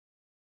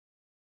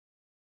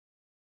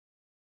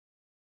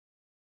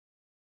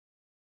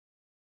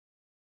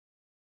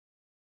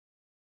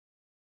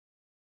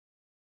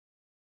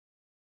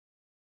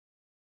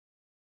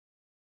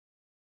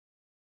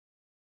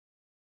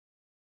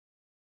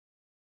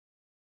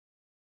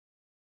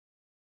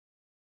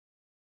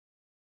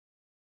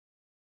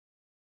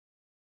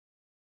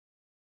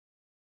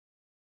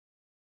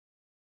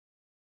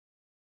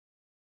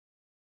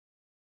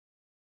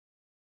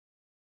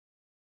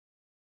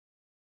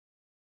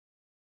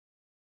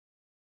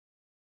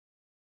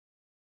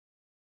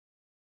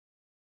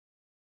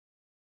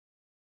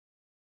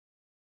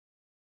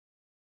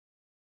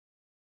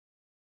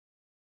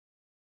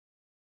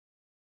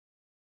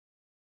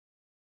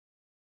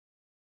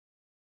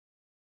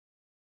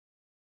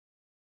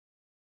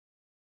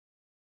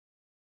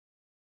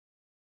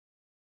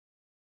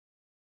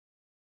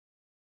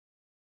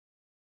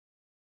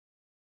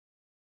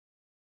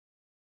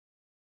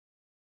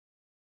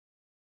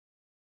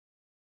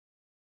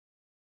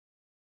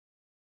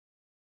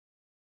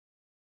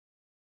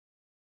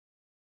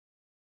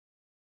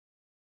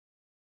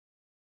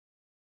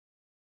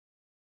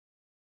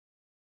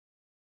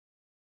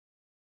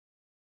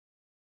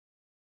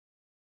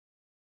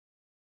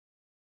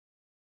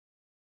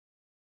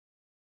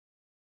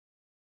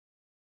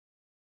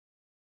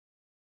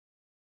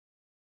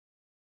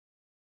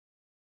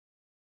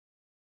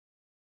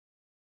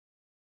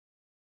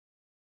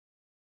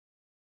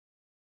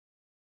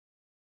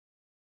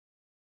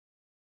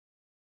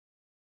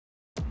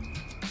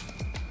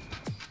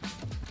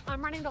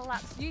I'm running the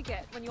laps you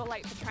get when you're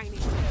late for training.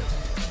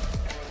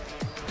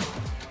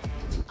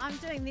 I'm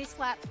doing this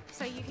lap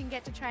so you can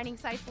get to training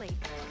safely.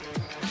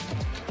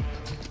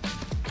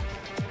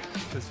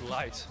 Because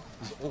late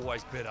is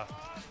always better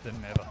than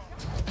never.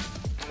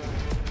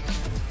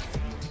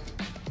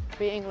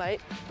 Being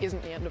late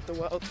isn't the end of the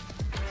world.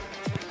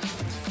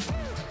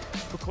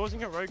 For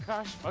causing a road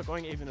crash by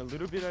going even a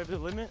little bit over the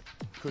limit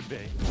could be.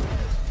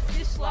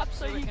 This lap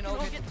so you can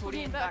all get put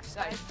in back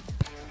safe.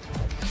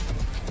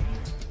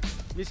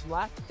 This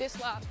lap.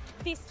 This lap.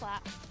 This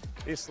lap.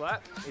 This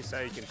lap is so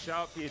you can show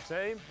up for your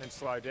team and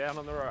slow down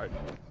on the road.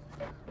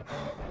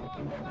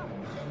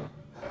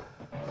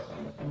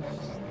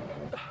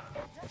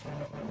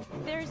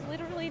 There is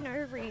literally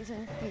no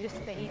reason for you to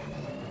speed.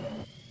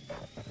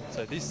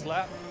 So this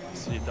lap,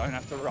 so you don't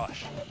have to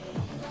rush.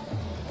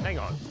 Hang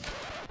on.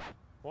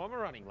 Why am I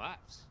running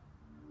laps?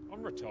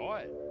 I'm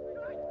retired.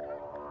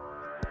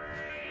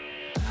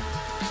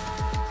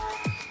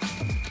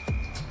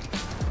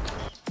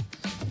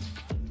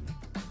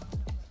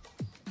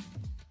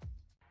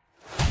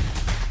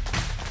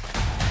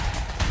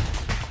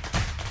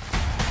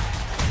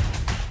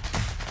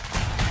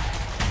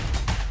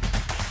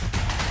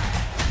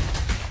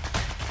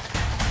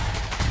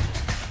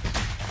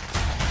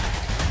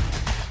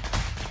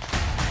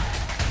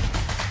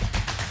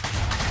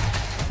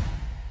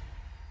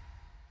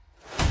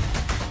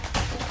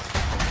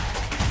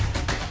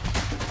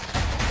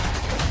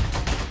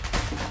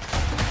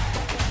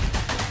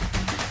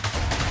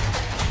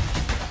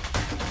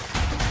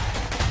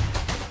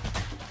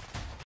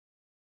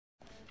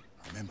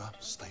 Remember,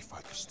 stay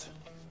focused.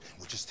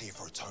 We're just here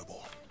for a tow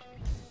ball.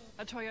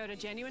 A Toyota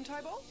genuine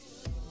tow ball?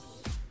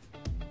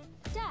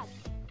 Dad,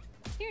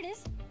 here it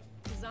is.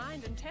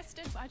 Designed and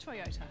tested by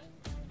Toyota.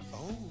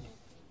 Oh.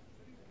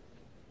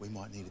 We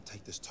might need to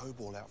take this tow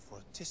ball out for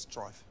a test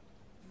drive.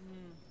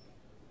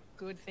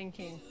 Good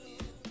thinking.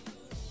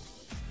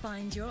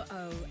 Find your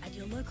O at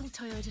your local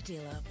Toyota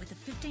dealer with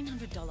a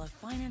 $1,500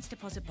 finance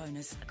deposit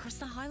bonus across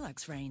the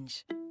Hilux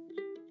range.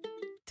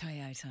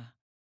 Toyota.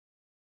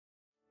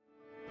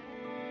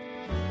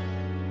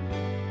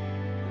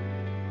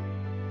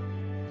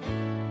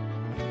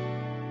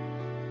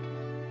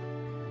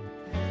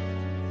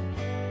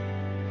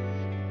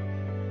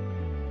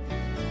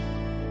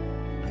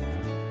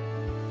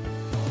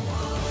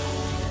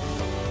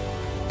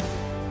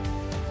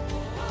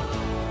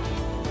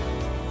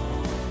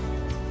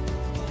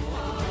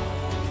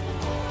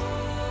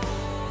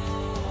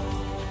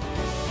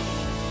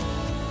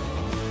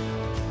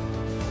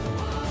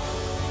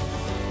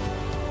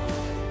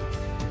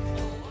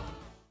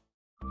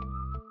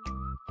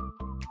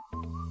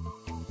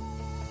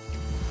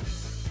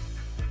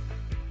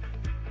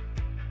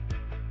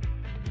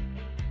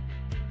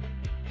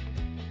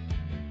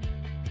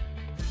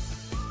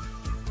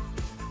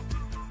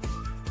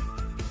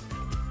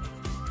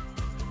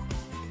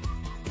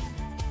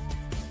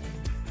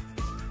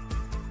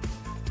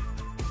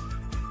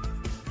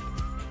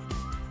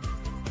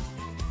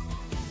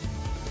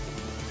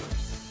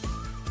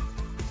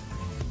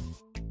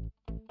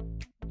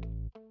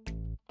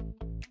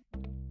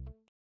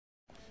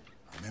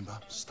 Remember,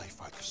 stay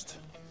focused.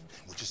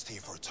 We're just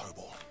here for a tow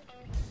ball.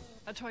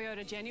 A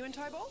Toyota genuine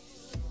tow ball?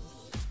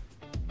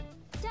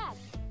 Dad,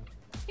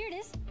 here it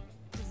is.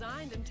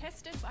 Designed and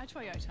tested by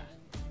Toyota.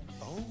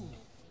 Oh.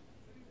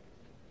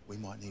 We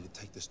might need to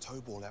take this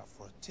tow ball out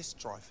for a test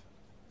drive.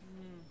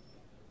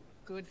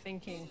 Good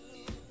thinking.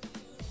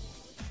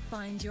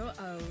 Find your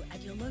O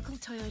at your local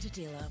Toyota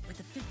dealer with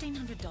a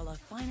 $1,500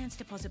 finance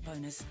deposit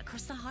bonus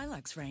across the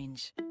Hilux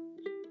range.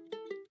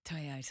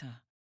 Toyota.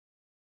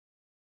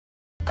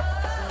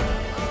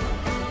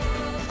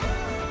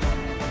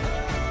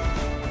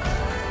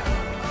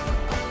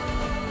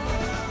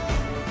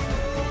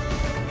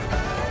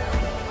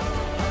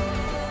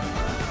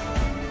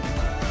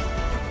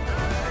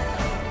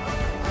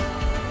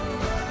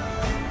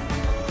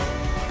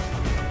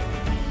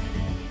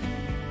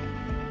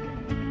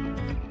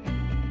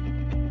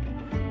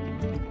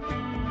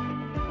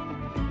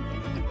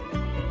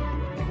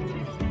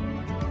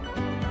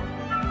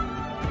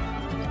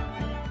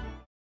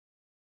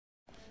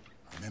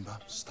 Remember,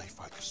 stay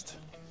focused.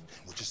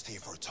 We're just here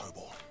for a tow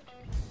ball.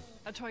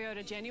 A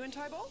Toyota genuine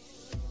tow ball?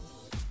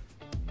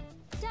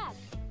 Dad,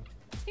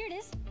 here it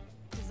is.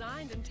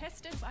 Designed and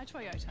tested by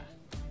Toyota.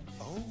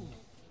 Oh.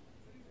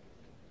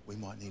 We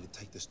might need to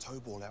take this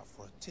tow ball out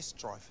for a test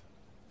drive.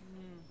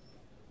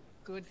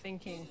 Good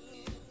thinking.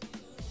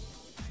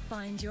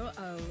 Find your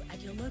O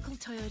at your local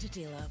Toyota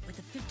dealer with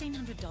a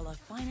 $1,500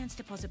 finance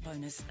deposit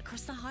bonus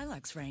across the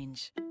Hilux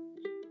range.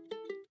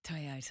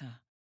 Toyota.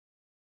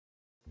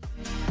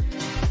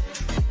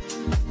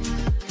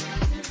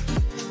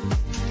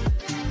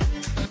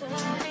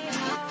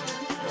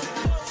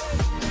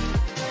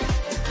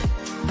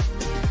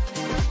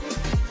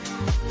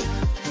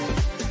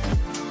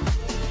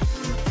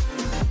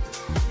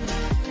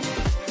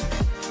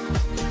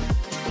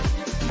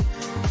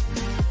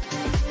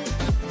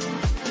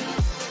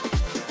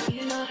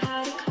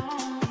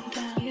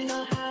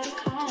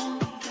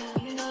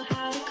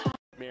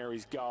 for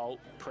his goal.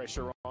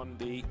 Pressure on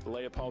the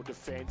Leopold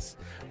defence.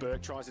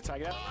 Burke tries to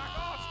take it out.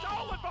 Oh,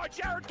 stolen by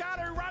Jared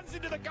Carter, who runs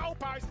into the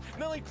goalpost.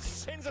 Nearly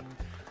sends it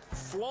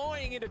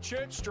flying into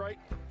Church Street.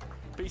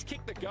 But he's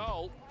kicked the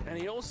goal, and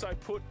he also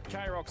put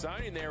K-Rock's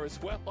own in there as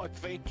well, I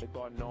think.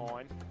 By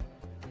 9.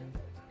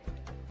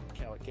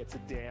 Kellett gets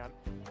it down.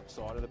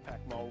 Side of the pack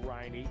mole,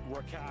 Rainey.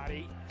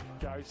 Riccardi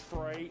goes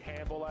free.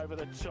 Handball over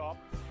the top.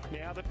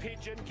 Now the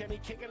Pigeon. Can he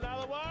kick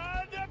another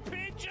one? The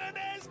Pigeon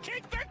has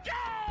kicked the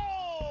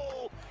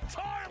goal!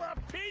 Tyler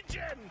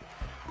Pigeon!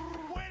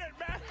 When it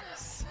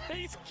matters,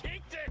 he's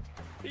kicked it.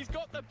 He's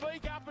got the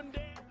beak up and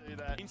down. Do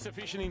that.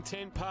 Insufficient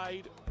intent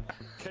paid.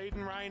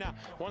 Keaton Rayner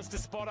wants to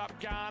spot up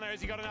Garner.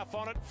 Has he got enough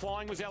on it?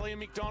 Flying was Elliot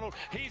McDonald.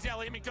 Here's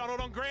Elliot McDonald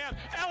on ground.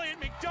 Elliot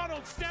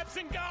McDonald snaps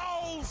and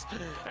goals.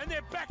 And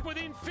they're back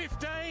within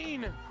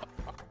 15.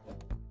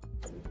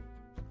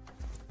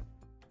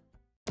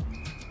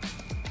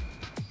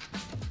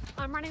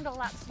 I'm running the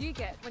laps you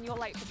get when you're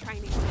late for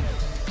training.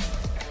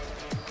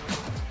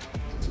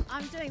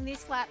 I'm doing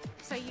this lap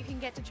so you can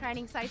get to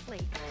training safely.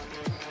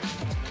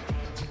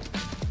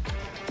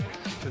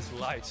 Because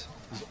late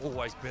is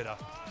always better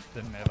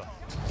than never.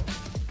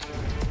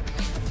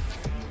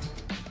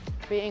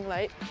 Being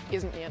late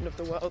isn't the end of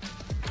the world.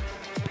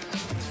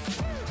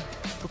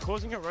 For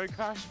causing a road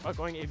crash by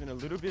going even a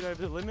little bit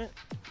over the limit,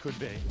 could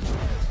be.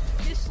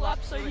 This lap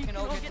so you can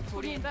all get the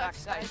footy in back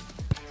safe.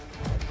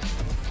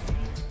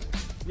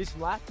 This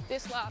lap,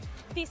 This lap.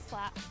 This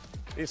lap.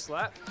 This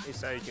lap is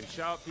so you can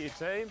show up for your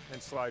team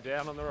and slow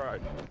down on the road.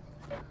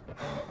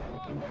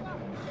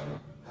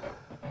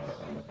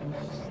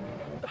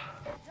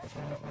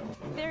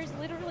 There is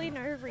literally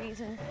no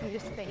reason for you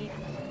to speed.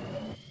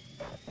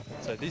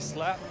 So this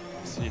lap,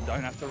 so you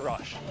don't have to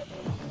rush.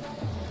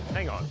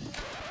 Hang on.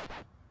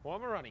 Why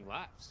am I running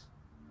laps?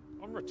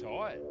 I'm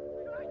retired.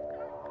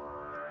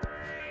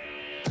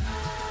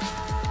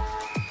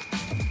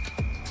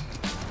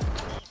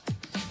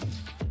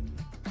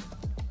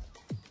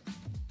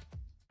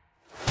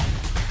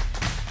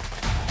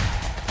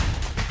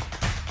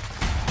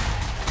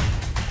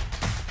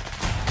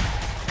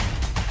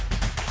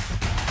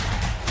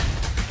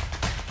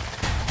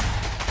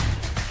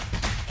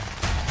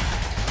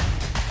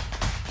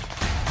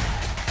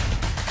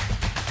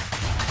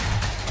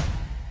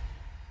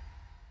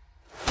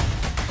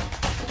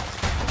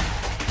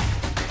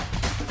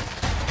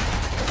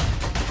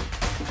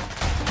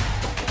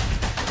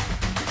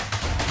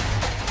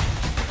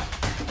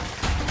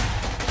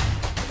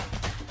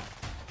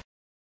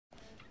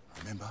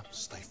 Remember,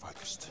 stay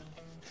focused.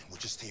 We're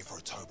just here for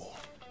a tow ball.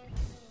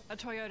 A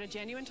Toyota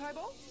genuine tow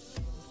ball?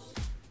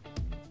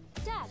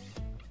 Dad,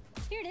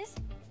 here it is.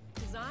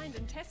 Designed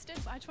and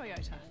tested by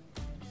Toyota.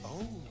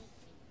 Oh.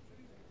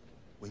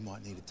 We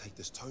might need to take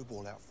this tow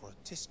ball out for a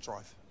test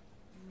drive.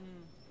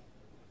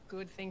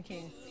 Good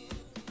thinking.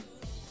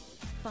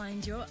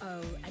 Find your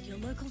O at your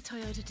local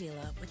Toyota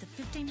dealer with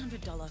a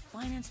 $1,500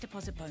 finance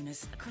deposit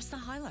bonus across the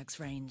Hilux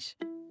range.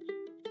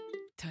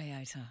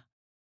 Toyota.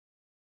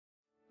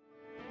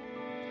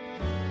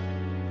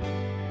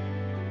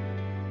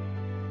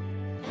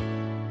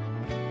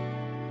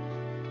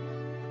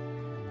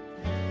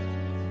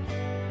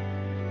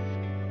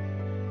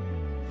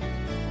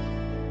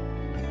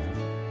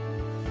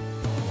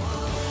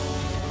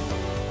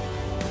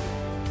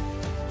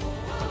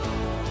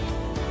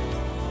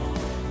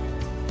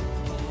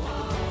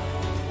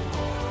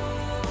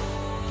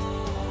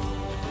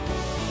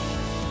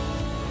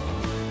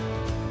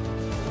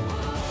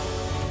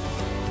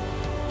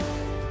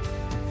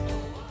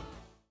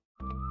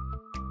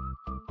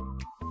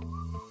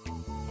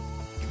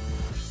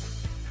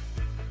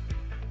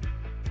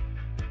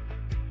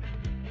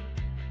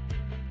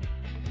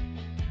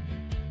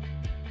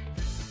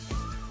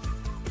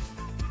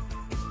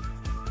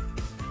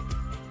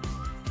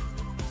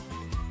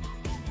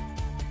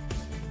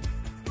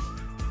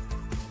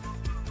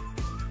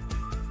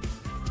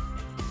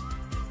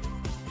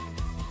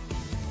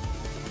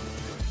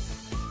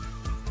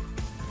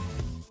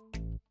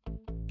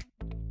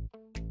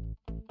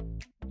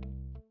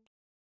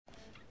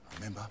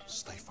 Remember,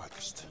 stay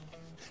focused.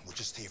 We're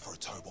just here for a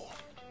tow ball.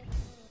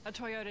 A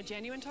Toyota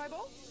genuine tow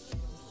ball?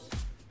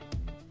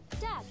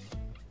 Dad,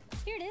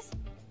 here it is.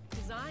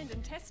 Designed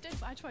and tested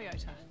by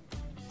Toyota.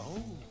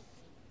 Oh.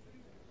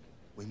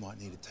 We might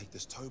need to take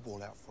this tow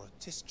ball out for a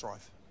test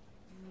drive.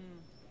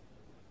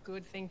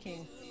 Good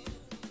thinking.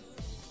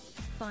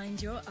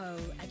 Find your O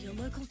at your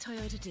local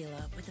Toyota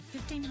dealer with a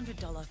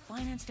 $1,500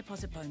 finance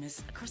deposit bonus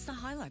across the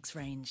Hilux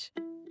range.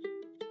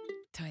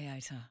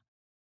 Toyota.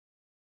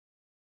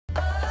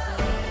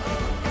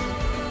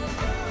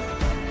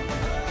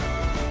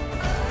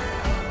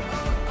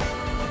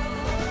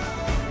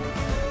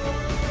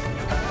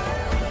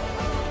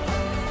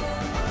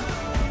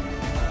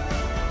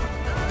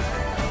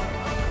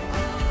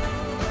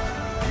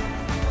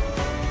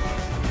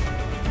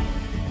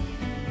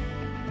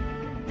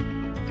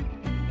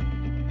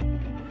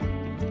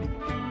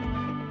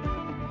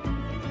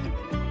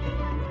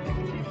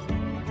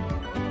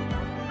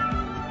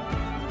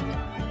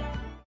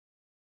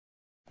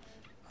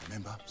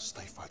 remember,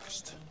 stay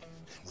focused.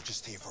 We're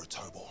just here for a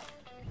tow ball.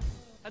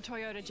 A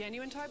Toyota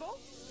genuine tow ball?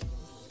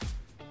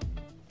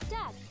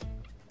 Dad,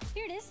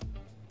 here it is.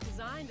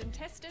 Designed and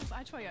tested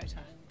by Toyota.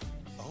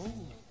 Oh.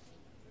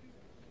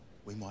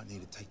 We might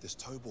need to take this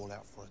tow ball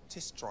out for a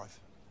test drive.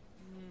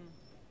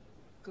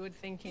 Good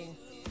thinking.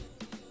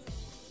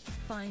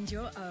 Find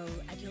your O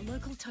at your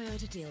local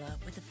Toyota dealer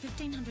with a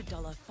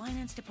 $1,500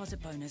 finance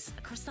deposit bonus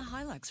across the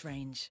Hilux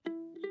range.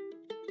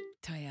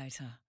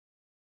 Toyota.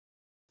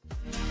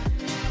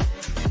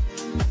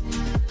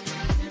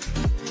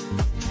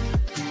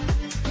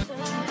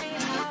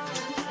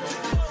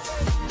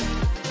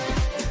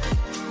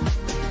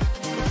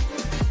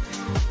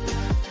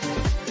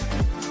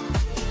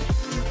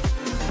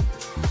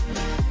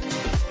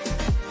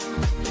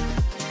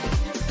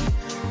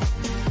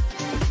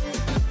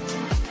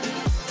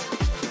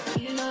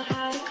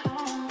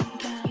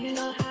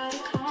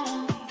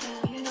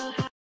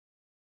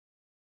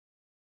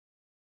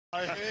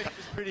 I heard it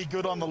was pretty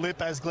good on the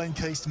lip, as Glenn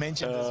Keast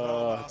mentioned as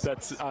well.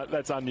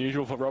 That's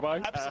unusual for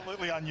Robbo.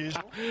 Absolutely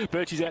unusual.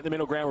 Birchie's out the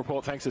middle ground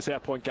report thanks to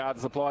South Point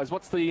Garden Supplies.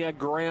 What's the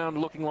ground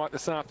looking like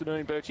this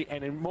afternoon, Birchie?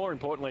 And more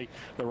importantly,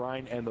 the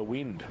rain and the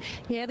wind.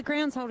 Yeah, the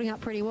ground's holding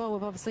up pretty well.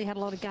 We've obviously had a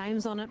lot of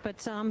games on it,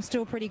 but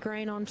still pretty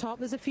green on top.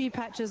 There's a few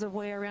patches of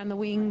wear around the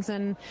wings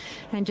and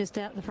just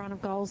out the front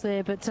of goals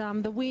there. But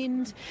the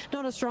wind,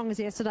 not as strong as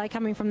yesterday,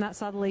 coming from that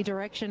southerly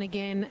direction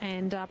again,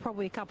 and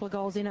probably a couple of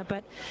goals in it.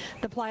 But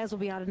the players will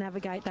be able to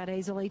navigate that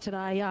easily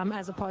today,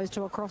 as opposed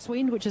to a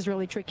crosswind, which is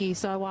really tricky.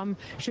 So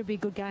should be a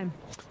good game.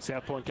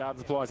 South Point Garden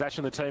Supplies. Ash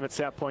and the team at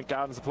South Point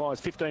Garden Supplies,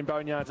 15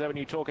 Boneyards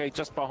Avenue, Torquay,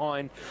 just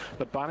behind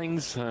the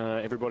Bunnings.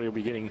 Everybody will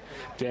be getting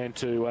down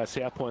to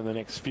South Point in the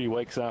next few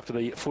weeks after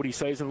the footy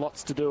season.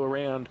 Lots to do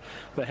around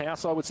the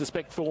house, I would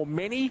suspect, for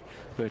many.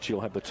 Virtue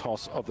will have the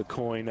toss of the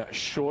coin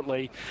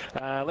shortly.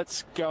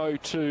 Let's go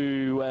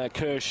to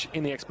Kirsch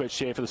in the expert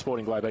chair for the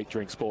Sporting Globe Eat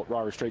Drink Sport,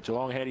 Ryrie Street,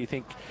 Geelong. How do you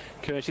think,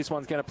 Kirsch, this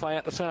one's going to play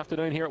out this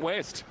afternoon here at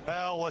West?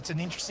 Well, it's an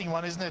interesting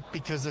one, isn't it?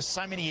 Because there's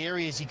so many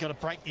areas you've got to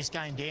break this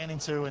game down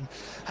into, and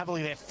have a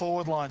look at their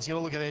forward lines. You've got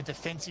to look at their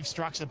defensive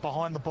structure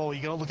behind the ball.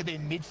 You've got to look at their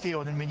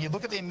midfield. And when you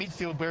look at their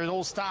midfield, where it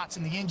all starts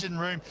in the engine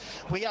room,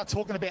 we are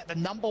talking about the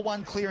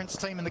 #1 clearance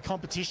team in the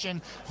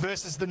competition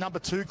versus the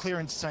 #2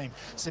 clearance team.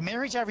 So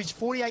Marriage averaged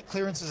 48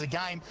 clearances a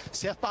game.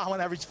 South Barwon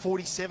averaged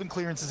 47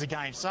 clearances a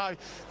game. So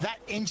that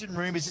engine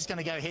room is just going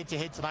to go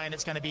head-to-head today, and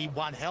it's going to be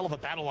one hell of a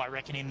battle, I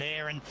reckon, in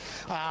there. And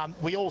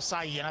we all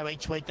say, you know,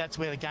 each week that's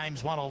where the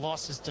game's won or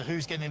lost, as to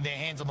who's getting their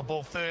hands on the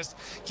ball first,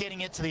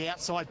 getting it to the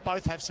outside.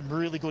 Both have some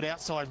really good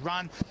outside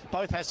run.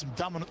 Both have some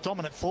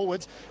dominant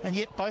forwards, and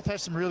yet both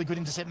have some really good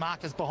intercept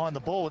markers behind the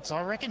ball. So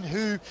I reckon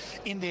who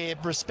in their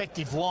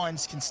respective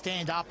lines can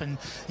stand up and,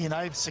 you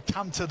know,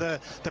 succumb to the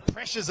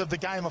pressures of the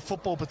game of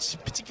football, but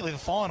particularly the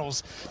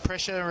finals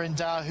pressure, and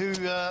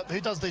who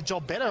does their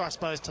job better, I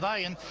suppose,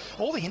 today. And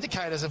all the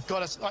indicators have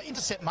got us.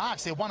 Intercept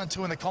marks, they're 1 and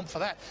 2 in the comp for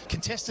that.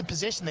 Contested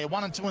possession, they're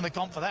 1 and 2 in the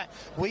comp for that.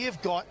 We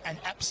have got an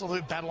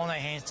absolute battle on our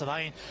hands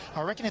today. And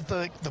I reckon if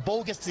the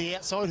ball gets to the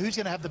outside, who's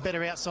going to have the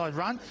better outside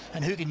run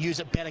and who can use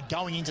it better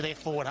going into their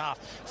forward half?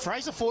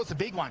 Fraser Fort's the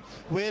big one.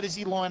 Where does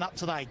he line up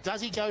today?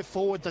 Does he go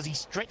forward? Does he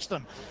stretch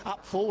them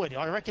up forward?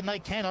 I reckon they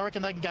can. I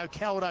reckon they can go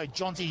Caldo,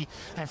 Jonty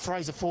and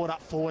Fraser Fort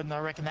up forward, and I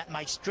reckon that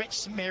may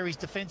stretch Mary's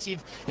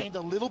defensive end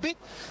a little bit.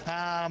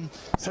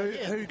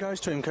 Who goes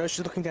to him, Coach?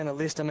 Just looking down the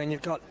list, I mean,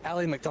 you've got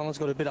Ali McDonald's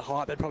got a bit of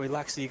height, but probably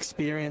lacks the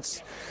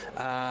experience.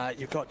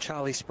 You've got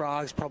Charlie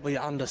Sprague's probably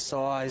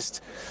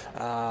undersized.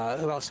 Who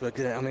else?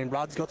 I mean,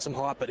 Rudd's got some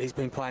height, but he's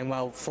been playing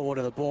well forward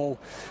of the ball.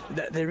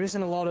 There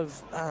isn't a lot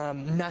of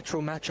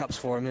natural matchups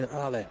for him,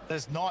 are there?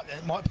 There's not.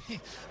 It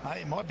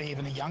might be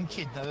even a young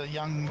kid. A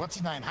young, what's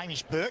his name?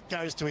 Hamish Burke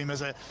goes to him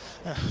as a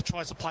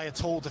tries to play a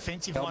tall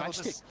defensive line.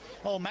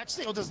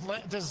 Matchstick. Or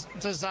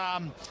does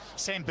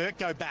Sam Burke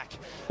go back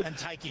and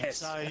take him? Yes,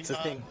 so that's the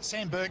thing.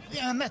 Sam Burke,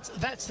 yeah, and that's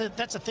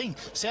the thing.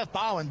 South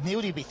Barwon,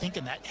 Neil, you'd be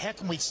thinking that. How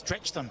can we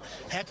stretch them?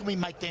 How can we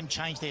make them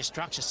change their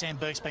structure? Sam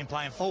Burke's been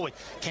playing forward.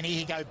 Can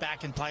he go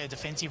back and play a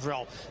defensive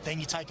role? Then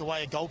you take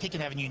away a goal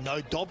kicking avenue.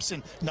 No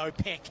Dobson, no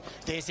Peck.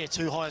 There's their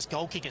two highest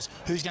goal kickers.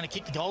 Who's going to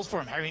kick the goals for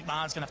him? Harry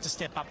McMahon's going to have to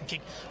step up and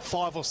kick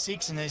 5 or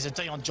 6, and there's a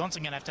Dion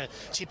Johnson going to have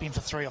to chip in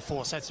for 3 or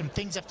 4. So some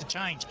things have to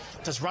change.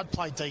 Does Rudd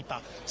play deeper?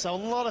 So a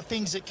lot of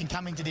things that can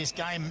come into this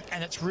game,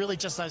 and it's really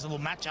just those little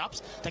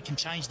matchups that can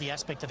change the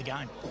aspect of the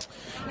game.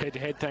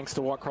 Head-to-head, thanks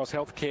to Whitecross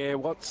Healthcare.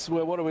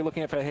 What are we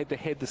looking at for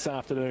head-to-head this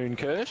afternoon,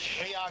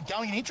 Kirsch? We are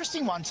going an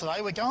interesting one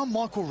today. We're going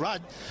Michael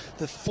Rudd,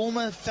 the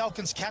former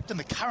Falcons captain,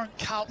 the current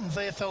Carlton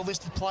VFL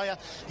listed player.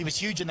 He was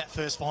huge in that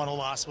first final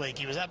last week.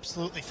 He was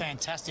absolutely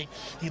fantastic.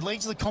 He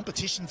leads the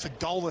competition for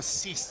goal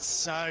assists,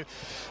 so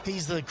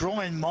he's the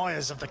Brian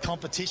Myers of the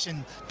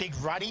competition. Big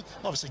Ruddy,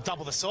 obviously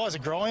double the size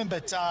of Brian,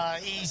 but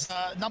he's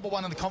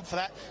 #1 in the comp for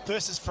that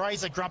versus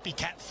Fraser Grumpy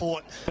Cat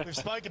Fort. We've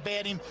spoke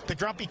about him. The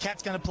Grumpy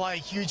Cat's going to play a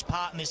huge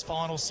part in this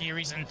final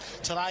series, and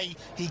today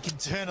he can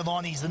turn it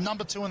on. He's the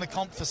 #2 in the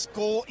comp for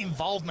score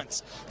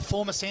involvements.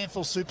 Former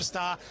Sandfield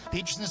superstar. Be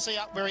interesting to see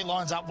up where he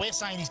lines up. We're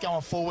saying he's going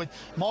going forward.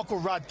 Michael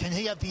Rudd, can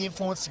he have the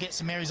influence to get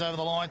St Mary's over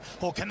the line,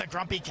 or can the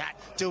Grumpy Cat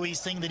do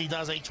his thing that he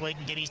does each week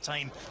and get his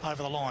team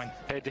over the line?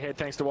 Head-to-head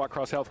thanks to White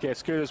Cross Healthcare.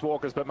 Scooters,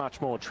 walkers, but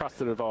much more.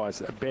 Trusted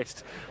advice.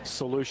 Best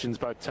solutions,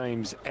 both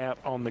teams out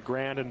on the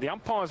ground. And the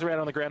umpires are out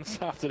on the ground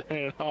this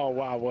afternoon. Oh,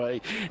 wow.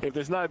 If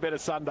there's no better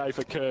Sunday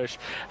for Kirsch.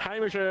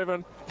 Hamish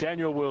Irvin,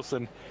 Daniel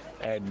Wilson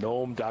and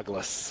Norm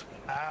Douglas.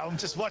 I'm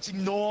just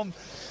watching Norm.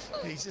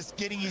 He's just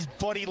getting his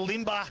body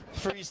limber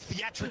for his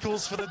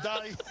theatricals for the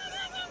day.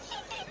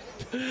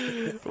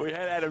 We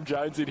had Adam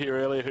Jones in here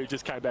earlier, who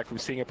just came back from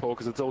Singapore,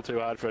 because it's all too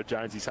hard for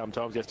Jonesy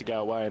sometimes. He has to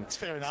go away and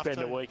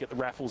spend a week at the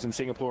raffles in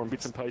Singapore and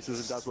bits and pieces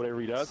and does whatever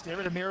he does. Stare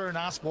at a mirror and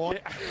ask why.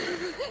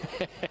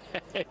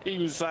 Yeah. He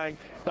was saying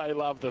they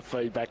love the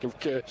feedback of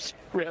Kirsch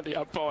around the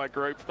umpire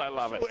group. They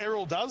love it. Well,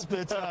 Errol does,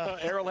 but...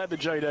 Errol had the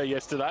GD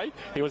yesterday.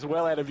 He was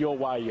well out of your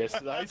way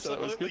yesterday.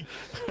 Absolutely.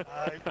 So that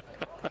was good.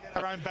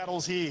 Our own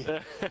battles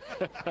here.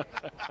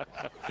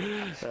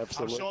 Absolutely.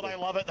 I'm sure they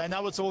love it. They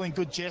know it's all in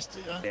good jest.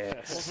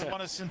 Yes. Also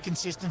want some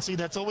consistency.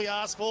 That's all we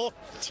ask for.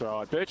 That's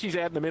right. Birchie's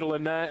out in the middle,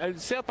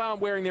 and South Barwon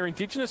wearing their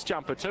Indigenous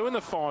jumper too in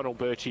the final,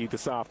 Birchie,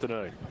 this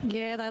afternoon.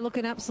 Yeah, they look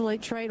an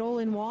absolute treat, all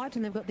in white,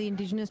 and they've got the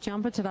Indigenous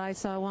jumper today,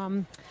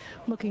 so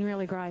looking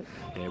really great.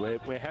 Yeah,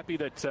 we're happy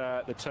that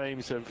the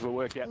teams have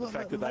worked out the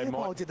fact that they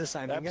might... did the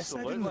same thing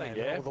yesterday, didn't they?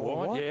 Yeah,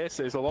 white. Yes,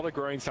 there's a lot of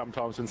green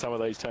sometimes when some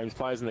of these teams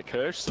plays in the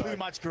Kirsch. So too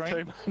much green.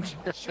 Too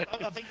much.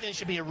 I think there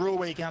should be a rule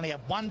where you can only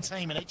have one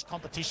team in each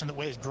competition that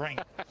wears green.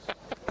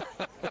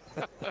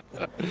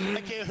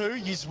 Don't care who,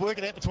 you just work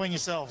it out between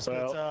yourselves.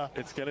 Well, but,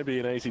 it's going to be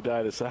an easy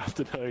day this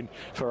afternoon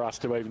for us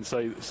to even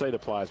see the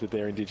players with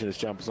their Indigenous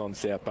jumpers on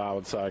South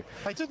Barwon. So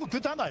they do look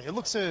good, don't they? It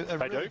looks a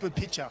really good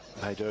picture.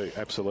 They do,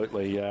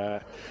 absolutely.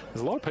 There's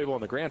a lot of people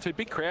on the ground too.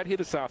 Big crowd here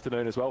this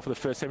afternoon as well for the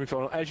first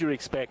semi-final. As you would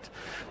expect,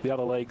 the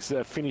other leagues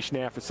finish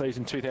now for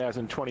season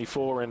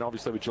 2024, and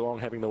obviously with Geelong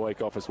having the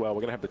week off as well.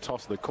 We're going to have the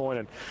toss of the coin,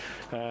 and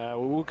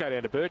we'll go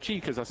down to Birchie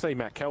because I see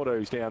Matt Calder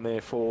who's down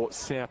there for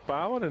South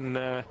Barwon,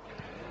 and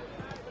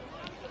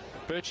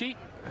Birchie,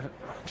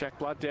 Jack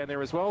Blood down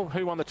there as well.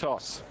 Who won the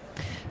toss?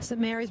 St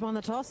Mary's won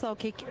the toss. They'll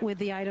kick with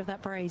the aid of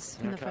that breeze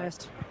in the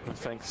first.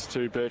 Thanks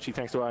to Birchie,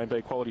 thanks to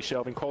A&B Quality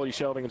Shelving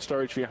and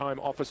storage for your home,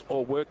 office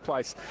or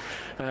workplace.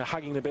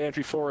 Hugging the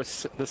boundary for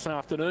us this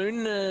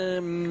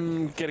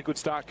afternoon. Get a good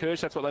start,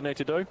 Kirsch. That's what they need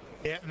to do.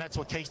 Yeah, and that's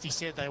what Keasty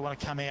said. They want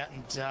to come out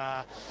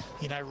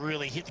and,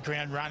 really hit the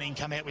ground running,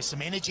 come out with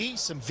some energy,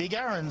 some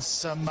vigour and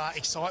some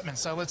excitement.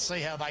 So let's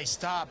see how they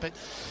start. But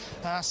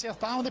South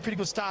Barwon, they're pretty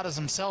good starters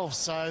themselves,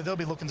 so they'll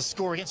be looking to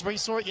score against the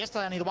Breeze. Saw it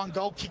yesterday, only the one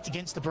goal kicked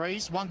against the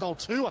Breeze. 1 goal,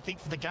 2, I think,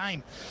 for the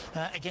game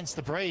against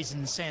the Breeze.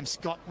 And Sam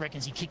Scott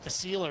reckons he kicked the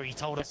sealer, he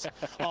told us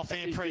off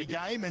air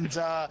pre-game, and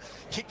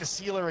kicked the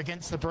sealer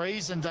against the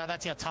Breeze, and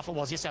that's how tough it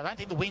was yesterday. I don't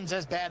think the wind's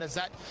as bad as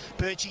that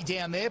Birchie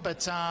down there,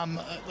 but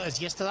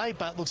as yesterday,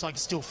 but it looks like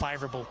it's still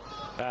favourable.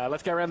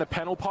 Let's go around the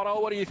panel.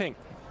 Pothole, what do you think?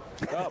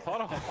 Oh,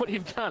 Pothole, what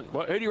have you done?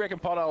 Who do you reckon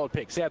Pothole would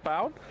pick? South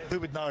Barwon?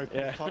 Who would know?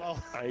 Yeah.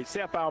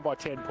 South Barwon by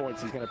 10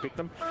 points, he's going to pick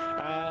them.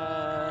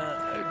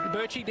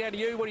 Birchie, down to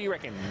you. What do you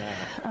reckon?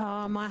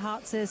 My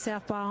heart says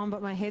South Barwon,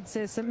 but my head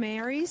says St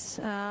Mary's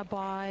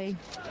by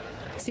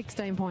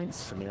 16 points.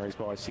 St Mary's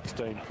by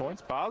 16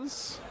 points.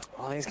 Buzz?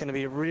 I think it's going to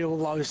be a real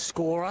low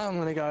scorer. I'm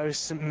going to go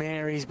St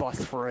Mary's by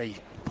 3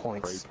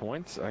 points. 3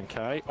 points,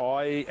 okay.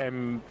 I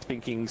am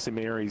thinking St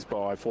Mary's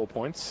by 4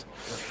 points.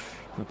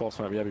 The boss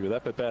won't be happy with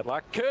that, but bad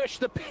luck. Kirsch,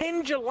 the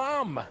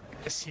pendulum.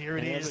 Yes, here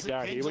it is.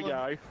 Here we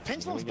go.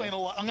 Pendulum's been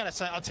all... I'm going to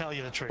say, I'll tell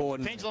you the truth.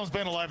 Pendulum's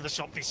been all over the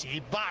shop this year,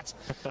 but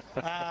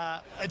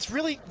it's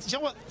really... Do you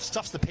know what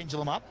stuffs the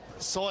pendulum up?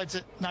 Sides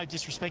that, no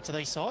disrespect to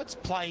these sides,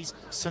 plays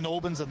St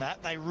Albans and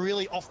that, they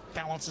really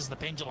off-balances the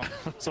pendulum.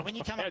 So when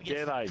you come up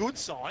against good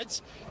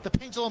sides, the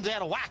pendulum's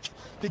out of whack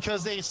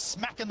because they're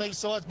smacking these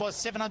sides by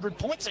 700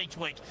 points each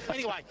week.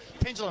 Anyway,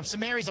 pendulum, St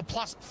Mary's are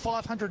plus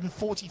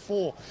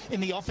 544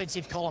 in the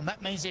offensive column.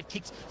 That means they've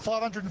kicked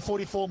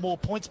 544 more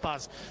points,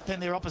 Buzz, than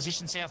their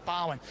opposition, South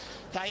Barwon.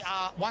 They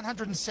are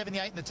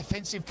 178 in the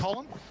defensive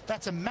column.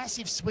 That's a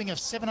massive swing of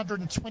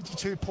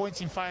 722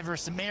 points in favour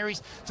of St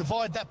Mary's.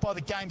 Divide that by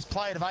the games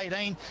played of 18,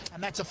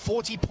 and that's a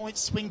 40-point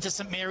swing to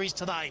St Mary's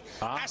today.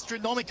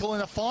 Astronomical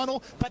in a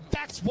final, but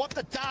that's what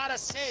the data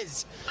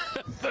says.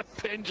 The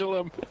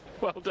pendulum.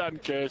 Well done,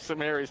 Kirsch. St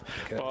Mary's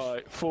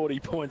by 40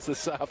 points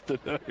this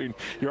afternoon.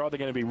 You're either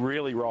going to be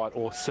really right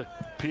or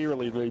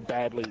superiorly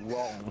badly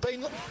wrong.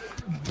 Been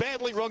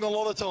badly wrong a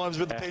lot of times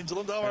with the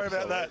pendulum. Don't worry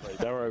about that.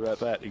 Don't worry about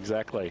that,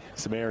 exactly.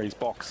 St Mary's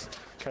box,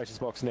 coach's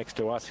box next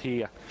to us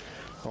here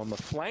on the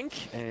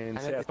flank, and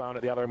South Barwon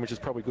at the other end, which is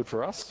probably good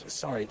for us.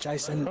 Sorry,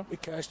 Jason.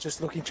 Kirsch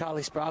just looking.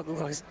 Charlie Sprague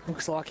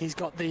looks like he's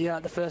got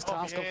the first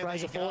task of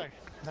Fraser Ford.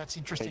 That's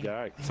interesting.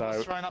 There you go.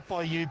 So thrown up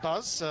by you,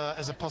 Buzz,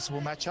 as a possible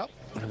matchup.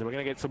 We're going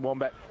to get some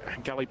Wombat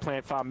Gully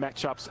Plant Farm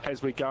matchups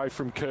as we go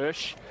from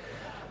Kirsch.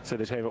 So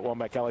the team at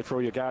Wombat Gully for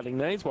all your gardening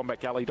needs,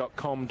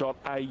 wombatgully.com.au.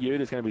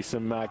 There's going to be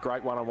some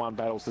great one-on-one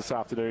battles this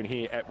afternoon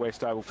here at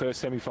West Oval.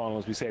 First semi-final,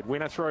 as we said.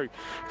 Winner through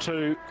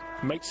to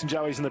meet St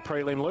Joey's in the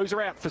prelim.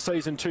 Loser out for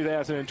season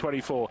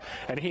 2024.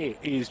 And here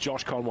is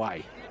Josh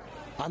Conway.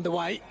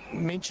 underway.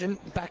 Minchin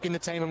back in the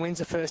team and wins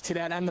the first hit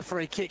out and the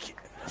free kick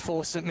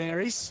for St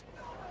Mary's.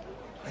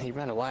 He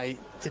ran away,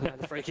 didn't know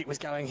the free kick was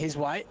going his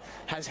way.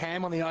 Has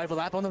Ham on the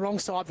overlap on the wrong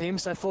side for him,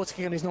 so Fort's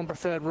kick on his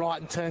non-preferred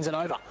right and turns it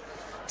over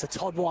to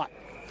Todd White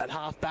at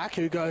half-back,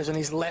 who goes on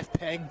his left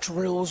peg,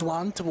 drills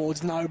one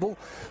towards Noble.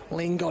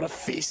 Ling got a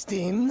fist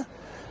in,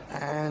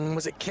 and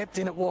was it kept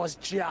in? It was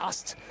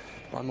just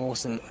by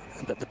Mawson,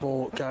 but the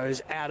ball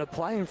goes out of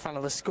play in front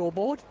of the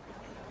scoreboard.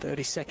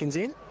 30 seconds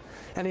in.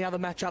 Any other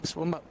matchups,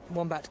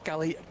 Wombat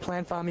Gully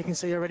Plant Farm, you can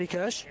see already,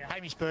 Kirsch?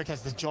 Hamish Burke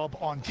has the job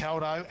on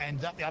Caldo,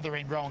 and at the other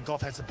end, Rowan Goff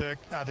has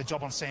the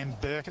job on Sam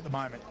Burke at the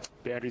moment.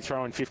 Boundary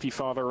throwing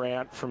 55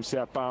 around from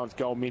South Barwon's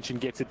goal. Minchin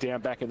gets it down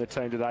back in the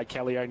team today.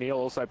 Kelly O'Neill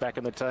also back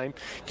in the team.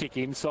 Kick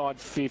inside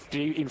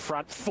 50. In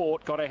front,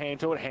 Fort got a hand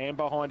to it. Ham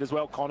behind as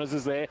well. Connors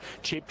is there.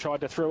 Chip tried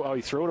to throw. Oh,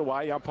 he threw it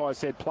away. Umpire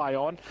said play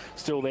on.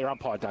 Still there.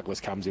 Umpire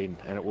Douglas comes in,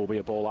 and it will be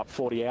a ball up.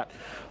 40 out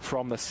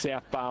from the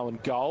South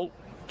Barwon goal.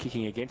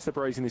 Kicking against the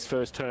breeze in this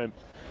first term.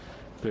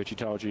 Birchie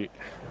told you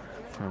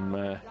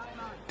from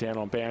down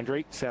on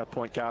boundary. South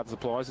Point Garden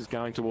Supplies is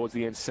going towards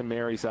the end. St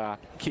Mary's are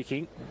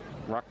kicking.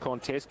 Ruck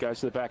contest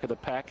goes to the back of the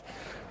pack.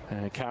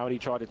 Carmody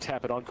tried to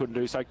tap it on, couldn't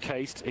do so.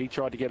 Keast, he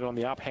tried to get it on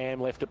the up. Ham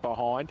left it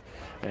behind.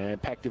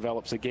 And pack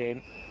develops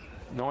again.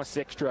 Nice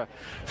extra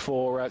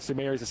for St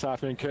Mary's this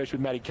afternoon, Kirsch, with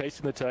Matty Keast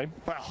in the team.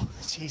 Well,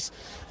 jeez.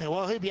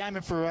 Well, he'll be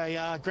aiming for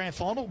a grand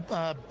final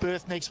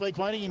berth next week,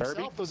 won't he, himself?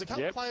 Werribee. There was a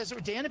couple of players that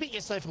were down a bit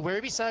yesterday for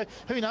Werribee, so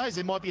who knows?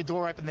 There might be a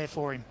door open there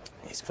for him.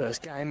 His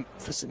first game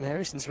for St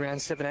Mary's since round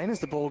 17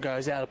 as the ball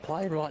goes out of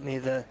play right near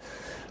the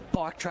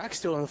bike track,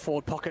 still in the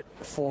forward pocket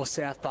for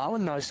South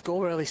Barwon. No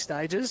score, early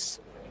stages.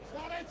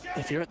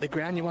 If you're at the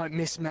ground, you won't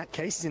miss Matt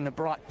Keast. He's in the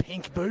bright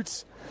pink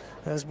boots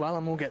as well,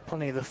 and we'll get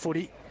plenty of the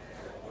footy.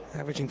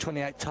 Averaging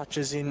 28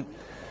 touches in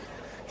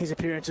his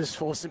appearances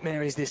for St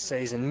Mary's this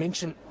season.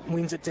 Minchin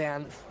wins it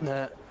down.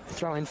 The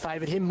throw-in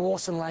favoured him.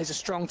 Mawson lays a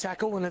strong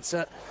tackle, and it's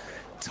a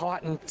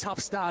tight and tough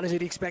start as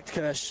you'd expect,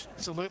 Kirsch.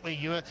 Absolutely.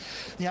 You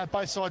know,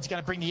 both sides are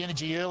going to bring the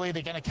energy early.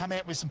 They're going to come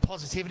out with some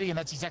positivity, and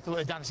that's exactly what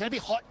they've done. It's going to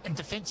be hot, and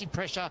defensive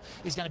pressure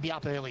is going to be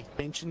up early.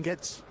 Minchin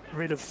gets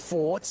rid of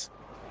Fort.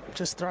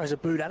 Just throws a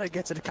boot at it,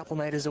 gets it a couple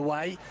metres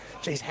away.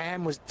 Geez,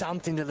 Ham was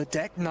dumped into the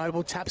deck.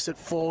 Noble taps it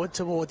forward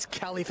towards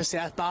Kelly for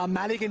South Bar.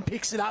 Madigan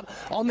picks it up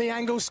on the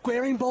angle,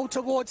 squaring ball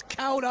towards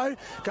Caldo.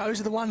 Goes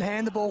to the one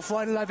hand, the ball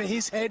floated over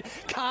his head.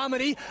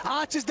 Carmody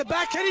arches the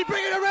back. Can he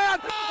bring it around?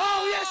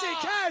 Oh, yes,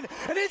 he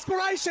can. An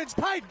Inspirations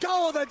paid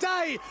goal of the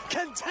day.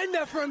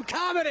 Contender from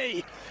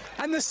Carmody.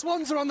 And the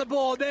Swans are on the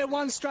board. They're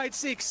 1 straight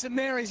 6. St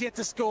Mary's yet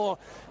to score.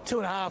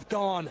 2.5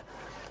 gone.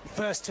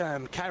 First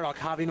term, K-Rock,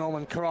 Harvey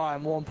Norman, Karai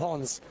and Warm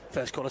Ponds.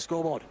 First quarter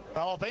scoreboard.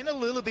 Well, I've been a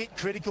little bit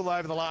critical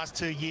over the last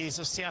 2 years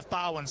of South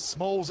Barwon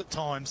smalls at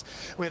times,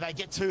 where they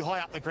get too high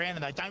up the ground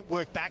and they don't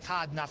work back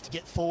hard enough to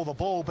get for the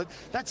ball. But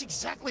that's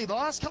exactly the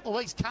last couple of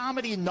weeks.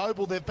 Carmody and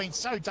Noble, they've been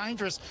so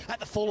dangerous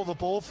at the fall of the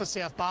ball for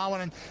South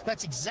Barwon, and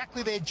that's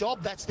exactly their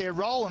job, that's their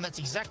role, and that's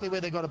exactly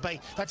where they've got to be.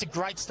 That's a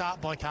great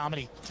start by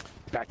Carmody.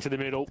 Back to the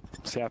middle.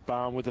 South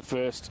Barwon with the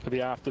first of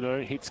the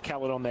afternoon. Hits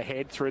Callett on the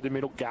head through the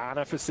middle.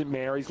 Garner for St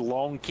Mary's.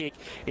 Long kick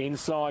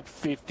inside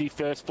 50.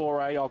 First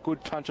foray. Oh,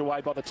 good punch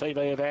away by the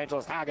TV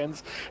Evangelist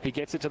Huggins. He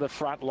gets it to the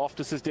front.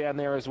 Loftus is down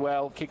there as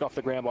well. Kick off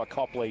the ground by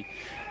Copley.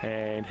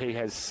 And he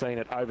has seen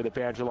it over the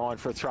boundary line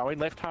for a throw in.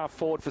 Left half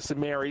forward for St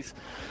Mary's.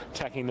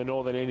 Attacking the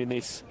northern end in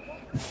this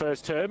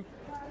first term.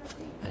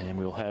 And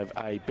we'll have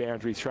a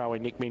boundary throw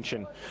in. Nick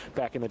Minchin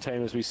back in the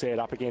team, as we said,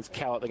 up against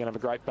Callett. They're going to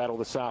have a great battle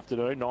this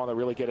afternoon. Neither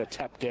really get a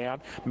tap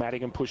down.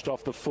 Madigan pushed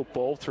off the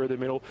football. Through the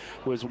middle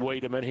was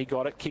Wiedemann. He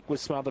got it. Kick was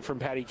smothered from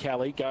Paddy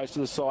Kelly. Goes to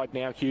the side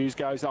now. Hughes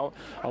goes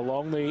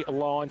along the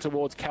line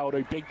towards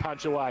Caldo. Big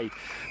punch away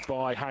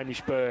by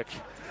Hamish Burke.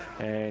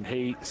 And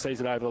he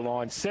sees it over the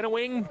line. Centre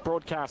wing,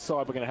 broadcast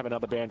side, we're going to have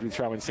another boundary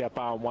throw in. South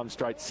Barwon 1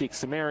 straight 6.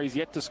 St Mary's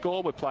yet to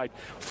score. We've played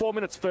 4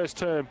 minutes first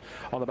term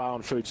on the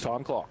Barwon Foods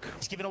time clock.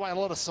 He's given away a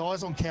lot of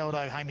size on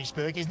Caldo, Hamish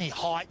Burke, isn't he?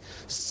 Height,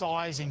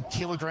 size in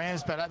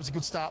kilograms, but that was a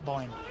good start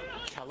by him.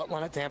 Callett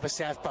won it down for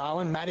South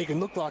Barwon. Madigan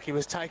looked like he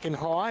was taken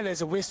high.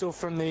 There's a whistle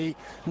from the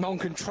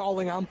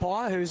non-controlling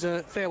umpire, who's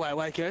a fair way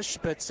away, Kirsch,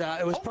 but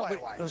it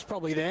was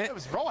probably there. It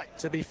was right,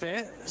 to be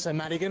fair. So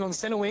Madigan on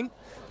centre wing,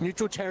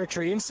 neutral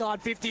territory,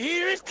 inside 50.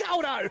 Here is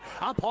Caldo.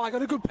 Up high,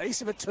 got a good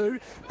piece of it too.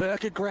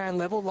 Burke at ground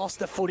level, lost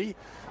the footy.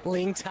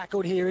 Ling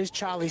tackled. Here is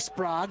Charlie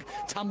Sprague.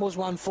 Tumbles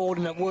one forward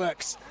and it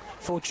works.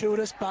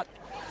 Fortuitous, but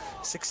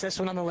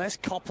successful nonetheless.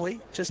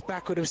 Copley just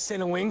backward of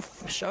centre wing,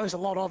 shows a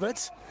lot of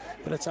it,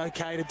 but it's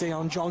okay to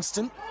Dion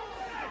Johnston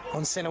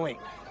on centre wing.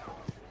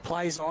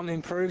 Plays on,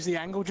 improves the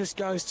angle, just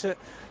goes to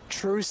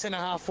true centre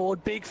half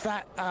forward. Big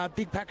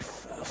pack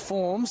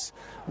forms.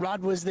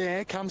 Rudd was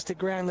there, comes to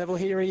ground level.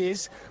 Here he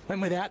is.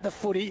 Went without the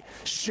footy.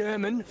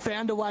 Sherman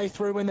found a way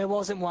through when there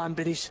wasn't one,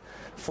 but his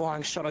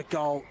flying shot at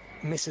goal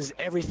misses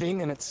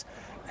everything, and it's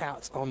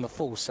out on the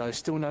full. So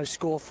still no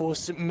score for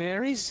St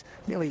Mary's.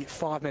 Nearly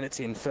 5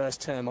 minutes in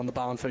first term on the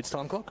Barwon Foods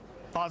time clock.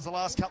 Buzz, the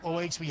last couple of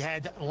weeks we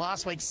had,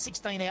 last week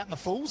 16 out in the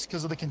fulls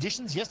because of the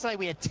conditions. Yesterday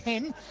we had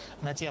 10, and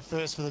that's our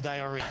first for the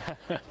day already.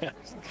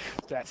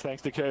 Stats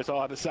thanks to Curse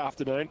Eye this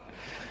afternoon.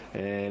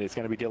 And it's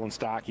going to be Dylan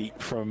Starkey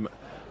from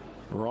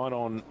right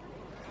on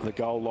the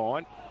goal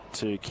line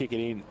to kick it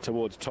in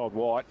towards Todd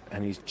White,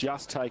 and he's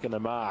just taken the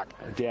mark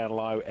down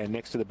low and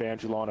next to the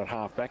boundary line at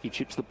half-back. He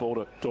chips the ball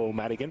to Doyle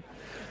Madigan.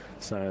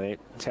 So they're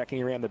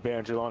attacking around the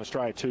boundary line.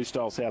 Australia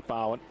 2-style South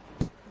Barwon.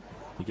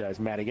 He goes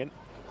Madigan.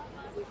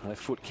 A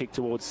foot kick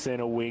towards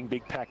centre wing.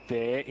 Big pack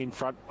there. In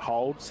front,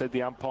 hold, said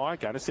the umpire.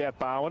 Going to South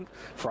Barwon.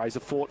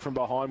 Fraser fought from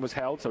behind, was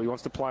held, so he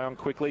wants to play on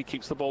quickly.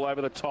 Keeps the ball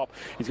over the top.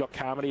 He's got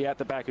Carmody out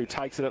the back, who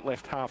takes it at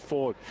left half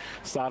forward.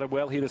 Started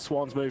well here. The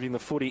Swans moving the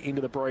footy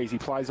into the breeze. He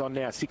plays on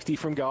now. 60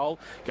 from goal.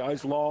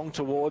 Goes long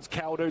towards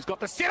Calder, who's got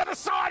the centre the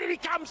side, and he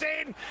comes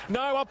in.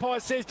 No, umpire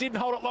says didn't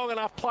hold it long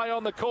enough. Play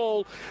on the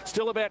call.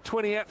 Still about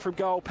 20 out from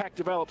goal. Pack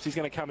develops. He's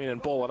going to come in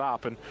and ball it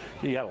up, and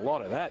he had a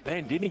lot of that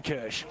then, didn't he,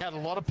 Kirsch? Had a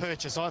lot of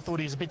purchase. I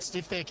thought he was a bit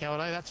stiff there,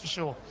 Caldo, that's for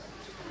sure.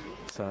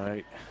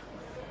 So,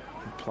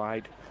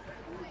 played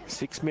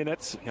 6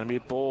 minutes. Going to be a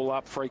ball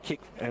up, free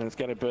kick, and it's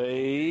going to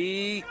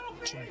be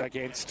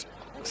against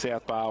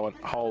South Barwon.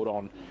 Hold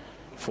on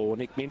for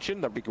Nick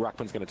Minchin. The big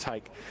ruckman's going to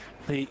take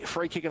the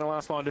free kick in the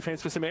last line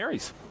defence for St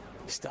Mary's.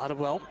 Started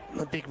well.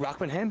 The big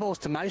ruckman handballs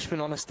to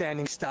Maishman on a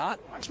standing start.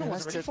 Maishman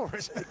wasn't ready for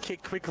it. The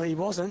kick quickly, he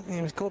wasn't.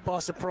 He was caught by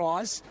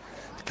surprise.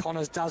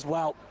 Connors does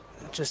well.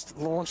 Just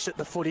launched at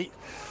the footy.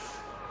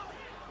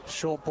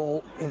 Short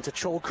ball into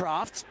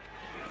Chalcraft.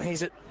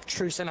 He's at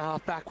true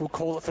centre-half back, we'll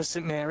call it, for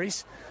St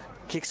Mary's.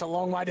 Kicks a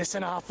long way to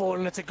centre-half forward,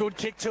 and it's a good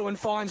kick too, and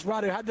finds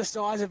Rudd, who had the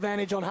size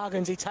advantage on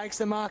Huggins. He takes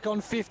the mark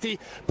on 50,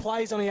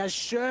 plays on, he has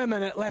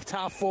Sherman at left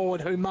half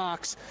forward, who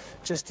marks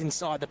just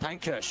inside the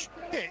paint, Kirsch.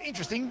 Yeah,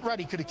 interesting.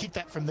 Ruddy could have kicked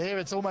that from there.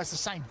 It's almost the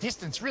same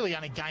distance, really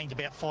only gained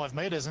about 5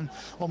 metres and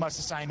almost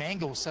the same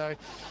angle. So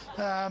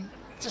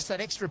just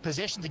that extra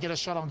possession to get a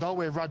shot on goal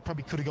where Rudd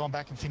probably could have gone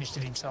back and finished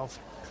it himself.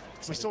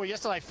 We saw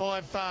yesterday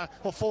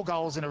 4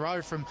 goals in a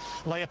row from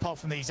Leopold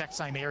from the exact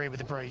same area with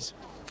the breeze.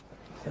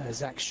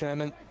 Zach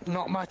Sherman,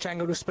 not much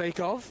angle to speak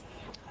of.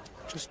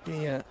 Just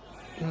be a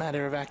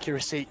matter of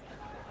accuracy.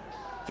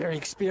 Very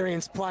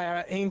experienced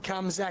player. In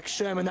comes Zach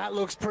Sherman. That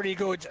looks pretty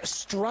good.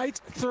 Straight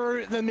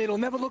through the middle.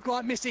 Never looked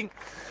like missing.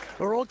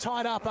 We're all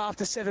tied up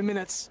after 7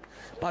 minutes.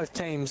 Both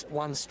teams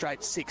 1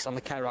 straight 6 on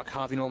the K-Rock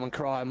Harvey Norman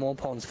Cryer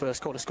Morpon's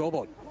first quarter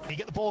scoreboard. You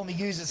get the ball in the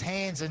user's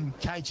hands, and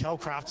Cage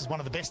Hellcraft is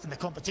one of the best in the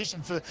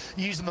competition for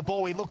using the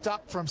ball. He looked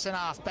up from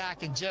centre-half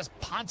back and just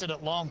punted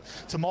it long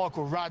to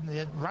Michael Rudd.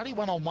 And Ruddy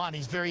 1-on-1,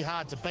 he's very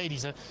hard to beat.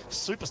 He's a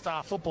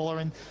superstar footballer,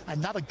 and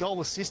another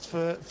goal assist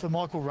for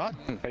Michael Rudd.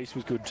 Pace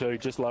was good too,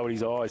 just lowered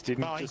his eyes,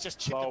 didn't he? Oh, he just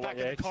chipped it back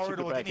in the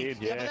corridor,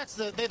 didn't he? Yeah,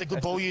 but they're the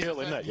good ball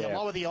users. You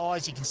lower the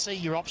eyes, you can see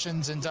your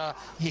options, and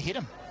you hit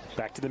them.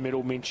 Back to the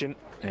middle, Minchin,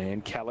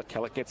 and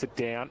Callett gets it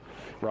down.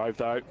 Rove,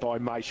 though, by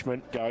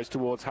Maishman, goes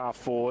towards half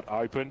forward,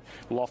 open.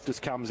 Loftus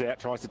comes out,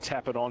 tries to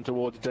tap it on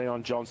towards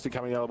Dion Johnston.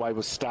 Coming the other way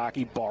was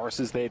Starkey.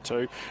 Boris is there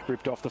too.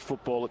 Ripped off the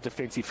football at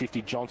defensive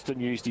 50. Johnston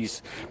used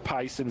his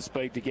pace and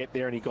speed to get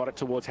there, and he got it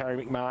towards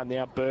Harry McMahon.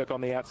 Now Burke on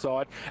the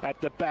outside.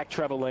 At the back,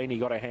 Travellini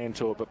got a hand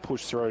to it, but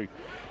pushed through.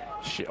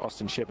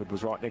 Austin Shepherd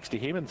was right next to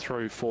him and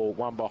threw for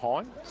 1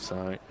 behind.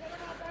 So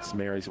St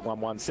Mary's at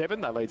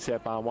 1-1-7. They lead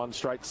South Barwon 1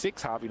 straight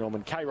 6. Harvey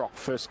Norman K-Rock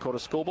first quarter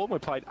scoreboard. We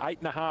played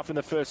 8.5 in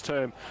the first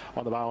term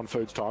on the Barwon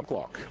Foods time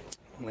clock.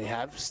 We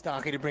have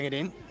Starkey to bring it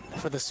in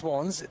for the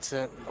Swans. It's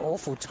an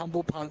awful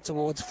tumble punt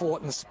towards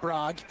Fort and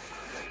Sprague,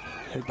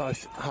 who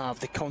both halve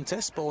the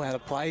contest. Ball out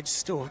of play,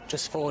 still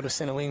just forward of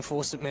centre wing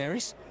for St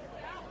Mary's.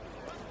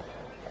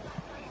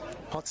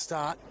 Hot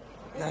start,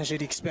 as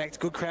you'd expect.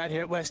 Good crowd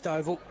here at West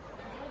Oval.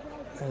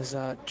 As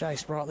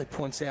Jace rightly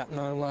points out,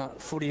 no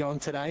footy on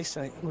today,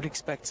 so you would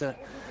expect a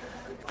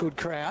good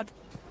crowd.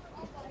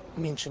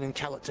 Minchin and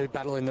Callett do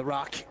battle in the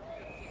ruck.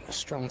 A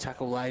strong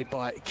tackle laid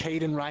by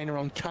Keaton Rayner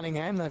on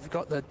Cunningham. They've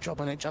got the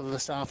job on each other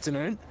this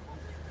afternoon.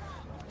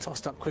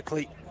 Tossed up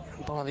quickly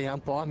by the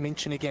umpire.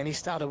 Minchin again, he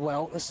started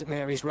well. This is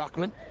Mary's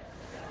ruckman.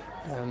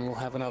 And we'll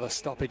have another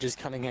stoppage as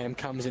Cunningham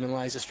comes in and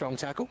lays a strong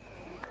tackle.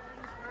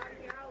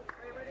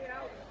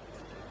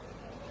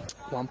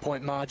 1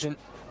 point margin,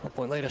 1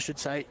 point lead I should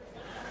say,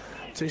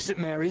 to St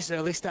Mary's,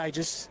 early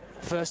stages.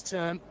 First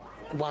term,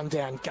 1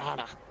 down,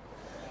 Garner.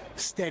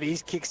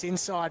 Steadies, kicks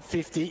inside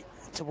 50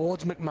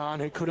 towards McMahon,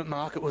 who couldn't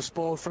mark it, was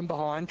spoiled from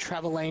behind.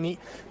 Travellini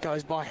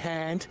goes by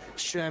hand.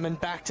 Sherman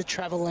back to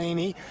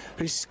Travellini,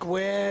 who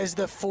squares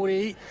the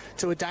footy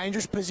to a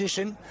dangerous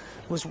position.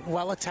 Was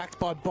well attacked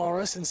by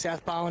Boris, and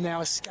South Barwon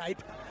now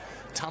escape.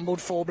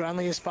 Tumbled forward, but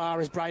only as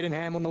far as Braden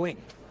Ham on the wing.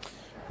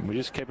 We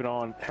just keep an eye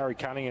on Harry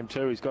Cunningham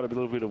too. He's got a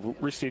little bit of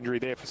wrist injury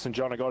there for St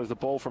John. Got as the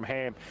ball from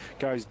Ham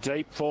goes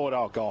deep forward.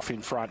 Oh, Goff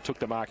in front. Took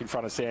the mark in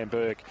front of Sam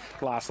Burke.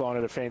 Last line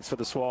of defence for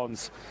the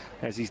Swans,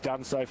 as he's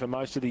done so for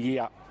most of the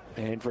year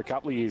and for a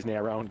couple of years now,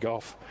 Rowan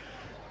Goff.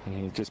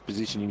 He just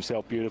positioned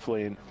himself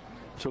beautifully and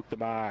took the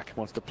mark.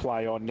 Wants to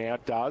play on now.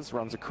 Does.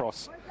 Runs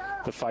across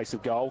the face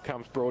of goal.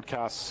 Comes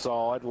broadcast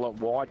side,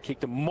 wide kick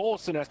to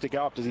Mawson. Has to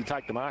go up. Does he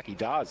take the mark? He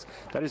does.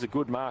 That is a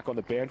good mark on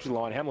the boundary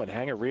line. Hamlin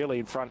Hanger really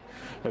in front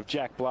of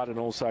Jack Blood and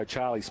also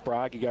Charlie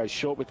Sprague. He goes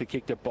short with the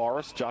kick to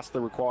Boris, just the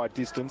required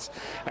distance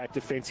at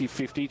defensive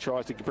 50.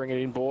 Tries to bring it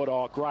inboard.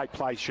 Oh, great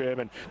play,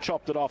 Sherman.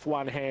 Chopped it off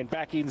one hand,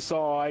 back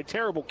inside.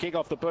 Terrible kick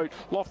off the boot.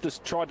 Loftus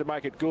tried to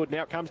make it good.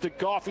 Now it comes to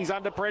Goff. He's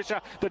under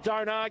pressure. But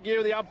don't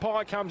argue. The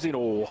umpire comes in.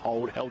 Oh,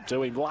 held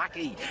to him.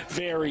 Lucky.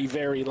 Very,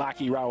 very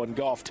lucky Rowan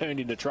Goff. Turned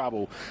into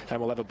trouble. And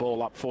we'll have a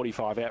ball up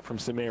 45 out from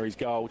St Mary's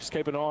goal. Just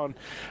keep an eye on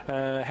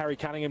Harry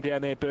Cunningham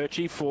down there,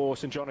 Birchie, for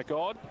St John of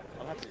God.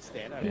 I'll have to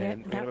stand over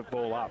and have a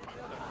ball up.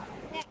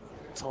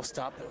 Tossed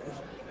up,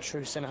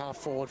 true centre half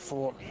forward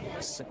for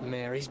St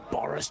Mary's.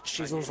 Boris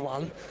chisels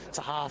one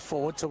to half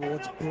forward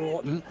towards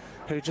Broughton,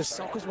 who just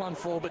soccers one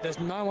forward, but there's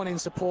no one in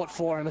support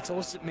for him. It's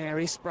all St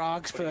Mary's.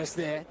 Sprague's first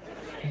there.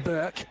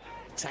 Burke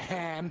to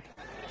Ham.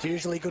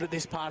 Usually good at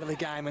this part of the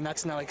game, and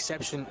that's no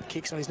exception.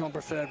 Kicks on his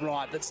non-preferred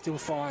right, but still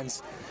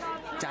finds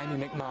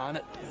Damien McMahon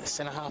at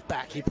centre-half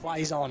back. He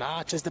plays on,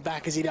 arches the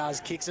back as he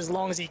does, kicks as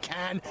long as he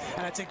can,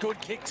 and it's a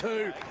good kick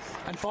too,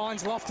 and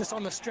finds Loftus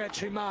on the stretch,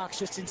 who marks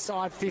just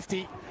inside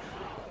 50.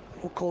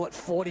 We'll call it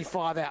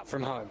 45 out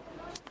from home.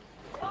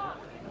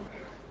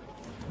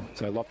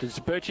 So Loftus.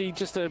 Birchie,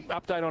 just an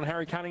update on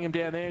Harry Cunningham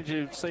down there. Did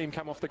you see him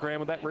come off the ground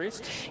with that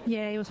wrist?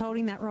 Yeah, he was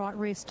holding that right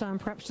wrist,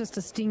 perhaps just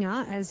a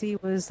stinger as he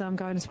was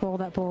going to spoil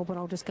that ball, but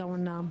I'll just go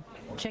and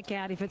check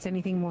out if it's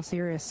anything more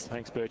serious.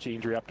 Thanks, Birchie.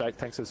 Injury update.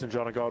 Thanks to St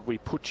John of God. We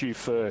put you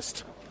first.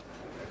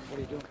 What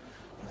are you doing?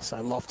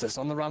 So Loftus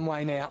on the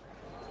runway now.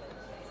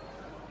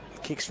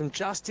 Kicks from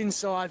just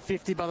inside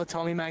 50 by the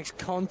time he makes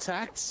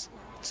contacts.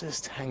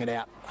 Just hung it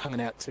out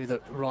to the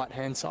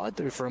right-hand side,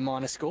 through for a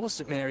minor score.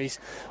 St Mary's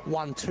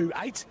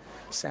 1-2-8.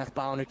 South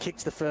Barwon, who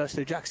kicked the first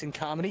through Jackson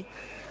Carmody.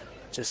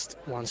 Just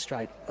one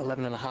straight,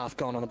 11.5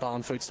 gone on the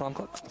Barwon Foods time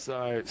clock.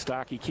 So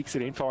Starkey kicks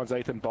it in, finds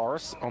Ethan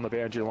Boris on the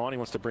boundary line. He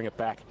wants to bring it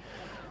back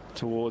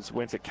towards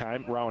whence it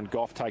came. Rowan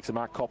Goff takes a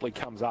mark. Copley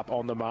comes up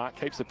on the mark,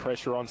 keeps the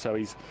pressure on, so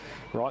he's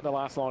right in the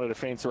last line of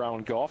defence.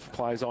 Rowan Goff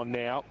plays on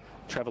now.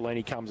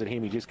 Travellini comes at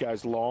him. He just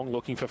goes long,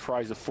 looking for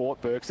Fraser Fort.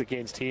 Burke's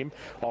against him.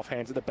 Off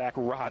hands at the back.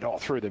 Right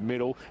off through the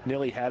middle.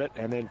 Nearly had it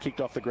and then kicked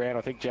off the ground.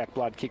 I think Jack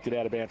Blood kicked it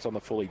out of bounds on the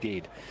full. He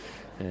did.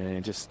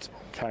 And just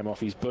came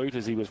off his boot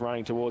as he was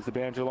running towards the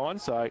boundary line.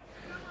 So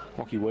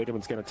Lockie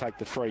Wiedeman's going to take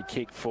the free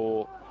kick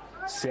for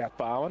South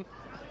Barwon.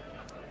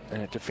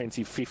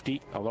 Defensive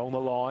 50 along the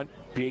line.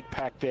 Big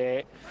pack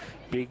there.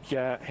 Big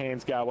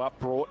hands go up.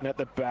 Broughton at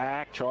the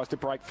back. Tries to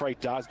break free.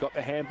 Does. Got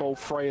the handball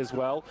free as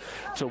well.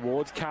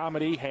 Towards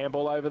Carmody.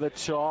 Handball over the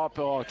top.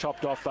 Oh,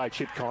 chopped off though.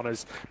 Chip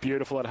Connors.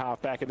 Beautiful at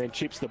half back. And then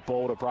chips the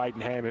ball to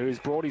Braden Ham, who's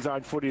brought his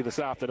own footy this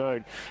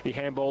afternoon. He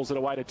handballs it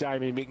away to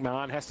Damien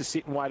McMahon. Has to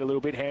sit and wait a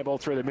little bit. Handball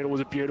through the middle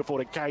was a beautiful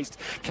to Case.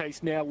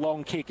 Case now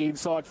long kick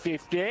inside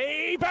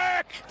 50.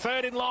 Back!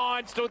 Third in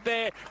line. Stood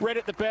there. Read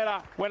it the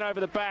better. Went over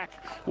the back.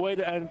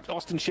 And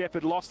Austin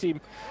Shepherd lost him.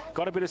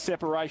 Got a bit of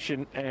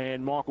separation.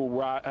 And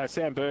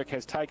Sam Burke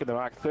has taken the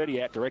mark,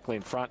 30 out directly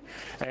in front.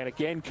 And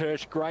again,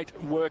 Kirsch,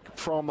 great work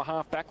from the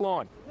half-back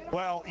line.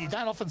 Well, you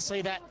don't often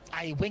see that,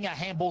 a winger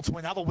handball to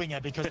another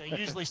winger, because they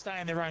usually stay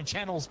in their own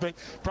channels. But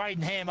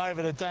Braden Ham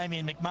over to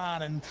Damien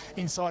McMahon and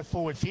inside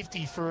forward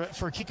 50 for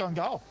a kick on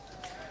goal.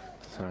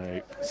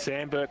 So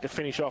Sam Burke to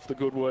finish off the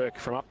good work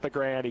from up the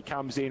ground. He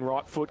comes in,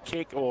 right foot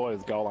kick, or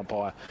the goal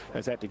umpire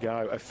has had to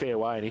go a fair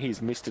way, and he's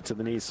missed it to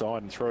the near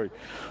side and through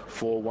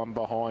 4-1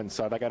 behind.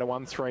 So they go to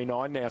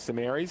 1-3-9 now, St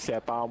Mary's.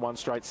 South Barwon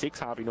 1-6.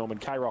 Harvey Norman,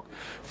 K-Rock.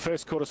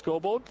 First quarter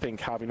scoreboard.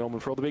 Think Harvey Norman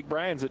for all the big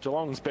brands at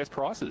Geelong's best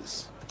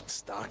prices.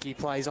 Starkey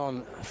plays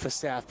on for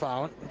South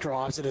Barwon,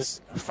 drives it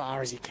as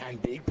far as he can.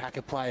 Big pack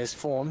of players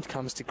formed,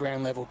 comes to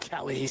ground level.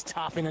 Kelly, he's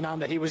tough in and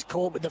under. He was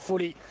caught with the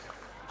footy,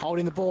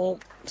 holding the ball.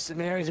 St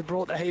Mary's have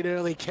brought the heat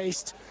early.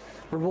 Keast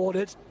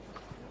rewarded.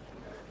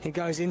 He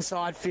goes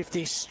inside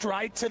 50,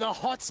 straight to the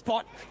hot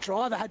spot.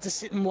 Driver had to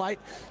sit and wait,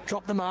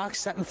 drop the mark,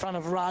 sat in front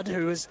of Rudd,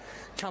 who was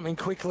coming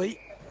quickly.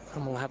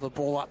 And we'll have the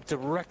ball up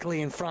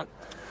directly in front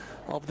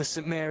of the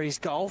St Mary's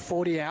goal.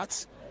 40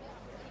 outs.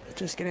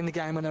 Just getting the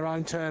game on their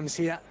own terms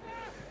here.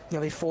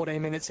 Nearly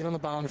 14 minutes in on the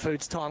Barwon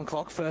Foods time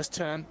clock. First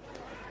term.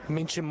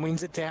 Mincham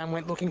wins it down,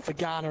 went looking for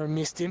Garner and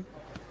missed him.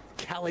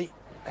 Kelly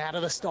out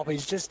of the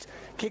stoppage, just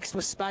kicks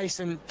with space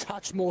and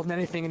touch more than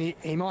anything, and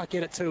he might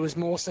get it too as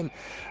Mawson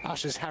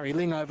ushers Harry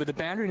Ling over the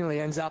boundary. Nearly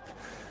ends up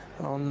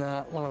on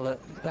one of the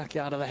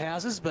backyard of the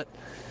houses, but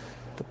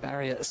the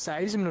barrier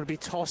saves him, and it'll be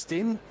tossed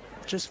in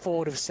just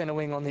forward of centre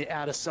wing on the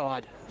outer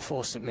side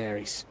for St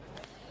Mary's.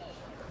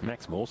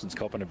 Max Mawson's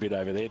copping a bit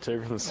over there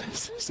too from the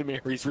St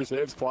Mary's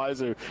reserves players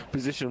who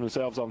position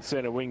themselves on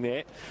centre wing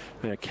there.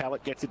 Now,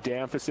 Callett gets it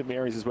down for St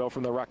Mary's as well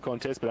from the ruck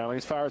contest, but only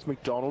as far as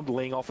McDonald.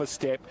 Ling off a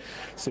step.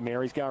 St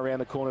Mary's go around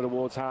the corner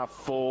towards half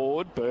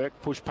forward. Burke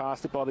pushed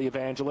past it by the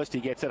Evangelist. He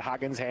gets it.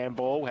 Huggins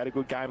handball. Had a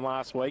good game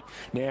last week.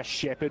 Now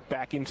Shepherd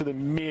back into the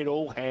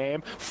middle.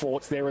 Ham.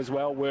 Fort's there as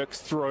well.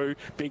 Works through.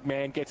 Big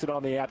man gets it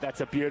on the out.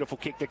 That's a beautiful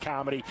kick to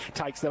Carmody.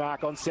 Takes the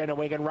mark on centre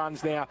wing and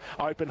runs now.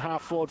 Open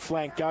half forward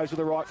flank. Goes with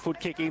the right foot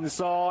kick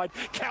inside.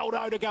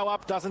 Caldo to go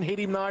up, doesn't hit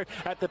him though.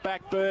 At the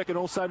back, Burke, and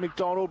also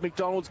McDonald.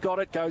 McDonald's got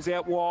it, goes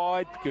out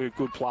wide. Good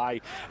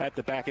play at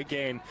the back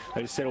again.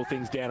 They just settle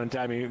things down, and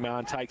Damien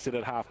McMahon takes it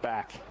at half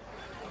back.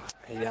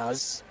 He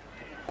does.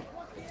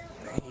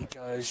 He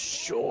goes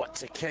short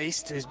to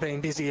Keast, who's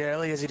been busy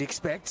early, as you'd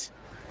expect.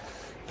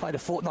 Played a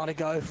fortnight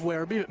ago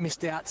where a bit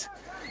missed out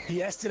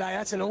yesterday.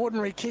 That's an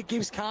ordinary kick.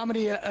 Gives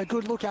Carmody a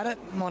good look at it.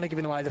 Might have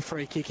given away the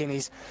free kick in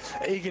his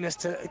eagerness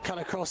to cut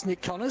across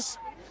Nick Connors.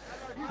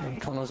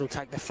 And Connors will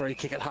take the free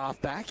kick at half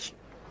back. Still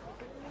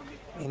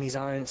in his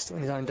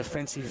own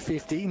defensive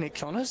 50, Nick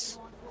Connors.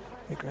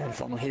 The grand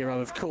final hero,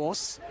 of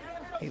course.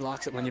 He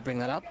likes it when you bring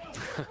that up.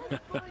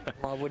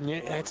 Why wouldn't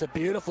you? It's a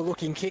beautiful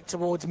looking kick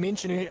towards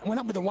Minchin, who went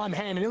up with the one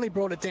hand and nearly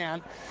brought it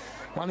down.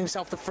 Won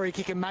himself the free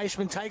kick, and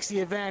Maishman takes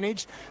the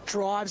advantage,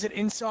 drives it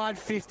inside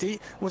 50.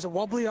 Was a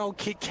wobbly old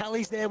kick.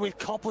 Kelly's there with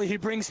Copley, who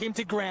brings him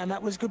to ground.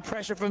 That was good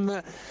pressure from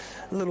the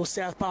little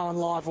South Barwon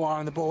live wire,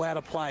 and the ball out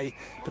of play.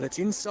 But it's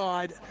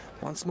inside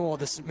once more,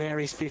 the St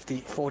Mary's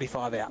 50,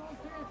 45 out.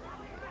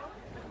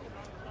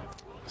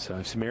 So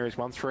St Mary's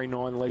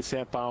 1-3-9 lead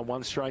South Barwon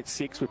 1 straight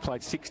 6. We've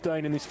played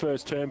 16 in this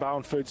first term.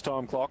 Barwon Foods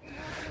time clock.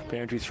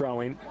 Boundary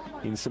throw in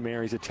St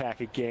Mary's attack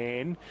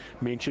again.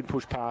 Minchin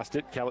pushed past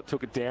it. Callett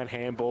took it down.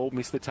 Handball.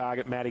 Missed the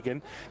target.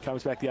 Madigan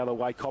comes back the other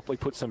way. Copley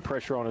puts some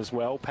pressure on as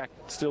well. Pack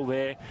still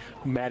there.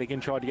 Madigan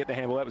tried to get the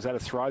handball. That was at a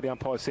throw. The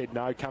umpire said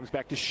no. Comes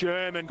back to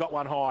Sherman. Got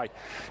one high.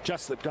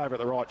 Just slipped over at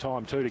the right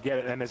time too to get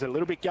it. And there's a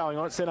little bit going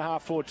on at centre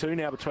half 4-2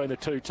 now between the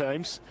two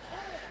teams.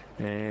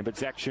 But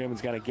Zach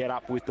Sherman's going to get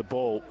up with the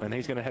ball, and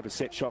he's going to have a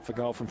set shot for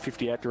goal from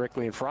 50 out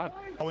directly in front.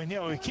 Oh,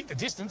 we kicked the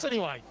distance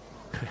anyway.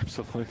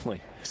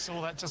 Absolutely.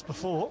 Saw that just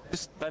before.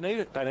 They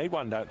need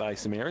one, don't they,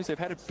 St Mary's? They've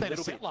had a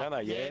little bit, don't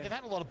they? Yeah, they've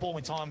had a lot of ball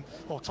in time,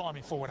 time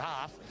in forward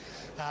half.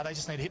 They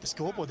just need to hit the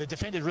scoreboard. They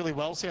defended really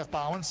well, South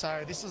Barwon,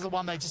 so this is the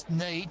one they just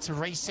need to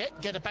reset,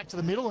 get it back to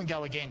the middle and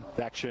go again.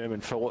 Zach Sherman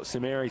for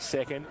St Mary's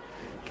second.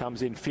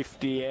 Comes in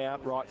 50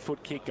 out, right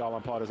foot kick. Goal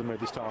umpire doesn't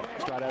move this time.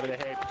 Straight over the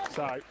head.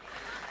 So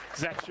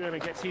Zach Sherman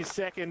gets his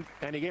second,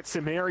 and he gets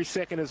St Mary's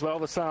second as well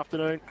this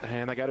afternoon.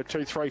 And they go to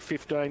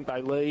 2-3-15.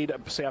 They lead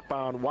South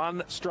Barwon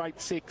 1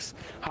 straight 6.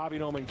 Harvey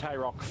Norman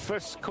K-Rock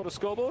first quarter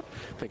scoreboard.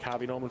 I think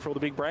Harvey Norman for all the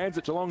big brands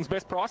at Geelong's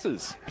best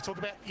prices. You talk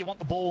about you want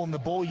the ball and the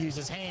ball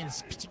user's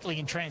hands, particularly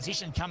in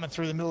transition, coming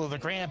through the middle of the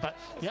ground. But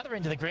the other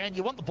end of the ground,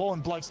 you want the ball in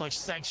blokes like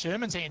Zach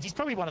Sherman's hands. He's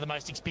probably one of the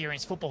most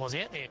experienced footballers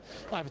out there.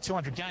 Over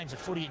 200 games of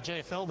footy at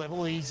GFL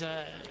level. He's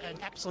an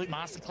absolute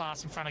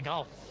masterclass in front of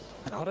goal.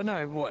 I don't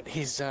know what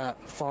his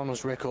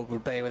finals record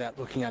would be without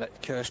looking at it,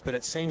 Kirsch, but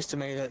it seems to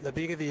me that the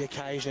bigger the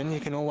occasion, you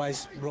can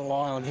always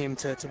rely on him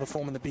to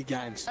perform in the big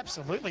games.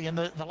 Absolutely, and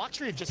the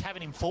luxury of just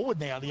having him forward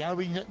now.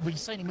 We've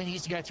seen him when he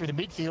used to go through the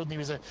midfield and he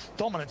was a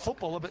dominant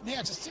footballer, but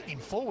now just sitting him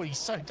forward, he's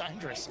so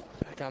dangerous.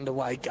 Back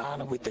underway,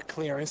 Garner with the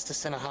clearance to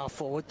centre half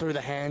forward through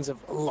the hands of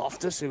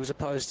Loftus, who was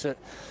opposed to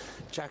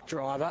Jack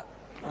Driver.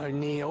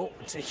 O'Neill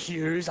to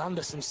Hughes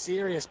under some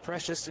serious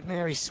pressure. St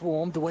Mary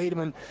swarmed.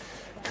 Wiedemann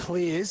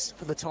clears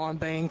for the time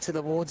being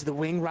towards the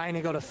wing.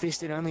 Rayner got a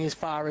fist in only as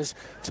far as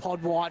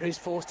Todd White, who's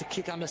forced to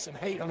kick under some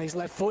heat on his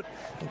left foot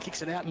and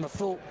kicks it out in the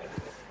full.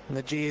 And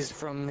the jeers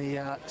from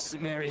the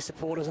St Mary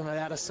supporters on the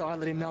outer side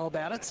let him know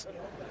about it,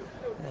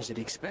 as you'd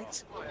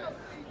expect.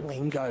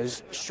 Wing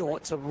goes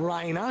short to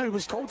Rayner, who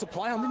was called to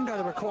play on, didn't go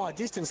the required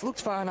distance.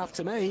 Looked far enough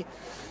to me.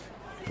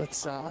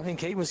 But I think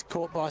he was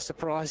caught by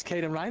surprise,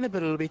 Keaton Rayner,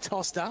 but it'll be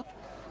tossed up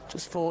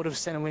just forward of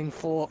centre wing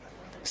for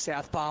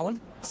South Barwon.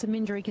 Some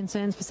injury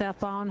concerns for South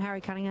Barwon.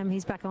 Harry Cunningham,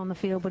 he's back on the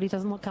field, but he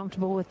doesn't look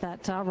comfortable with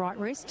that right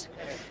wrist.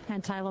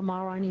 And Taylor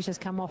Mulroney's just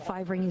come off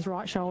favouring his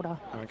right shoulder.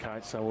 Okay,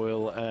 so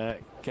we'll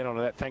get on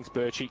to that. Thanks,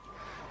 Birchie,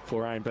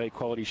 for A&B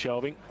quality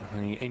shelving.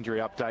 The injury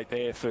update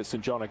there for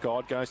St John of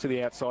God. Goes to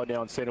the outside now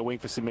on centre wing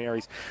for St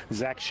Mary's.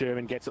 Zach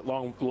Sherman gets it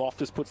long.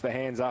 Loftus puts the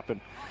hands up, and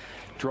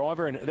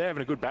Driver, and they're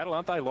having a good battle,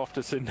 aren't they?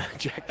 Loftus and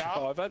Jack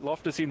Driver.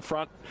 Loftus in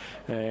front,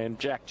 and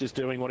Jack just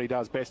doing what he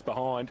does best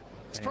behind.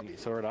 He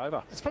saw it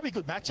over. It's probably a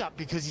good matchup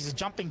because he's a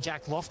jumping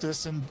Jack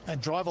Loftus, and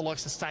Driver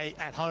likes to stay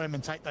at home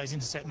and take those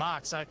intercept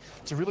marks. So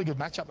it's a really good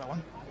matchup, that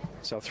one.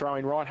 So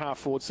throwing right half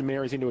forward, St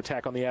Mary's into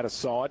attack on the outer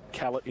side.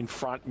 Callett in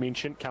front,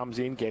 Minchin comes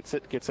in, gets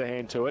it, gets a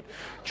hand to it.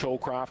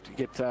 Chalcraft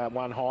gets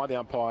one high. The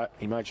umpire,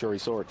 he made sure he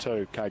saw it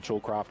too, Cade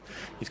Chalcraft.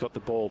 He's got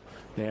the ball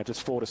now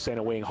just forward to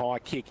centre wing. High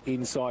kick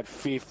inside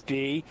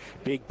 50.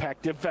 Big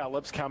pack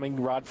develops,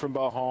 coming Rudd from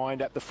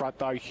behind. At the front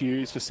though,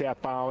 Hughes for South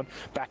Barwon.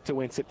 Back to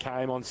whence it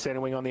came on centre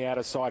wing on the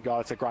outer side. Guy,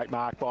 that's a great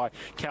mark by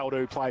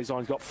Caldo, plays on.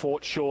 He's got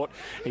Fort short.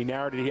 He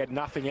narrowed it, he had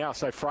nothing else.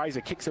 So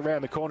Fraser kicks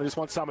around the corner, just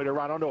wants somebody to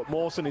run onto it.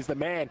 Mawson is the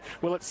man.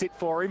 Will it sit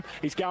for him?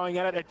 He's going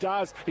at it. It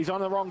does. He's on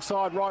the wrong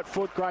side. Right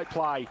foot. Great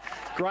play.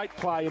 Great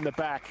play in the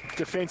back.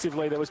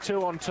 Defensively, there was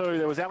 2 on 2.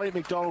 There was Elliot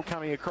McDonald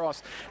coming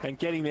across, and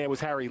getting there was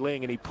Harry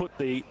Ling, and he put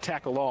the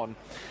tackle on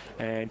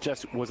and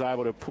just was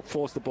able to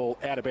force the ball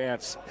out of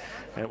bounds.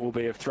 And it will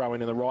be a throw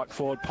in the right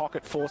forward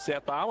pocket for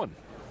South Barwon.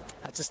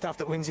 That's the stuff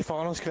that wins your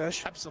finals,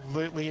 Kirsch.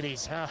 Absolutely it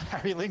is.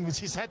 Harry Ling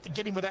just had to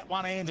get him with that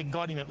one hand and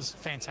got him. It was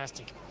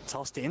fantastic.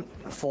 Tossed in.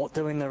 Fort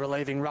doing the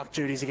relieving ruck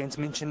duties against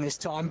Minchin this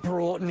time.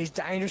 Broughton, he's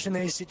dangerous in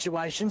these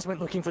situations. Went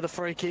looking for the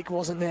free kick,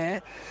 wasn't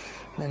there.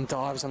 Then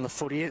dives on the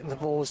footy. And the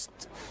ball's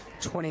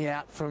 20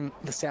 out from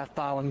the South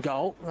Barwon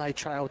goal. They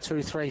trail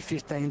 2-3,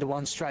 15 to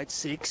 1 straight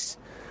 6.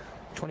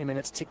 20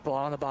 minutes tick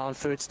by on the Barwon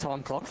Foods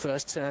time clock.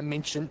 First term,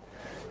 Minchin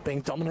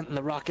being dominant in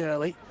the ruck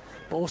early.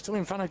 Ball still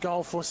in front of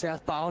goal for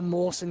South Barwon.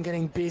 Mawson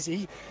getting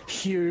busy.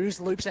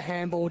 Hughes loops a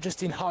handball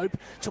just in hope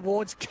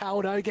towards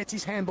Caldo. Gets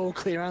his handball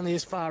clear only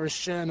as far as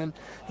Sherman.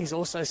 He's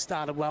also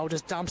started well,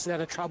 just dumps it out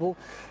of trouble.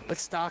 But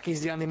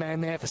Starkey's the only man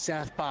there for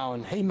South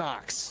Barwon. He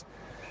marks.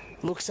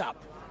 Looks up.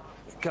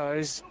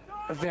 Goes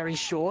very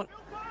short.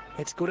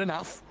 It's good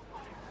enough.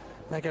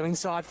 They go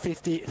inside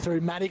 50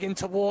 through Madigan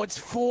towards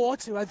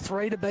Fort, who had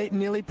 3 to beat,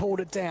 nearly pulled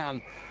it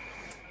down.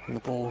 And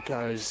the ball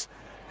goes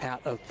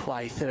out of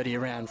play, 30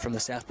 around from the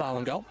South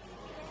Barwon goal.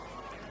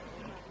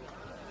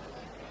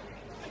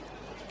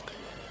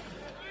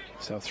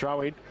 So throw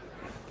in,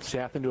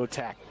 South into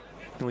attack.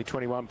 Nearly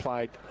 21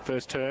 played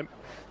first term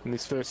in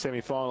this first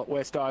semi-final at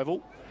West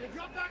Oval.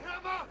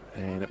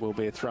 And it will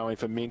be a throw-in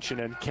for Minchin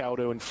and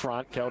Caldo in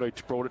front. Caldo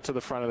brought it to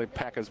the front of the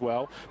pack as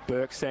well.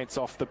 Burke sends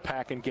off the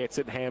pack and gets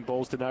it.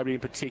 Handballs to nobody in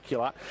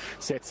particular.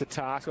 Sets the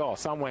task. Oh,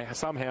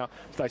 somehow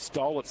they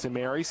stole it, St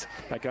Mary's.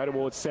 They go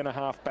towards centre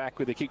half back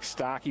with a kick.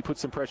 Starkey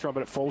puts some pressure on,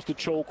 but it falls to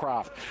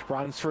Chalcraft.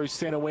 Runs through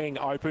centre wing.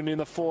 Open in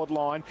the forward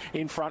line.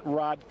 In front,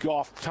 Rudd.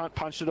 Goff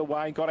punched it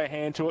away and got a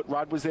hand to it.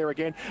 Rudd was there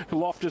again.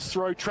 Loftus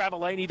through.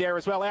 Travellini there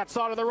as well.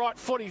 Outside of the right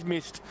foot, he's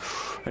missed.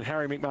 And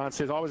Harry McMahon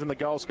says, I was in the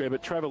goal square,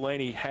 but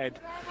Travellini had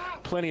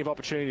plenty of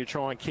opportunity to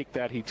try and kick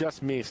that. He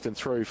just missed and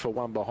threw for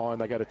one behind.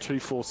 They go to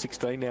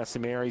 2-4-16 now,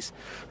 St Mary's.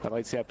 They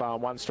lead South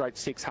Barwon 1 straight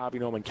 6. Harvey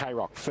Norman,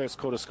 K-Rock, first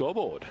quarter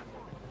scoreboard.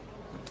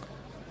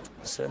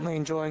 Certainly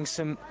enjoying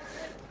some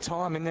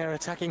time in their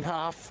attacking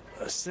half,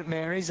 St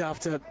Mary's,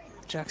 after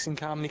Jackson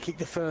Carmody kicked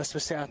the first for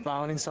South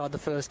Barwon inside the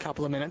first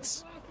couple of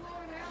minutes.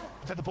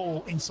 They've had the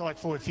ball inside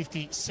forward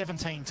 50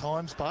 17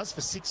 times, Buzz,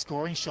 for 6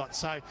 scoring shots.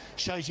 So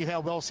shows you how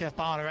well South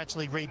Barwon are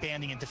actually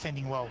rebounding and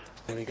defending well.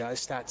 There we go,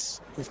 stats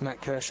with Matt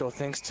Kershaw,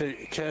 thanks to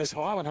Kerrs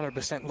High,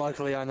 100%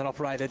 locally owned and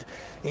operated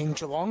in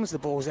Geelong. As the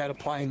ball's out of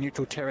play in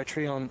neutral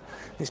territory on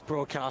this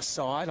broadcast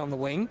side on the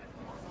wing.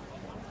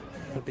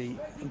 It'll be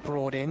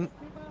brought in.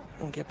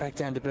 We'll get back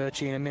down to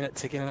Birchie in a minute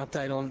to get an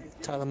update on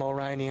Taylor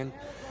Mulroney and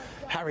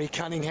Harry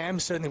Cunningham.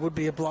 Certainly would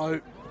be a blow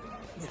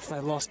if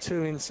they lost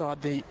 2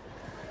 inside the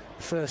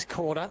first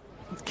quarter.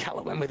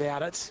 Callett went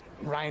without it.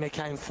 Rayner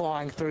came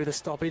flying through the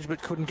stoppage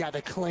but couldn't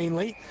gather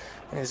cleanly.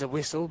 There's a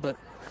whistle, but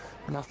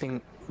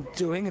nothing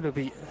doing. It'll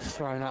be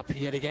thrown up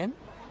yet again.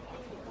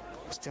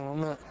 Still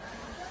on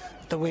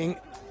the wing,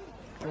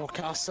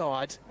 broadcast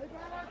side.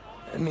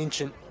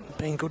 Minchin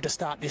being good to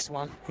start this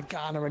one.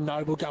 Garner and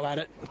Noble go at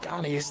it.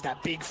 Garner uses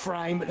that big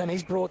frame, but then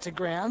he's brought to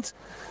ground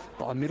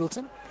by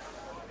Middleton.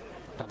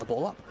 Another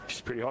ball up. She's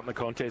pretty hot in the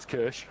contest,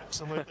 Kirsch.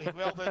 Absolutely.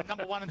 Well, the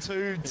number 1 and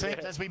 2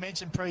 teams, as we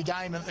mentioned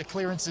pre-game, and the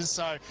clearances,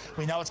 so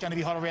we know it's going to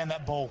be hot around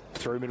that ball.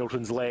 Through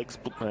Middleton's legs,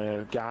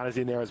 Garner's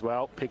in there as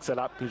well. Picks it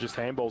up and just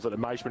handballs it.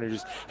 Emotion and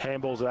just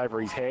handballs it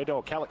over his head.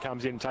 Oh, Callett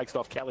comes in and takes it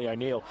off Kelly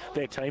O'Neill,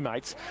 their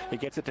teammates. He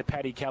gets it to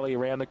Paddy Kelly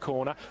around the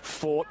corner.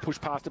 Fort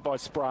pushed past it by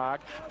Sprague.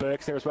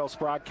 Burke's there as well.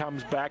 Sprague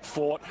comes back.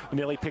 Fort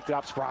nearly picked it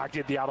up. Sprague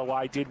did the other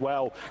way, did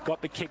well.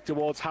 Got the kick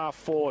towards half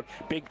forward.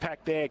 Big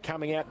pack there,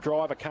 coming out.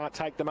 Driver can't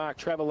take the mark.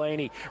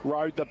 Travellini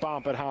rode the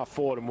bump at half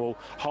forward and will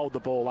hold the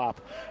ball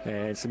up.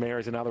 And St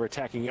Mary's another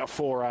attacking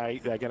foray.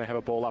 They're going to have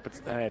a ball up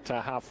at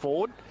half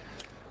forward.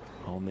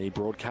 On the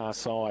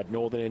broadcast side,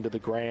 northern end of the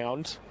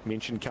ground.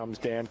 Minchin comes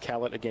down,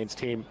 Callett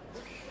against him.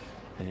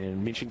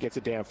 And Minchin gets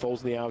it down,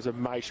 falls in the arms of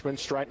Maishman,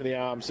 straight into the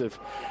arms of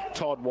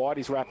Todd White.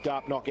 He's wrapped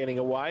up, not getting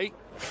away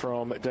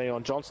from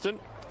Dion Johnston.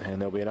 And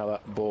there'll be another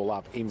ball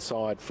up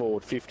inside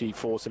forward 50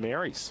 for St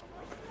Mary's.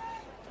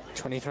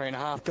 23 and a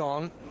half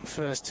gone.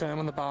 First term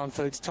on the Barwon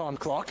Foods time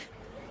clock.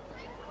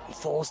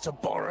 Falls to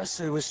Boris,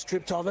 who was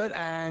stripped of it,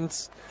 and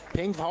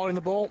Ping for holding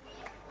the ball.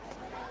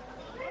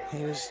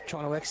 He was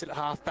trying to exit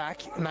half back.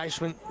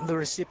 Maishman, the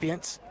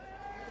recipient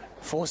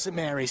for St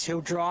Mary's.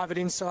 He'll drive it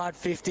inside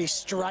 50,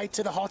 straight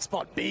to the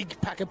hotspot. Big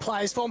pack of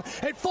players for him.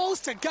 It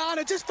falls to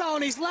Garner, just fell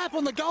on his lap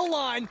on the goal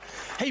line.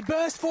 He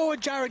burst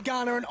forward, Jared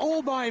Garner, and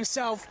all by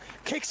himself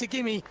kicks a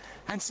gimme,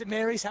 and St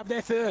Mary's have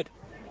their third.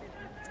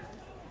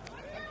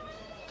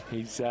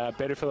 He's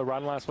better for the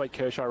run last week,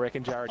 Kirsch, I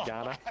reckon, Jared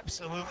Garner.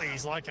 Absolutely.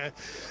 He's like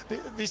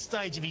this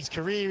stage of his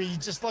career, he's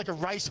just like a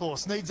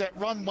racehorse. Needs that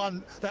one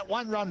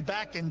run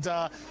back, and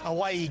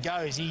away he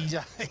goes. He's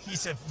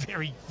a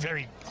very,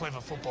 very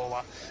clever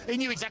footballer. He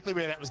knew exactly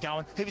where that was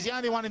going. He was the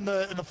only one in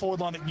the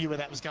forward line that knew where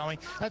that was going.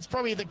 That's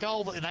probably the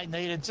goal that they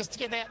needed, just to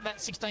get that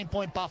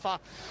 16-point buffer.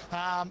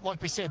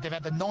 Like we said, they've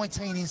had the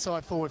 19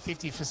 inside forward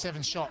 50 for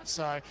 7 shots,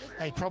 so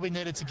they probably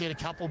needed to get a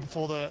couple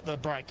before the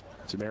break.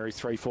 St Mary's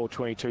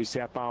 3-4-22,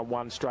 South Barwon Barwon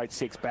 1 straight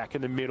 6 back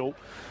in the middle.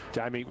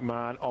 Damien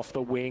McMahon off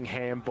the wing,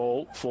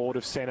 handball, forward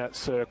of centre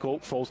circle,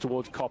 falls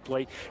towards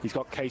Copley. He's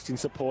got Keast in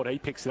support. He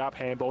picks it up,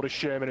 handball to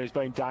Sherman, who's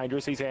been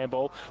dangerous. His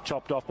handball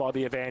chopped off by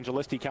the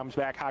Evangelist. He comes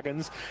back,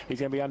 Huggins. He's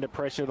going to be under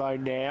pressure though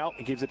now.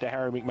 He gives it to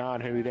Harry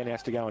McMahon, who then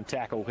has to go and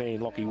tackle he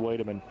and Lockie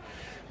Wiedemann.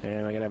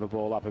 And we're going to have a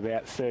ball up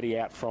about 30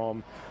 out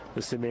from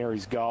the St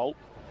Mary's goal.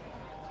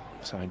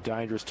 So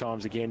dangerous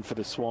times again for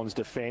the Swans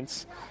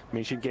defence.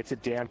 Mission gets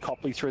it down.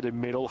 Copley through the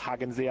middle.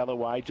 Huggins the other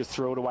way. Just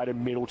threw it away to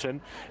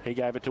Middleton. He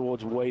gave it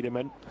towards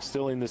Wiedemann.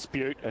 Still in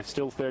dispute.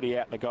 Still 30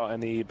 out.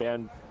 And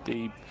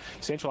the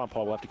central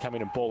umpire will have to come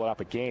in and ball it up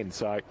again.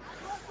 So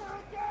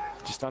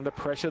just under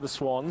pressure, the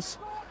Swans.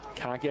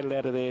 Can't get it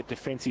out of their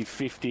defensive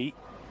 50.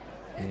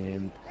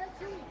 And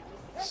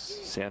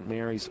St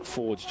Mary's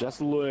forwards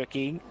just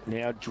lurking.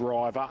 Now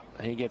Driver.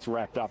 He gets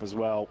wrapped up as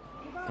well.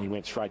 He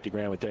went straight to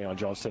ground with Dion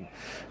Johnston.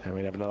 And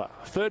we have another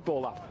third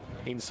ball up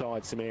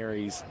inside St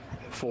Mary's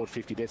forward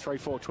 50. They're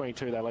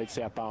 3-4-22. They lead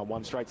South Barwon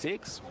 1 straight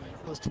 6.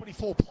 There's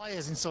 24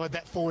 players inside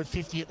that forward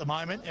 50 at the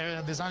moment.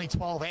 There's only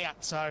 12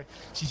 out, so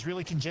she's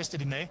really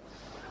congested in there.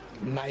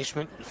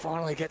 Management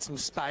finally get some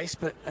space,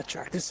 but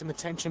attracted some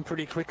attention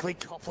pretty quickly.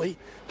 Copley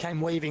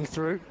came weaving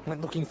through, went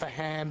looking for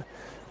Ham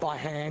by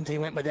hand. He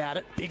went without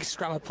it. Big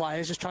scrum of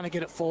players just trying to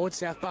get it forward.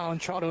 South Barwon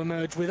try to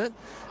emerge with it,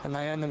 and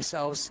they earn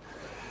themselves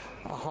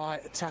a high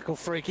tackle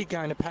free kick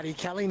going to Paddy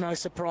Kelly. No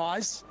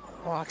surprise.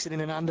 Likes it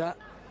in and under.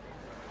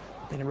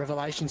 Been a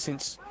revelation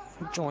since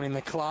joining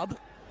the club.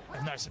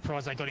 And no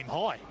surprise they got him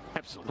high.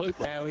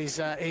 Absolutely. Now he's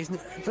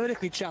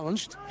vertically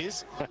challenged.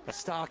 Is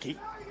Starkey.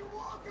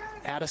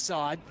 Out of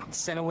side.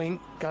 Centre wing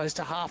goes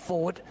to half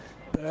forward.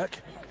 Burke.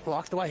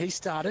 Like the way he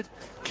started.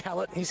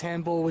 Callett, his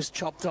handball was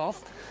chopped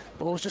off.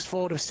 Ball's just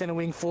forward of centre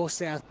wing for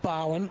South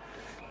Barwon.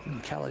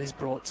 And Callett is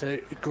brought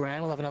to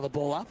ground. We'll have another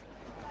ball up.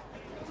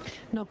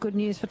 Not good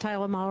news for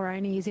Taylor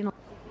Mulroney. He's in a lot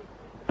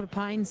of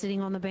pain sitting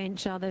on the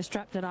bench. They've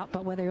strapped it up,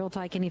 but whether he'll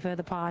take any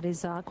further part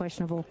is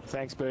questionable.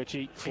 Thanks,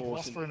 Birchie. Big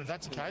loss for him if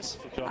that's the case.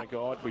 John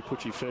God, we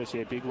put you first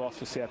here. Big loss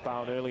for South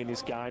Barwon early in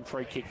this game.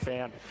 Free kick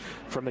found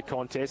from the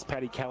contest.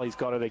 Paddy Kelly's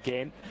got it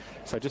again.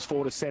 So just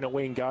forward to centre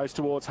wing. Goes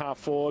towards half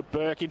forward.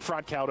 Burke in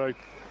front, Caldo.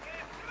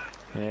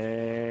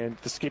 And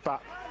the skipper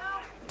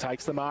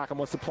takes the mark and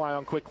wants to play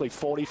on quickly.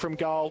 40 from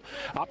goal,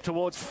 up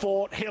towards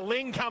Fort.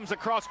 Ling comes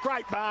across,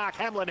 great mark.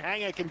 Hamlin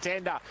hanger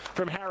contender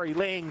from Harry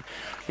Ling.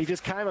 He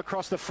just came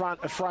across the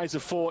front of Fraser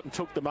Fort and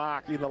took the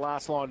mark in the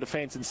last line of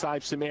defence and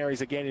saved St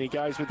Mary's again. And he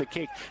goes with the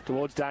kick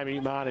towards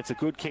Damien McMahon. It's a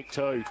good kick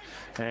too.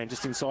 And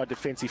just inside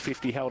defensive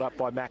 50, held up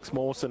by Max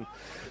Mawson.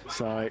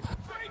 So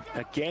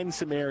again,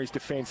 St Mary's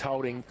defence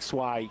holding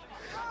sway.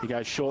 He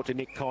goes short to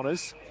Nick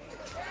Connors.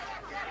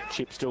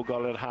 Chip still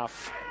got it at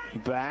half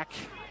back.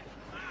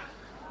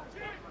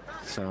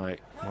 So he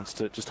wants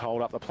to just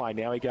hold up the play.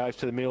 Now he goes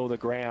to the middle of the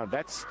ground.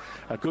 That's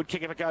a good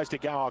kick if it goes to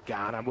go. Oh,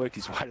 Garner worked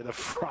his way to the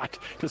front.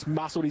 Just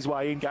muscled his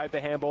way in. Gave the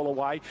handball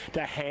away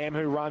to Ham,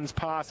 who runs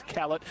past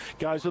Callett.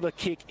 Goes with a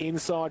kick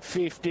inside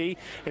 50.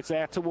 It's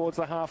out towards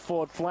the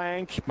half-forward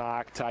flank.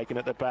 Mark taken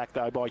at the back,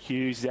 though, by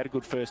Hughes. He's had a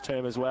good first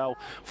term as well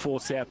for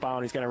South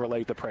Barwon. He's going to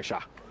relieve the pressure.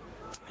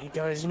 He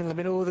goes into the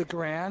middle of the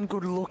ground.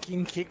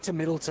 Good-looking kick to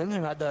Middleton,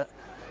 who had the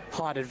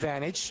height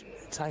advantage.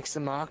 Takes the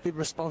mark, big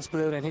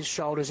responsibility on his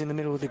shoulders in the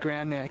middle of the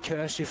ground now.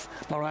 Kirsch, if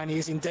Mulroney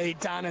is indeed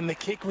done, and the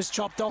kick was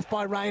chopped off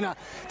by Rayner.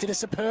 Did a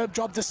superb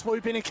job to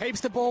swoop in and keeps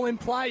the ball in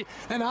play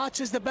and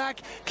arches the back,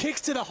 kicks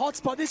to the hot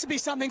spot. This would be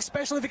something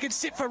special if it could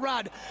sit for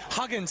Rudd.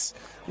 Huggins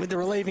with the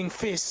relieving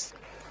fist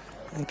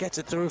and gets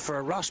it through for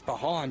a rush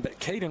behind, but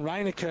Keaton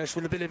Rayner, Kirsch,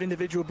 with a bit of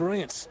individual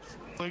brilliance.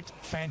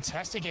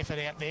 Fantastic effort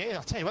out there.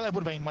 I'll tell you what, that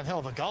would have been one hell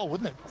of a goal,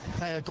 wouldn't it?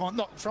 They had gone,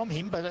 not from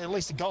him, but at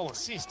least a goal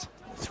assist.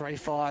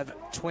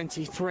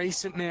 3-5-23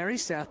 St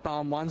Mary's. South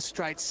Barwon 1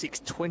 straight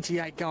 6,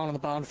 28 going on the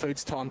Barn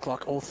Foods time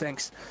clock. All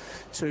thanks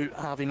to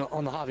Harvey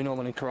on the Harvey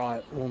Norman and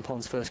Karai Warren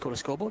Pond's first quarter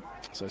scoreboard.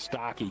 So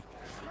Starkey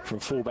from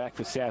fullback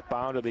for South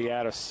Barwon to the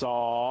outer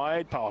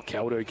side. Paul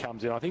Caldo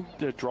comes in. I think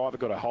the driver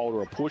got a hold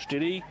or a push,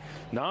 did he?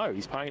 No,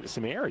 he's paying it to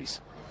St Mary's.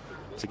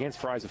 It's against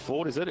Fraser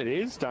Ford, is it? It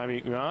is.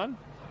 Damien McMahon.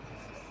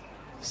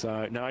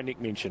 So, no,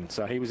 Nick Minchin.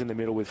 So he was in the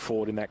middle with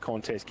Ford in that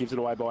contest. Gives it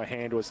away by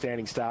hand to a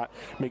standing start.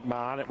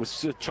 McMahon, it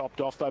was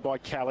chopped off, though, by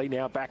Kelly.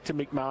 Now back to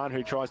McMahon,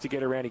 who tries to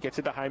get around. He gets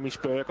it to Hamish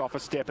Burke off a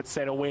step at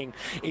centre wing.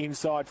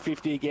 Inside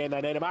 50 again.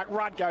 They need a mark.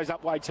 Rudd goes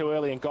up way too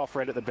early, and Goff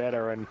read it the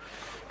better. And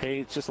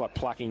he's just like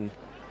plucking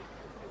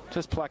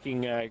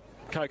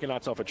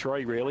coconuts off a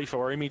tree, really,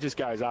 for him. He just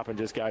goes up and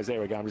just goes,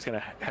 there we go, I'm just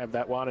going to have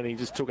that one. And he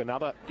just took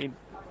another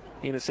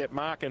intercept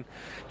mark and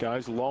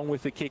goes long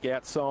with the kick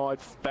outside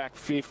back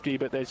 50,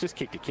 but there's just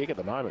kick to kick at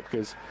the moment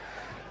because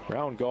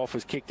Rowan Goff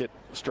has kicked it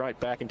straight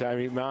back, and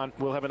Damien McMahon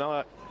will have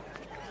another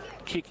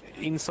kick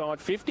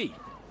inside 50.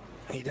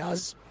 He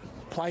does.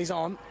 Plays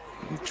on.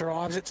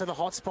 Drives it to the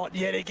hot spot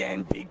yet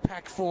again. Big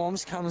pack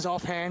forms. Comes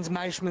off hands.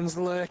 Maishman's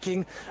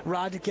lurking.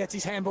 Rudd gets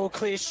his handball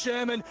clear.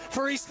 Sherman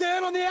for his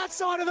third on the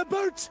outside of the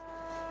boot.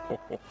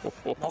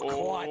 Not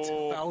quite.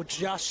 Fell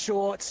just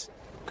short.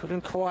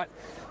 Couldn't quite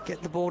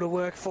get the ball to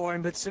work for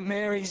him, but St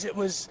Mary's, it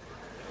was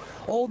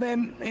all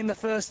them in the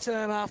first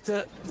term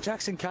after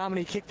Jackson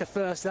Carmody kicked the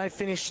first. They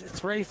finished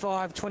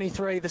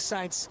 3-5-23. The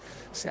Saints,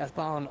 South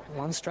Barwon,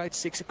 1 straight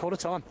 6 at quarter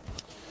time.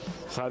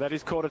 So that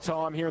is quarter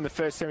time here in the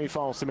first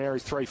semi-final. St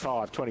Mary's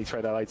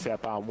 3-5-23. They lead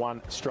South Barwon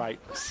 1 straight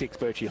 6.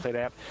 Birchie, head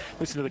out.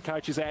 Listen to the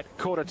coaches at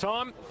quarter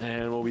time,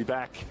 and we'll be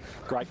back.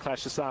 Great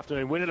clash this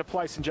afternoon. Winner to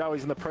play St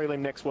Joey's in the prelim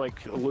next week.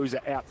 Loser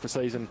out for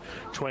season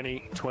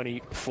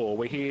 2024.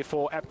 We're here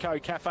for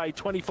APCO Cafe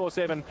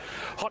 24/7.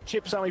 Hot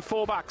chips only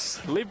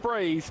 $4. Live,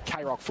 breathe,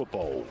 K-Rock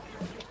football.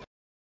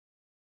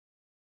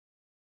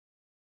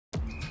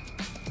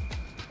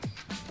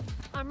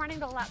 I'm running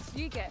the laps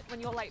you get when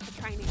you're late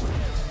for training.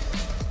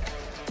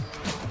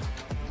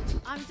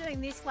 I'm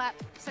doing this lap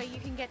so you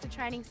can get to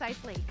training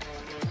safely.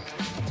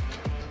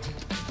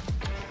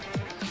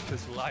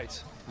 Because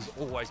late is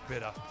always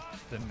better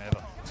than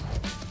never.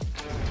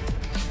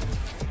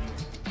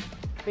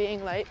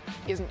 Being late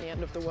isn't the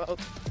end of the world.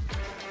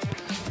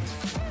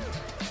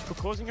 For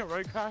causing a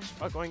road crash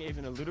by going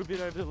even a little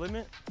bit over the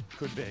limit,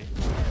 could be.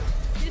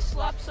 This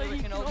lap so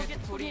you can all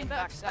get put in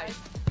back safe.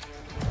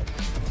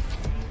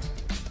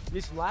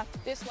 This lap?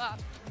 This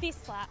lap.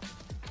 This lap.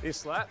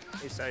 This lap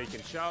is so you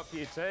can show up for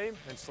your team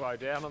and slow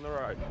down on the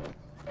road.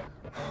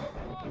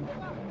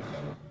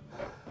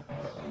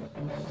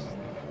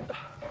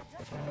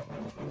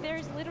 There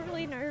is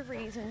literally no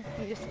reason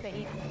for you to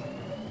speed.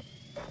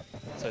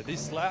 So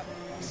this lap,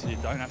 so you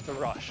don't have to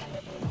rush.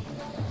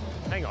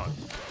 Hang on.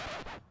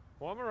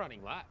 Why am I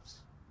running laps?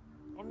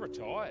 I'm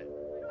retired.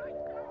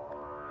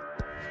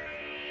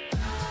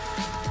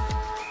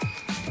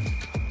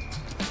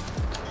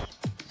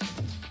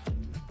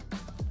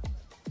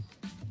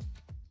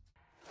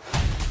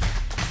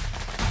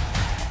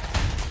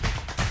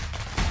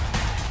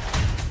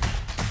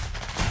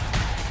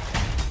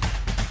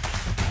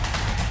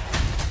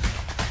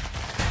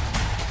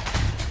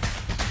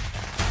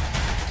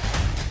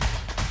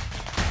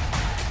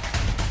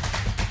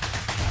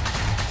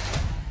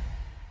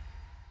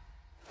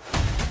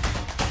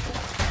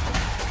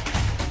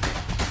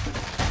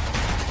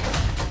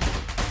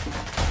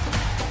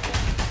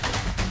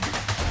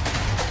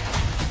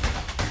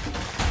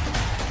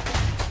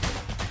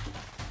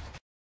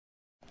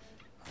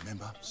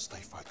 Remember,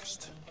 stay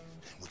focused.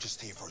 We're just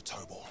here for a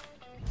tow ball.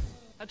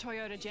 A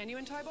Toyota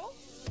genuine tow ball?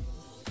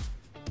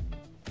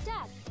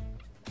 Dad,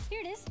 here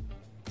it is.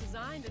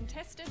 Designed and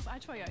tested by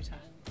Toyota.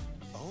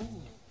 Oh.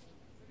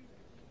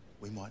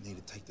 We might need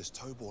to take this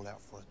tow ball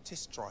out for a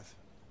test drive.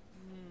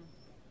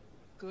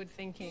 Good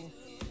thinking.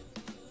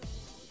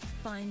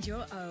 Find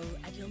your O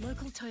at your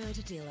local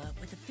Toyota dealer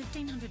with a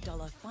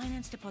 $1,500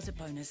 finance deposit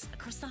bonus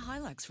across the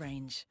Hilux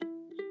range.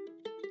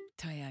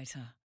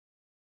 Toyota.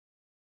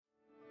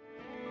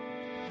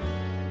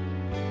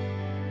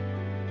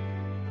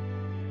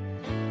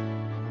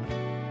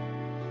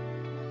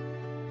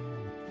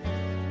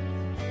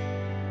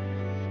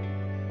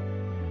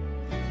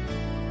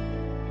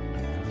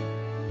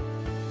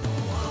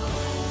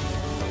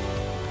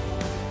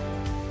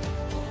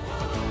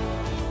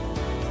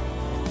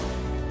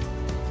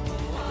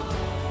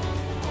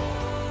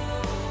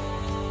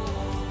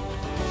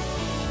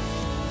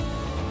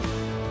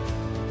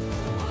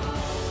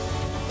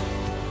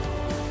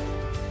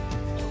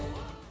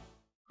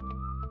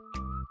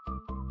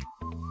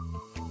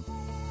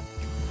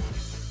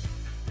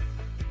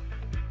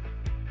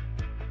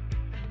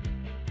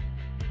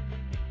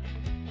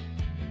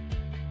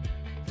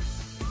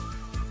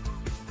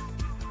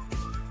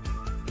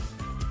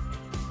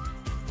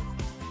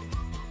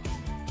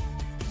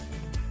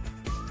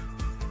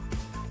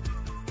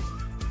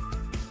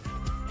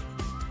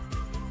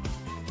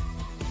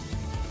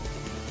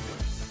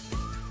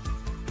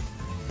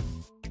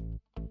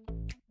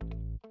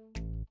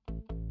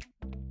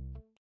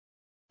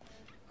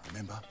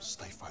 Remember,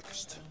 stay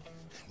focused.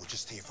 We're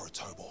just here for a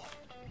tow ball.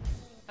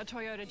 A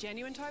Toyota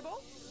genuine tow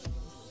ball?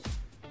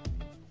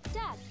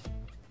 Dad,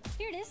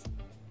 here it is.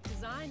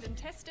 Designed and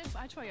tested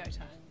by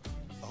Toyota.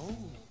 Oh.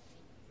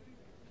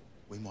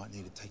 We might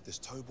need to take this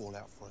tow ball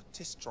out for a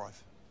test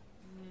drive.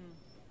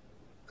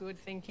 Good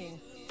thinking.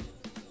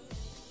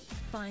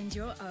 Find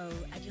your O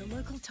at your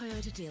local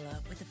Toyota dealer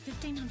with a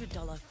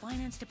 $1,500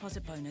 finance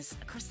deposit bonus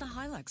across the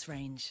Hilux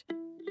range.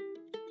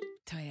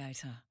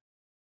 Toyota.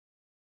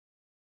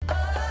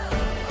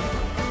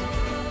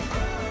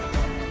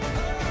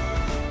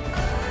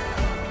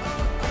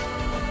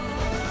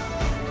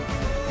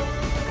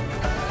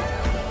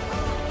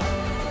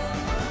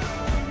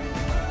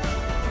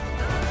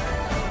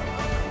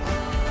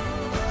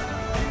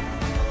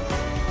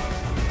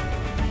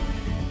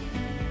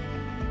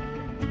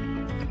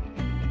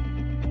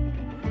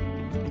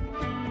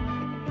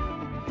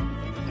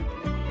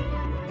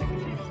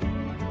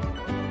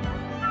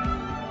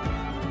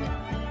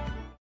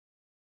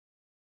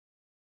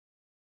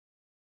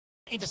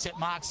 intercept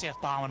mark.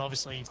 South Barwon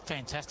obviously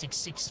fantastic,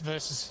 6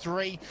 versus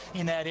 3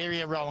 in that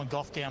area. Rowan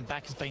Goff down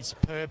back has been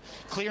superb.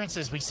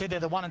 Clearances, we said they're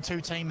the 1 and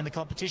 2 team in the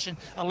competition,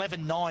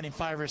 11-9 in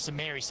favour of St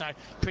Mary's, so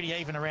pretty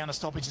even around the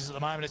stoppages at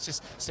the moment. It's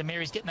just St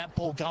Mary's getting that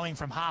ball going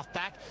from half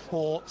back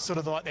or sort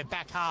of like their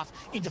back half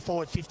into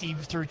forward 50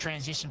 through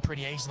transition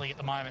pretty easily at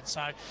the moment.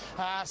 So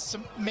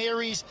St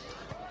Mary's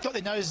got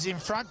their noses in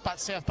front, but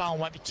South Barwon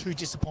won't be too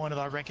disappointed,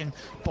 I reckon,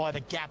 by the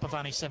gap of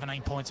only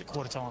 17 points at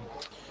quarter time.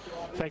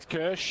 Thanks,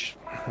 Kirsch.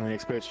 And the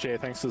Experts Chair,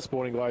 thanks to the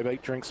Sporting Globe,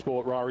 Eat Drink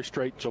Sport, Ryrie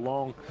Street,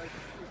 Geelong.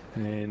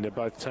 And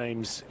both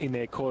teams in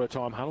their quarter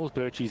time huddles.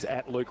 Birchie's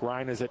at Luke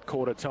Rayner's at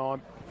quarter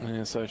time.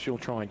 So she'll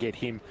try and get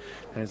him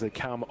as they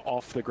come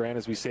off the ground.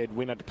 As we said,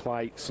 winner to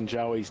play St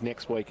Joey's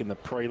next week in the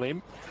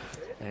prelim.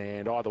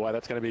 And either way,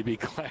 that's going to be a big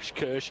clash,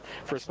 Kirsch,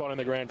 for a spot in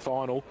the grand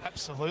final.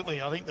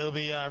 Absolutely. I think there'll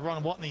be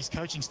Ron Watt and his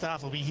coaching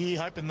staff will be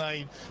here hoping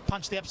they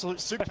punch the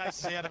absolute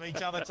suitcases out of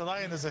each other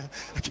today. And there's a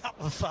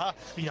couple of,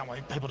 you don't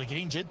want people to get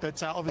injured,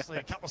 but obviously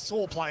a couple of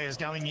sore players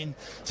going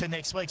into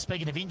next week.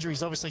 Speaking of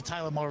injuries, obviously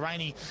Taylor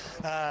Mulroney,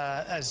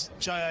 as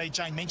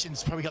Jane mentioned,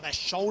 has probably got that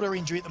shoulder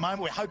injury at the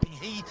moment. We're hoping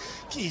he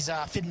is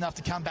fit enough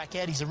to come back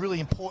out. He's a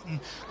really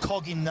important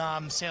cog in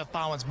South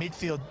Barwon's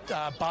midfield,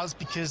 Buzz,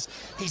 because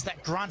he's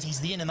that grunt. He's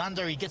the in and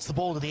under. He gets the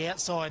ball to the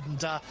outside,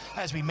 and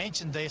as we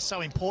mentioned, they're so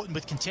important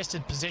with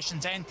contested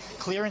possessions and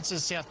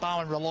clearances. South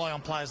Barwon rely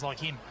on players like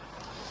him.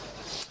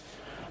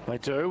 They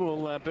do.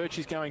 Well,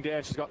 Birchie's going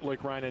down. She's got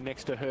Luke Rayner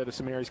next to her, the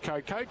St Mary's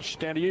co-coach.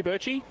 Down to you,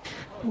 Birchie.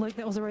 Luke,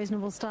 that was a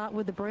reasonable start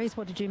with the breeze.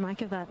 What did you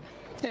make of that?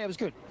 Yeah, it was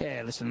good.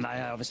 Yeah, listen, they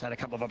obviously had a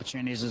couple of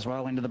opportunities as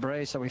well into the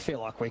breeze, so we feel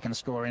like we can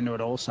score into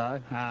it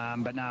also.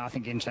 But no, I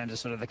think in terms of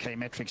sort of the key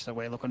metrics that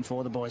we're looking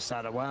for, the boys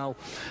started well.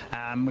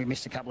 We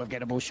missed a couple of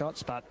gettable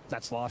shots, but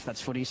that's life,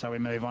 that's footy, so we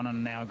move on,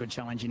 and now a good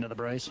challenge into the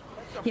breeze.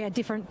 Yeah,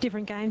 different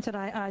game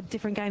today.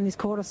 Different game this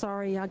quarter,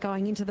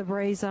 going into the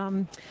breeze.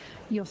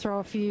 You'll throw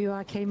a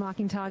few key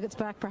marking targets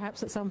back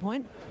perhaps at some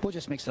point? We'll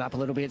just mix it up a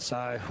little bit,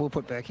 so we'll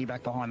put Berkey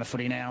back behind the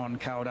footy now on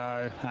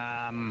Caldo.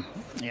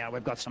 Yeah,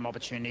 we've got some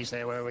opportunities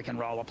there where we can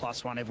roll a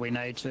 +1 if we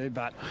need to,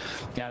 but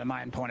yeah, the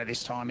main point of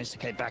this time is to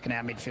keep backing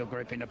our midfield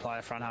group into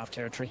player front half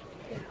territory.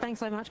 Thanks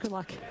so much, good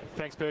luck.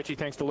 Thanks, Birchie.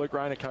 Thanks to Luke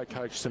Rayner,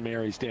 co-coach St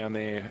Mary's down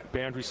there,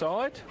 boundary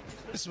side.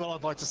 This is what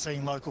I'd like to see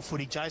in local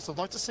footy, Jace. I'd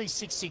like to see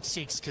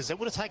 6-6-6, because it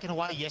would have taken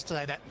away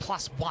yesterday that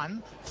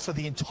 +1 for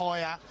the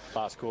entire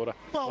last quarter.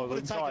 Well, the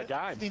entire game.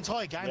 The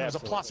entire game, yeah, was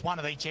absolutely a +1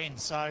 at each end.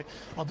 So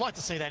I'd like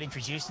to see that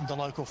introduced into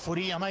local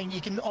footy. I mean, you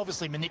can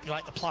obviously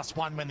manipulate the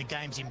 +1 when the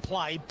game's in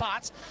play,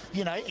 but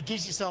you know, it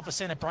gives yourself a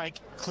centre break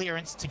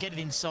clearance to get it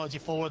inside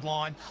your forward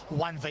line,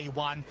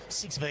 1v1,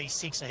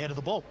 6v6 ahead of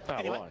the ball. Oh,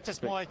 anyway, right.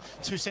 Just my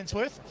 2 cents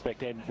worth.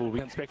 We'll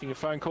be expecting a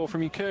phone call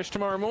from you, Kirsch,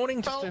 tomorrow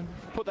morning, just to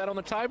put that on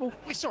the table.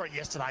 We saw it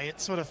yesterday.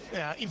 It sort of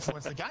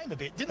influenced the game a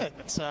bit, didn't it?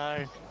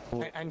 So.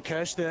 And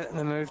Kirsch, the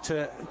move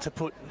to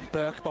put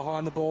Burke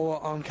behind the ball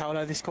on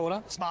Caldo this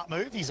quarter. Smart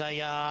move. He's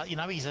a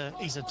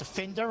he's a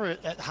defender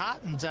at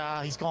heart,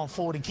 and he's gone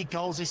forward and kicked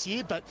goals this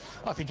year. But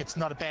I think it's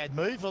not a bad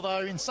move.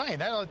 Although in saying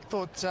that, I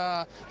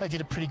thought they did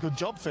a pretty good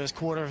job first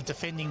quarter of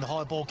defending the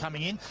high ball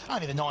coming in.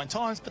 Only the 9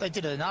 times, but they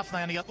did it enough. And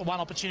they only got the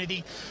 1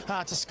 opportunity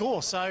to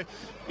score. So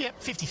yeah,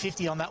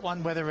 50-50 on that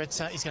one. Whether it's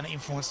going to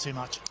influence too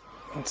much.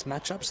 It's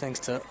matchups thanks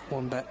to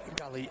Wombat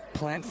Gully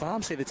Plant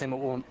Farm. See the team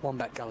at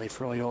Wombat Gully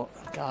for all your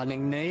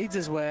gardening needs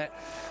as we're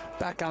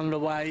back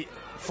underway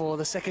for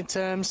the second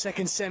term,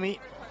 second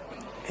semi.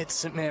 It's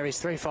St Mary's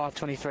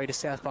 3-5-23 to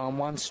South Barwon,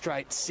 1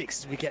 straight 6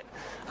 as we get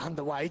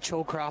underway.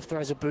 Chalcraft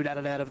throws a boot at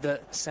it out of the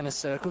centre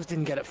circles.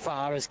 Didn't get it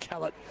far as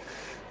Callett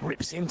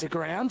rips him to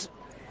ground.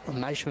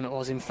 Nation it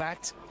was, in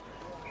fact.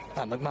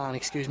 McMahon,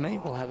 excuse me,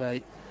 will have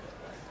a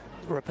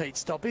repeat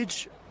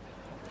stoppage.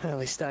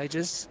 Early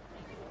stages.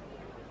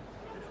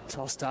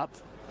 Tossed up.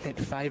 It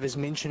favours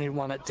Minchin, who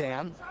won it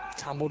down.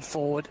 Tumbled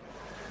forward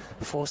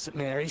for St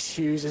Mary's.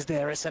 Hughes is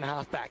there at centre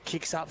half back.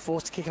 Kicks up,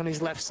 forced to kick on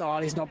his left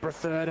side. He's not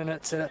preferred, and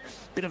it's a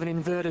bit of an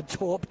inverted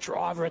torp.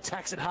 Driver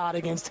attacks it hard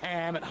against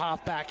Ham at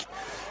half back.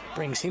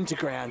 Brings him to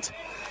ground.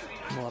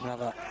 We'll have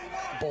another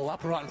ball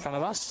up right in front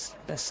of us.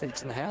 Best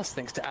seats in the house,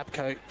 thanks to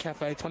Apco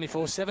Cafe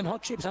 24/7.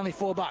 Hot chips, only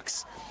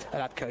 $4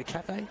 at Apco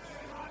Cafe.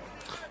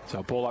 So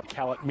a ball up,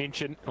 Callett,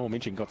 Minchin. Oh,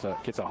 Minchin gets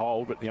a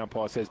hold, but the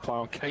umpire says play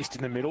on Keast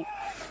in the middle.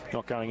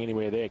 Not going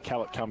anywhere there.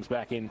 Callett comes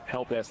back in,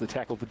 help out the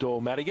tackle for Doyle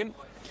Madigan.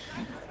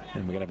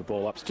 And we're going to have a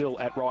ball up still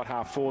at right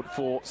half forward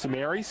for St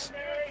Mary's.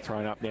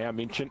 Thrown up now,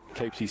 Minchin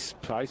keeps his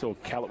pace, or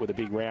Callett with a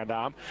big round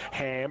arm.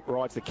 Ham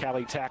rides the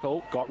Cali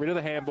tackle, got rid of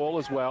the handball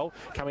as well.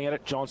 Coming at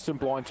it, Johnston,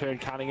 blind turn,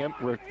 Cunningham,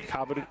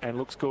 recovered it and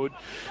looks good.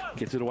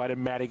 Gets it away to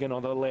Madigan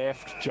on the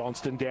left.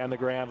 Johnston down the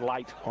ground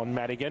late on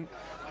Madigan.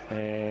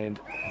 And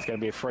it's going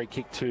to be a free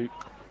kick to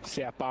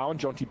South Barwon.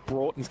 Jonty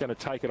Broughton's going to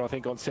take it, I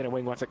think, on centre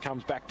wing once it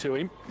comes back to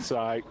him.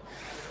 So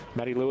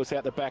Matty Lewis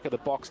out the back of the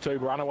box too.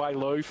 Runaway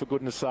Lou, for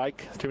goodness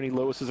sake. Too many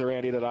Lewises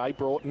around here today.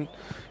 Broughton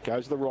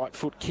goes to the right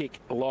foot kick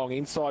along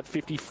inside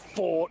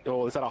 54.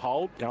 Oh, is that a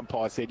hold? The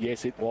umpire said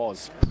yes, it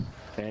was.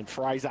 And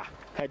Fraser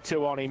had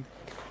 2 on him.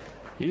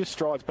 He just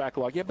strides back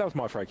like, yep, that was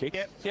my free kick.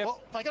 Yep.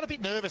 Well, they got a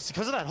bit nervous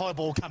because of that high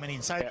ball coming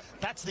in. So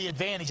that's the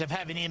advantage of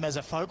having him as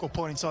a focal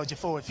point inside your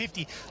forward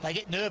 50. They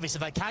get nervous.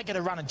 If they can't get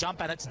a run and jump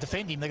at it to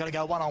defend him, they've got to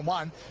go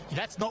one-on-one.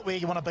 That's not where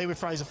you want to be with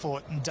Fraser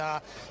Fort. And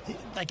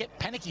they get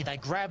panicky. They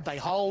grab, they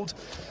hold,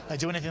 they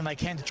do anything they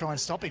can to try and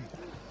stop him.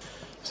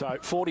 So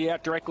 40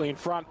 out directly in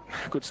front.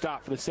 Good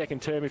start for the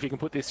second term if you can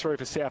put this through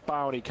for South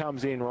Barwon. He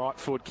comes in, right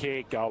foot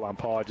kick. Goal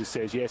umpire just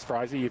says, yes,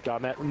 Fraser, you've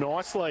done that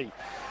nicely.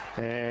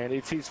 And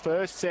it's his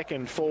first,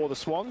 second for the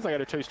Swans. They go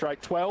to 2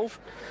 straight 12.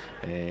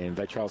 And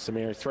they trail St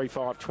Mary's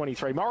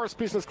 3-5-23. Morris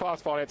Business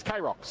Class Finance,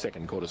 K-Rock,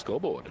 second quarter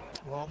scoreboard.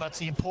 Well, that's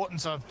the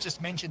importance. I've just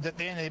mentioned it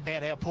then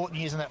about how important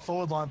he is in that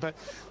forward line. But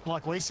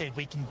like we said,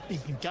 he can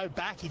go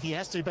back if he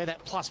has to, be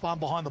that +1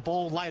 behind the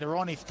ball later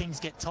on. If things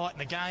get tight in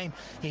the game,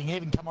 he can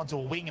even come onto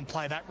a wing and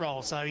play that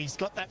role. So he's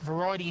got that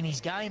variety in his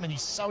game, and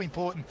he's so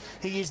important.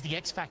 He is the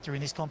X factor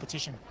in this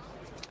competition.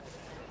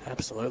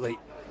 Absolutely.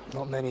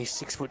 Not many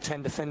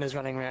 6'10" defenders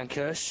running around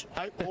Kirsch.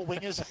 No, all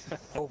wingers.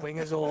 All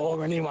wingers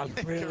or anyone,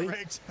 really.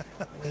 Correct.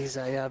 He's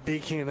a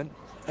big human.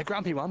 A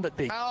grumpy one, but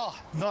big. Oh,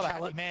 not a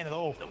happy man at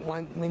all.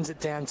 Wins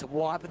it down to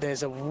White, but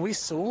there's a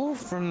whistle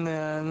from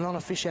the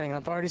non-officiating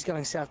umpire. He's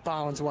going South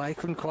Barwon's way.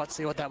 Couldn't quite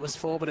see what that was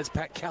for, but it's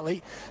Pat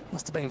Kelly.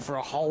 Must have been for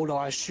a hold,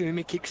 I assume.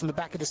 He kicks from the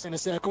back of the centre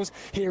circles.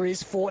 Here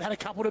is Fort. Had a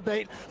couple to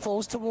beat.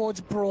 Falls towards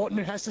Broughton,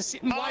 who has to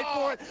sit and wait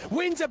for it.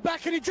 Wins it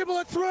back, and he dribble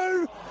it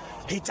through.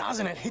 He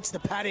doesn't. It hits the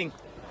padding.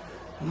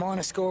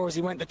 Minor score as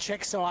he went the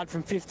check side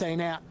from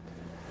 15 out.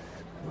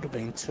 Would have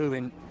been 2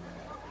 in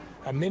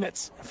a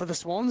minute for the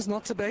Swans,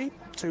 not to be.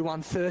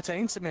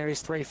 2-1-13, St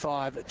Mary's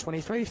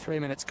 3-5-23, 3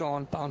 minutes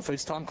gone, Barn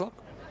Foods time clock.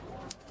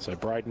 So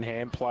Braden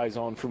Ham plays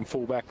on from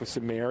fullback for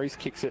St Mary's,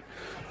 kicks it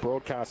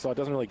broadcast side,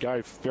 doesn't really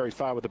go very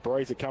far with the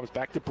breeze. It comes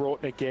back to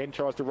Broughton again,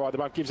 tries to ride the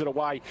bump, gives it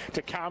away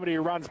to Carmody,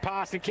 who runs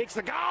past and kicks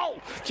the goal.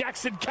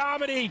 Jackson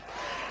Carmody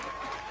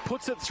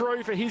puts it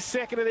through for his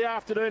second of the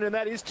afternoon, and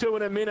that is 2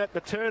 in a minute.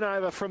 The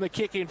turnover from the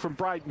kick-in from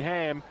Braden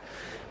Ham.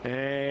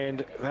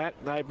 And that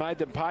they made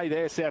them pay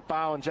there. South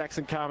Barwon,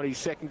 Jackson Carmody's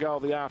second goal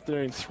of the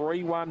afternoon,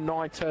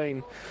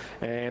 3-1-19.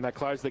 And they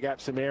close the gap.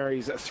 St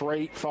Mary's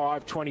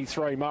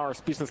 3-5-23. Morris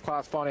Business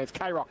Class Finance,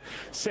 K-Rock.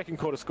 Second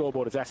quarter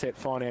scoreboard is Asset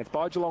Finance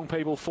by Geelong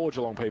people, for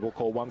Geelong people.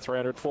 Call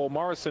 1304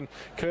 Morrison.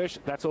 Kirsch,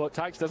 that's all it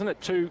takes, doesn't it?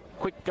 2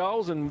 quick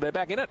goals and they're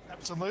back in it.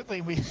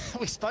 Absolutely. We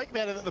spoke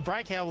about it at the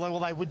break, how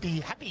well they would be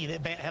happy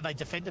about how they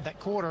defended that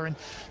quarter and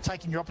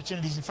taking your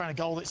opportunities in front of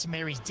goal that St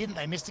Mary's didn't.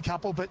 They missed a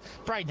couple, but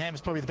Braden Ham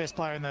is probably the best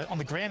player on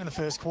the ground in the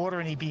first quarter,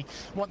 and he'd be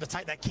wanting to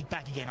take that kick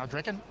back again, I'd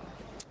reckon.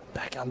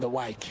 Back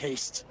underway,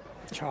 Keast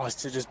tries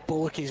to just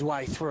bullock his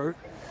way through,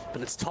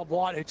 but it's Todd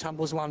White who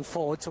tumbles one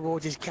forward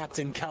towards his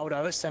captain,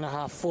 Caldo, centre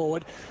half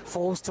forward,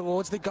 falls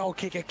towards the goal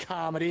kicker,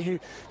 Carmody, who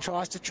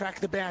tries to track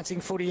the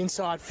bouncing footy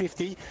inside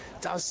 50,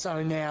 does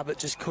so now, but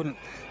just couldn't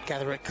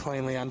gather it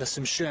cleanly under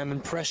some Sherman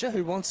pressure,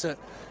 who wants a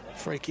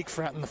free kick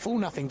for out in the full,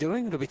 nothing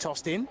doing, it'll be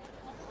tossed in.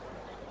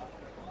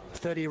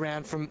 30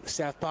 around from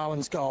South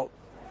Barwon's goal.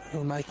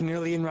 We're making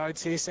early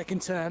inroads here,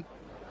 second term.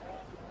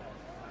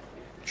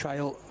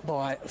 Trail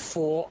by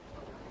 4.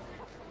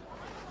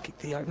 Kick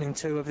the opening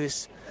 2 of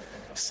this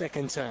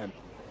second term.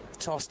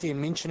 Tossed in,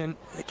 Minchin and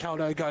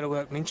Caldo go to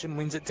work. Minchin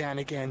wins it down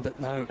again, but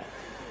no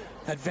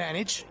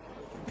advantage.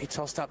 Be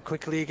tossed up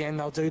quickly again,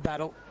 they'll do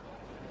battle.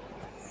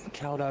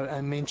 Caldo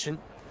and Minchin.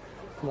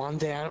 One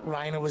down,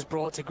 Rayner was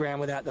brought to ground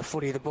without the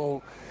footy. The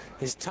ball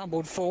is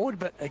tumbled forward,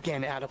 but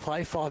again out of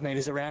play, 5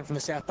 metres around from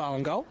the South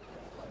Barwon goal.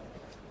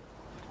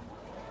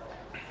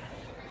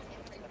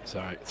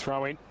 So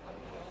throw in,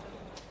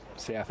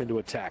 South into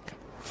attack.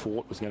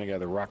 Fort was going to go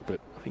the ruck, but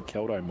I think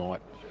Caldo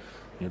might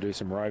do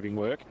some roving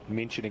work.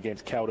 Minchin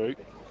against Caldo.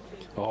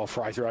 Oh,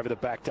 Fraser over the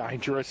back,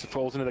 dangerous.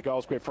 Falls into the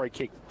goal square, free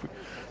kick.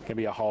 Going to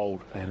be a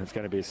hold, and it's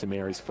going to be a St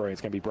Mary's free.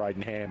 It's going to be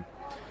Braden Ham.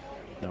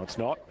 No, it's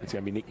not. It's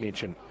going to be Nick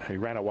Minchin, who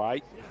ran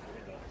away.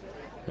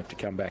 Have to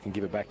come back and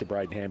give it back to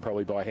Braden Ham,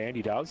 probably by hand.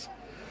 He does.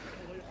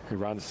 Who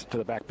runs to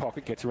the back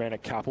pocket, gets around a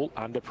couple.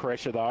 Under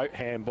pressure, though.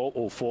 Handball.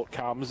 All Fort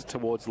comes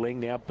towards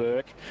Ling. Now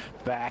Burke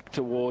back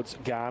towards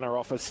Garner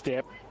off a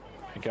step.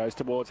 It goes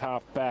towards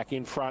half back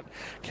in front.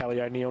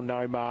 Kelly O'Neill,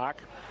 no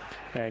mark.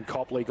 And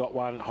Copley got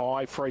one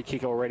high. Free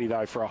kick already,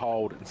 though, for a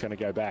hold. It's going to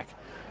go back,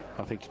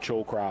 I think, to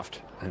Chalcraft.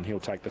 And he'll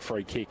take the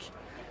free kick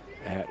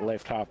at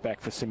left half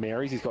back for St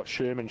Mary's. He's got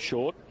Sherman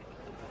short.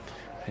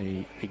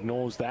 He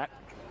ignores that.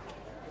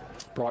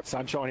 Bright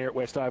sunshine here at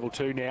West Oval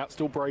 2 now.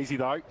 Still breezy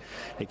though.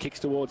 He kicks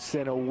towards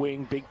centre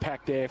wing. Big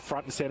pack there.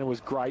 Front and centre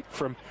was great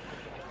from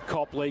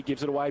Copley.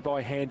 Gives it away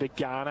by hand to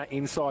Garner.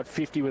 Inside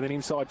 50 with an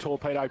inside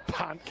torpedo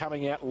punt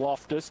coming out.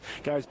 Loftus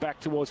goes back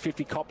towards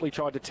 50. Copley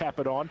tried to tap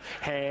it on.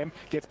 Ham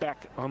gets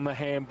back on the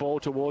handball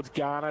towards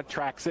Garner.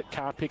 Tracks it.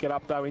 Can't pick it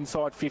up though.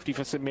 Inside 50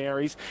 for St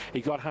Mary's.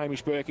 He got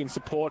Hamish Burke in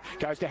support.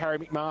 Goes to Harry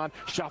McMahon.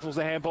 Shuffles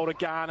the handball to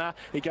Garner.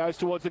 He goes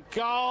towards the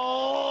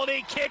goal.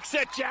 He kicks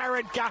it.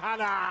 Jared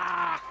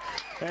Garner.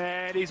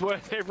 And he's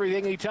worth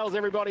everything. He tells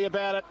everybody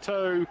about it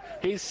too.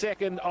 His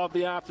second of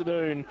the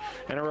afternoon.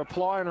 And a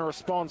reply and a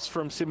response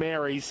from St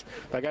Mary's.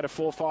 They go to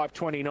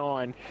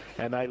 4-5-29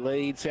 and they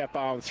lead South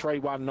Barwon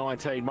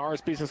 3-1-19. Morris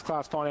Business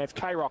Class Finance,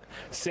 K-Rock,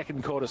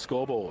 second quarter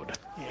scoreboard.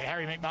 Yeah,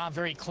 Harry McMahon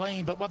very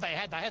clean, but what they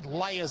had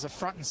layers of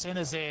front and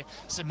centres there.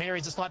 St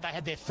Mary's, it's like they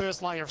had their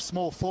first layer of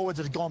small forwards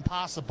that had gone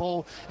past the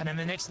ball, and then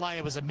the next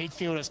layer was the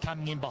midfielders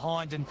coming in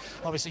behind, and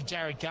obviously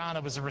Jared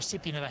Garner was a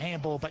recipient of the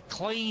handball, but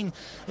clean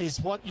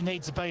is what you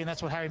need to be, and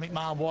that's what Harry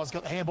McMahon was.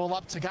 Got the handball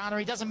up to Garner.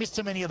 He doesn't miss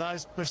too many of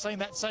those. We've seen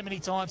that so many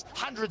times,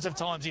 hundreds of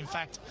times in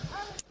fact.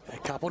 A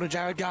couple to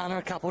Jared Garner,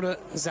 a couple to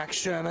Zach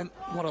Sherman.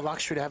 What a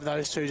luxury to have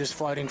those two just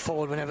floating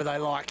forward whenever they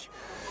like.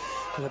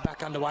 And they're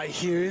back underway.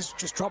 Hughes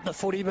just dropped the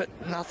footy, but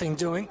nothing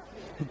doing.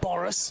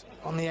 Boris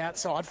on the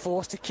outside,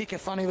 forced to kick a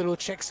funny little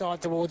check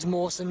side towards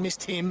Mawson,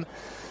 missed him.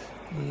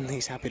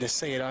 He's happy to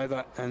see it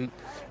over and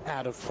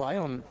out of play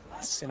on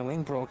centre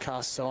wing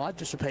broadcast side.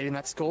 Just repeating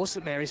that score,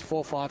 St Mary's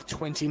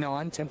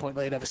 4-5-29, 10-point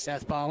lead over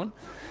South Barwon,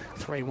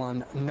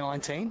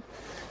 3-1-19.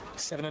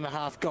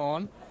 7.5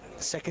 gone.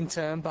 Second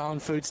term, Barwon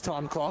Foods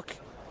time clock.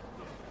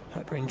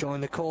 Hope you're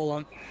enjoying the call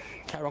on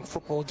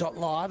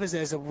KRockFootball.live as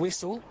there's a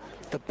whistle.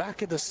 The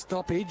back of the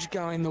stoppage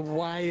going the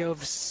way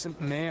of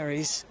St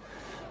Mary's.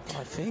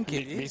 I think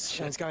it is.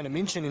 It's going to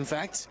Minchin, in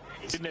fact.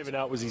 Didn't even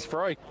know it was his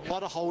free. A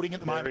lot of holding at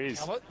the moment.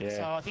 Is. Yeah.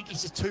 So I think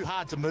he's just too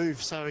hard to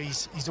move, so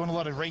he's doing a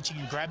lot of reaching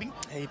and grabbing.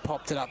 He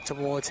popped it up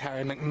towards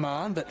Harry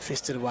McMahon, but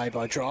fisted away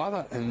by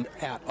Driver and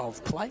out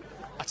of play.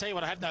 I tell you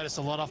what I have noticed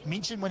a lot of,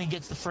 Minchin when he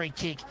gets the free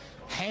kick,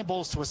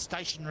 handballs to a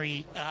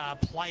stationary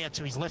player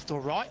to his left or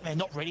right, and they're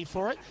not ready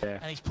for it,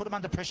 and he's put him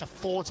under pressure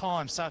 4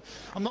 times. So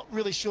I'm not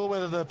really sure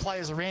whether the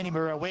players around him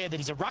are aware that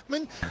he's a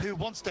ruckman who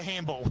wants to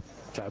handball.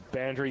 So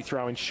boundary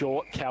throwing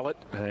short, Callett,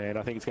 and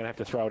I think it's going to have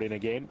to throw it in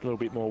again. A little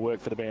bit more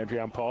work for the boundary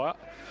umpire.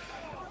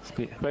 It's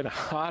been a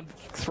hard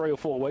 3 or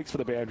 4 weeks for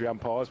the boundary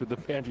umpires with the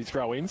boundary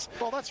throw-ins.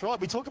 Well, that's right.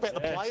 We talk about the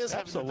players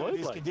having to do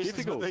these conditions.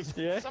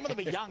 Difficult. Some of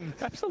them are young.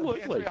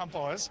 Absolutely. Boundary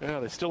umpires. Yeah,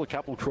 there's still a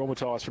couple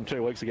traumatised from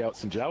 2 weeks ago at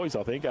St Joey's,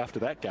 I think, after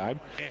that game.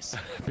 Yes.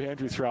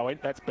 Boundary throw-in.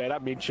 That's better.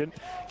 Minchin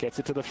gets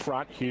it to the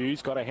front.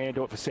 Hughes got a hand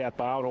to it for South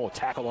Barwon. Or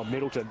tackle on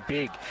Middleton.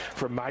 Big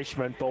from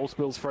Maishman. Ball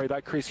spills free though.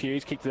 Chris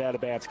Hughes kicked it out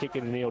of bounds. Kicked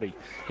it in Neildy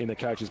in the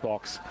coach's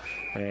box.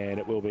 And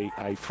it will be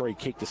a free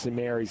kick to St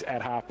Mary's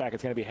at half-back.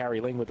 It's going to be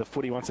Harry Ling with the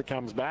footy once it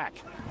comes back.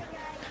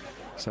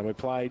 So we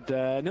played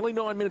nearly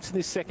 9 minutes in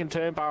this second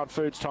term. Barwon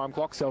Foods time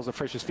clock sells the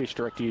freshest fish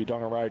direct to you,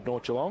 Donga Road,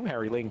 North Geelong.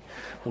 Harry Ling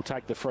will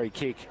take the free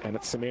kick, and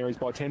it's St Mary's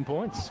by 10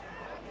 points.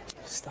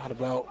 Started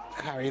well,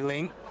 Harry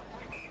Ling.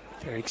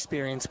 Very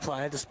experienced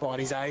player despite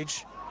his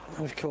age,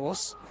 of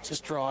course.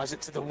 Just drives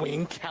it to the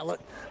wing.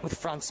 Callett with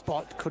front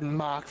spot. Couldn't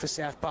mark for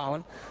South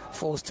Barwon.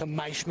 Falls to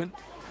Maishman,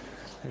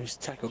 who's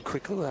tackled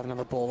quickly. We'll have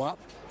another ball up.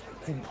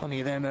 Been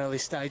plenty of them early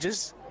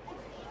stages.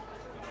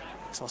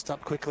 Tossed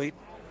up quickly.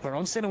 We're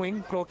on centre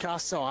wing,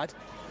 broadcast side.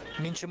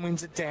 Minchin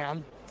wins it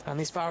down. And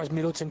as far as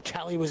Middleton,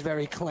 Kelly was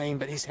very clean,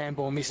 but his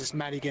handball misses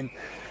Madigan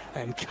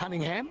and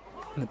Cunningham.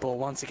 And the ball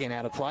once again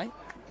out of play.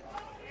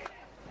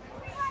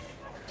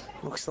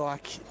 Looks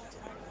like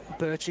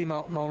Birchie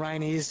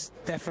Mulroney is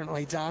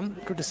definitely done.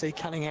 Good to see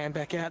Cunningham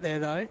back out there,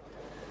 though,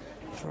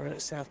 for a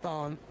South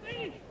Barwon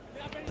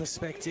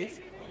perspective.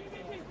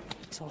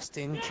 Tossed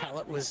in.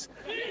 Callett was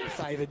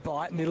favoured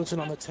by it. Middleton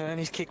on the turn.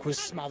 His kick was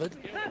smothered.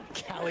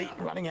 Kelly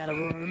running out of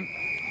room.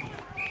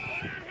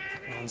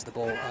 Runs the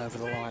ball over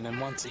the line, and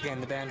once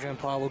again the boundary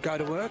umpire will go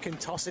to work and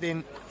toss it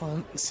in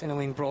on centre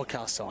wing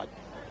broadcast side.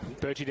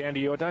 Birchie, down to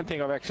you. I don't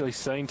think I've actually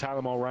seen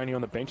Taylor Mulroney on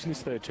the bench in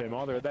this third term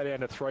either. Are they down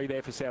to 3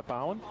 there for South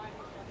Barwon?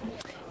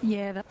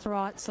 Yeah, that's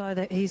right. So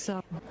that he's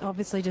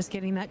obviously just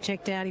getting that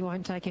checked out. He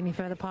won't take any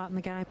further part in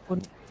the game.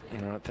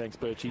 All right, thanks,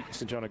 Birchie.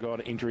 St John have got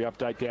an injury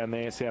update down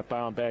there. South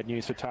Barwon, bad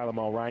news for Taylor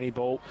Mulroney.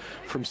 Ball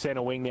from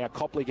centre wing now.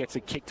 Copley gets a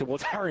kick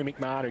towards Harry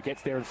McMahon, who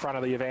gets there in front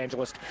of the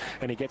evangelist,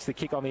 and he gets the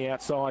kick on the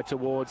outside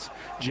towards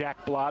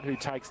Jack Blood, who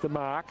takes the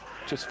mark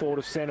just forward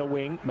of centre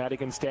wing.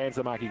 Madigan stands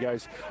the mark. He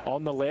goes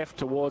on the left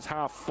towards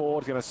half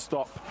forward. He's going to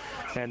stop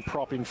and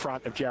prop in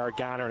front of Jared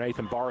Garner, and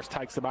Ethan Boris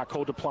takes the mark.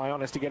 Called to play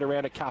on, has to get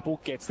around a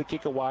couple, gets the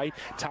kick away.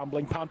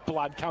 Tumbling punt.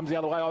 Blood comes the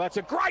other way. Oh, that's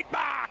a great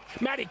mark!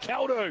 Matty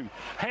Keldu.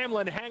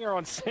 Hamlin hanger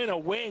on centre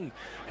wing.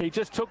 He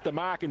just took the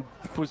mark and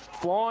was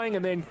flying,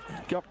 and then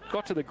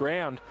got to the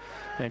ground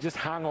and just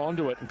hung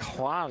onto it and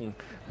clung.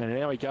 And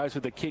now he goes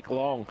with the kick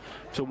long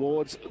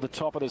towards the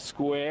top of the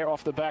square.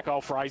 Off the back,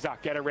 Fraser,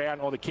 get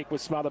around. The kick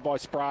was smothered by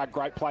Sprague.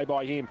 Great play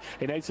by him.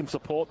 He needs some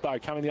support, though.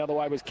 Coming the other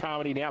way was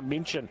Carmody. Now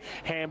Minchin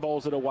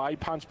handballs it away.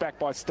 Punched back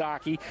by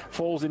Starkey.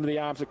 Falls into the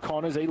arms of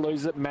Connors. He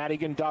loses it.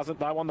 Madigan doesn't,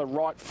 though, on the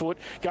right foot.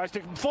 Goes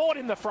to forward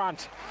in the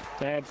front.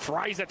 And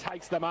Fraser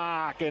takes the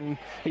mark. And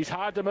he's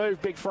hard to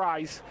move, Big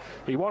Fraser.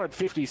 He wanted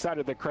 50, so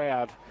did the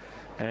crowd.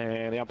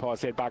 And the umpire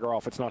said, bugger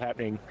off, it's not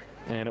happening.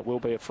 And it will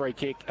be a free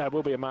kick,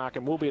 will be a mark,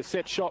 and will be a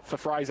set shot for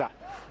Fraser,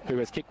 who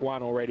has kicked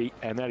one already,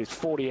 and that is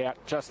 40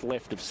 out, just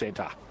left of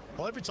centre.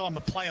 Well, every time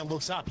a player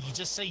looks up, you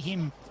just see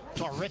him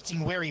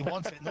directing where he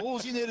wants it. And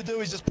all you need to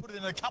do is just put it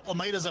in a couple of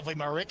metres of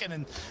him, I reckon,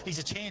 and he's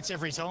a chance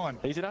every time.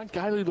 He's an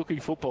ungainly-looking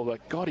footballer.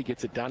 God, he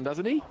gets it done,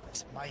 doesn't he?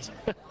 It's amazing.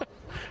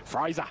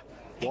 Fraser,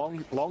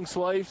 long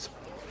sleeves,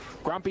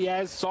 Grumpy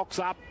as, socks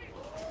up.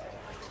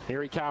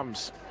 Here he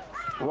comes.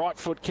 Right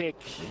foot kick.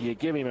 You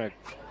give him a...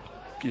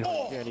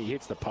 and he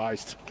hits the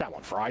post. Come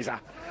on, Fraser.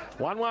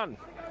 1-1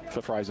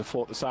 for Fraser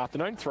Fort this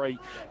afternoon.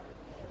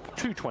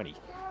 2:20.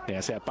 Now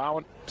South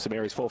Barwon, St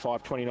Mary's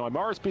 4-5-29.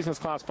 Morris Business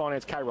Class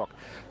Finance K-Rock,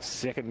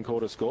 second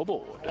quarter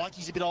scoreboard. Like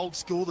he's a bit old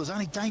school. There's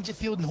only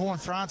Dangerfield and Horn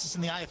Francis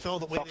in the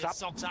AFL that wear their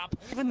socks up.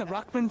 Even the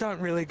ruckmen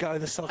don't really go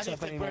the socks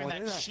up anymore. They're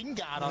wearing that shin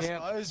guard, I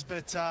suppose.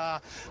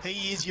 But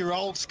he is your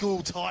old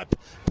school type.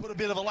 Put a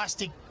bit of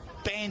elastic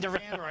band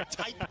around or a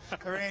tape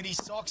around his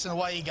socks and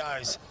away he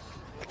goes.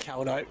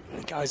 Caldo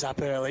goes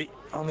up early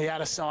on the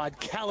outer side.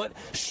 Callett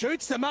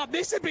shoots them up.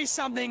 This would be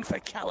something for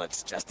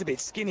Callett's. Just a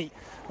bit skinny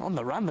on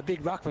the run. The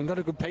big ruckman got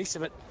a good piece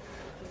of it.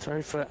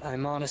 Through for a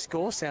minor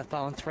score. South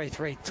Barwon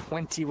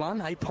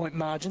 3-3-21. 8-point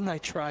margin. They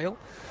trail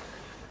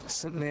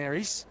St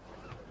Mary's.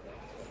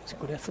 It's a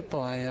good effort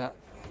by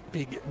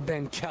big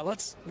Ben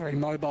Callett. Very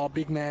mobile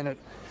big man,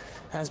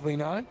 as we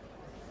know.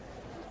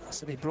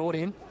 So he brought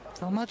in.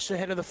 Not much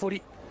ahead of the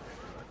footy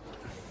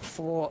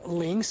for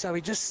Ling, so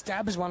he just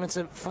stabs one. It's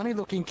a funny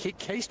looking kick.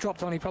 Keys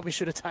dropped on, he probably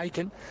should have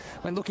taken.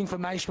 When looking for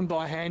Maishman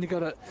by hand, he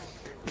got a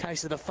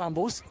case of the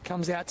fumbles.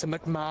 Comes out to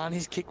McMahon.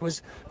 His kick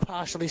was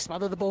partially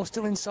smothered. The ball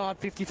still inside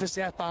 50 for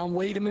South Barwon.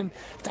 Wiedemann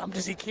dumped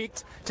as he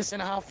kicked to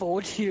centre half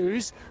forward.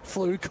 Hughes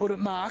flew,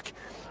 couldn't mark,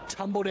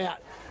 tumbled out.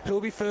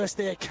 Who'll be first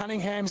there?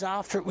 Cunningham's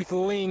after it with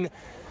Ling.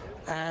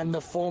 And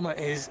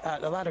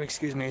the latter,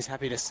 is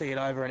happy to see it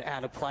over and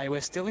out of play.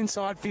 We're still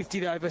inside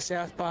 50 over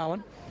South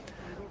Barwon.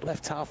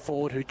 Left half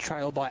forward who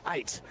trailed by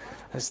 8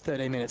 as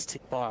 13 minutes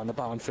tick by on the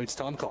Barwon Foods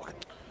time clock.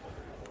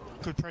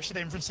 Good pressure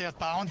then from South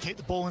Barwon. Keep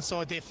the ball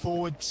inside their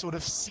forward sort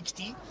of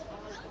 60.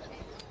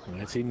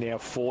 And it's in now.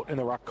 Fort in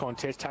the ruck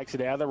contest. Takes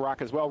it out of the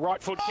ruck as well.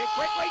 Right foot kick.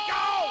 Quickly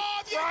goal!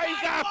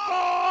 Fraser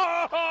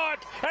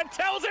Fort! And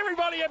tells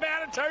everybody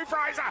about it too,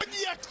 Fraser.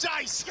 Yuck,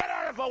 Jace! Get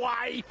out of the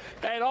way!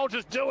 And I'll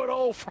just do it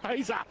all,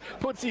 Fraser.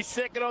 Puts his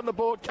second on the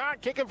board.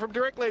 Can't kick him from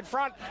directly in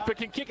front, but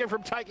can kick him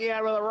from taking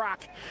out of the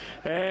ruck.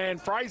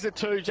 And Fraser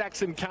 2,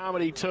 Jackson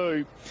Carmody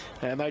 2.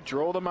 And they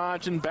draw the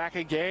margin back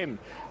again.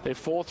 They're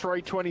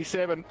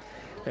 4-3-27.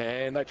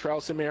 And they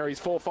trail St Mary's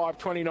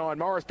 4-5-29.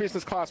 Morris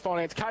Business Class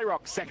Finance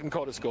K-Rock, second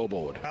quarter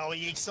scoreboard. Oh,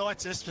 he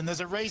excites us, and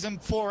there's a reason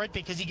for it,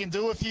 because he can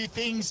do a few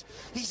things.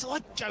 He's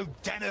like Joe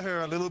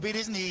Danaher a little bit,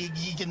 isn't he?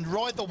 You can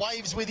ride the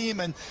waves with him,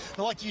 and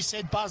like you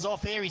said, buzz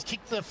off air. He's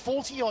kicked the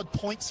 40-odd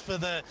points for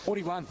the...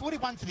 41.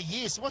 41 for the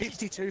year. So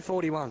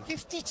 52-41.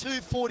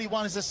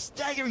 52-41 is a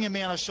staggering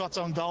amount of shots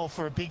on goal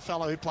for a big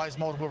fellow who plays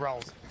multiple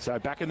roles. So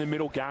back in the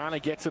middle, Garner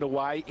gets it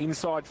away,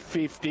 inside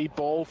 50,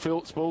 ball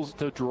spills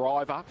to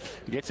Driver,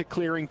 gets a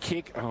clearing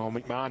kick. Oh,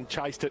 McMahon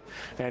chased it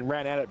and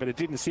ran at it, but it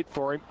didn't sit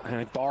for him.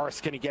 And Boris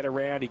going to get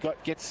around. He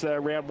gets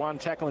round one,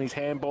 tackling his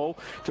handball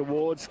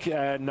towards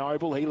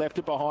Noble. He left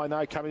it behind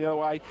though, coming the other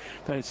way.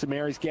 St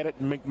Mary's get it,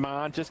 and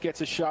McMahon just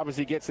gets a shove as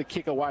he gets the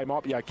kick away.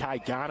 Might be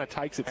okay. Garner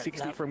takes it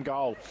 60 from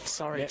goal.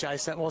 Sorry,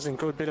 Jace, that wasn't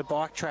good. Bit of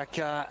bike track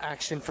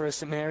action for a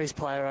St Mary's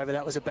player over.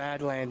 That was a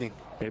bad landing.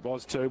 It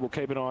was too. We'll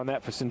keep an eye on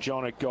that for St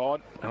John at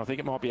God. And I think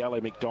it might be Ali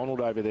McDonald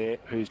over there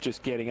who's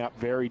just getting up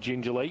very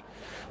gingerly.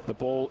 The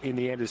ball in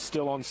the end is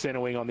still on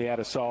centre wing on the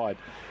outer side.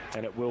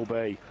 And it will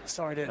be.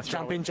 Sorry to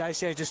jump in,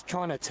 JC. Just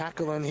trying to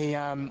tackle, and he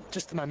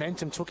just the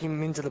momentum took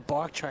him into the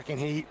bike track, and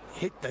he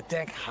hit the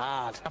deck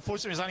hard.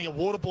 Unfortunately, there's only a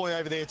water boy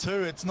over there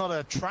too. It's not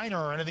a trainer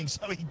or anything,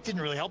 so he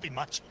didn't really help him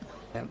much.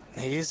 Yeah,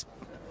 he is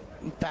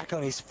back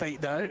on his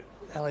feet though,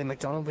 Ali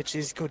McDonald, which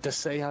is good to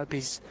see. Hope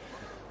he's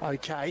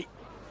okay.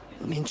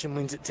 Minchin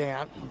wins it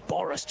down.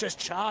 Boris just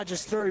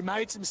charges through,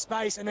 made some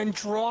space, and then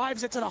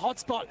drives it to the hot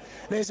spot.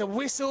 There's a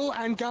whistle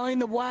and going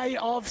the way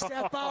of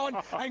South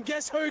Barwon. And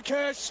guess who,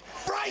 Kirsch?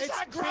 Fraser,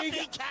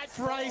 Big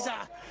Fraser,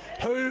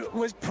 who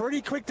was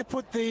pretty quick to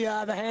put the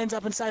hands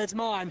up and say it's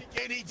mine.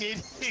 And he did.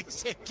 He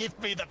said, give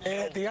me the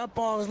ball. The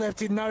umpire was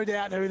left in no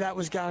doubt who that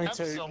was going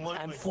to.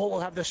 And Fort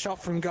will have the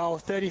shot from goal,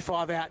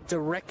 35 out,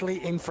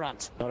 directly in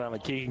front. Not only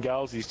kicking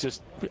goals, he's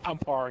just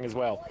umpiring as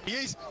well. He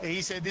is.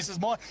 He said, this is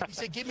mine. He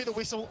said, give me the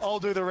whistle, I'll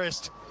do the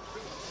rest.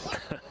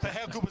 But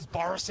how good was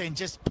Boris then?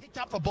 Just picked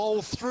up the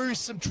ball through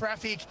some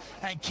traffic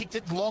and kicked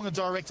it long and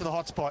direct to the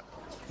hot spot.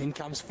 In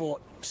comes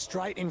Fort,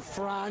 straight in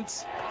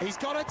front. He's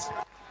got it.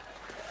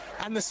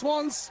 And the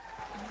Swans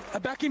are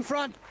back in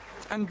front.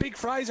 And Big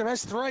Fraser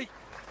has 3.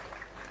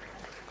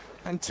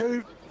 And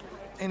 2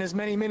 in as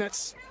many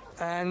minutes.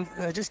 And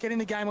they're just getting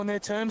the game on their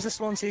terms, the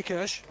Swans here,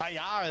 Kirsch. They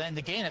are, and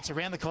again, it's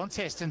around the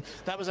contest, and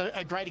that was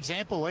a great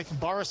example. Ethan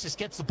Boris just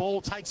gets the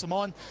ball, takes them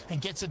on, and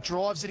gets it,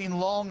 drives it in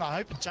long. I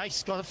hope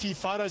Jake's got a few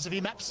photos of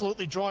him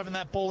absolutely driving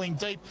that ball in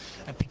deep.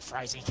 And Big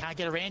Fraser, you can't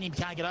get around him,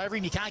 you can't get over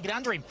him, you can't get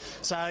under him.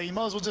 So you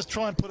might as well just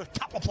try and put a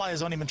couple of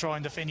players on him and try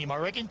and defend him, I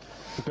reckon.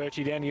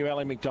 Birchie down to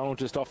Ali McDonald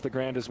just off the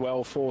ground as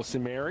well for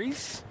St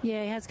Mary's.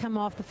 Yeah, he has come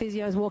off. The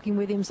physio's walking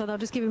with him, so they'll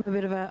just give him a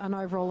bit of an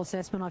overall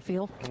assessment, I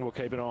feel. And we'll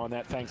keep an eye on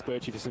that. Thanks,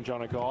 Birchie, for St John.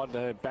 on a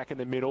guy. Back in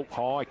the middle,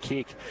 high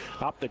kick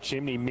up the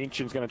chimney.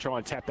 Minchin's going to try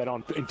and tap that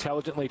on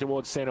intelligently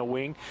towards centre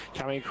wing.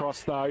 Coming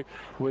across, though,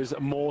 was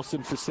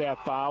Mawson for South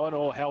Barwon,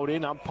 all held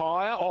in.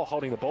 Umpire,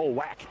 holding the ball,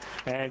 whack.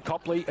 And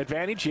Copley,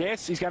 advantage,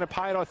 yes. He's going to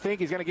pay it, I think.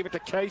 He's going to give it to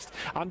Keast.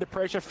 Under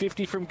pressure,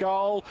 50 from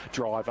goal.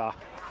 Driver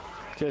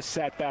just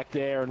sat back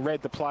there and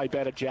read the play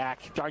better,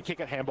 Jack. Don't kick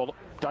it, handball.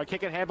 Don't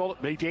kick it, handball.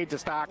 He did to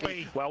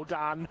Starkey. Well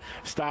done.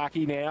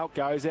 Starkey now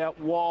goes out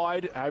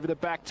wide, over the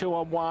back,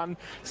 2-on-1.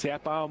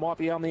 South Barwon might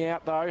be on the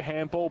out, though.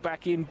 Handball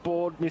back in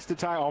board, Mr.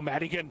 Taylor.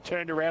 Madigan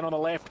turned around on the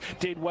left,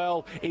 did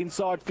well.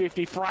 Inside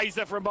 50.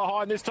 Fraser from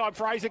behind. This time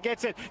Fraser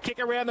gets it. Kick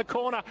around the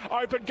corner.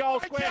 Open goal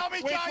square.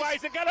 Which way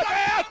is it going to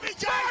bounce?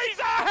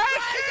 Fraser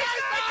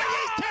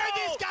has turned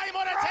this game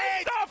on its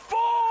head. Fraser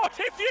Ford,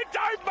 if you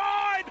don't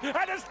mind,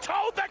 and has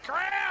told the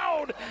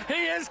crowd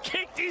he has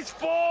kicked his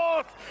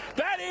fourth.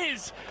 That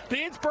is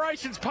the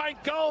Inspirations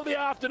Paint goal of the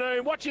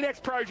afternoon. Watch your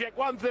next project,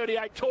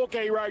 138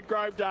 Torquay Road,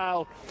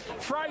 Grovedale.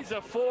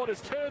 Fraser Ford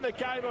has turned the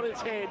game on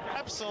its head.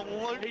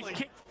 Absolutely. He's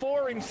kicked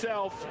for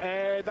himself,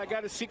 and they go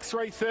to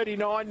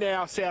 6-3-39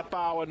 now, South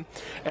Barwon,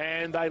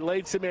 and they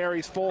lead St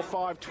Mary's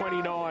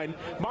 4-5-29.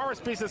 Morris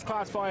Business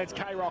Class Finance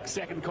K-Rock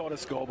second quarter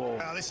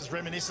scoreboard. This is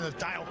reminiscent of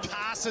Dale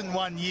Parson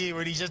one year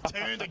when he just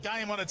turned the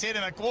game on its head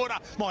in a quarter.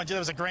 Mind you, there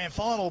was a grand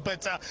final,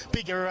 but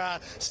bigger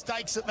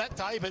stakes at that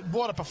day. But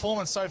what a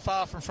performance so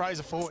far from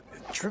Fraser Ford.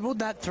 Dribbled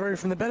that through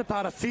from the better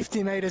part of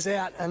 50 metres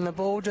out, and the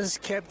ball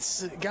just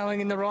kept going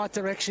in the right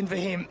direction for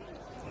him.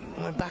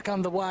 We're back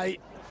underway.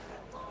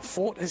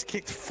 Fort has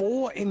kicked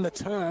 4 in the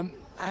term,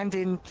 and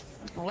in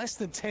less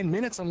than 10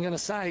 minutes, I'm going to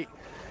say,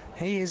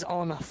 he is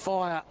on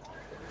fire.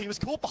 He was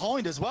caught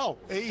behind as well.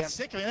 His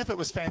second effort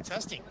was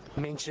fantastic.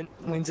 Minchin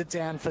wins it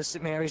down for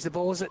St Mary's. The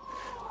ball's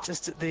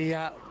just at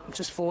the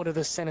just forward of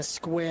the centre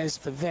squares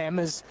for them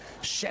as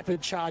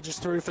Shepherd charges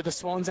through for the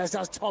Swans, as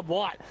does Todd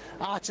White.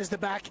 Arches the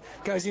back,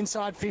 goes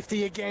inside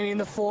 50 again in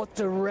the fourth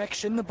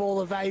direction. The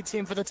ball evades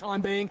him for the time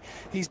being.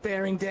 He's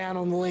bearing down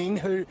on Ling,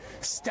 who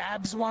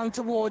stabs one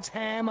towards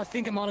Ham. I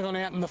think it might have gone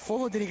out in the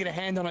full, or did he get a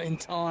hand on it in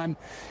time?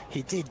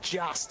 He did,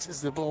 just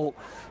as the ball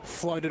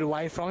floated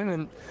away from him,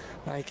 and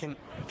they can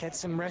get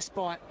some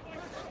respite.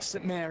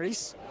 St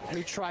Mary's,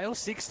 who trail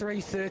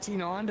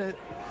 6-3-39 to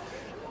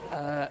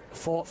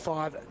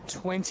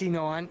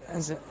 4-5-29.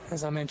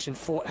 As I mentioned,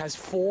 Fort has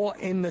 4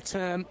 in the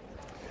term.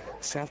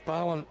 South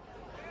Barwon,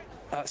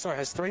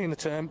 has 3 in the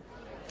term.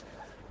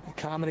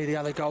 Carmody, the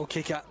other goal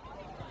kicker,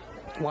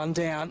 1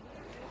 down.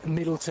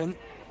 Middleton,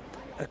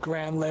 at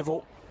ground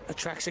level,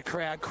 attracts a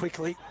crowd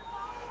quickly.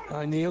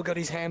 O'Neill got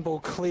his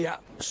handball clear.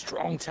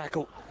 Strong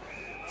tackle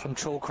from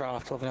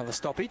Chalcraft. We'll have another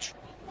stoppage.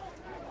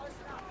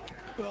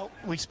 Well,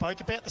 we spoke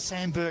about the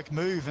Sam Burke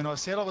move, and I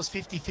said I was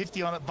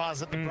 50-50 on it,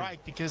 Buzz, at the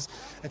break, because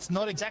it's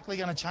not exactly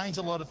going to change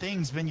a lot of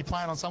things when you're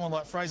playing on someone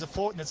like Fraser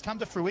Fort, and it's come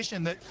to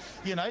fruition that,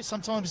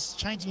 sometimes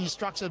changing your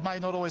structure may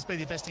not always be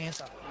the best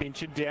answer.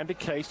 Minchin down to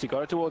Keast. He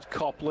got it towards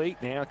Copley.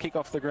 Now kick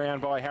off the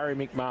ground by Harry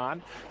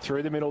McMahon.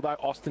 Through the middle, though,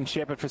 Austin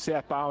Shepherd for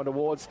South Barwon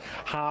towards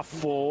half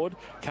forward.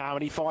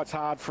 Carmody fights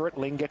hard for it.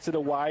 Ling gets it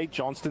away.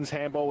 Johnston's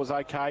handball was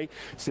okay.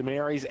 St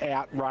Mary's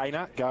out.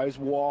 Rayner goes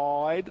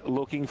wide,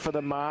 looking for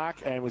the mark,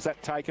 and was that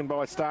taken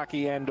by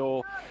Starkey and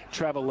or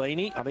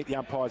Travellini? I think the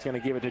umpire's going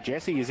to give it to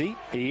Jesse, is he?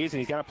 He is, and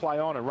he's going to play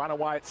on and run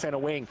away at centre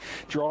wing.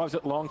 Drives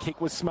it long,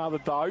 kick was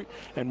smothered though,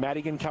 and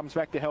Madigan comes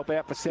back to help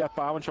out for South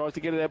Barwon, tries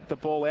to get the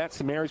ball out.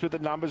 St Mary's with the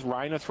numbers.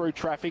 Rayner through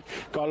traffic,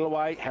 got it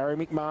away. Harry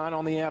McMahon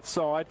on the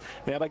outside.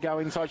 Now they go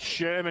inside.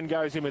 Sherman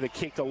goes in with a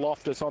kick to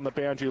Loftus on the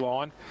boundary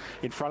line.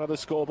 In front of the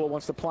scoreboard,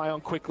 wants to play on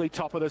quickly.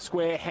 Top of the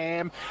square.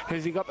 Ham,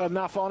 has he got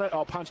enough on it?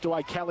 Punched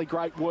away. Kelly,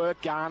 great work.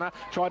 Garner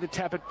tried to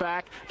tap it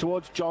back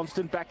towards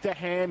Johnston. Back to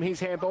Ham. His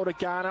handball to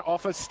Garner.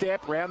 Off a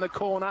step. Round the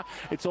corner.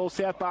 It's all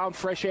South Barwon.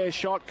 Fresh air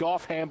shot.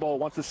 Goff handball.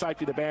 Wants the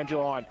safety to the boundary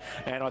line.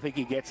 And I think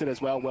he gets it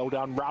as well. Well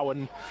done,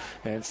 Rowan.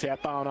 And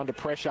South Barwon under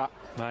pressure.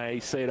 They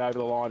see it over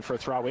the line for a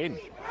throw in.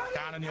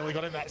 Garner nearly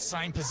got in that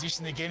same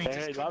position again.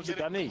 He loves it,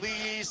 doesn't he?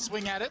 Clear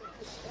swing at it.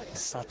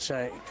 Such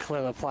a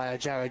clever player,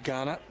 Jared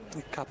Garner,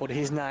 coupled to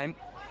his name.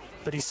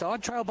 But his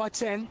side trailed by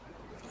 10.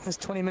 There's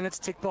 20 minutes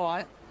tick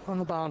by on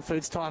the Barwon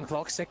Foods time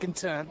clock. Second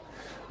turn.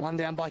 1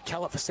 down by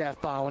Callett for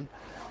South Barwon.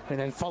 And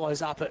then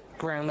follows up at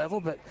ground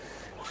level, but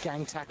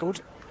gang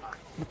tackled.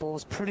 The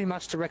ball's pretty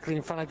much directly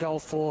in front of goal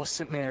for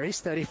St Mary's.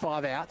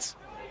 35 out.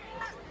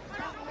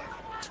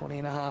 20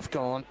 and a half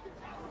gone.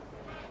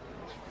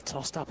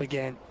 Tossed up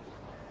again.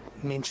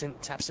 Minchin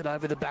taps it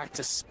over the back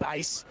to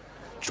space.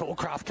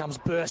 Chalcraft comes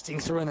bursting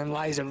through and then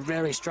lays a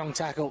very strong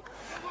tackle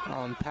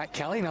on Pat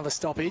Kelly. Another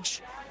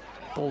stoppage.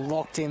 Ball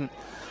locked in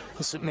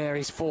for St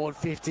Mary's forward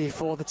 50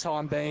 for the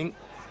time being.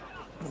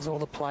 As all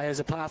the players,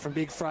 apart from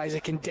Big Fraser,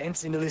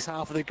 condense into this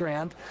half of the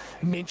ground.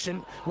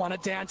 Minchin won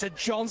it down to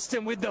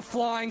Johnston with the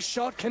flying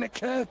shot. Can it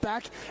curve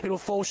back? It'll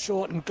fall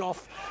short, and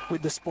Goff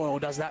with the spoil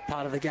does that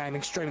part of the game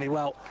extremely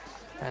well.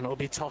 And it'll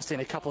be tossed in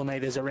a couple of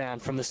metres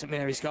around from the St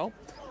Mary's goal.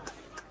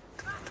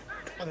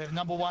 Well, they're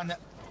number one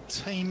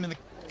team in the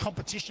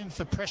competition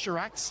for pressure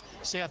acts,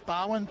 South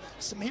Barwon.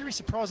 St Mary's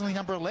surprisingly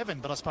number 11,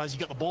 but I suppose you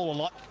got the ball a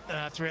lot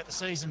throughout the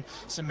season,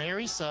 St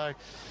Mary's, so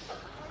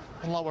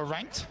lower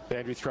ranked.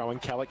 Andrew throwing,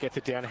 Callett gets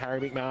it down, Harry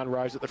McMahon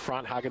rose at the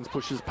front, Huggins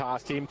pushes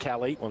past him,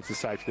 Kelly wants to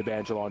save to the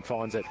boundary line,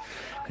 finds it,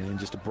 and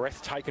just a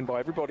breath taken by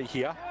everybody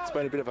here. It's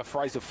been a bit of a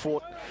Fraser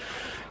Fort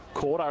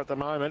quarter at the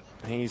moment.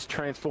 He's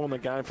transformed the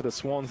game for the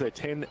Swans. They're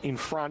 10 in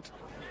front,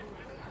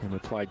 and we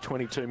played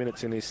 22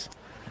 minutes in this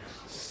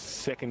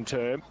second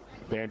term.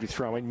 Boundary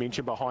throw-in,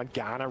 Minchin behind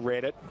Garner,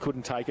 read it,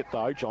 couldn't take it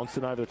though.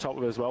 Johnston over the top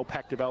of it as well.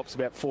 Pack develops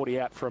about 40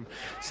 out from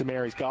St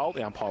Mary's goal.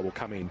 The umpire will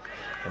come in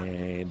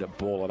and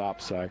ball it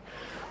up. So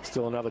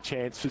still another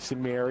chance for St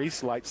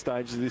Mary's, late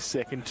stages of this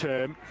second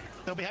term.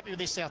 They'll be happy with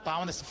this, South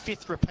Barwon. It's the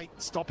 5th repeat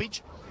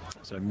stoppage.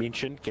 So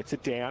Minchin gets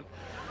it down.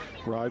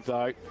 Rove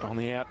though on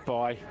the out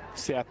by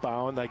South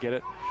Barwon. They get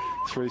it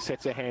through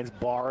sets of hands.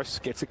 Boris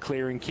gets a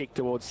clearing kick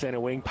towards centre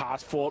wing.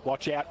 Pass Fort.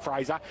 Watch out,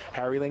 Fraser.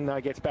 Harry Ling though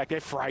gets back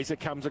there. Fraser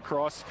comes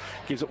across.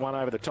 Gives it one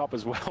over the top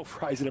as well.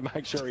 Fraser to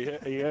make sure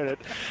he earned it.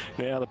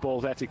 Now the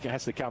ball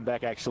has to come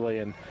back actually,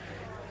 and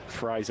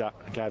Fraser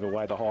gave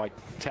away the high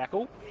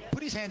tackle.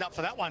 Put his hand up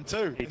for that one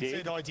too. He did.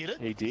 Said I did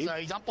it. He did. So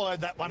he's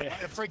umpired that one, a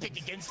free kick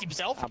against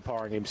himself.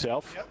 Umpiring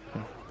himself.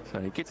 Yep. So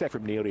he gets that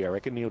from Neildy, I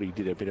reckon. Neildy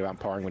did a bit of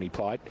umpiring when he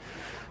played.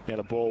 Now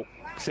the ball,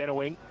 centre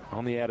wing,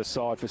 on the outer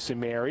side for St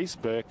Mary's.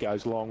 Burke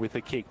goes long with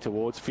the kick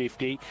towards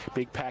 50.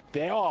 Big pack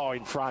there. Oh,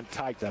 in front,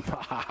 take the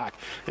mark.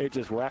 They're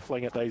just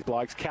raffling at these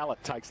blokes.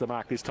 Callett takes the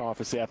mark this time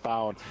for South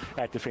Barwon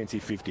at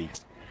defensive 50.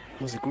 It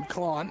was a good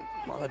climb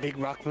by the big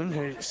ruckman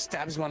who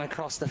stabs one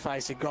across the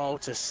face of goal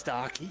to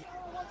Starkey.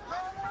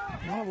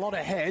 Not a lot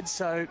ahead,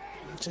 so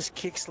just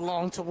kicks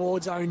long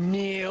towards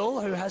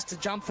O'Neill, who has to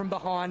jump from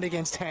behind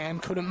against Ham.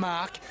 Couldn't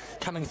mark.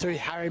 Coming through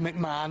Harry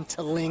McMahon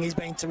to Ling. He's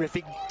been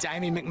terrific.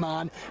 Damien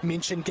McMahon.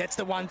 Minchin gets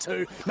the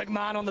 1-2.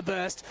 McMahon on the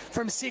burst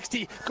from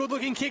 60.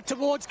 Good-looking kick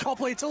towards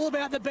Copley. It's all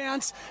about the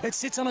bounce. It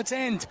sits on its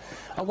end.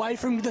 Away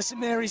from the St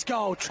Mary's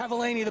goal.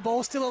 Travellini, the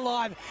ball still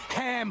alive.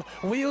 Ham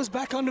wheels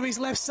back onto his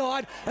left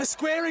side. A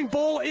squaring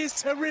ball is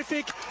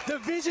terrific. The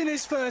vision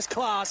is first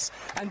class.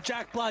 And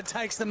Jack Blood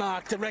takes the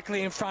mark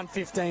directly in front,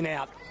 15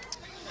 out.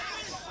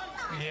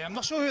 Yeah, I'm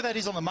not sure who that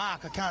is on the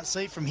mark. I can't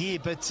see from here,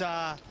 but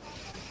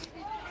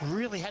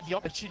really had the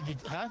opportunity.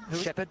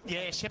 Shepherd.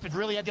 Yeah, Shepherd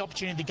really had the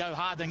opportunity to go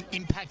hard and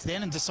impact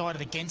then and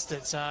decided against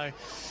it. So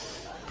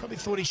probably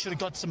thought he should have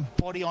got some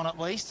body on at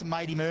least and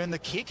made him earn the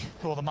kick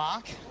or the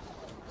mark.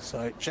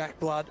 So Jack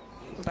Blood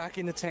back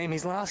in the team.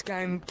 His last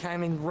game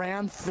came in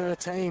round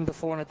 13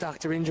 before an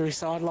adductor injury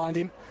sidelined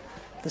him.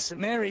 The St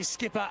Mary's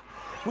skipper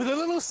with a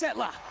little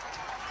settler.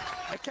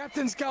 A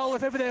captain's goal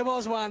if ever there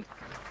was one.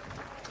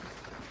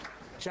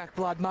 Jack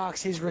Blood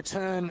marks his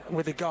return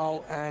with a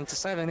goal, and to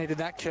say they needed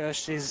that,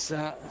 Kirsch, is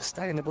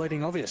stating the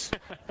bleeding obvious.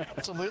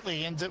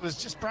 Absolutely, and it was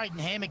just Braden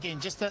Ham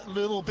again, just that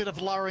little bit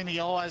of lowering the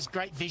eyes,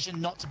 great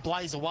vision not to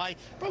blaze away.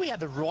 Probably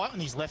had the right on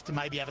his left to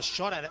maybe have a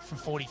shot at it from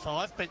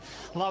 45, but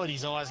lowered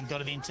his eyes and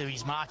got it into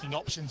his marking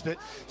options. But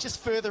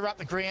just further up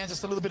the ground,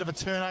 just a little bit of a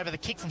turnover. The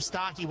kick from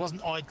Starkey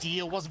wasn't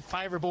ideal, wasn't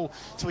favourable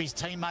to his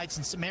teammates,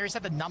 and St Mary's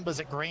had the numbers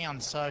at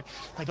ground, so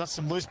they got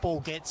some loose ball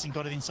gets and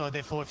got it inside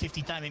their forward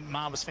 50. Damien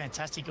McMahon was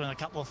fantastic on a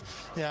couple of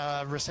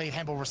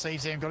handball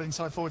receives there and got it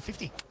inside forward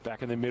 50.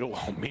 Back in the middle,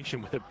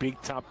 Minchin with a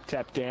big tap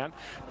down.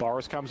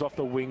 Boris comes off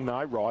the wing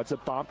though, rides a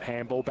bump,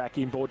 handball back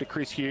inboard to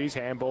Chris Hughes.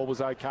 Handball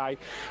was okay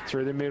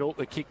through the middle.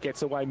 The kick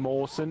gets away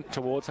Mawson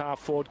towards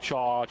half forward.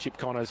 Chip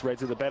Connors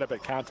reads it the better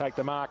but can't take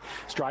the mark.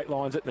 Straight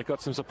lines it. They've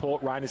got some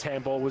support. Rainer's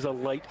handball was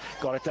elite.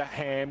 Got it to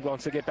Ham.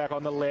 Wants to get back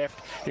on the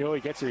left. He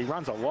gets it. He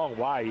runs a long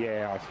way.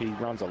 Yeah, he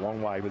runs a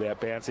long way without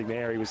bouncing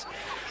there. He was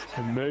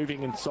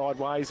moving and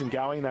sideways and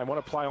going. They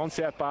want to play on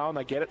South Barwon.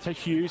 They get it to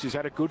Hughes, who's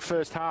had a good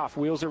first half.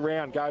 Wheels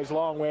around, goes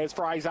long. Where's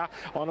Fraser?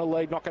 On a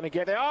lead, not going to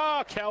get there.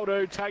 Oh,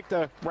 Caldu take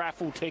the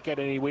raffle ticket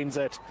and he wins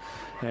it.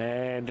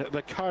 And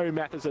the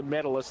co-Matherson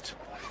medalist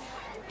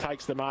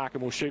takes the mark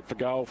and will shoot for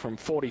goal from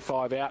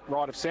 45 out,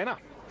 right of centre.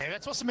 Yeah,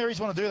 that's what St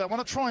Mary's want to do. They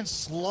want to try and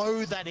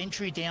slow that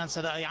entry down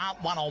so they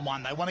aren't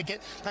one-on-one. They want to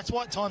get... That's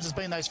why at times there's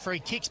been those free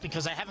kicks,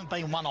 because they haven't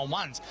been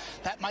one-on-ones.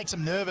 That makes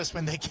them nervous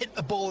when they get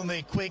the ball in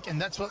there quick,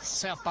 and that's what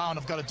South Barwon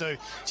have got to do.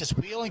 Just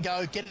wheel and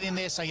go, get it in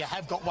there so you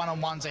have got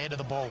one-on-ones ahead of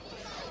the ball.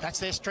 That's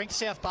their strength,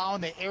 South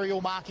Barwon, their aerial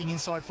marking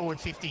inside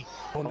forward 50.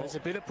 Well, there's a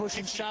bit of push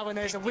and shove, and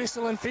there's a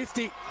whistle and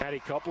 50. Paddy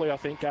Copley, I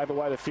think, gave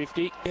away the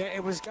 50. Yeah,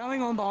 it was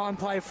going on behind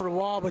play for a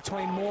while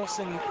between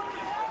Mawson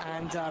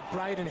and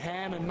Braden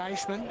Ham and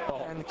Maishman.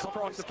 Oh, and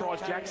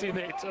surprise, Jack's in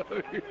there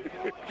too.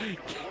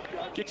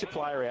 Get your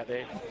player out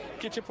there.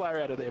 Get your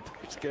player out of there,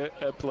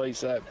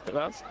 please,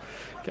 Buzz.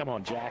 Come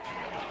on, Jack.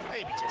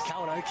 Maybe just...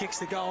 Caldo kicks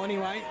the goal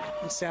anyway,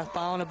 and South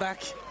Barwon are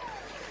back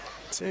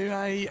to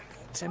a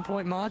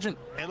 10-point margin.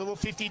 A little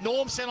 50.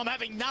 Norm said I'm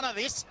having none of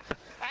this.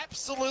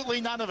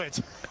 Absolutely none of it.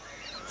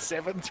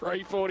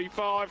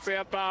 7-3-45,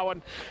 South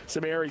Barwon.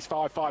 St Mary's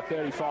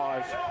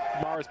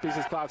 5-5-35. Morris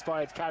Business Class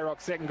Finance,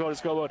 K-Rock, second quarter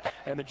scoreboard.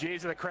 And the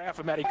jeers of the crowd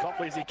for Matty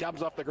Copley as he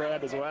comes off the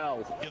ground as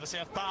well. Yeah, the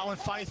South Barwon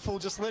faithful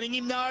just letting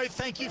him know,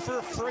 thank you for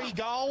a free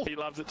goal. He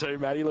loves it too,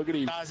 Matty. Look at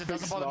him. It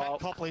doesn't bother Matt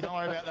Copley, don't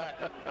worry about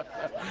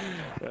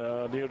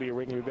that. Neil, do you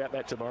ring him about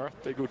that tomorrow?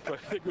 They're good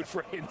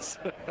friends.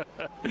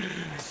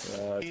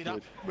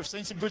 We've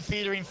seen some good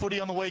theatre in footy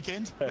on the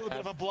weekend. A little bit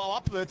of a blow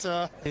up, but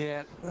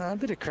yeah, a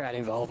bit of crowd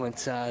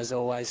involvement is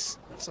always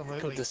absolutely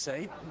good to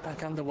see.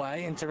 Back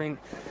underway, entering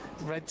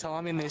red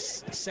time in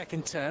this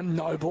second term.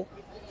 Noble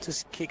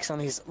just kicks on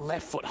his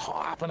left foot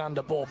high up and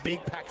under ball.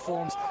 Big pack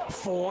forms.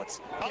 Fort,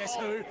 guess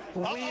who?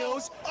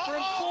 Wheels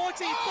from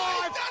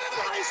 45.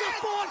 Fraser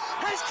Fort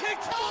has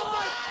kicked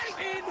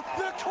 5 in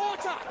the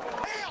quarter.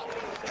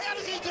 How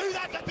does he do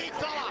that, the big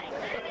fella?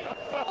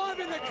 5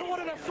 in the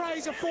quarter to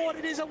Fraser Fort.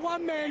 It is a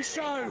one-man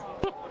show.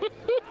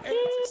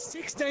 It's a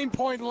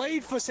 16-point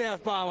lead for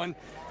South Barwon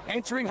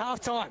entering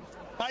half-time.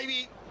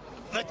 Maybe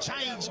the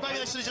change. Maybe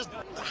they should have just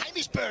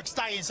Hamish Burke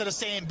stay instead of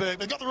Sam Burke.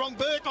 They've got the wrong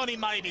Burke on him,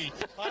 maybe.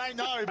 I don't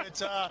know, but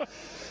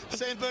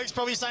Sam Burke's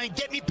probably saying,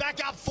 get me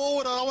back up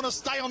forward. I don't want to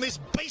stay on this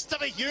beast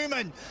of a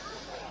human.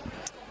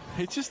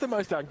 It's just the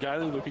most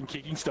ungainly looking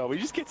kicking style. He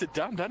just gets it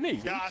done, doesn't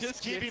he?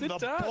 Just give him the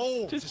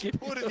ball. Just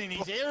put it in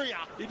his area.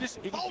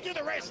 I'll do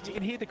the rest. You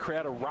can hear the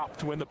crowd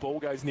erupt when the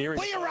ball goes near him.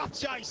 We erupt,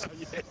 Jason.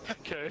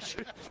 Kirsch,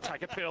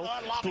 take a pill.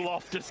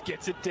 Loftus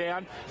gets it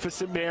down for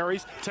St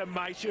Mary's. To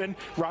Mason,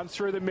 runs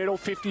through the middle,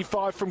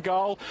 55 from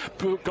goal.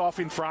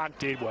 Goff in front,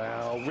 did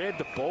well. Read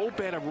the ball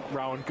better,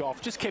 Rowan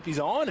Goff. Just kept his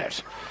eye on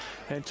it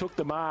and took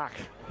the mark.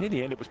 In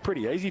the end, it was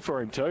pretty easy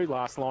for him too,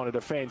 last line of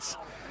defence.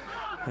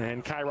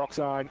 And K-Rock's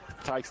own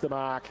takes the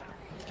mark.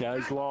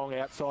 Goes long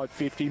outside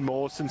 50.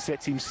 Mawson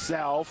sets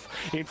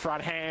himself in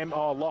front. Ham.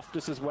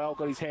 Loftus as well.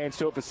 Got his hands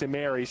to it for St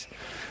Mary's.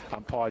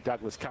 Umpire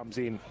Douglas comes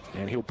in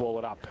and he'll ball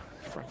it up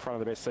in front of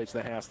the best seats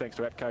in the house thanks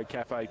to Apco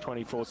Cafe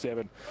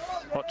 24/7.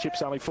 Hot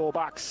chips only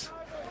 $4.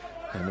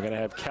 And we're going to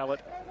have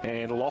Callett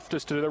and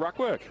Loftus to do the ruck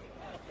work.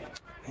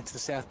 It's the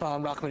South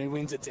Barwon ruckman who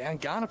wins it down.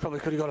 Garner probably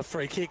could have got a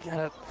free kick.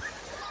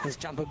 His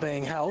jumper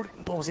being held.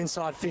 Ball's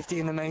inside 50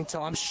 in the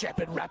meantime.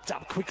 Shepherd wrapped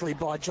up quickly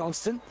by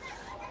Johnston.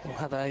 We'll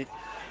have a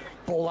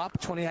ball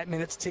up. 28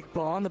 minutes tick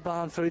by on the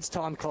Barn Foods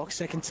time clock.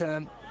 Second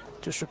term.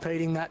 Just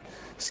repeating that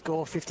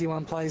score.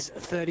 51 plays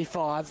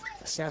 35.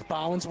 South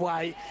Barwon's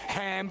way.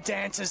 Ham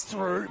dances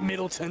through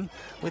Middleton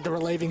with the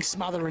relieving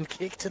smother and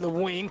kick to the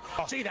wing.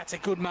 Gee, that's a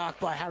good mark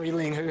by Harry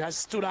Ling, who has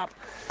stood up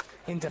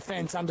in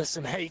defence under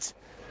some heat.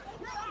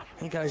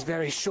 He goes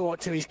very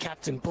short to his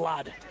captain,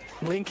 Blood.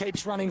 Ling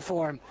keeps running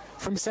for him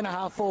from centre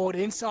half forward,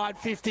 inside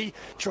 50.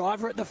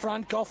 Driver at the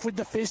front, Goff with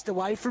the fist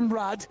away from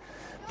Rudd.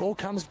 Ball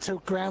comes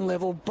to ground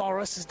level.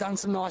 Boris has done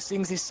some nice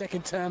things this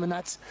second term, and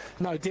that's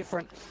no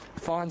different.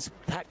 Finds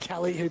Pat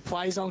Kelly, who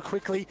plays on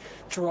quickly,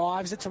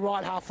 drives it to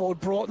right half forward.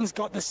 Broughton's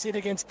got the sit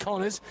against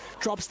Connors,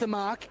 drops the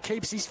mark,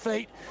 keeps his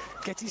feet,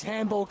 gets his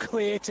handball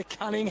clear to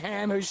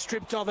Cunningham, who's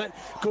stripped of it.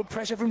 Good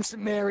pressure from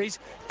St Mary's.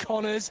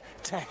 Connors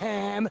to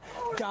Ham.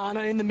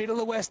 Garner in the middle of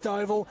the West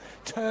Oval,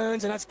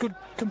 turns, and that's good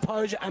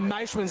composure, and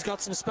Maishman's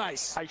got some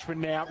space. Maishman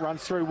now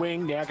runs through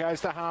wing, now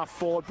goes to half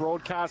forward,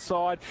 broadcast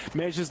side,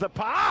 measures the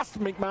pass.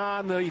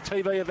 McMahon, the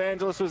TV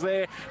evangelist, was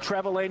there.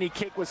 Travellini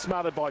kick was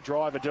smothered by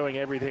Driver, doing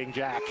everything,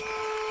 Jack.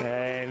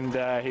 And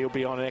he'll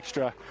be on an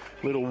extra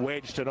little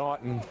wedge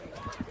tonight, and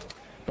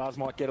Buzz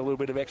might get a little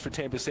bit of extra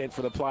 10%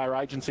 for the player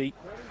agency.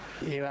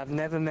 You have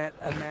never met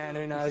a man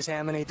who knows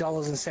how many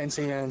dollars and cents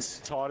he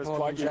earns. Tightest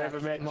bloke you've ever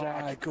met,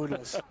 Jack. My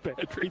goodness.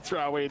 Boundary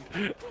throw in.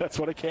 That's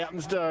what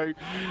accountants do.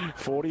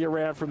 40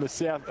 around from the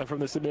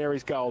St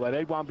Mary's goal. They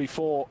need one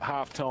before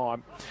half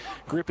time.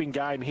 Gripping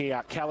game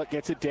here. Callett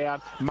gets it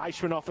down.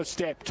 Maishman off a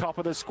step. Top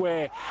of the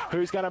square.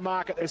 Who's going to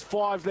mark it? There's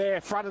 5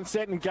 there. Front and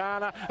set, and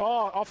Garner.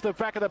 Off the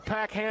back of the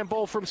pack.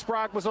 Handball from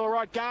Sprague was all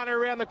right. Garner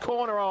around the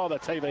corner. The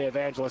TV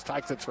evangelist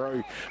takes it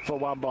through for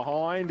one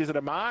behind. Is it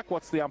a mark?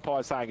 What's the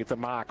umpire saying? It's a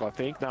mark, I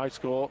think. No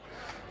score.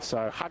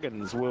 So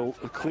Huggins will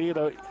clear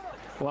the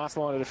last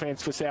line of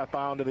defence for South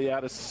Barwon to the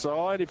outer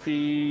side. If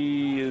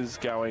he is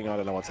going, I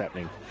don't know what's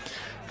happening.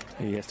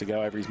 He has to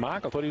go over his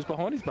mark. I thought he was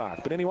behind his mark.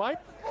 But anyway,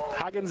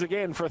 Huggins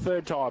again for a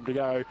third time to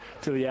go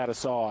to the outer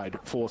side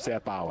for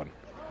South Barwon.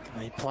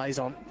 He plays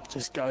on,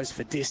 just goes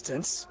for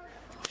distance.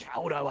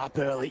 Caldo up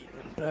early.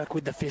 Burke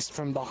with the fist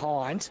from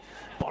behind.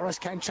 Boris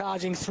came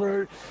charging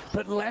through,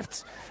 but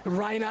left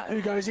Rayner,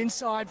 who goes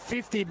inside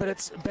 50, but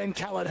it's Ben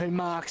Callett who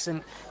marks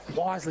and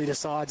wisely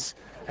decides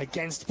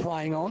against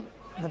playing on.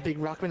 The big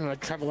ruckman with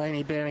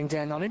Travellini bearing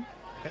down on him.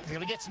 They're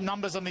going to get some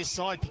numbers on this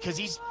side because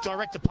his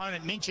direct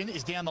opponent, Minchin,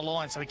 is down the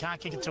line, so he can't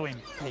kick it to him.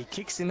 He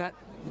kicks in that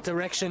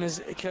direction,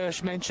 as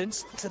Kirsch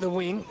mentions, to the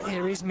wing.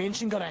 Here is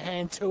Minchin, got a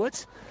hand to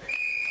it.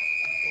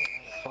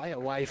 Play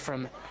away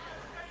from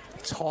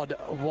Todd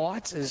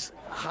White as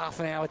half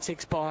an hour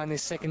ticks by in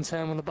this second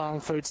term on the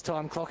Barwon Foods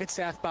time clock. It's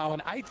South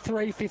Barwon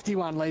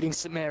 8-3-51 leading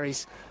St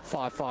Mary's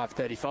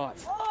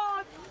 5-5-35.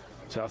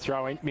 So a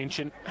throw in,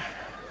 Minchin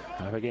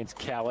up against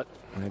Callett.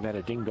 They've had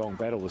a ding-dong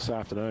battle this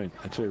afternoon.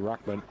 The two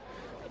ruckmen.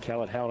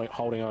 Kellett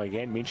holding on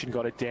again. Minchin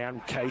got it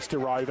down. Case to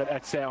Rover.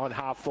 That's out on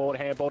half forward.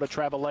 Handball to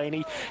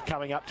Travellini.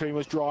 Coming up to him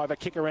was Driver.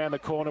 Kick around the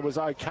corner was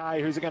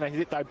okay. Who's it going to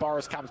hit though?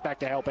 Boris comes back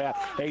to help out.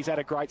 He's had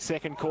a great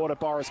second quarter.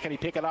 Boris, can he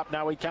pick it up?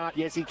 No, he can't.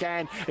 Yes, he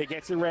can. He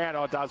gets it around.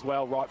 Oh, does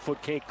well. Right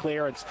foot kick.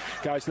 Clearance.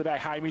 Goes to the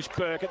back. Hamish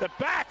Burke at the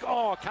back.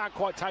 Oh, can't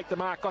quite take the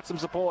mark. Got some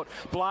support.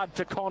 Blood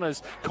to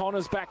Connors.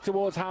 Connors back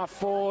towards half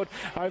forward.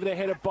 Over the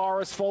head of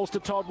Boris. Falls to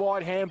Todd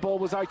White. Handball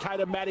was okay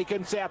to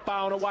Madigan. South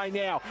Barwon away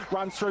now.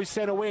 Runs through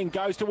centre wing.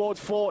 Goes towards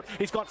Fort.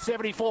 He's got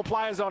 74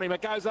 players on him.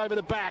 It goes over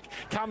the back.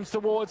 Comes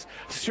towards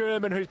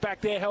Sherman, who's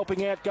back there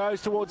helping out.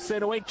 Goes towards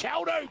centre wing.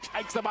 Caldo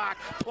takes the mark.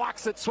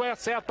 Plucks it.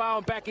 South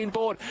Barwon back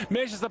inboard.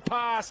 Measures the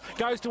pass.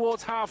 Goes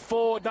towards half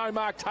forward. No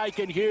mark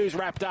taken. Hughes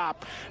wrapped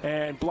up.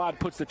 And Blood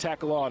puts the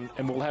tackle on.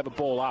 And we'll have a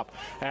ball up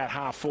at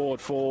half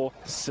forward for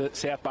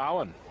South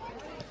Barwon.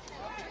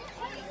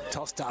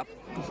 Tossed up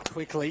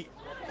quickly.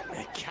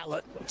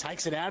 Kellett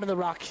takes it out of the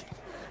ruck.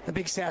 The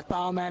big South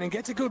Barwon man, and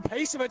gets a good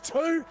piece of it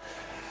too.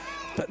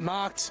 But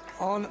marked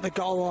on the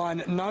goal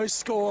line. No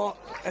score.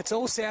 It's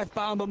all South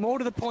Barwon, but more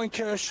to the point,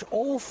 Kirsch.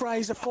 All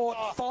Fraser Fort.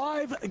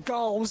 5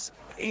 goals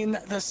in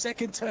the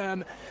second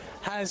term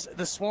has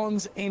the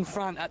Swans in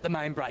front at the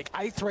main break.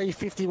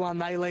 8-3-51.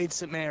 They lead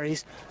St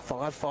Mary's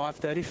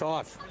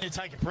 5-5-35. You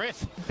take a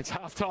breath. It's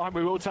half time.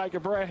 We will take a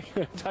breath.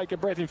 Take a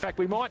breath. In fact,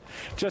 we might,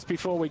 just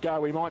before we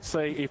go, we might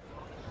see if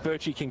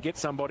Birchie can get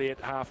somebody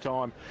at half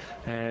time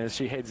as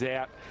she heads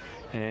out.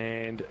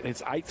 And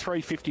it's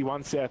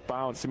 8-3-51 South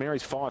Barwon. St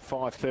Mary's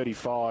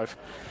 5-5-35.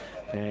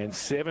 And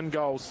 7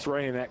 goals,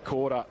 3 in that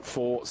quarter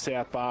for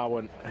South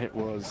Barwon. It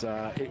was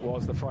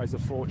the Fraser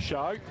Fort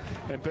show.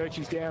 And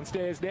Birchie's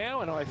downstairs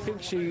now, and I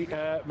think she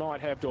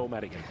might have Dor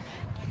Madigan.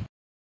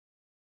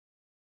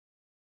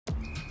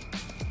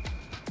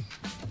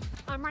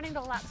 I'm running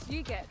the laps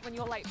you get when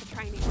you're late for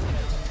training.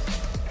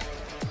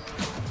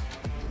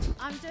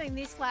 I'm doing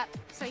this lap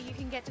so you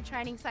can get to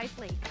training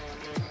safely.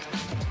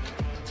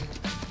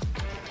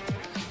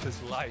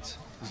 Because late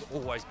is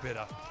always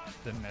better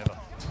than never.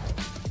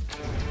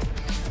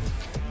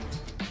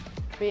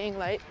 Being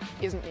late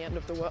isn't the end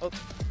of the world.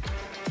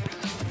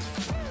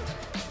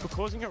 For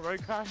causing a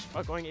road crash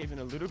by going even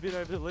a little bit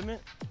over the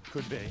limit,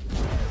 could be.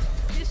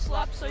 This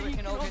lap so you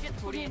can all get the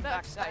footy and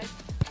back safe.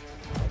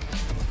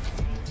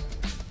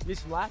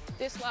 This lap?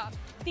 This lap.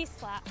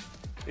 This lap.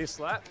 This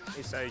lap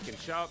is so you can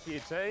show up for your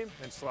team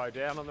and slow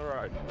down on the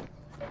road.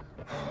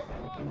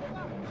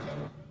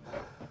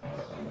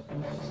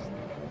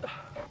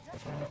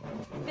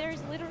 There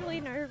is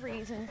literally no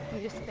reason for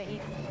you to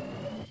speed.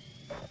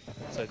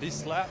 So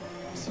this lap,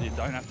 so you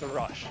don't have to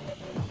rush.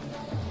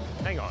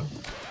 Hang on.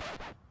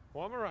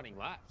 Why am I running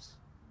laps?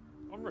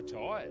 I'm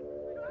retired.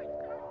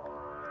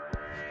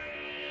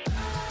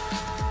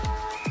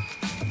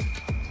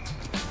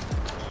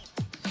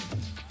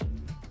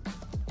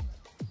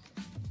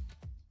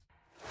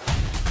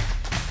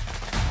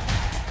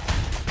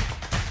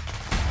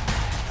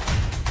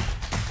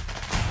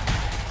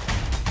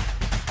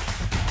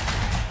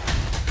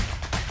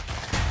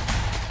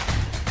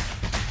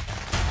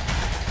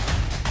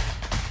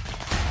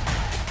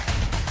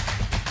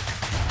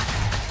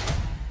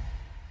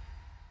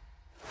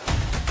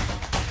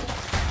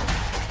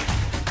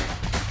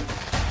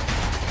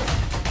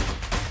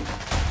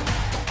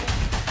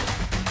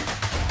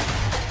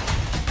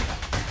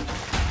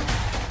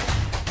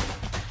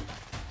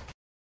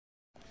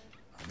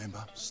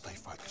 Remember, stay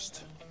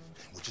focused.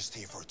 We're just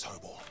here for a tow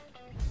ball.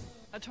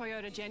 A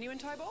Toyota genuine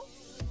tow ball?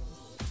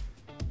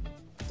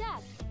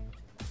 Dad,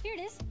 here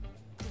it is.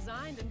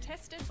 Designed and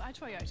tested by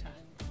Toyota.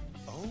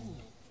 Oh.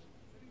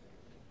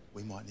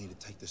 We might need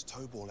to take this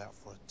tow ball out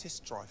for a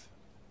test drive.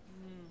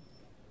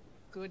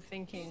 Good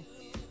thinking.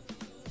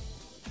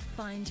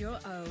 Find your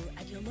O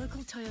at your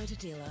local Toyota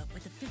dealer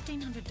with a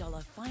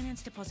 $1,500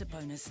 finance deposit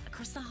bonus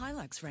across the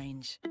Hilux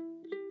range.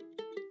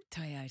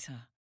 Toyota.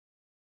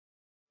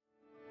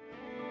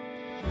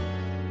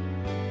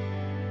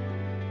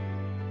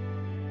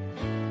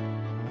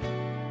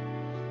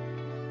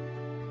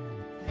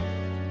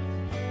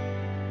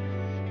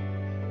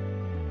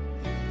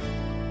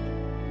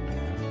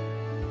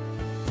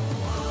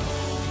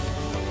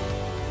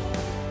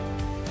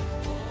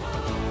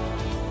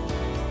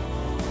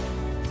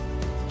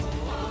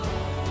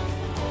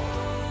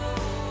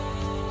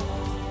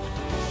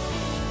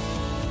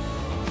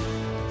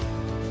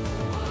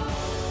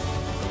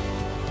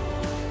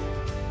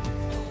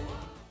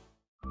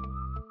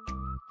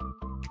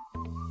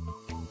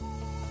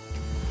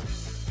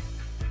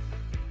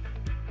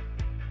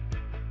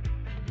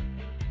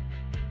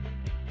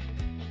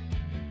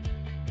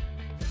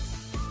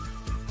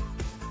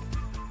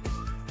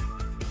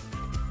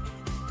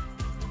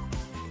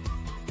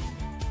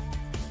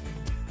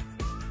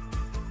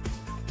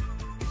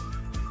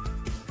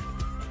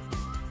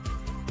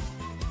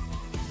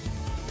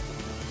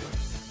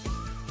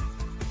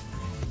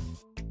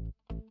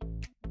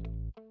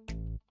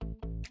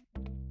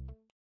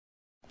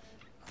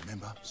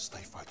 Remember,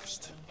 stay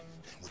focused.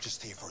 We're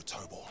just here for a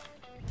tow ball.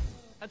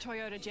 A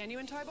Toyota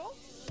genuine tow ball?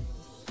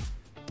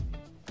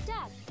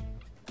 Dad,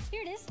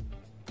 Here it is.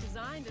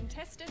 Designed and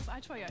tested by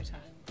Toyota.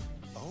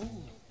 Oh.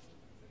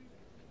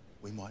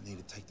 We might need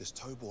to take this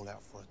tow ball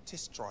out for a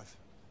test drive.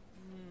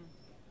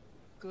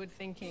 Good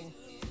thinking.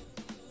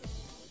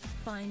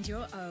 Find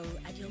your O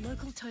at your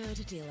local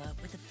Toyota dealer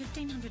with a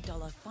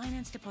 $1,500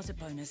 finance deposit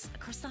bonus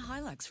across the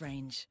Hilux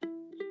range.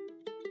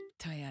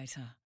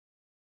 Toyota.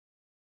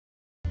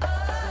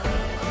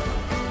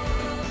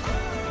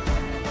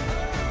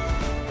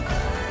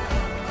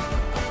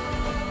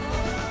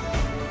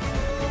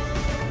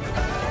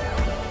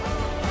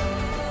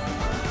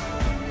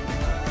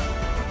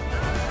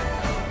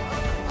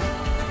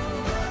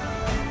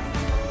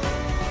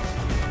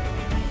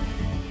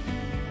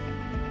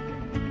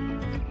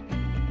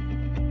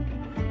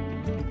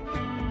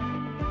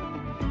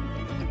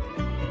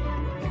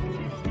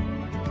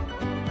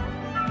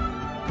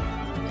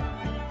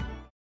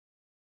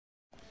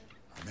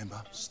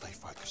 Remember, stay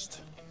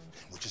focused.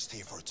 We're just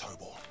here for a tow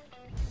ball.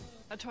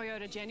 A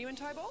Toyota genuine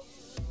tow ball?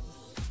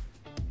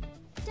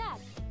 Dad,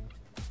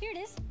 here it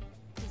is.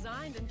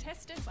 Designed and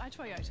tested by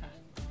Toyota.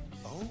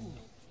 Oh.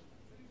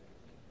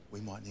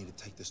 We might need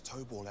to take this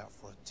tow ball out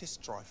for a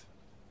test drive.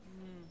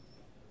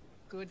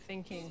 Good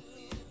thinking.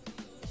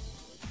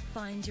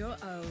 Find your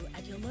O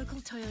at your local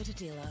Toyota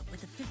dealer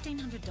with a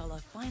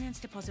 $1,500 finance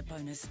deposit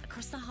bonus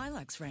across the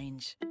Hilux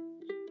range.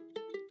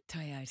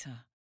 Toyota.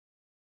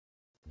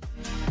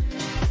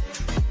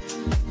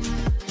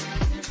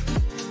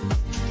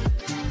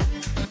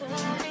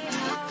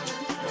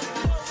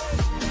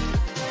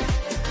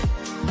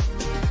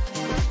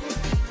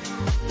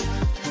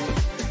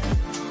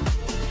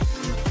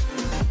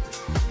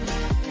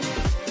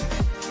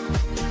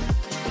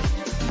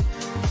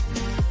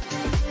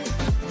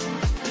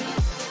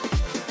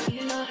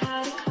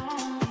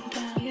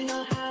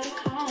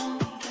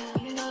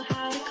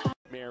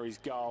 Mary's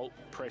goal,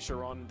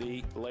 pressure on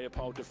the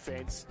Leopold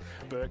defence.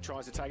 Burke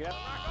tries to take it out.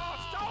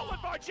 Oh, stolen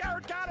by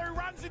Jared Carter, who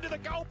runs into the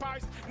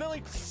goalpost.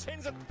 Nearly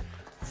sends it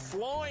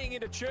flying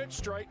into Church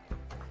Street.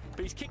 But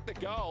he's kicked the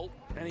goal,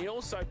 and he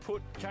also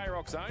put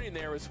K-Rock's own in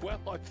there as well,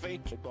 I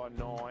think. By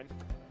 9.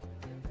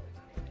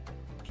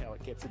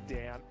 Kellett gets it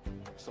down.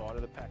 Side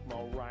of the pack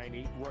mole,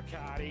 Rainey.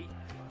 Riccardi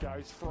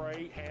goes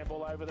free.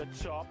 Handball over the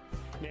top.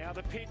 Now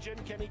the Pigeon.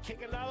 Can he kick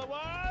another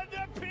one?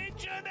 The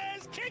Pigeon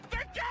has kicked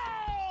the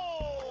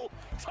goal!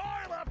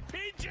 Tyler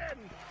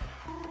Pigeon!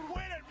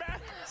 When it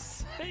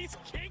matters, he's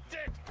kicked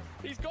it.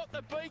 He's got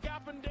the beak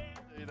up and down.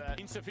 Do that.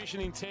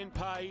 Insufficient intent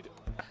paid.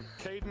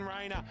 Keaton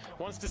Rayner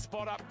wants to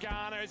spot up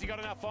Garner. Has he got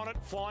enough on it?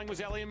 Flying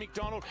was Elliot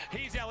McDonald.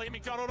 Here's Elliot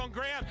McDonald on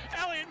ground.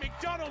 Elliot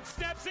McDonald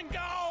snaps and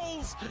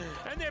goals.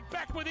 And they're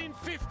back within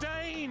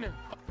 15.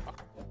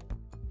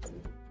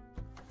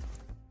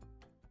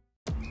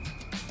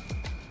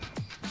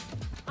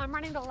 I'm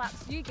running the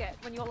laps you get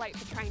when you're late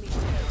for training.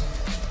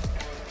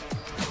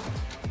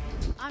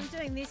 I'm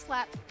doing this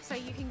lap so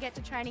you can get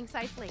to training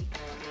safely.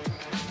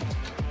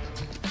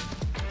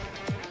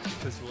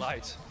 Because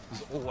late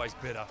is always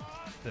better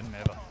than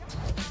never.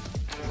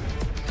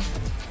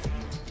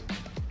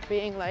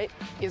 Being late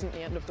isn't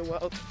the end of the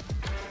world.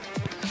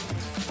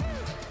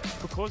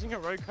 For causing a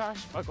road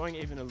crash by going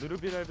even a little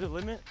bit over the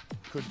limit,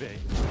 could be.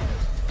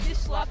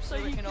 This lap so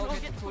you can all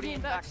get put in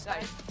back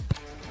safe.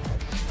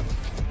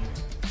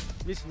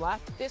 This lap?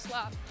 This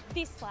lap.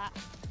 This lap.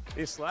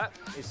 This lap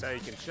is so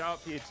you can show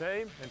up to your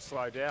team and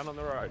slow down on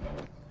the road.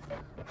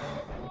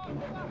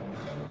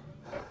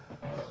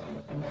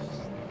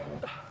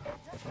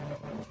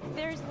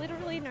 There's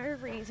literally no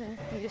reason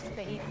for you to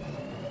speed.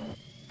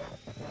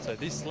 So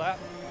this lap,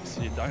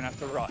 so you don't have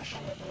to rush.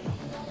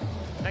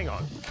 Hang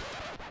on.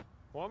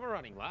 Why am I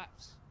running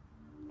laps?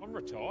 I'm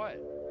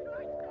retired.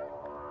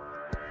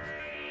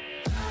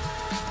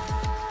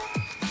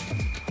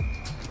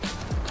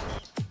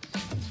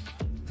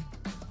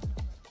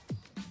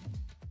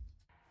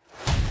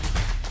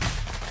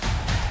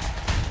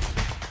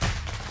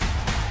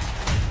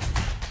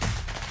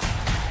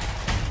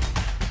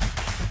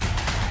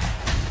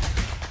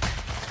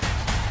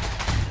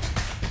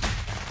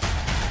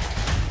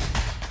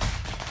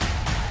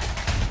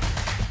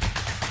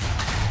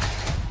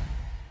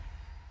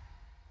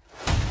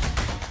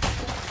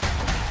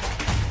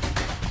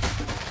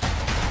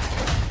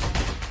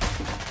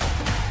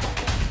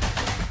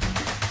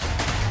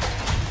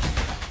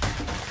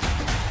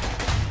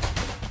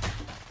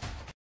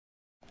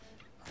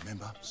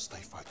 Remember,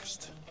 stay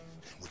focused.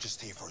 We're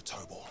just here for a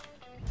tow ball.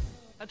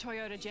 A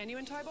Toyota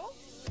genuine tow ball?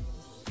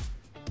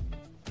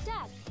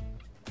 Dad,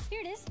 here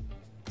it is.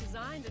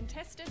 Designed and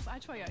tested by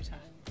Toyota.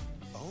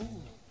 Oh.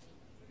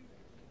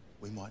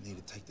 We might need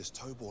to take this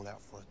tow ball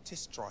out for a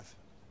test drive.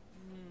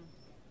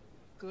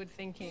 Good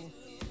thinking.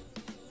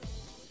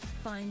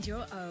 Find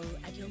your O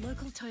at your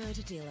local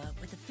Toyota dealer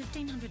with a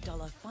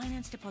 $1,500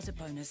 finance deposit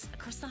bonus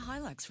across the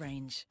Hilux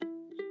range.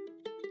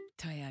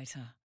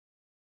 Toyota.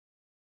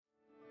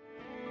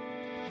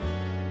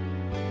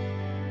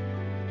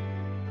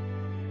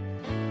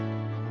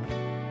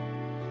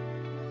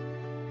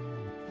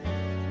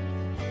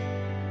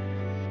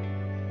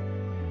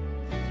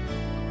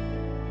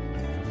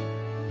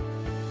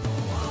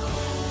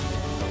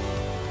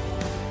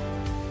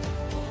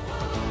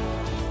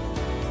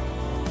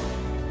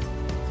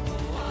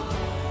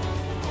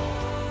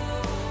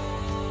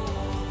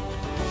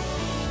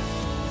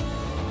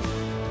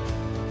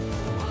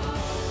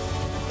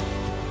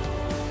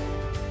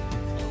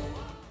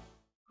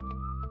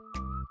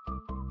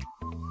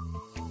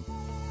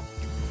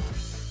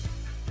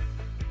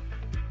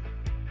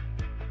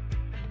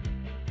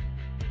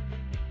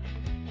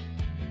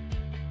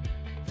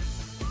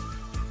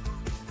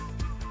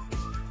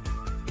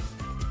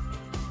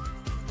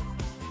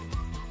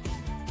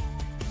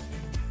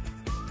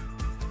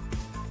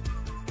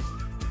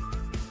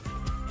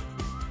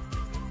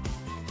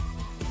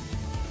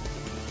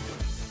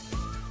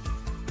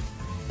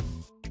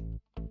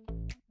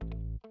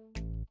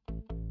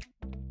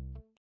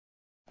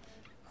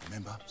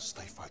 Remember,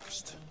 stay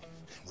focused.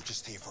 We're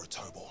just here for a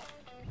tow ball.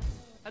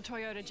 A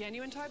Toyota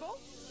genuine tow ball?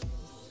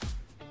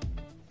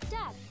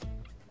 Dad,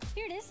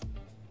 here it is.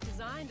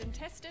 Designed and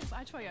tested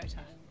by Toyota.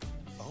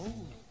 Oh.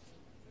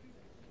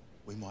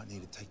 We might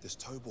need to take this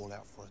tow ball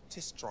out for a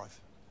test drive.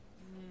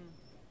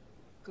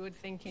 Good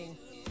thinking.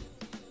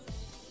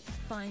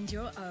 Find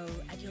your O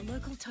at your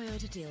local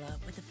Toyota dealer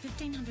with a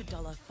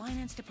 $1,500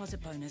 finance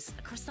deposit bonus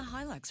across the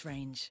Hilux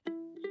range.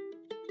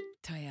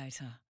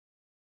 Toyota.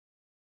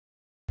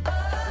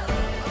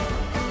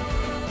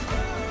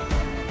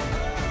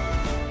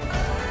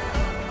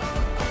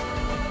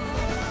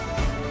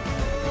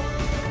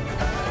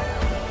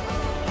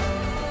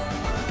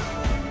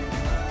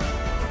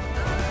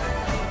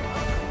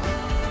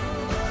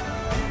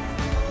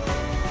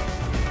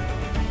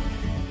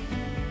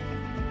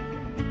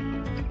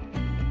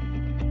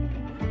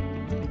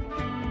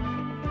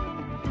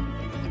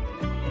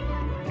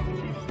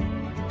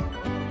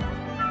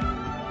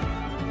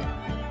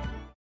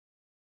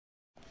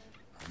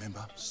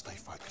 Remember, stay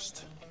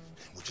focused.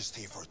 We're just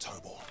here for a tow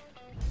ball.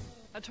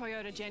 A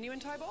Toyota genuine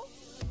tow ball?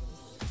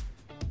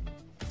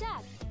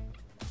 Dad,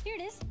 here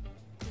it is.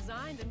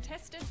 Designed and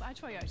tested by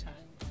Toyota.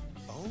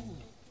 Oh.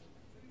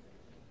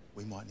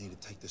 We might need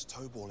to take this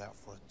tow ball out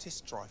for a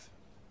test drive.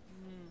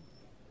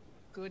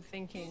 Good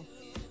thinking.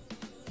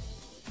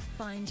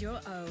 Find your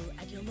O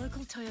at your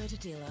local Toyota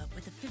dealer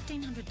with a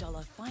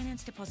 $1,500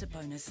 finance deposit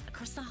bonus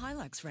across the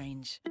Hilux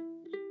range.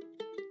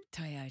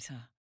 Toyota.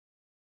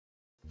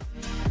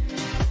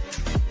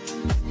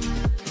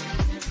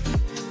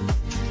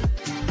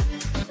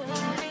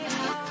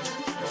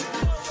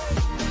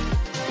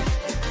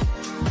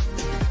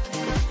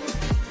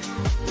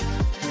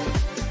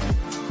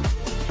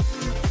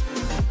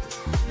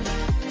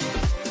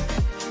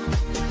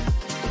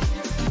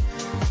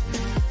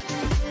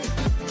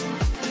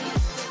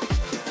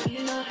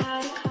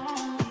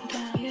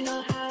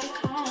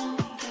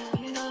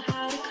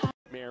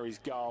 Mary's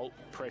goal,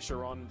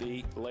 pressure on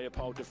the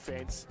Leopold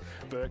defence.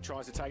 Burke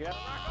tries to take it out.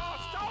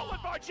 Oh, stolen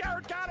by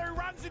Jared Carter, who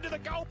runs into the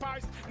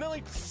goalpost.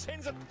 Nearly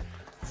sends it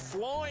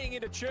flying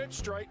into Church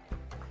Street.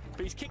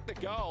 But he's kicked the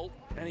goal,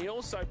 and he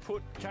also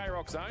put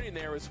K-Rock's own in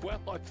there as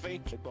well, I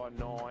think. By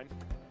 9.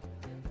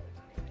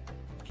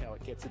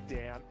 Kellett gets it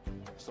down.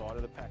 Side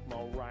of the pack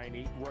mole,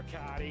 Rainey.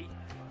 Riccardi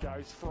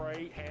goes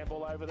free.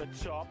 Handball over the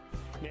top.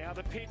 Now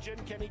the Pigeon.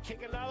 Can he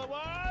kick another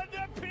one?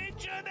 The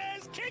Pigeon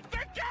has kicked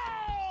the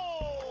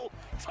goal!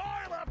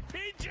 Tyler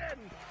Pigeon!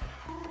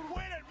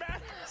 When it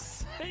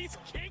matters, he's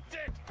kicked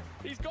it.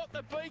 He's got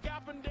the beak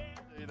up and down.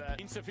 Do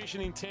that.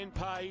 Insufficient intent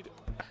paid.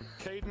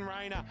 Keaton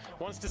Rayner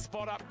wants to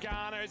spot up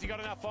Garner. Has he got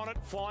enough on it?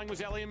 Flying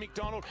was Elliot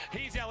McDonald.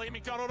 Here's Elliot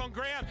McDonald on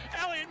ground.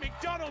 Elliot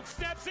McDonald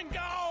snaps and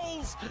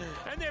goals.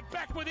 And they're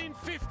back within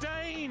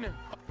 15.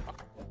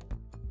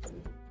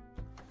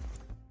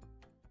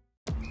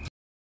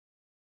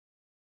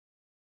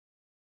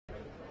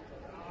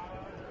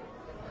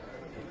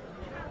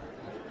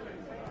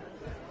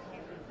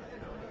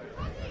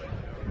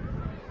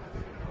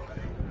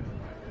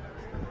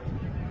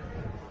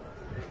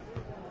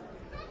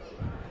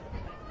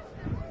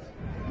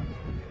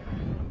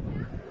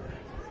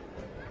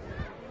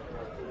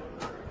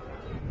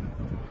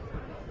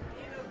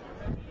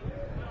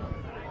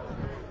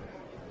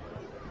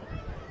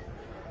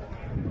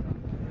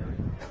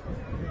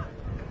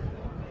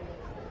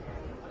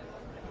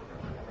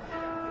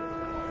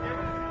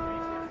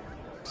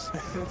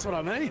 That's what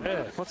I mean.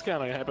 Yeah. What's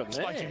going to happen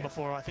there? Spoke to him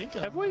before, I think.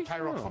 Have we?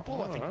 K-Rock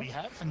football, I think we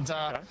have. And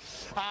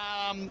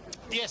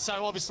yeah,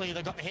 so obviously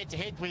they got the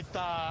head-to-head with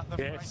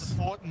Fraser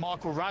Fort and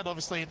Michael Rudd.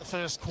 Obviously, at the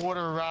first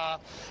quarter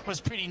was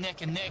pretty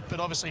neck and neck, but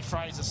obviously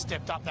Fraser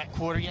stepped up that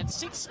quarter. He had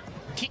 6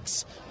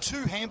 kicks,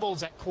 2 handballs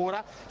that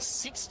quarter,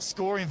 6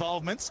 score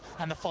involvements,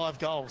 and the 5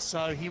 goals.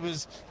 So he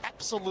was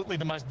absolutely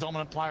the most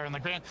dominant player on the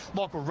ground.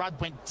 Michael Rudd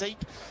went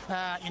deep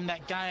in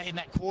that game, in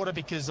that quarter,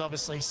 because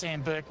obviously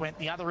Sam Burke went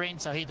the other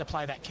end, so he had to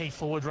play that key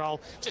forward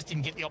role. Just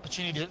didn't get the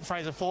opportunity that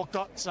Fraser Fort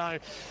got. So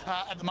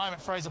at the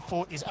moment, Fraser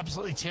Fort is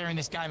absolutely tearing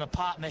this game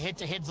apart, and the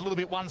head-to-head's a little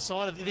bit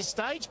one-sided at this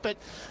stage, but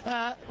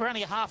we're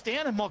only a half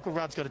down, and Michael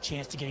Rudd's got a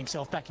chance to get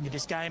himself back into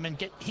this game and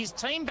get his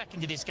team back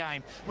into this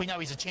game. We know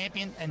he's a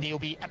champion, and he'll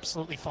be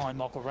absolutely fine,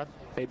 Michael Rudd.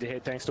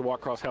 Head-to-head, thanks to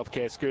White Cross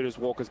Healthcare, scooters,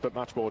 walkers, but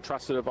much more.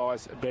 Trusted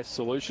advice, best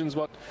solutions.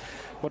 What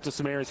do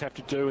St Mary's have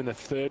to do in the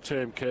third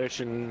term,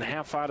 Kirsch, and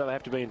how far do they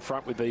have to be in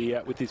front with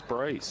this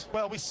breeze?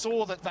 Well, we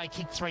saw that they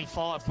kicked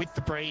 3-5 with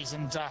the breeze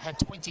and had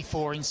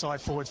 24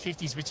 inside forward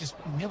 50s, which is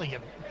nearly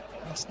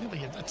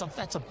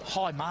that's a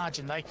high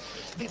margin. I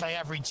think they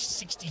average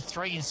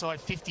 63 inside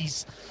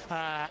 50s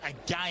a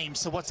game.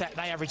 So what's that?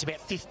 They average about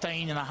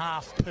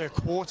 15.5 per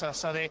quarter.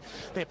 So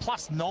they're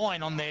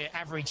 +9 on their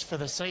average for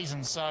the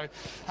season. So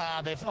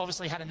they've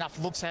obviously had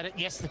enough looks at it.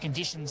 Yes, the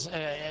conditions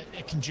are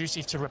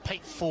conducive to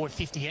repeat forward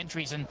 50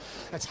 entries, and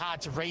it's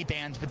hard to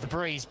rebound with the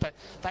breeze. But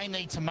they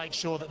need to make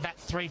sure that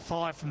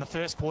 3-5 from the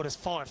first quarter is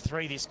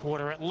 5-3 this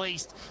quarter, at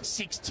least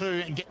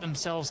 6-2, and get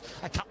themselves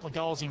a couple of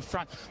goals in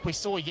front. We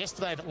saw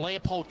yesterday that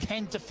Leopold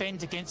can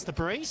defend against the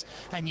breeze,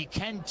 and you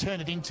can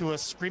turn it into a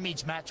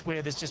scrimmage match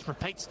where there's just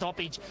repeat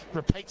stoppage,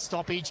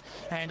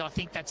 and I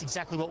think that's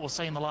exactly what we'll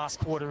see in the last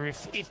quarter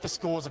if the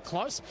scores are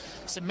close.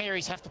 St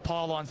Mary's have to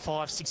pile on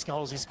 5-6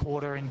 goals this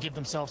quarter and give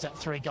themselves that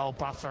 3-goal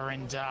buffer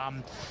and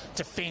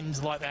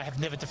defend like they have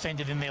never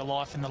defended in their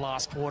life in the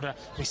last quarter.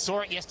 We saw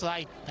it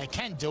yesterday. They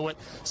can do it,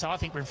 so I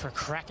think we're in for a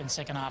cracking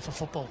second half of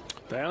football.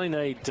 They only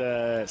need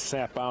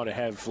South Barwon to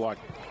have like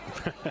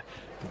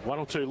one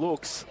or two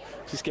looks,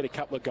 just get a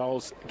couple of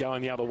goals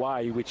going the other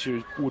way, which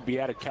would be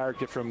added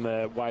character from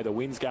the way the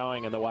wind's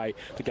going and the way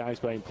the game's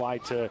being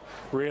played to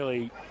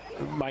really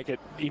make it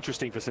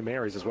interesting for St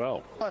Mary's as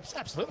well. Oh,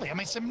 absolutely. I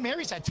mean, St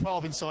Mary's had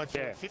 12 inside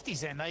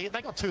 50s then.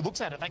 They got 2 looks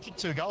at it. They kicked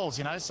 2 goals,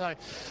 you know, so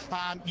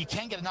you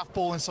can get enough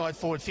ball inside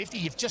forward 50.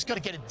 You've just got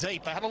to get it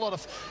deep. They had a lot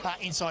of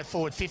inside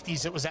forward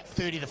 50s that was at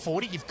 30 to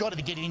 40. You've got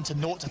to get it into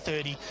 0 to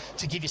 30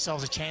 to give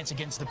yourselves a chance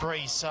against the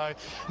breeze. So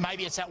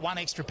maybe it's that one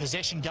extra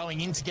possession going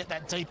in to get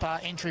that deeper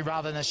entry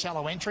rather than a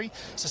shallow entry.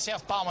 So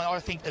South Barwon, I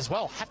think, as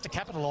well, have to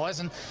capitalise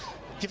and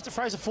give it to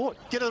Fraser Fort.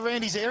 Get it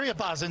around his area,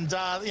 Buzz, and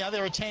you know,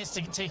 they're a chance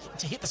to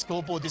hit the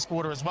scoreboard this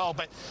quarter as well.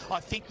 But I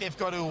think they've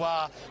got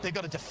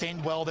to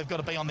defend well. They've got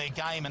to be on their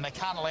game, and they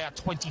can't allow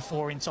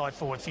 24 inside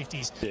forward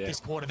 50s this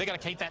quarter. They've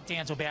got to keep that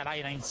down to about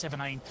 18,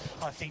 17,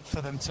 I think,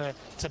 for them to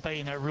be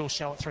in a real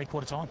show at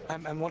 3/4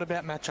 time. And what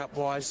about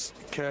matchup-wise,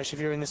 Kirsch? If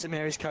you're in the St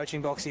Mary's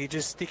coaching box, are you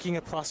just sticking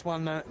a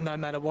 +1 no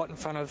matter what in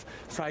front of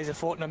Fraser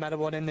Fort, no matter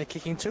what end they're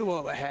kicking to,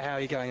 or how are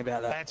you going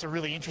about that? That's a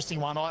really interesting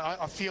one.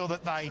 I feel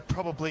that they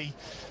probably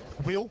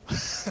will.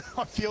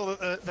 I feel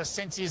that the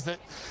sense is that,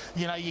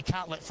 you know, you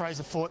can't let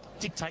Fraser Fort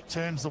dictate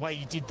terms the way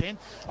you did then.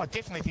 I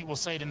definitely think we'll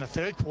see it in the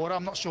 3rd quarter.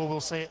 I'm not sure we'll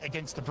see it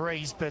against the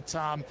breeze, but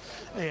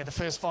the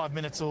first 5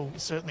 minutes will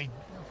certainly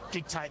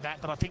dictate that,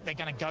 but I think they're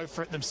going to go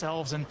for it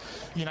themselves and,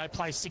 you know,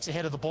 play 6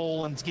 ahead of the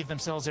ball and give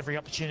themselves every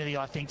opportunity,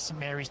 I think, St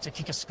Mary's to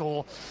kick a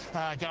score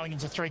going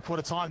into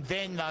 3/4 time.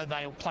 Then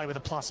they'll play with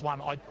a +1.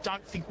 I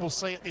don't think we'll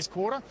see it this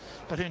quarter,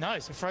 but who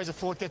knows? If Fraser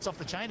Fort gets off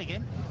the chain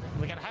again,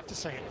 we're going to have to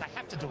see it. They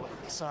have to do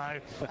it. So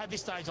at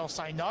this stage, I'll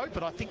say no,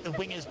 but I think the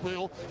wingers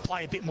will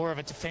play a bit more of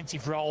a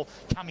defensive role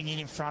coming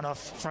in front of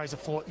Fraser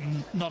Fort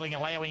and not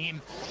allowing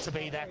him to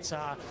be that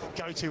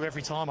go-to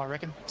every time, I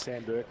reckon.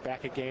 Sam Burke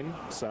back again,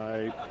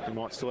 so he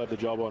might still have the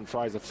job on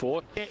Fraser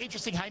Fort. Yeah,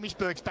 interesting. Hamish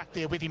Burke's back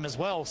there with him as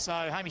well. So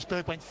Hamish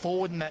Burke went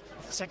forward in that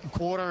 2nd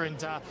quarter,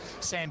 and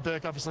Sam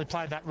Burke obviously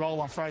played that role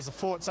on Fraser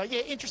Fort. So yeah,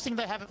 interesting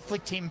they haven't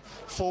flicked him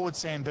forward,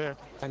 Sam Burke.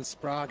 And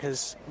Sprague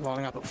is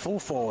lining up at full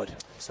forward,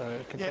 so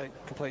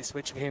complete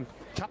switch for him.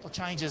 Couple of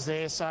changes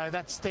there, so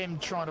that's them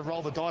trying to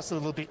roll the dice a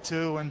little bit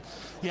too, and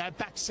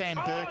back Sam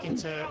Burke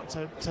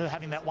into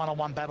having that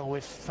one-on-one battle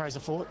with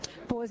Fraser Fort.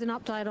 Boys, an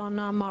update on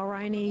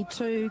Mulroney.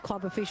 2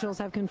 club officials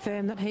have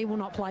confirmed that he will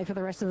not play for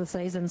the rest of the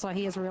season, so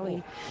he has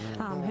really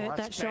hurt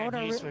that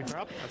shoulder.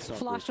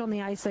 Flush on the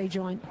AC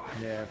joint.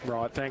 Yeah,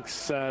 right.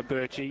 Thanks,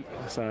 Birchie.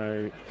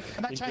 So,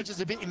 and that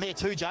changes a bit in there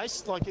too,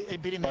 Jace. Like a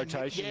bit in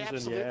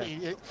rotations, there. Yeah,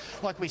 absolutely.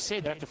 Like we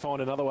said, they have to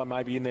find another one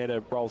maybe in there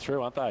to roll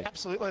through, aren't they?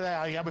 Absolutely, they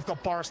are. Yeah, we've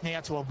got Boris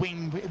now to a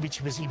wing,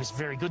 he was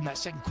very good in that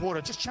 2nd quarter.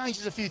 Just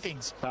changes a few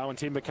things. Barwon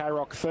Timber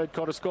K-Rock 3rd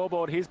quarter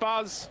scoreboard. Here's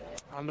Buzz.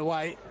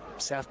 Underway.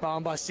 South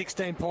Barwon by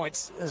 16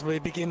 points as we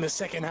begin the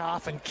second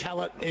half, and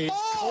Callett is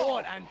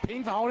caught and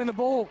pinged for holding the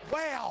ball.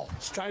 Wow.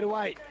 Straight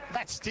away.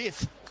 That's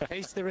stiff.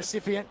 He's the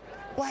recipient.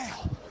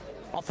 Wow.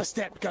 Off the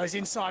step, goes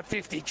inside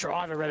 50.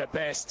 Driver read it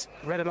best.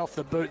 Read it off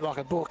the boot like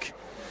a book.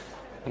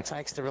 And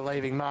takes the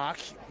relieving mark.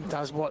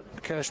 Does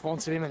what Kirsch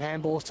wants of him and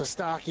handballs to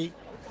Starkey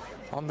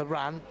on the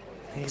run.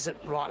 He's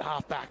at right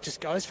half back,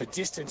 just goes for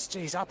distance.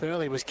 Geez, up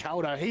early was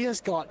Caldo. He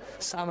has got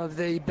some of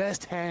the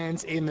best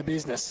hands in the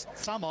business.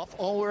 Some of,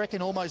 I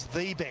reckon, almost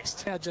the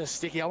best. Now just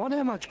sticky. I wonder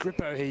how much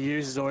grippo he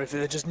uses, or if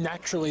they're just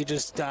naturally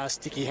just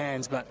sticky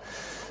hands, but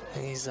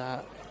he's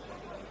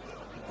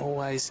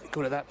always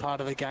good at that part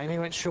of the game. He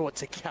went short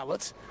to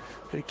Callett,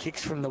 who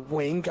kicks from the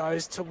wing,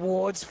 goes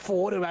towards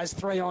Ford, who has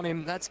 3 on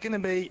him. That's going to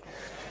be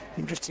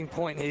interesting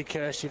point here,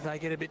 Kirsch. If they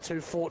get a bit too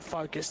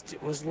Fort-focused,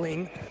 it was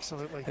Ling,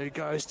 absolutely, who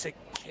goes to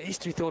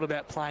East, who thought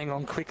about playing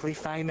on quickly,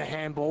 feigned the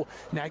handball.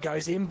 Now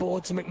goes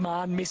inboard to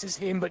McMahon, misses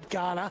him, but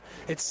Garner,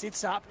 it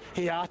sits up.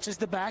 He arches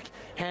the back.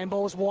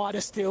 Handball's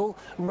wider still.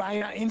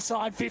 Rayner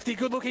inside 50.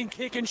 Good-looking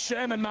kick, and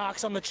Sherman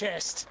marks on the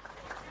chest.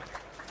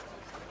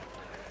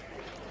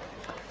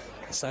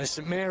 So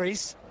St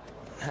Mary's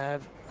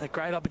have a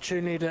great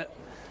opportunity to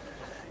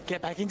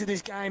get back into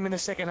this game in the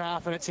second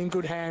half, and it's in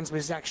good hands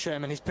with Zach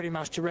Sherman. He's pretty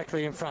much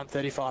directly in front,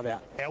 35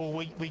 out. Yeah, well,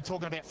 we're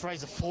talking about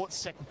Fraser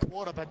Fort's 2nd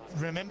quarter, but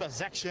remember,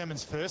 Zach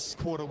Sherman's 1st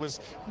quarter was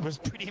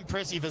pretty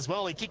impressive as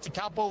well. He kicked a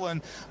couple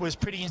and was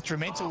pretty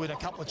instrumental with a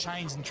couple of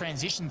chains and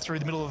transition through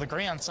the middle of the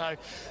ground, so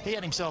he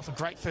had himself a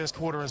great 1st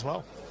quarter as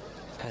well.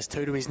 Has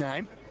 2 to his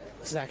name.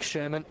 Zach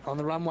Sherman on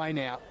the runway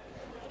now.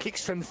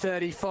 Kicks from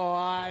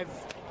 35.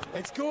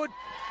 It's good.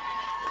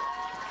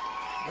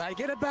 They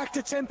get it back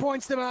to 10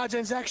 points the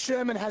margin. Zach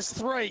Sherman has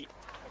 3.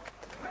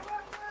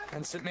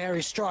 And St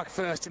Mary's strike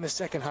first in the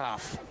second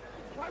half.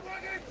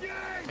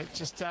 It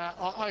just,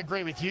 I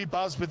agree with you,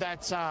 Buzz, with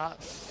that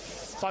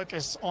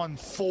focus on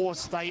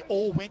force. They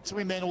all went to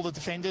him then, all the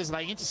defenders.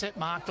 They intercept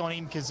marked on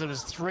him because there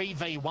was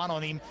 3v1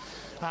 on him.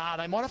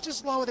 They might have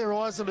just lowered their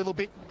eyes a little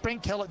bit.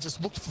 Brent Kellett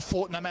just looked for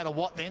Fort no matter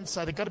what then,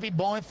 so they've got to be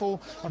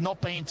mindful of not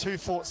being too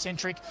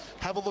Fort-centric.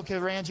 Have a look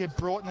around you,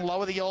 Broughton,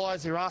 lower the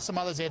eyes. There are some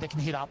others there that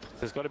can hit up.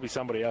 There's got to be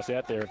somebody else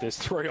out there if there's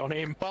 3 on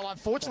him. Well,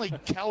 unfortunately,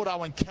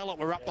 Caldo and Kellett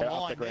were up the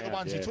line. They're the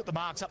ones who took the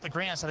marks up the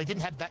ground, so they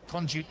didn't have that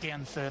conduit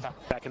down further.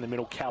 Back in the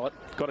middle, Kellett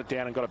got it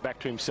down and got it back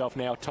to himself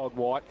now. Todd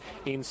White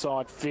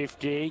inside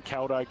 50.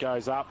 Caldo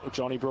goes up.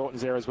 Johnny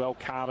Broughton's there as well.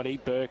 Carmody,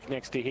 Burke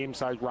next to him.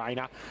 So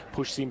Rayner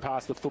pushes him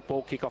past the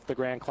football. Kick off the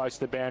ground close to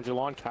the boundary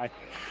line.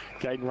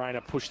 Caden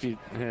Rayner pushed it.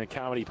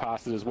 Carmody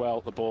past it as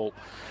well. The ball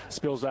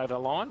spills over the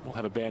line. We'll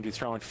have a boundary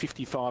throw in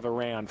 55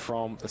 around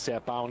from the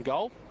South Barwon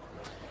goal.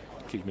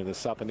 Kicking to the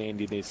southern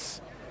end in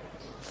this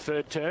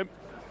third term.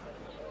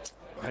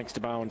 Thanks to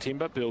Barwon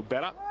Timber. Build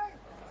better.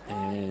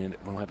 And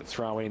we'll have it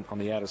throw in on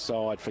the outer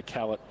side for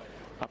Kellett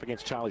up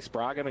against Charlie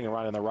Sprague, having a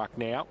run in the ruck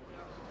now.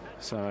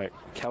 So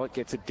Kellett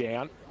gets it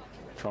down,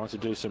 trying to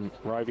do some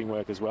roving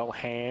work as well.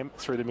 Ham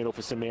through the middle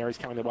for St Mary's,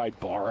 coming the way.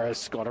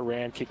 Boris got a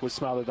round kick, was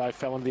smothered though,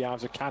 fell into the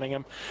arms of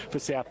Cunningham for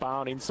South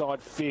Barwon.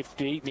 Inside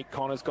 50, Nick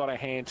Connors got a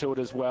hand to it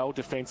as well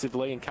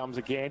defensively and comes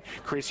again.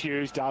 Chris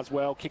Hughes does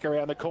well, kick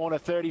around the corner,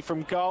 30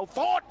 from goal.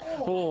 Fort!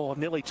 Oh,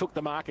 nearly took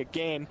the mark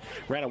again,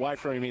 ran away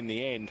from him in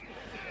the end.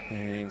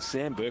 And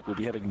Sam Burke will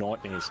be having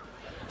nightmares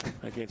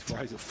against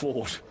Fraser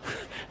Fort.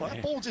 Well,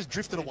 that ball just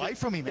drifted away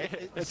from him.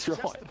 That's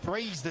just right. The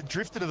breeze that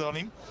drifted it on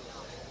him.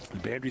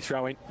 Boundary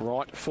throw in,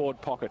 right forward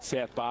pocket,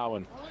 South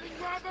Barwon.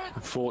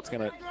 Fort's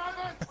going to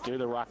do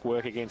the ruck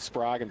work against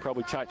Sprague and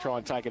probably try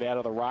and take it out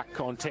of the ruck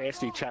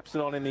contest. He chaps it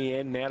on in the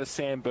end. Now to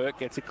Sam Burke,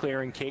 gets a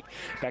clearing kick.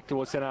 Back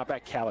towards centre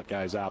back, Kellett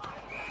goes up.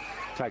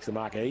 Takes the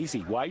mark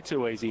easy, way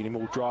too easy, and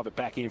we'll drive it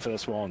back in for the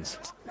Swans.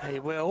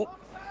 He will.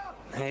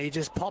 He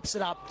just pops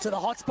it up to the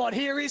hot spot.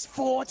 Here is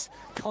Fort.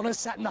 Connors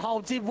sat in the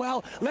hole, did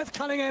well. Left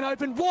Cunningham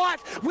open. White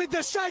with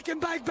the shake and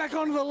bake back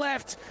onto the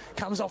left.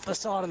 Comes off the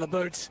side of the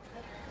boot.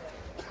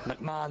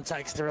 McMahon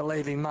takes the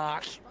relieving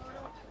mark.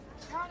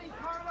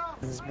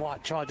 As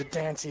White tried to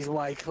dance his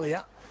way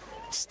clear.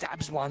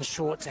 Stabs one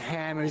short to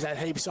Ham, who's had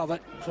heaps of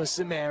it for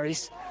St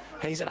Mary's.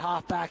 He's at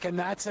half back, and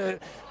that's a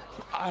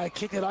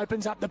kick that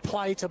opens up the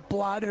play to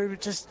Blood, who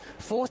just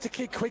forced to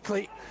kick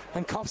quickly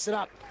and cops it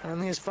up.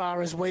 Only as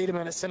far as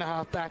Wiedemann at centre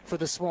half back for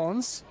the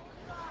Swans.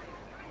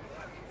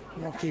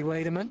 Rocky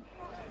Wiedemann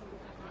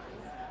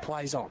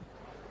plays on.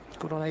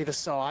 Good on either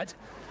side.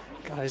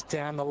 Goes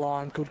down the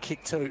line, good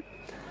kick too.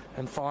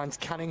 And finds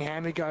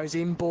Cunningham, who goes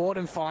inboard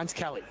and finds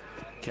Kelly.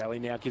 Kelly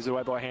now gives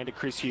away by hand to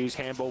Chris Hughes.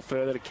 Handball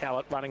further to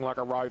Kellett, running like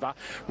a rover.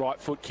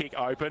 Right foot kick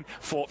open.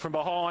 Fort from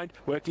behind.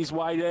 Worked his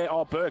way there.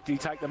 Oh, Burke, did he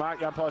take the mark?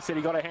 The umpire said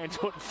he got a hand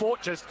to it. And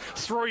Fort just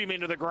threw him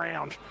into the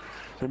ground.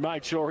 And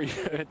made sure he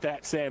heard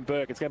that, Sam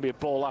Burke. It's going to be a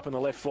ball up in the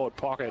left forward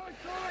pocket.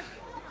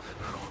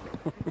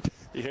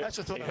 He heard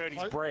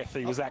his breath.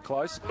 He was that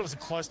close. It was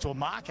close to a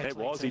mark, actually. It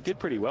was. He did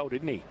pretty well,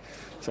 didn't he?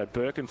 So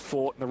Burke and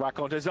Fort in the ruck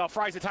contest. Oh,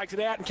 Fraser takes it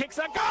out and kicks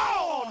a goal!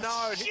 Oh,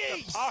 no,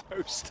 hit the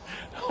post.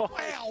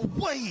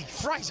 Wow-wee,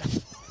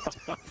 Fraser.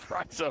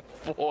 Fraser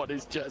Fort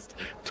is just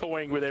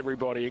toying with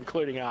everybody,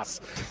 including us.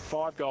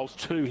 5 goals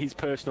to his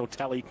personal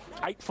tally.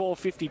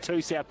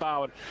 8-4-52 South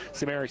Barwon.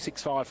 St Mary's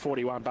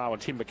 6-5-41 Barwon.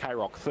 Timber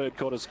K-Rock, third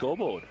quarter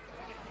scoreboard.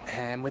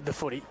 And with the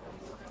footy.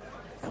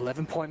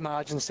 11-point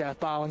margin South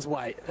Barwon's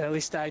way.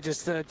 Early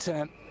stages, third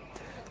term.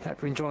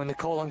 Hope you're enjoying the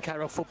call on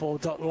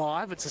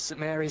KRLFootball.live. It's a St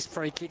Mary's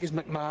free kick as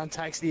McMahon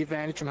takes the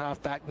advantage from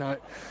half-back. No,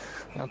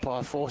 the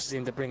umpire forces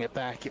him to bring it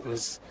back. It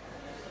was...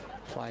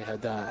 Play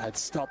had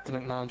stopped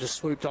and McMahon just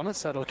swooped on it,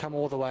 so it'll come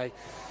all the way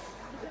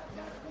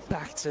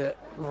back to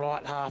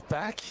right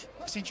half-back.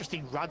 It's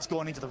interesting, Rudd's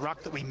gone into the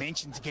ruck that we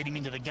mentioned to get him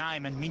into the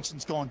game, and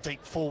Minchin's gone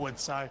deep forward.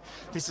 So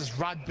this is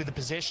Rudd with the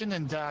possession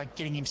and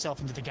getting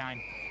himself into the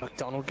game.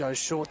 McDonald goes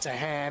short to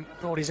Ham,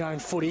 brought his own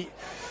footy.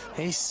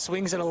 He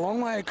swings it a long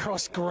way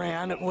across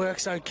ground. It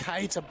works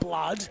okay to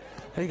Blood.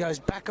 He goes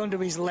back onto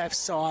his left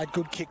side,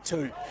 good kick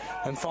too,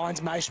 and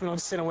finds Maishman on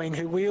centre wing,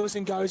 who wheels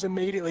and goes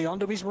immediately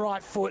onto his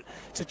right foot.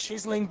 It's a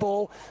chiselling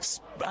ball,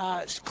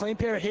 clean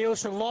pair of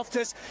heels from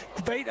Loftus,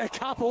 beat a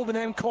couple, but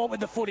then caught with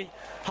the footy,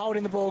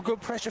 holding the ball.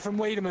 Good pressure from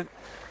Wiedemann,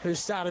 who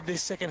started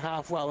this second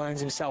half well, earns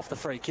himself the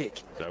free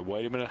kick. So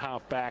Wiedemann at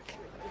half back,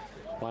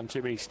 one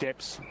too many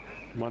steps,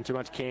 one too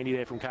much candy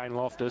there from Kane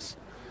Loftus.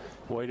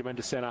 Wiedemann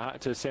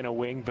to centre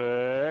wing.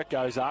 Burke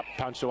goes up,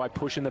 punched away,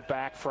 pushing the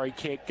back. Free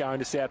kick going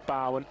to South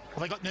Barwon.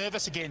 Well, they got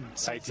nervous again.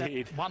 So they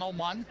did.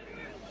 1-on-1.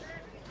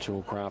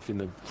 Chalcraft in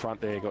the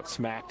front there got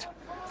smacked.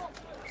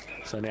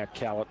 So now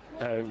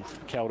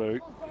Caldo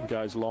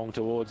goes long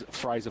towards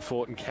Fraser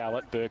Fort and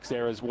Kellett. Burke's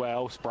there as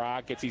well.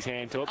 Sprague gets his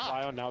hand to it.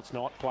 Play on. No, it's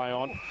not. Play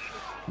on.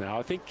 No,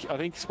 I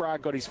think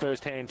Sprague got his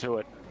first hand to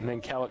it. and then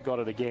Callett got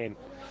it again.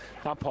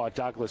 Umpire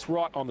Douglas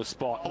right on the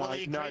spot.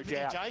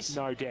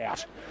 No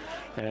doubt.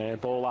 And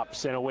ball up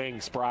centre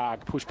wing.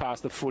 Sprague push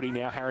past the footy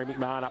now. Harry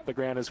McMahon up the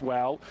ground as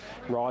well.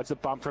 Rides a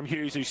bump from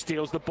Hughes, who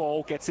steals the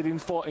ball, gets it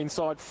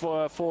inside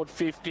forward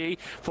 50.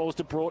 Falls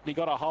to Broughton. He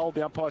got a hold.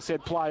 The umpire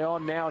said play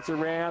on. Now it's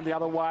around the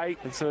other way.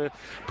 It's a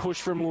push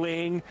from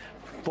Ling.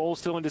 Ball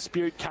still in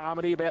dispute.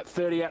 Carmody about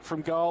 30 out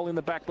from goal in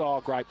the back.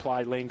 Oh, great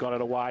play. Ling got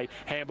it away.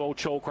 Handball,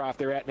 Chalcraft.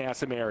 They're out now,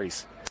 St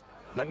Mary's.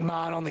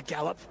 McMahon on the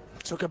gallop.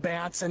 Took a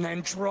bounce and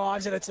then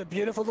drives it. It's a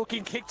beautiful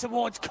looking kick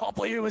towards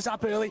Copley, who was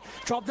up early.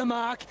 Dropped the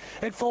mark.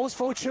 It falls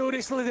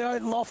fortuitously though.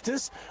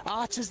 Loftus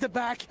arches the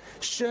back.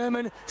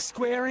 Sherman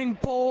squaring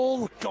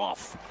ball.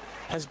 Goff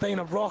has been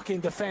a rock in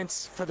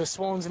defence for the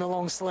Swans in the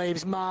long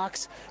sleeves.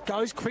 Marks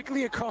goes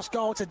quickly across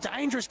goal. It's a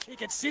dangerous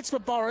kick. It sits for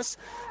Boris,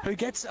 who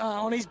gets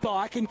on his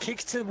bike and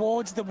kicks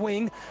towards the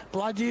wing.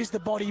 Blood used the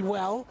body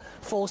well.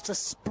 Falls to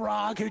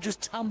Sprague, who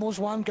just tumbles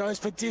one, goes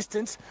for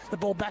distance. The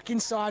ball back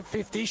inside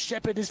 50.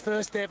 Shepherd is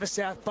first there for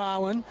South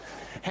Barwon.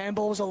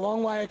 Handball's a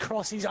long way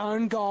across his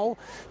own goal.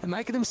 They're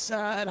making them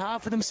at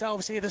half of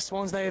themselves here, the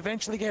Swans. They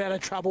eventually get out of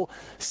trouble.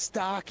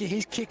 Starkey,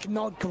 his kick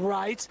not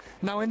great.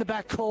 No in the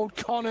back called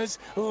Connors.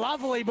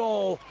 Lovely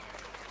ball.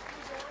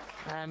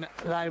 And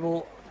they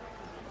will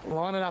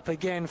line it up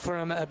again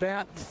from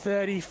about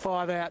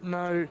 35 out.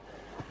 No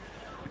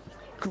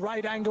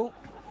great angle.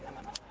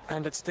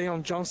 And it's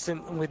Dion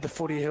Johnston with the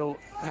footy. He'll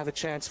have a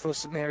chance for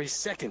St Mary's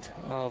second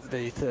of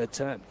the third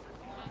term.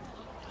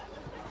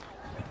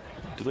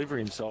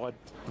 Delivery inside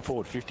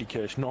forward 50,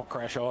 Kirsch, not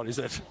crash on, is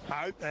it?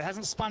 No, it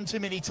hasn't spun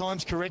too many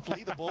times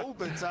correctly, the ball,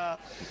 but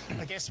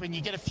I guess when you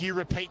get a few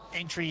repeat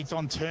entries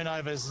on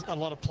turnovers, a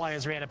lot of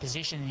players are out of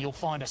position, and you'll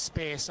find a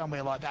spare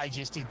somewhere like they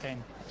just did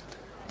then.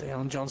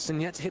 Dion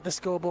Johnston yet to hit the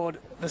scoreboard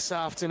this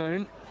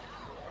afternoon.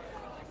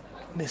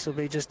 This will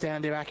be just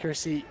down to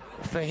accuracy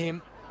for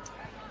him.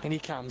 And he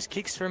comes,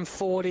 kicks from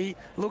 40,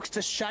 looks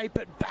to shape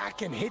it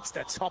back and hits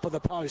the top of the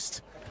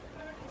post.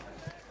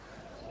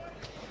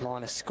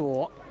 Minor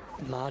score.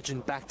 Margin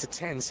back to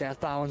 10.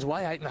 South Barwon's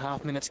way.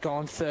 8.5 minutes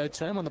gone. Third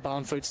term on the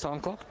Barwon Foods time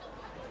clock.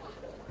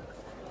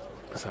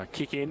 So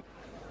kick in.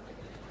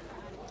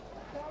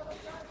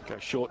 Go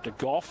short to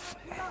Goff.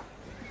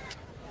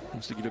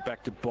 Wants to give it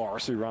back to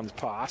Boris, who runs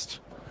past.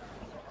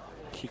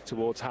 Kick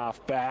towards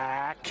half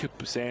back.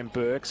 Sam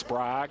Burke,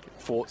 Sprague.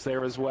 Fort's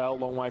there as well.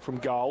 Long way from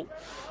goal.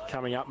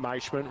 Coming up,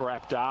 Maishman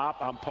wrapped up.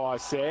 Umpire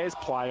says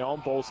play on.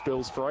 Ball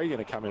spills free.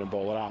 Going to come in and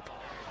ball it up.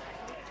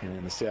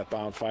 And the South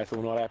Barwon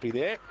faithful not happy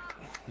there.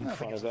 In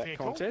front of that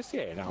contest.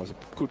 Yeah, no, it was a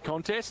good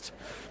contest.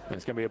 And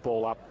it's going to be a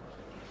ball up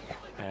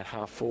at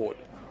half forward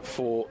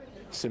for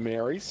St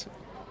Mary's.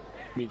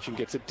 Minchin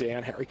gets it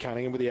down. Harry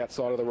Cunningham with the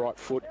outside of the right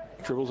foot.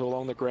 Dribbles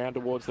along the ground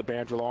towards the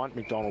boundary line.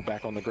 McDonald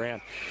back on the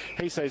ground.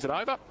 He sees it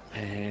over.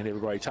 And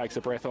everybody takes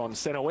a breath on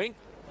centre wing.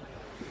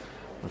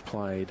 We've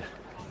played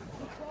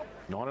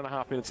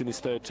 9.5 minutes in this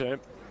third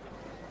term.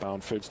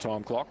 Barwon Foods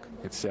time clock.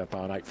 It's South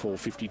Barwon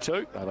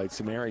 8-4-52. They lead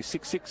St Mary's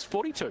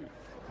 6-6-42.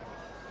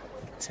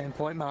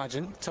 10-point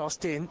margin,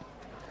 tossed in.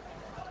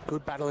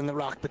 Good battle in the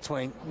ruck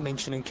between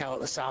Minchin and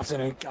Callett this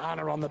afternoon.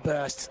 Garner on the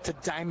burst to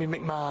Damien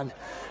McMahon,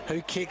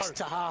 who kicks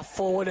to half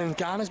forward, and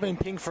Garner's been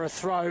pinged for a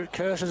throw.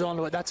 Kirsch is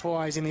onto it. That's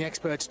why he's in the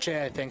expert's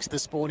chair, thanks to the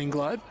Sporting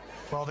Globe.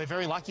 Well, they're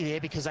very lucky there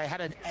because they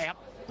had an out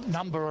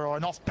number or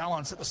an off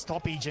balance at the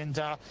stoppage, and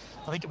I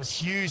think it was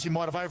Hughes who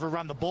might have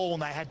overrun the ball,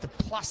 and they had the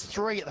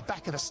 +3 at the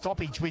back of the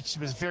stoppage, which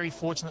was very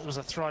fortunate. It was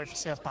a throw for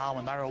South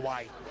Barwon. They were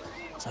away.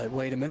 So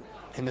Wiedemann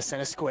in the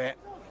centre square.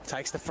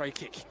 Takes the free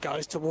kick,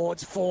 goes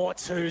towards Fort,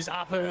 who's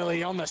up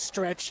early on the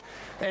stretch.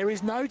 There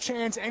is no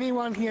chance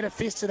anyone can get a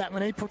fist to that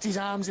when he puts his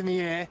arms in the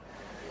air.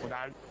 Well,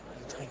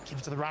 no, give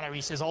it to the runner.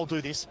 He says, I'll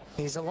do this.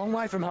 He's a long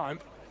way from home,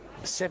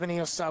 70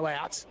 or so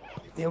out.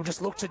 He'll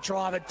just look to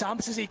drive it,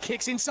 dumps as he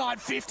kicks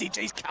inside 50.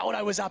 Geez,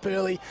 Caldo was up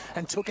early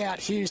and took out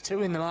Hughes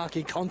too in the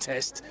marquee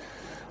contest.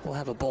 We'll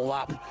have a ball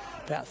up,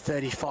 about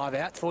 35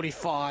 out,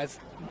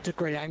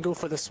 45-degree angle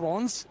for the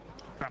Swans.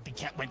 Grumpy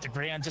Cat went to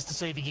ground just to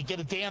see if he could get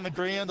it down the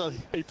ground.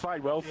 He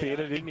played well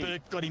theatre, didn't he?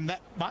 Burke got him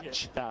that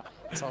much. Yeah.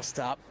 Tossed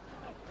up.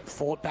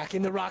 Fort back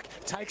in the ruck,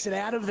 takes it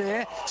out of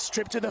there,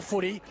 stripped to the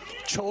footy.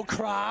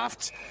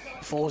 Chalcraft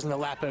falls in the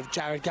lap of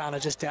Jared Garner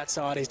just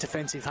outside his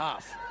defensive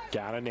half.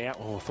 Garner now,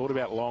 thought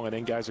about long and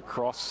then goes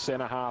across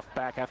centre half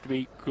back. Have to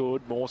be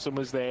good. Mawson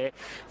was there.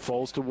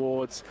 Falls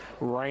towards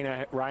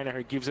Rayner,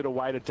 who gives it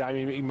away to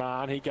Damien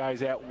McMahon. He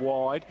goes out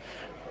wide.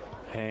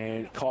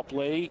 And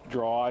Copley,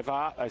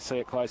 driver, they see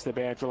it close to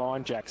the boundary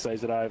line. Jack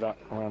sees it over,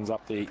 runs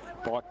up the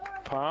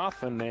bike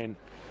path, and then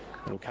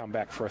it'll come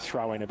back for a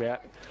throw-in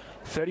about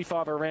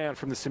 35 around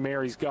from the St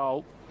Mary's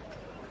goal.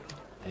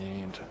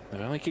 And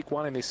they've only kicked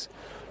one in this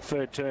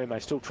third term. They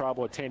still trail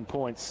at 10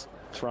 points.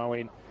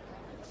 Throw-in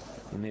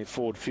their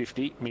forward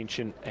 50,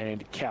 Minchin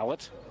and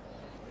Callett.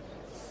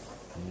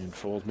 And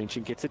falls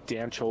Minchin, gets it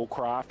down.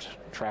 Chalcraft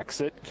tracks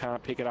it,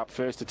 can't pick it up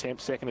first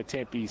attempt. Second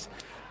attempt, he's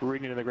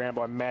ridden into the ground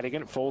by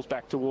Madigan. It falls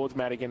back towards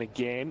Madigan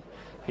again.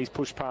 He's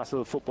pushed past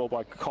the football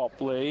by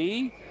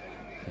Copley.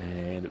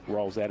 And it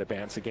rolls out of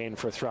bounds again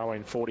for a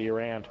throw-in, 40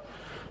 around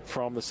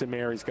from the St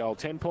Mary's goal.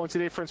 10 points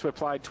of difference. We've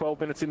played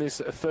 12 minutes in this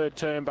third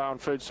term. Barwon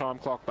Foods time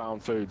clock.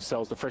 Barwon Foods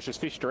sells the freshest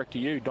fish direct to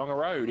you. Donga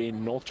Road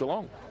in North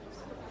Geelong.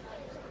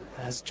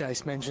 As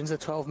Jace mentions, the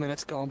 12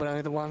 minutes gone, but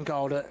only the one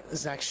goal to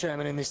Zach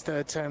Sherman in this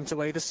third term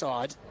to either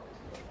side.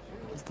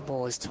 As the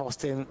ball is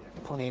tossed in,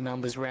 plenty of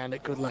numbers round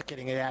it. Good luck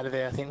getting it out of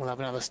there. I think we'll have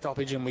another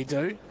stoppage, and we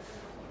do.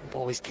 The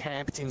ball is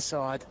camped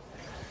inside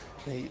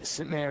the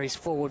St Mary's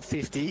forward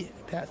 50,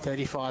 about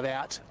 35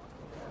 out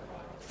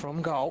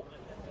from goal.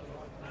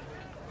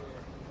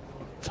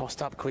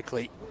 Tossed up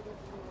quickly.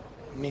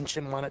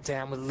 Minchin won it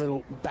down with a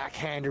little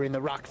backhander in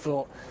the ruck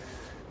for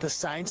the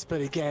Saints,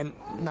 but again,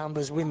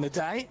 numbers win the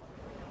day.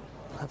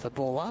 Have the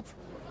ball up.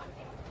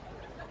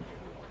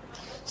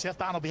 South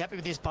Barwon will be happy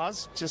with this,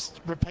 Buzz. Just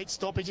repeat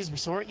stoppages. We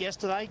saw it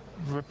yesterday.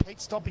 Repeat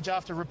stoppage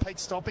after repeat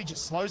stoppage. It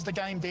slows the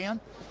game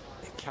down.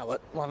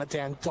 Callett won it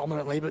down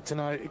dominantly, but to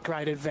no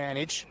great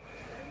advantage.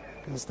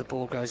 As the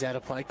ball goes out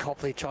of play,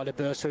 Copley tried to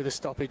burst through the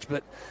stoppage,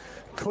 but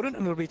couldn't,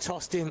 and it'll be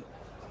tossed in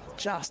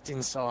just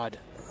inside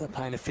the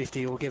paint of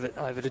 50. We'll give it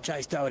over to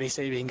Jace Doherty,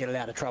 see if he can get it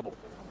out of trouble.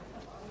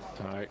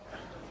 So,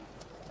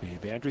 yeah,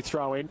 boundary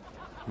throw in.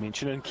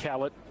 Minchin and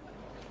Callett.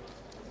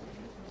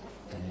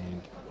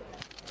 And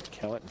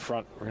Callett in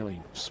front,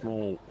 really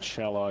small,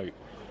 shallow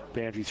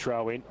boundary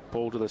throw in.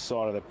 Ball to the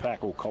side of the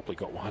pack. Oh, Copley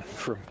got one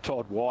from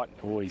Todd White.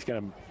 Oh, he's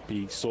going to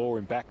be sore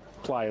in back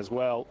play as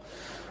well.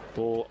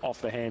 Ball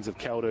off the hands of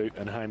Caldu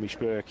and Hamish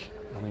Burke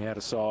on the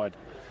outer side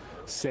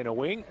centre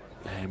wing.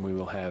 And we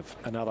will have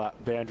another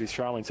boundary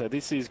throw-in. So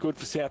this is good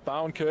for South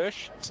Barwon,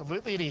 Kirsch.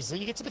 Absolutely it is. So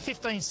you get to the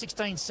 15,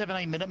 16,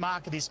 17-minute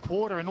mark of this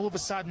quarter, and all of a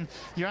sudden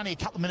you're only a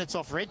couple of minutes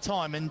off red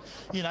time, and,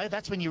 you know,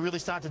 that's when you really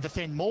start to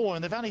defend more,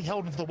 and they've only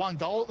held them to the one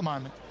goal at the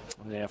moment.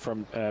 Now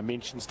from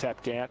Minchin's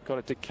tapped out, got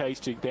it to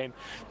Keastig, then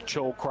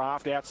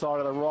Chalcraft outside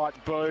of the right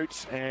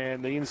boot,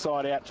 and the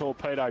inside out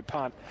torpedo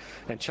punt.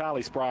 And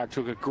Charlie Sprague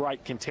took a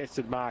great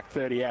contested mark,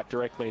 30 out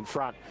directly in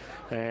front,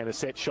 and a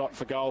set shot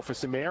for goal for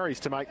St Mary's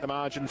to make the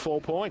margin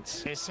 4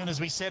 points. As soon as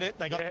we said it,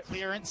 they got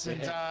clearance,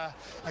 and a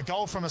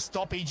goal from a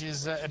stoppage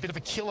is a bit of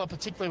a killer,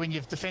 particularly when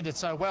you've defended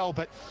so well.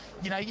 But,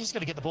 you know, you just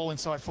got to get the ball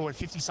inside forward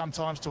 50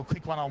 sometimes to a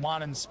quick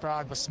one-on-one, and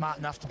Sprague was smart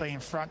enough to be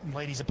in front and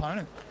lead his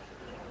opponent.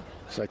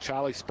 So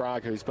Charlie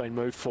Sprague, who's been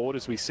moved forward,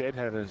 as we said,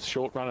 had a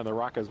short run in the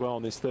ruck as well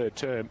in this third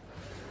term.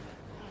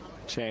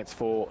 Chance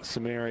for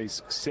St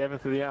Mary's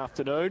 7th of the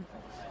afternoon.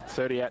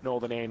 30 out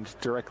northern end,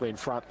 directly in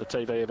front. The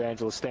TV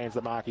evangelist stands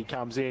the mark. He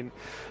comes in,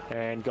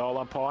 and goal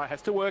umpire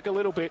has to work a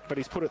little bit, but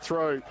he's put it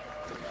through.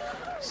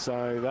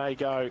 So they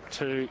go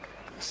to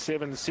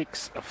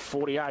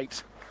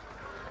 7-6-48,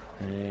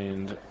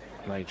 and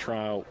they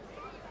trail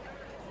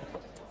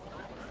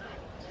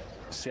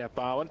South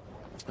Barwon.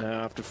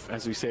 After,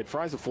 as we said,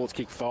 Fraser Ford's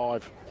kicked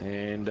 5,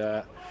 and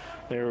they're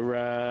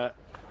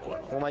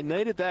well, they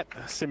needed that.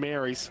 St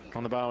Mary's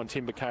on the Barwon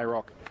Timber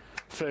K-Rock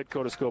third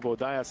quarter scoreboard.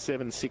 They are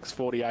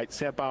 7-6-48.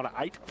 South Barwon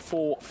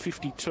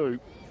 8-4-52.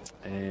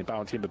 And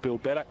Barwon Timber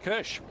build better.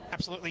 Kirsch.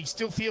 Absolutely.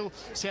 Still feel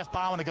South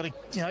Barwon have got to,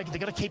 you know, they've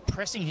got to keep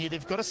pressing here.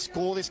 They've got to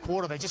score this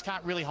quarter. They just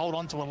can't really hold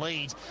on to a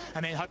lead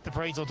and then hope the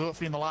Breeds will do it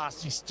for you in the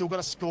last. You've still got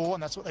to score,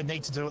 and that's what they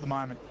need to do at the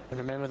moment. And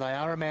remember, they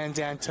are a man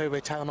down too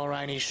with Taylor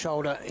Mulroney's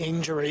shoulder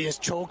injury as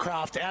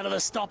Chalcraft out of the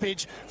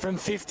stoppage from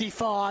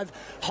 55.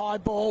 High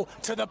ball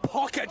to the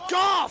pocket.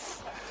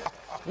 Goff!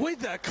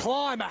 With the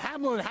climb, a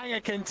Hamlin hanger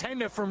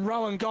contender from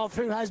Rowan Goff,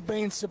 who has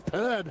been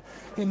superb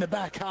in the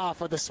back half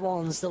of the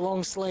Swans. The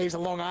long sleeves, the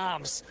long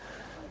arms.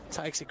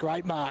 Takes a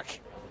great mark.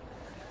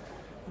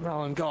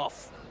 Rowan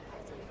Goff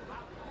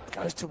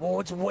goes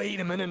towards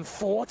Wiedemann, and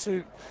Fort,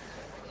 who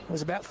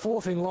was about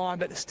 4th in line,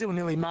 but still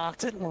nearly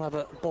marked it. We'll have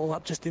a ball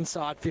up just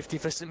inside 50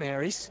 for St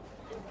Mary's.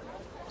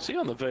 Is he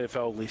on the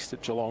VFL list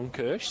at Geelong,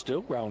 Kirsch,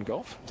 still, Rowan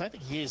Goff? I don't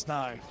think he is,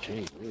 no.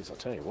 Gee whiz, I'll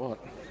tell you what.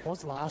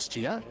 Was last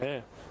year.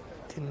 Yeah.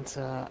 Didn't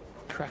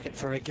crack it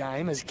for a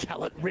game as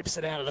Callett rips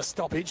it out of the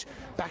stoppage.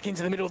 Back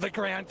into the middle of the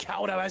ground.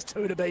 Caldo has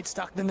 2 to beat,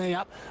 stuck the knee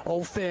up.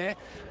 All fair.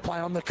 Play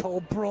on the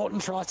call. Broughton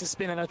tries to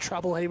spin out of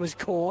trouble. He was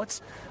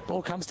caught.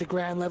 Ball comes to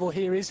ground level.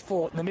 Here is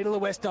Fort in the middle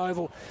of West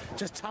Oval.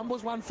 Just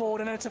tumbles one forward,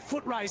 and it's a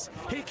foot race.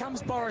 Here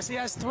comes Boris. He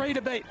has 3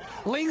 to beat.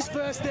 Ling's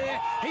first there.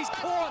 He's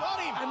caught,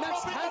 and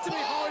that's had to be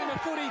holding a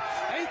footy.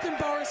 Ethan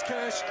Boris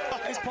Kirsch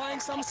is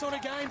playing some sort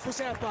of game for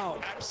South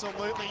Barwon.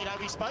 Absolutely. You know,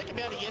 we spoke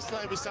about it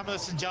yesterday with some of the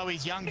St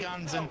Joey's young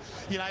guns, and,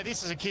 you know,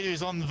 this is a kid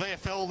who's on the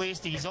VFL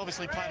list. He's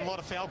obviously played a lot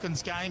of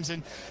Falcons games,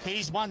 and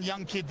he's one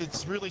young kid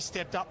that's really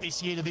stepped up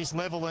this year to this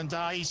level, and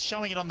he's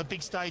showing it on the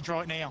big stage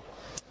right now.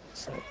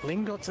 So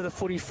Ling got to the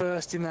footy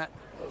first in that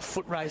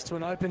foot race to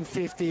an open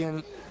 50,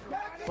 and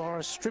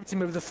Boris stripped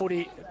him of the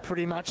footy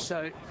pretty much.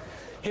 So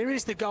here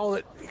is the goal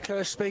that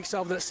Kirsch speaks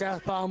of that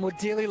South Barwon would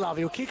dearly love.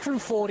 He'll kick from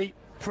 40,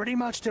 pretty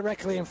much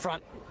directly in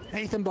front.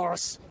 Ethan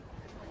Boris.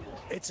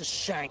 It's a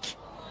shank.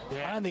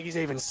 Yeah. I don't think he's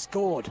even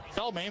scored.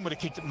 The old man would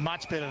have kicked it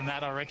much better than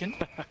that, I reckon.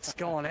 It's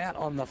gone out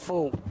on the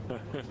full.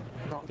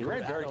 He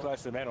ran very close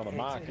to the man on the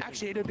mark.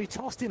 Actually, it'd be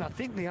tossed in. I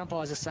think the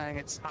umpires are saying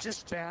it's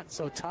just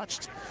bounced or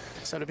touched.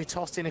 So it'll be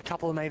tossed in a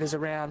couple of metres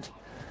around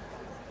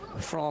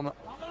from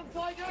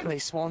the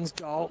Swans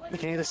goal. You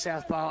can hear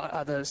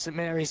the the St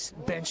Mary's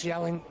bench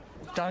yelling,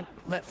 don't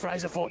let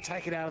Fraser Fort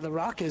take it out of the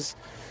ruck, as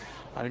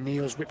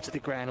O'Neill's ripped to the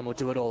ground and will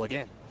do it all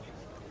again.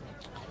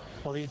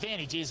 Well, the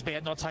advantage is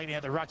about not taking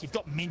out the ruck. You've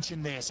got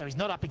Minchin there, so he's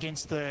not up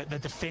against the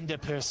defender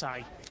per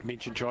se.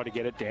 Minchin tried to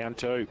get it down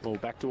too. Well,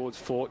 back towards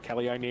Fort.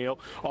 Kelly O'Neill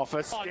off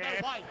a step. No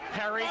way.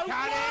 Harry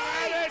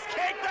Cunningham has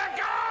kicked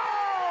the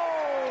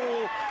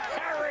goal!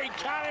 Harry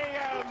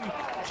Cunningham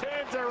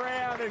turns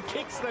around and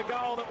kicks the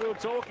goal that we were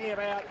talking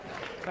about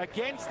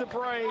against the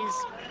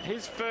Breeze.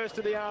 His first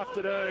of the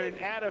afternoon,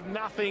 out of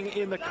nothing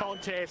in the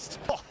contest.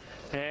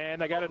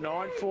 And they go to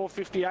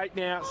 9-4-58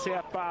 now,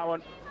 South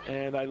Barwon.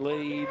 And they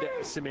lead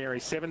St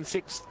Mary's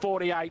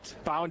 7-6-48.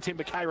 Barwon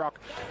Timber K-Rock.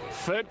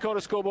 Third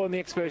quarter scoreboard in the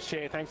experts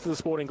chair. Thanks to the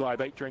Sporting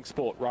Globe. Eat, drink,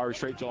 sport. Rowry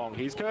Street, Geelong.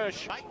 Here's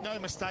Kirsch. Make no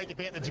mistake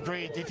about the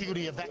degree of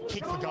difficulty of that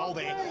kick for goal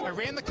there.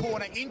 Around the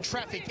corner, in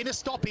traffic, in a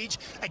stoppage,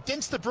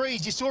 against the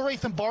Breeze. You saw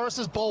Ethan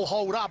Boris's ball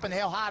hold up and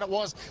how hard it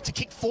was to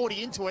kick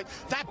 40 into it.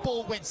 That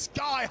ball went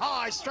sky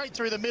high, straight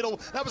through the middle.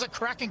 That was a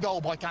cracking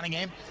goal by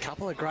Cunningham.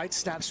 Couple of great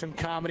snaps from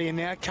Carmody, and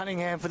now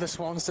Cunningham for the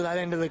Swans to that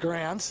end of the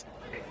grounds.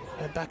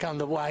 They're back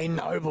underway.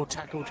 Noble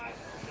tackled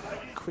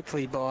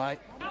quickly by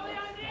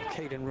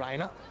Keaton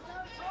Rayner.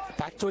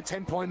 Back to a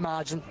 10-point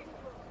margin.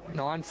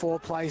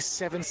 9-4 plays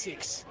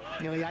 7-6.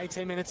 Nearly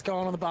 18 minutes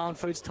gone on the Barwon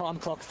Foods time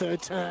clock,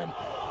 third term.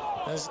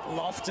 As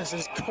Loftus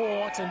is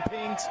caught and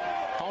pinged,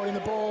 holding the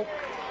ball.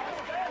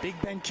 Big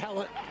Ben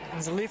Callett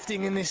is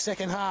lifting in this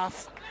second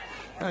half.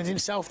 Earns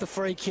himself the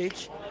free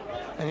kick,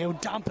 and he'll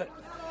dump it.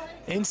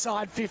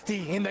 Inside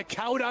 50 in the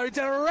Caldo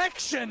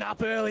direction.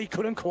 Up early,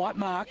 couldn't quite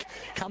mark.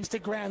 Comes to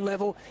ground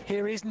level.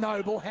 Here is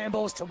Noble.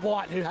 Handballs to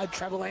White, who had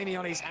Travellini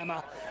on his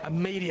hammer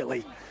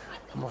immediately.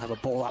 And we'll have a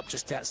ball up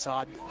just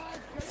outside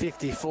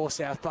 50 for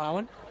South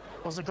Barwon.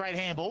 Was a great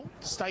handball.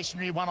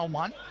 Stationary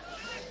one-on-one.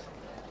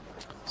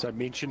 So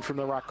Minchin from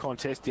the ruck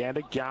contest down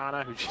to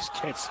Garner, who just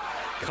gets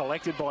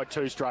collected by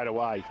two straight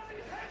away.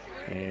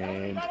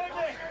 And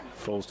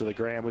falls to the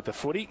ground with the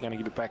footy. Going to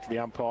give it back to the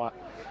umpire.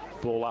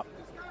 Ball up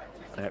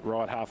at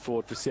right half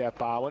forward for South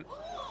Barwon.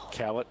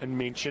 Callett and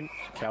Minchin.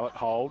 Callett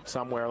hold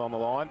somewhere along the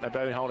line. They've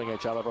been holding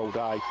each other all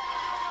day.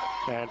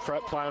 And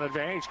play on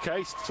advantage.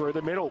 Keast through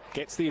the middle.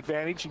 Gets the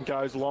advantage and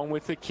goes along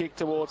with the kick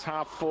towards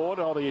half forward.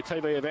 Oh, the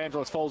TV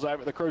evangelist falls over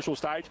at the crucial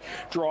stage.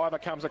 Driver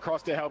comes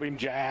across to help him.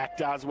 Jack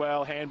does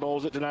well.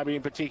 Handballs it to nobody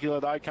in particular,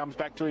 though. Comes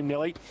back to him,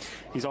 Nilly.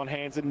 He's on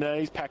hands and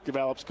knees. Pack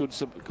develops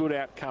good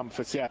outcome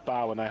for South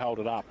Barwon. They hold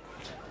it up.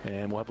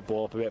 And we'll have a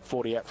ball up about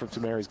 40 out from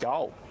St Mary's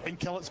goal. Ben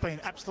Kellett's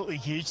been absolutely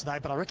huge today,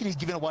 but I reckon he's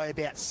given away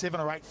about 7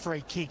 or 8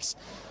 free kicks.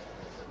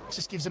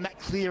 Just gives him that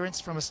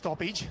clearance from a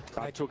stoppage.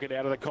 They took it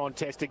out of the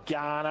contest to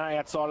Garner,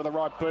 outside of the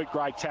right boot.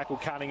 Great tackle,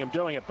 Cunningham,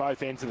 doing it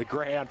both ends of the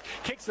ground.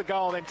 Kicks the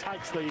goal, then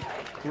takes the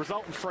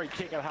resultant free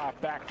kick at half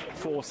back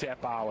for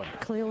South Barwon.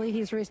 Clearly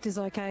his wrist is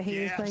okay. He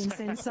has been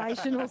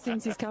sensational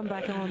since he's come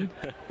back on.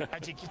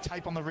 Magic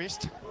tape on the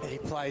wrist. He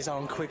plays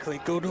on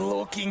quickly. Good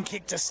looking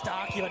kick to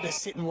Stark. You had to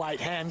sit and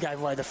wait. Hand gave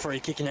away the free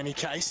kick in any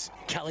case.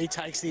 Kelly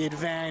takes the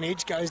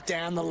advantage, goes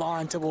down the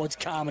line towards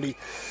Carmody.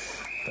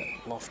 But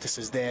Loftus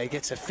is there, he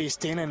gets a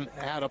fist in and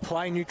out of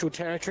play, neutral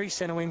territory,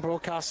 centre wing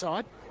broadcast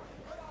side.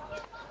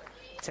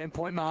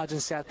 10-point margin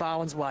South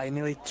Barwon's way,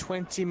 nearly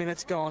 20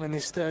 minutes gone in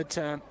this third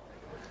term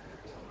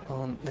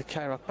on the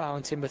K-Rock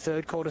Barwon Timber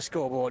third quarter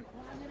scoreboard.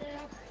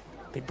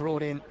 They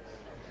brought in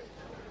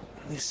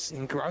this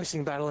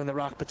engrossing battle in the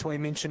ruck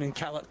between Minchin and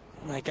Callett.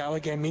 They go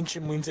again,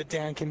 Minchin wins it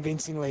down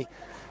convincingly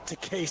to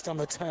Keast on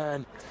the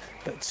turn,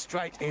 but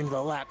straight into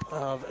the lap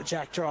of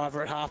Jack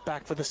Driver at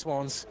half-back for the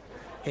Swans.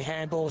 He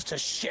handballs to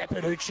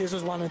Shepherd, who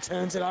chisels one and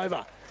turns it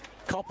over.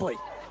 Copley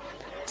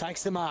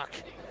takes the mark,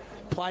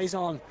 plays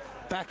on,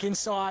 back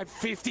inside,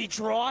 50,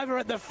 Driver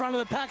at the front of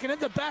the pack, and at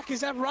the back,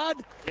 is that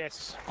Rudd?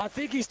 Yes. I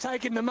think he's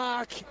taken the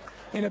mark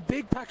in a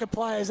big pack of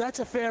players. That's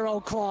a fair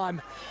old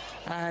climb.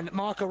 And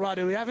Michael Rudd,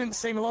 who we haven't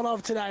seen a lot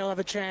of today, will have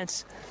a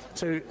chance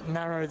to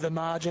narrow the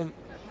margin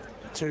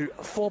to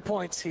 4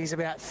 points. He's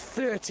about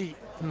 30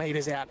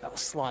 metres out, a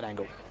slight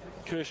angle.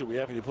 Kirsch will be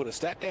happy to put a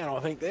stat down,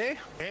 I think, there.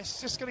 Yes,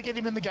 just going to get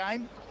him in the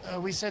game.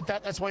 We said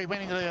that. That's why he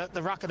went into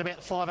the ruck at about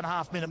the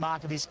 5.5 minute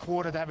mark of this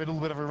quarter to have a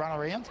little bit of a run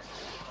around.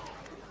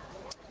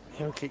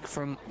 He'll kick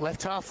from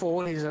left half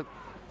forward. He's a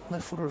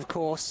left footer, of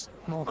course.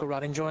 Michael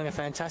Rudd enjoying a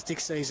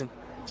fantastic season.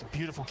 It's a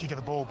beautiful kick of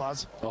the ball,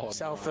 Buzz.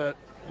 Himself a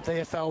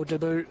VFL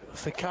debut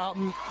for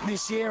Carlton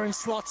this year and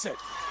slots it.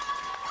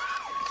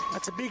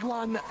 That's a big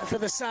one for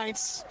the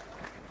Saints.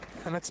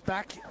 And it's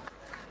back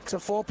to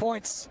 4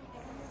 points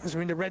as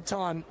we're into red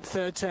time,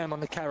 third term on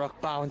the K-Rock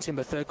Barwon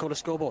Timber third quarter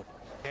scoreboard.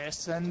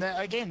 Yes, and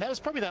again, that was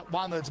probably that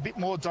one that's a bit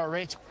more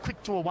direct,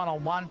 quick to a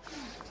one-on-one.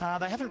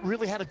 They haven't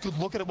really had a good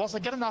look at it. Whilst they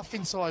get enough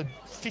inside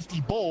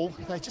 50 ball,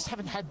 they just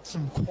haven't had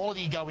some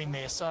quality go in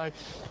there. So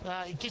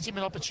it gives him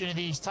an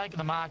opportunity. He's taken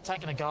the mark,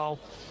 taken a goal,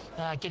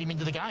 get him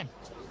into the game.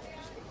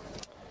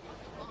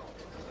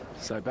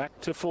 So back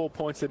to 4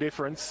 points the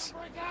difference.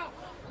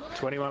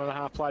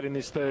 21.5 played in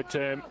this third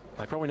term.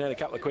 They probably need a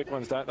couple of quick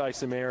ones, don't they,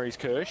 St Mary's,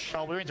 Kirsch?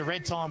 Well, we're into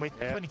red time with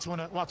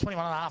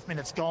 21.5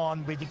 minutes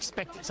gone. We'd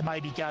expect it to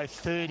maybe go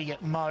 30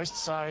 at most.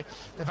 So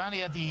they've only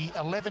had the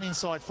 11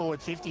 inside forward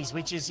 50s,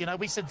 which is,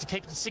 we said to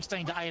keep it to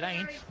 16 to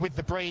 18 with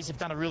the breeze. They've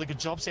done a really good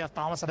job, South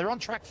Barwon. So they're on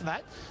track for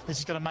that. They're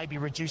just got to maybe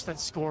reduce that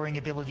scoring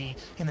ability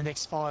in the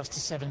next 5 to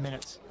 7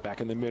 minutes. Back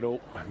in the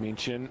middle,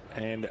 Minchin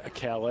and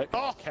Callett.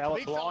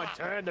 Callett blind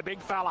turn, the big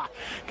fella.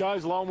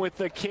 Goes long with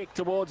the kick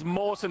towards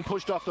Mawson,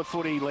 pushed off the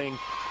footy, Ling.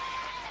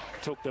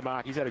 Took the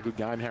mark. He's had a good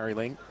game, Harry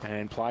Ling,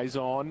 and plays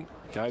on.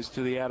 Goes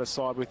to the outer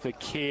side with the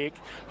kick.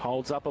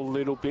 Holds up a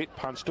little bit.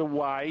 Punched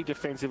away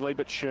defensively,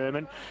 but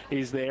Sherman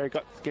is there. He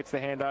gets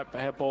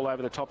the ball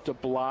over the top to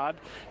Blood.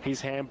 His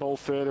handball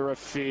further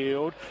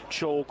afield.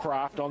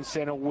 Chalcraft on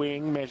centre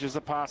wing. Measures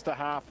the pass to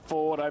half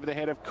forward over the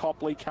head of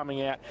Copley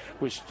coming out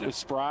with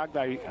Sprague.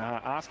 They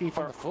are asking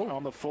for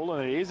on the full,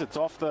 and it is. It's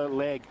off the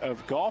leg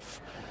of Goff.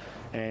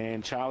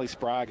 And Charlie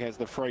Sprague has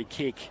the free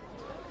kick.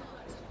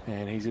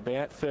 And he's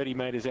about 30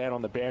 metres out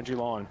on the boundary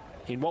line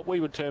in what we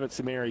would term at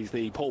St Mary's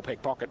the Paul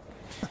Peck pocket.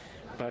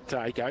 But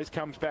he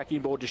comes back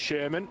inboard to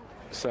Sherman.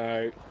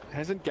 So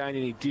hasn't gained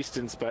any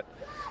distance, but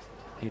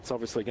it's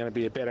obviously going to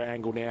be a better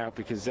angle now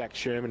because Zach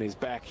Sherman is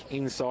back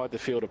inside the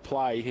field of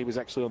play. He was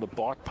actually on the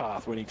bike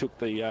path when he took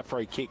the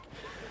free kick.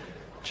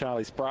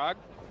 Charlie Sprague.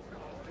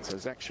 So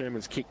Zach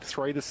Sherman's kicked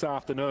 3 this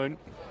afternoon.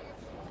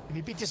 I'd be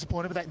a bit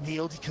disappointed with that,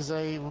 Neil, because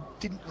they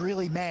didn't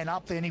really man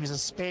up then. He was a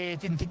spare,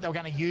 didn't think they were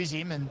going to use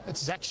him, and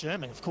it's Zach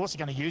Sherman. Of course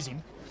they're going to use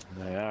him.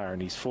 They are,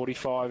 and he's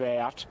 45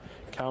 out.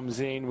 Comes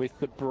in with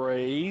the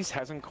breeze.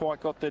 Hasn't quite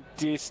got the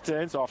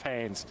distance. Off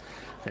hands.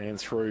 And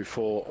through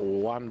for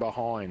 1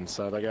 behind.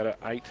 So they go to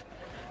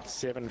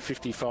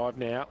 8-7-55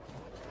 now.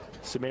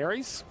 St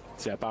Mary's.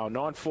 South Barwon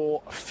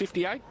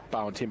 9-4-58.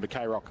 Barwon Timber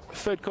K-Rock.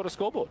 Third quarter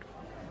scoreboard.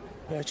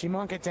 Birchie,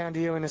 might get down to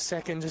you in a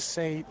second to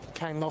see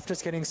Kane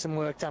Loftus getting some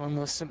work done on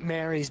the St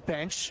Mary's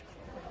bench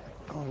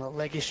on a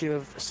leg issue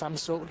of some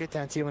sort. We'll get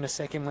down to you in a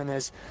second when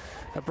there's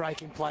a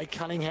breaking play.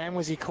 Cunningham,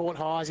 was he caught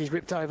high as he's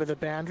ripped over the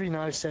boundary?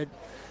 No, said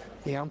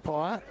the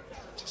umpire.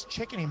 Just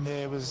checking him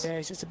there was... Yeah,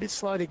 he's just a bit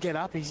slow to get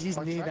up. He's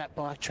near that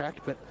bike track,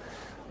 but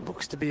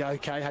looks to be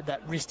okay. Had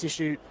that wrist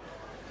issue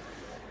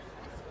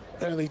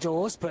early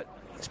doors, but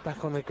he's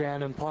back on the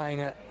ground and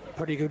playing a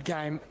pretty good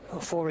game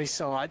for his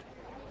side.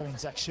 I think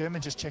Zach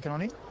Sherman just checking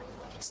on him.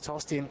 It's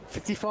tossed in.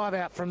 55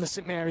 out from the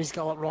St Mary's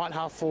goal at right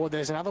half forward.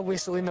 There's another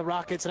whistle in the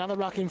ruck. It's another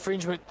ruck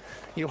infringement.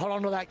 You hold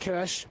on to that,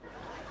 Kirsch.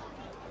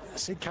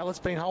 Sid Callett's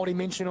been holding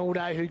Minchin all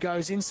day, who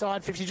goes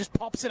inside 50, just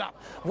pops it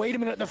up.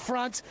 Wiedemann at the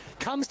front,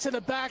 comes to the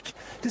back.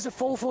 Does it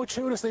fall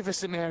fortuitously for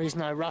St Mary's?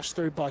 No, rushed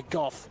through by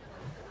Goff.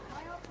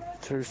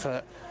 Through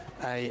for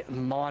a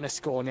minor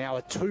score now,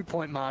 a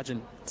 2-point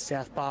margin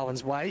South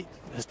Barwon's way.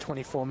 There's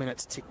 24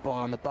 minutes ticked by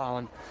on the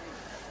Barwon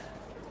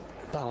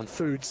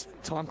Foods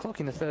time clock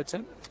in the third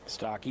term.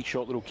 Starkey,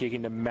 short little kick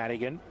into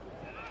Madigan.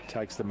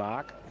 Takes the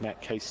mark.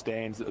 Matt Keith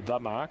stands the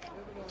mark.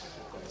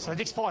 So the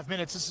next 5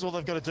 minutes, this is all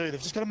they've got to do.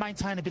 They've just got to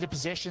maintain a bit of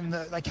possession.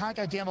 They can't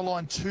go down the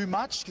line too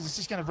much because it's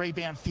just going to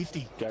rebound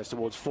 50. Goes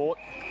towards Fort.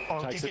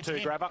 Takes the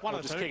 2 grabber.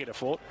 Or just kick it to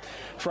Fort.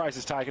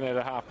 Fraser's taking it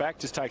at half back.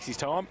 Just takes his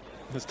time.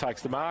 Just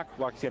takes the mark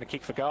like he's going to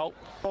kick for goal.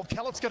 Well,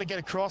 Callett's got to get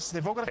across.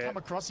 They've all got to come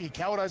across here.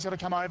 Caldo's got to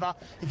come over.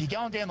 If you're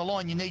going down the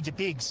line, you need your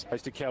bigs.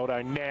 Goes to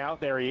Caldo now.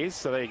 There he is.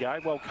 So there you go.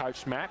 Well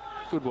coached, Matt.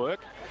 Good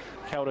work.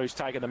 Caldo's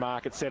taken the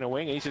mark at centre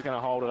wing. He's just going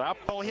to hold it up.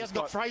 Oh, he hasn't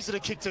got Fraser to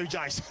kick to,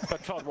 Jace.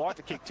 But Todd White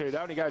to kick to,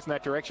 though, and he goes in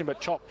that direction.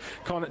 But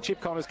Chip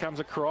Connors comes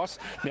across.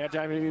 Now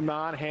Damien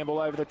Mann, handball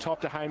over the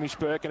top to Hamish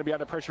Burke. Going to be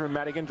under pressure from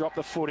Madigan. Drop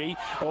the footy.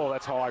 Oh,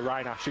 that's high.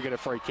 Rayner should get a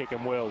free kick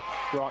and will.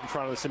 Right in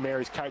front of the St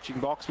Mary's coaching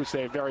box, which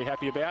they're very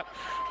happy about.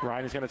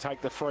 Rayner's going to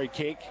take the free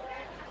kick.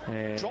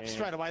 And dropped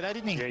straight away though,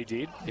 didn't he? Yeah, he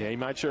did. Yeah, he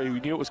made sure he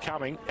knew it was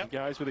coming. Yep. He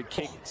goes with a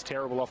kick. It's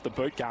terrible off the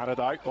boot. Garner,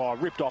 though. Oh,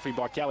 ripped off him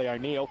by Kelly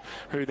O'Neill,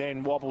 who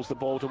then wobbles the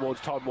ball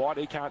towards Todd White.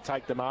 He can't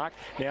take the mark.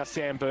 Now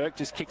Sam Burke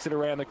just kicks it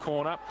around the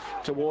corner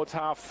towards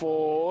half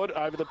forward.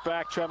 Over the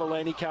back,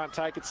 Travellini can't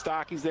take it.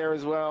 Starkey's there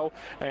as well.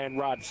 And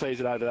Rudd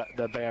sees it over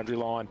the boundary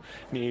line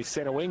near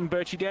centre wing.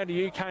 Birchie, down to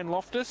you. Kane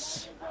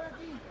Loftus.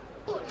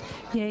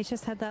 Yeah, he's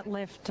just had that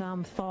left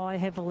thigh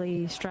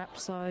heavily strapped,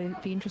 so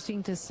it'd be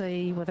interesting to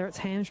see whether it's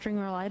hamstring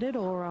related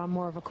or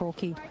more of a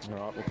corky. All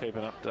right, we'll keep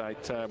an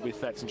update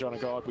with that. St John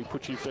Guide, we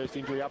put you first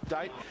injury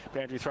update.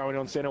 Boundary throwing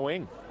on centre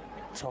wing.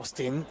 Tossed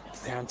in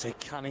down to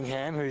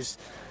Cunningham, who's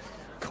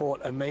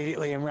caught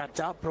immediately and wrapped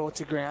up, brought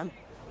to ground.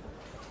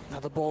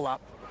 Another ball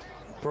up,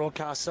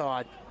 broadcast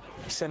side.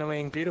 Centre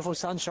wing, beautiful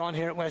sunshine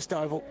here at West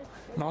Oval.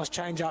 Nice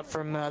change up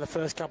from the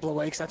first couple of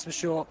weeks, that's for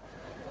sure.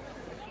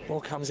 Ball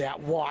comes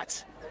out.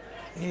 White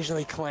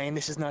usually clean.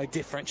 This is no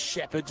different.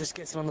 Shepherd just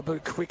gets it on the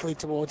boot quickly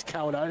towards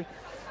Caldo.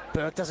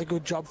 Burke does a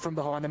good job from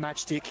behind the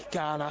matchstick.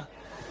 Garner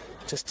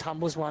just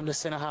tumbles one to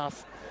centre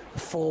half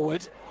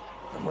forward,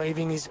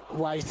 weaving his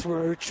way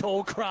through.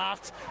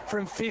 Chalcraft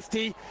from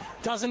 50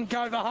 doesn't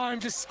go for home,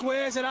 just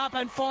squares it up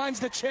and finds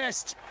the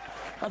chest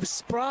of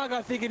Sprague,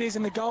 I think it is,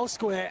 in the goal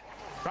square.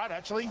 Rudd,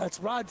 actually. That's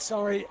Rudd,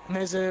 sorry. And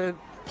there's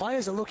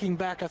players are looking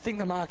back. I think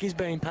the mark is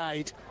being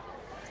paid,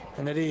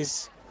 and it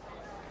is.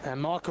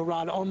 And Michael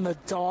Rudd on the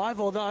dive,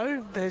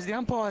 although the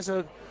umpires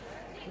are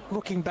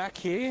looking back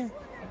here.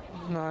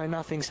 No,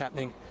 nothing's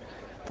happening.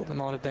 Thought there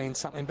might have been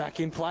something back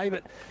in play,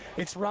 but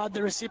it's Rudd,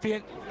 the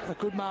recipient. A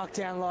good mark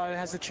down low,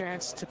 has the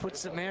chance to put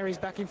St Mary's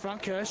back in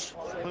front, Kirsch.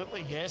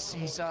 Absolutely, yes.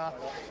 He's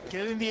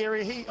getting in the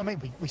area.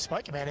 We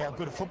spoke about how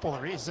good a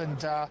footballer he is,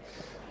 and a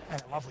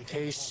lovely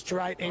team. He's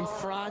straight in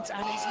front,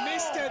 and he's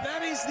missed it.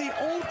 That is the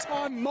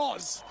all-time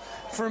Moz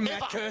from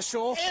Matt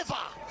Kershaw.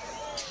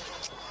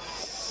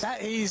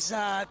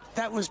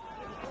 That was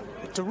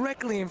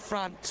directly in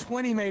front,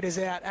 20 metres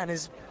out, and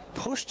has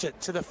pushed it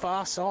to the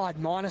far side.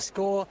 Minor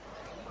score.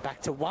 Back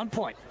to 1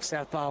 point,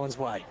 South Barwon's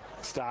way.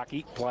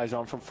 Starkey plays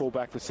on from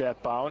fullback for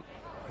South Barwon.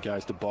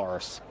 Goes to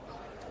Boris,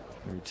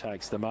 who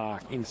takes the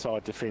mark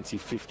inside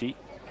defensive 50.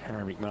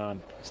 Harry McMahon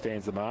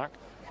stands the mark.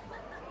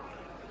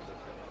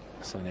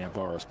 So now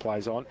Boris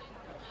plays on.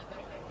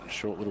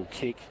 Short little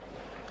kick.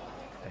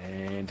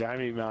 And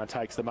Damien McMahon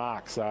takes the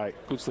mark. So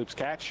good slips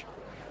catch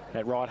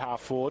at right half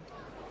forward.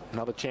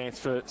 Another chance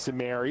for St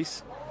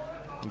Mary's.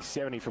 He's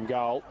 70 from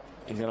goal.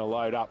 He's going to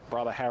load up.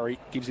 Brother Harry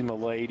gives him the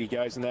lead. He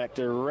goes in that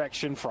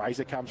direction.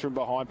 Fraser comes from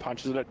behind,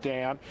 punches it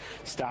down.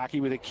 Starkey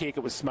with a kick.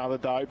 It was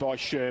smothered, though, by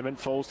Sherman.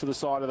 Falls to the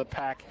side of the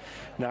pack.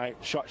 No,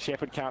 shot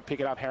Shepherd can't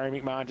pick it up. Harry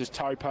McMahon just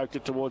toe-poked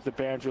it towards the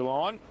boundary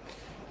line.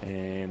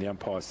 And the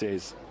umpire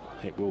says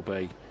it will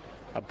be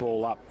a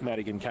ball up.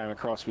 Madigan came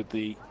across with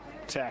the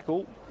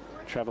tackle.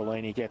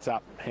 Travellini gets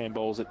up,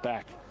 handballs it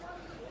back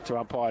to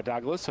umpire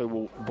Douglas, who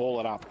will ball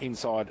it up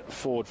inside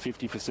forward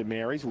 50 for St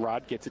Mary's.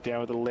 Rudd gets it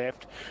down with the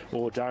left,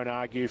 or don't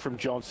argue from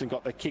Johnson.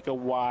 Got the kick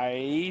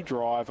away,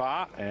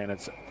 driver, and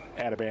it's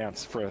out of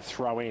bounds for a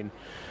throw in.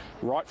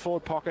 Right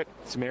forward pocket,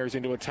 St Mary's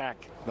into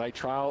attack. They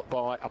trail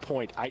by a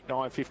point,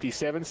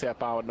 8-9-57, South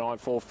Barwon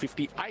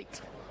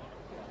 9-4-58.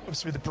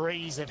 Obviously with the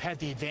breeze, they've had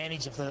the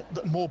advantage of the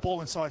more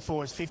ball inside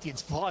forwards 50.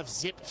 It's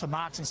 5-zip for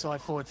marks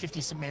inside forward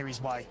 50 St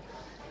Mary's way.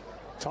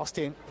 Tossed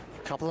in,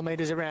 a couple of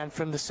metres around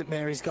from the St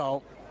Mary's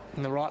goal.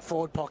 In the right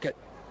forward pocket.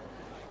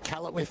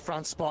 Callett with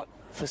front spot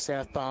for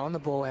South Barwon. The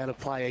ball out of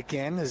play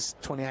again as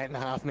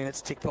 28.5 minutes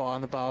tick by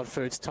on the Barwon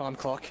Foods time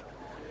clock.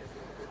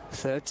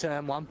 Third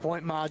term, 1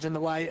 point margin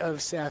the way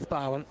of South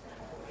Barwon,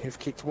 who've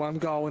kicked one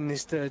goal in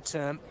this third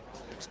term.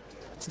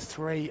 It's a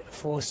 3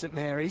 for St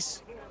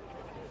Mary's.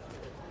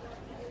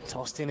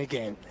 Tossed in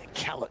again.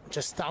 Callett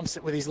just thumps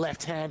it with his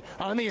left hand.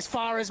 Only as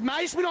far as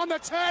Mason on the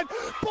turn.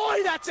 Boy,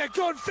 that's a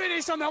good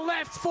finish on the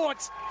left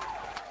foot.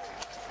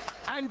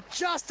 And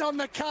just on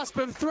the cusp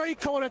of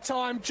three-quarter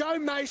time, Joe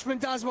Maishman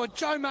does what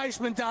Joe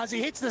Maishman does.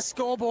 He hits the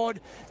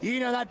scoreboard. You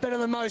know that better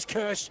than most,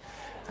 Kirsch.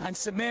 And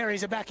St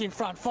Mary's are back in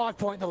front, 5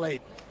 point the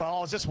lead. Well,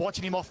 I was just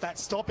watching him off that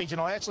stoppage,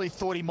 and I actually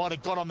thought he might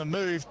have got on the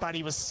move, but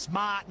he was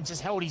smart and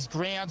just held his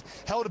ground,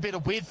 held a bit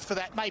of width for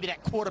that, maybe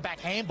that quarterback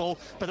handball,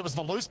 but it was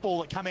the loose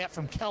ball that came out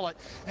from Callett,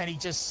 and he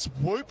just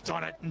swooped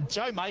on it. And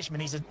Joe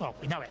Maishman, well,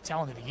 we know how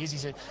talented he is.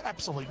 He's an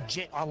absolute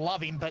jet. I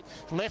love him, but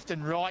left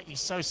and right,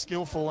 he's so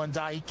skillful, and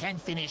he can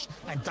finish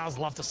and does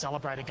love to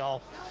celebrate a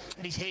goal.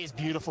 And his hair's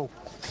beautiful.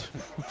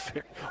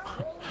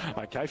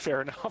 Okay,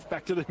 fair enough.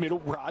 Back to the middle.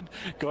 Rudd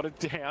got it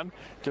down.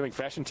 Doing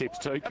fashion tips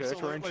too,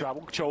 Kirsch. We're in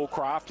trouble.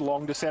 Chalcraft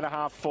long to centre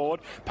half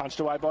forward.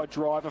 Punched away by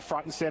Driver.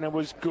 Front and centre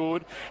was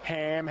good.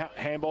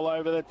 Handball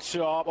over the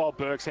top. Oh,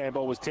 Burke's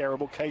handball was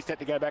terrible. Keast had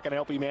to go back and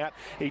help him out.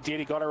 He did.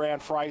 He got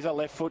around Fraser.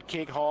 Left foot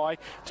kick high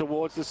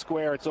towards the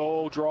square. It's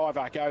all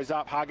Driver. Goes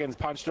up. Huggins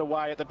punched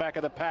away at the back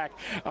of the pack.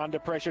 Under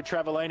pressure,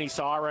 Travellini.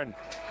 Siren.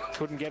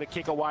 Couldn't get a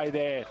kick away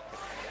there.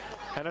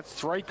 And it's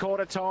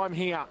three-quarter time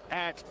here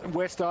at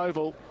West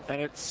Oval, and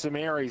it's St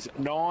Mary's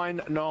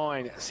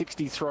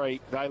 9-9-63.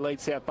 They lead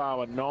South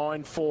Barwon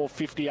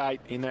 9-4-58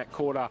 in that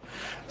quarter.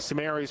 St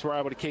Mary's were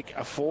able to kick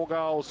 4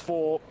 goals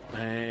for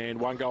and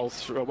 1 goal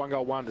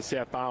 1 to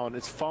South Barwon.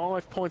 It's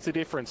 5 points of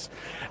difference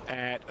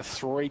at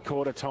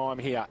three-quarter time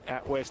here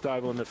at West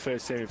Oval in the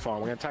first semi-final.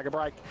 We're going to take a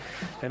break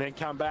and then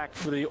come back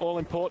for the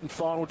all-important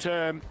final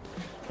term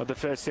of the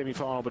first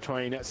semi-final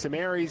between St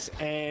Mary's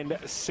and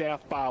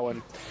South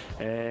Barwon.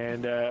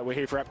 And we're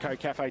here for APCO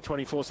Cafe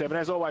 24/7.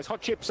 As always,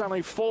 hot chips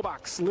only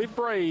 $4. Live,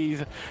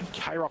 breathe,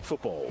 K-Rock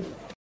football.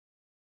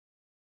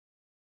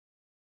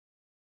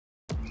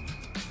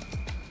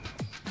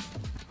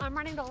 I'm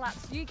running the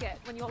laps you get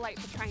when you're late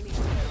for training.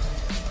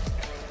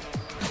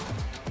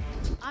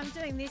 I'm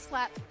doing this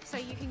lap so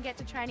you can get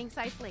to training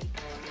safely.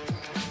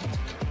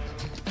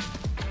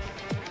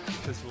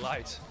 Because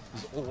late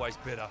is always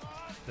better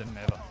than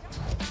never.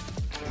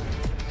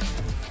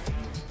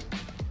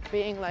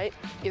 Being late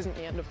isn't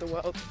the end of the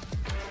world.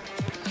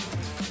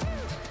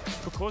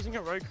 Book Causing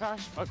a road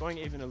crash by going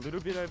even a little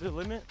bit over the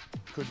limit?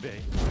 Could be.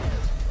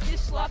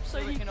 This lap so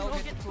you can all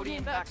get the footy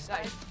and back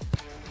safe.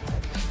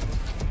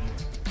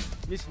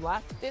 This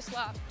lap? This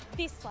lap.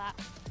 This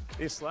lap.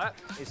 This lap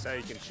is so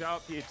you can show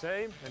up for your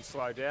team and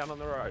slow down on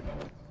the road.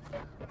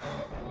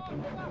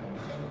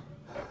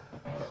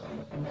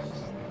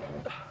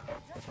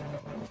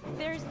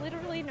 There is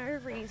literally no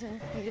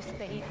reason for you to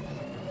speed.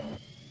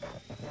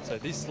 So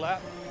this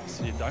lap,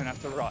 so you don't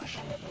have to rush.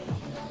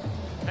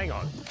 Hang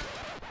on.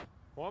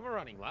 Why am I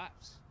running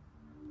laps?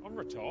 I'm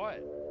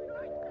retired.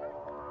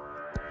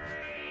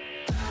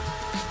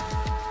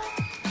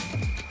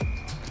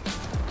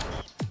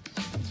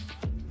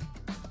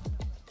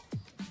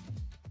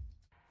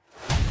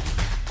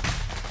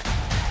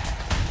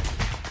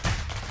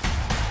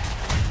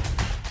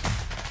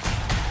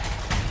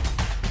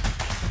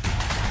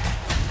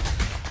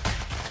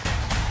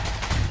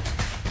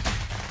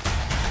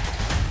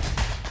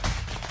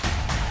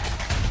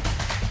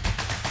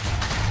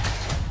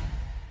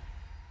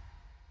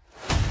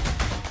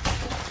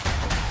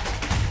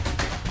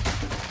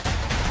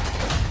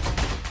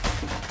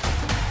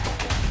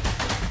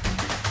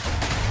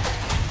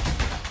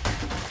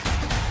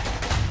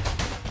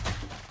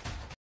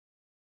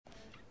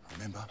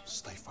 Remember,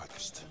 stay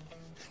focused.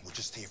 We're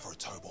just here for a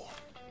tow ball.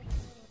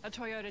 A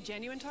Toyota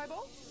genuine tow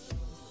ball?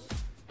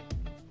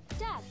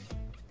 Dad,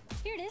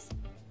 here it is.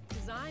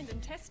 Designed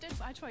and tested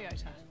by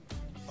Toyota.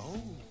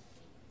 Oh.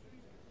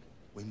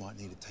 We might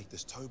need to take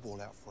this tow ball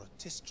out for a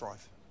test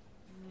drive.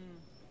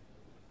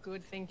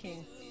 Good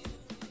thinking.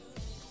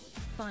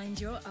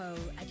 Find your O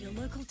at your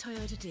local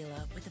Toyota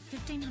dealer with a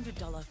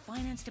 $1,500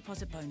 finance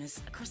deposit bonus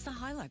across the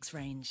Hilux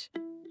range.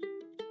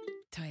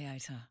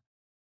 Toyota.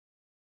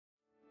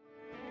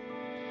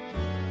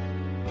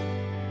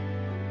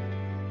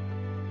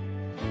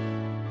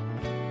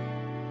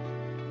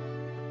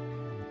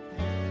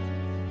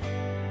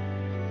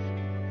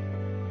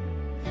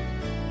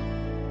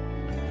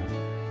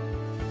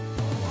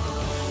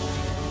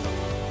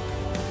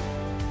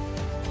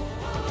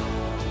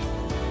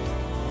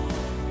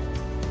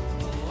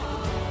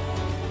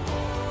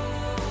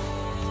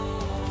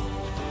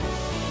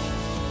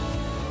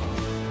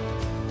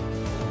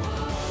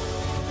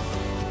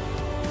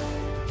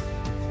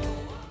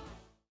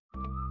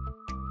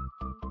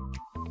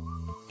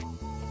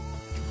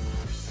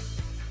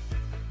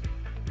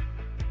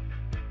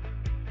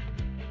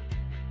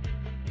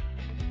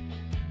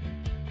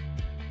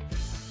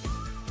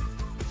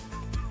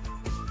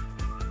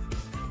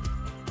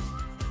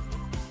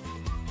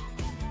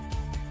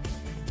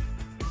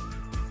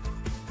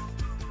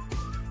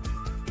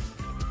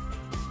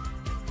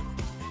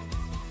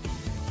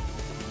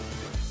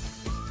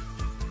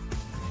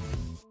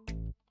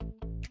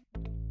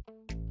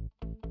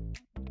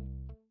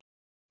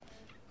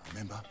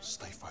 Remember,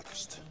 stay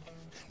focused.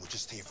 We're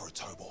just here for a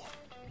tow ball.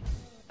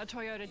 A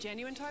Toyota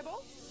genuine tow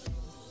ball?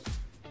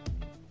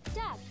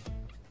 Dad,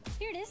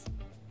 here it is.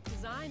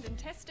 Designed and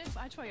tested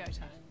by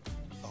Toyota.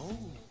 Oh.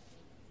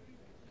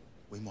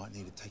 We might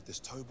need to take this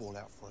tow ball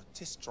out for a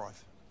test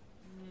drive.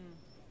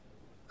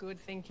 Good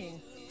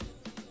thinking.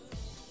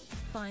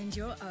 Find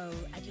your O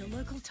at your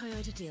local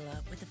Toyota dealer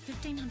with a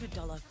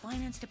 $1,500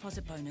 finance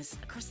deposit bonus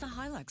across the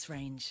Hilux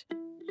range.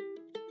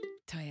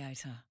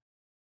 Toyota.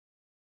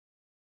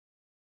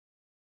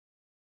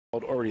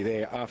 Already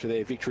there after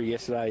their victory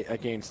yesterday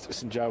against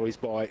St Joey's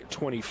by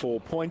 24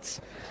 points.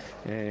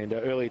 And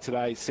earlier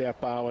today, South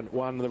Barwon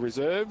won the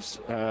reserves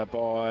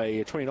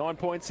by 29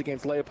 points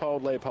against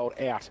Leopold. Leopold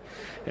out.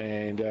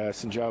 And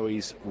St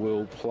Joey's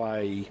will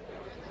play...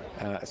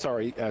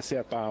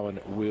 South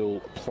Barwon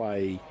will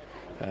play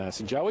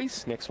St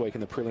Joey's next week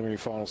in the preliminary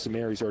final. St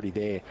Mary's already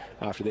there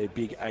after their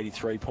big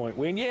 83-point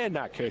win. Yeah,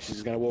 Kirsch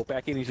is going to walk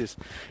back in. He's just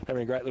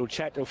having a great little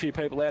chat to a few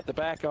people out the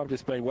back. I've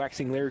just been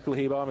waxing lyrical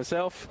here by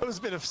myself. There was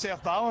a bit of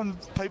South Barwon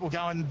people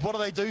going, what do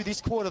they do this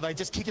quarter? They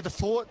just kick at the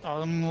fort.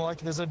 I'm like,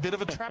 there's a bit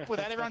of a trap with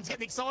that. Everyone's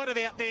getting excited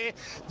out there,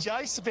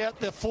 Jace, about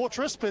the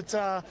fortress, but...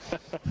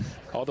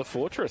 oh, the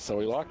fortress, so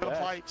we like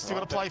that. Still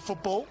got to play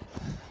football.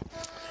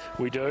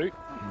 We do.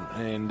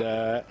 And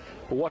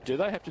what do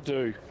they have to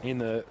do in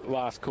the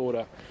last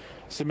quarter?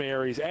 St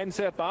Mary's and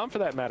South Barwon for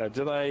that matter.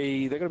 They're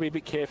going to be a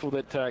bit careful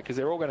that because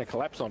they're all going to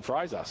collapse on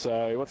Fraser.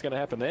 So what's going to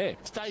happen there?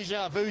 It's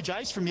deja vu,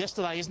 Jace, from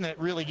yesterday, isn't it? It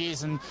really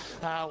is. And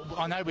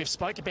I know we've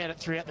spoke about it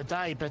throughout the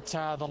day, but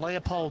the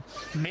Leopold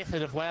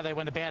method of how they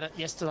went about it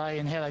yesterday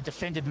and how they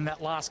defended in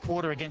that last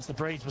quarter against the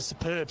Breeds was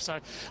superb. So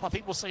I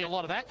think we'll see a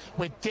lot of that.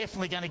 We're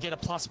definitely going to get a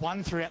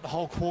 +1 throughout the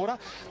whole quarter.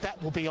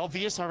 That will be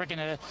obvious. I reckon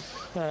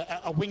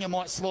a winger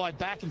might slide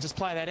back and just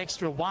play that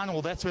extra one,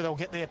 or that's where they'll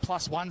get their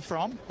 +1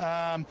 from.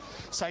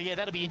 So yeah,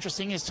 that'll be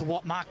interesting as to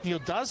what Mark Neal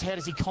does. How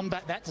does he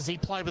combat that? Does he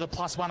play with a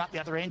 +1 up the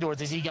other end, or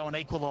does he go and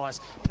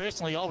equalise?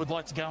 Personally, I would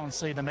like to go and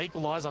see them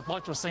equalise. I'd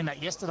like to have seen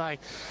that yesterday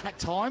at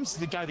times,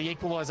 to go the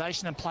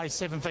equalisation and play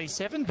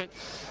 7v7. But,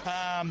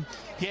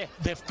 yeah,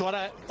 they've got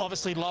to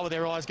obviously lower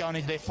their eyes going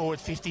into their forward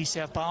 50,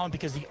 South Barwon,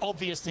 because the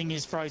obvious thing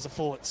is Fraser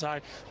Fort.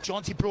 So,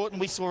 Jonty Broughton,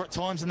 we saw at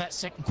times in that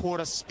second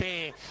quarter,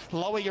 spare.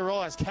 Lower your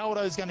eyes.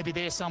 Caldo's going to be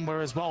there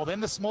somewhere as well.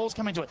 Then the smalls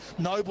come into it.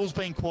 Noble's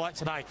been quiet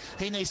today.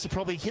 He needs to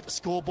probably hit the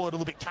scoreboard a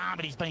little bit calm,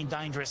 but he's been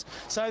dangerous.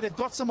 So they've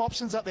got some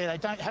options up there. They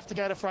don't have to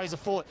go to Fraser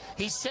Fort.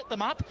 He's set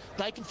them up.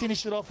 They can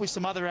finish it off with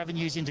some other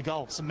avenues into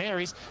goal. St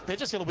Mary's, they've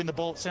just got to win the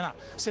ball at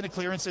centre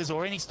clearances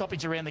or any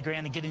stoppage around the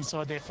ground and get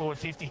inside their forward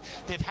 50.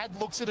 They've had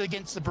looks at it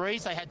against the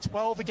Breeze. They had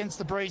 12 against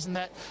the Breeze in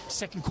that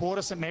second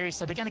quarter, St Mary's,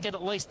 so they're going to get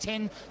at least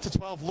 10 to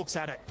 12 looks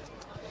at it.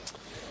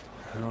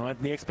 All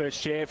right, the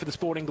experts chair for the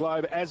Sporting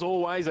Globe, as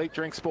always, Eat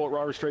Drink Sport,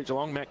 Rowley Street,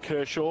 Geelong. Matt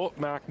Kershaw,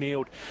 Mark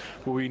Neald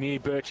will be near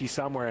Birchie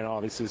somewhere,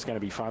 and this is going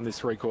to be fun, this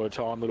three-quarter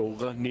time,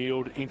 little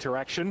Neald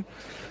interaction.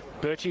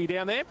 Birchie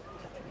down there?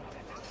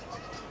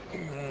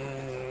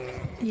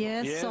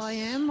 Yes, I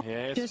am.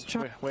 Yes. Just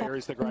Where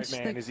is the great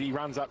man? Is he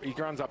runs up? He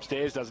runs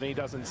upstairs, doesn't he?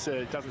 Doesn't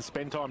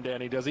spend time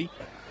down here, does he?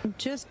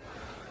 Just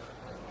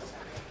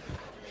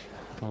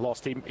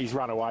lost him. He's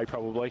run away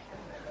probably.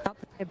 Up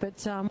there,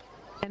 but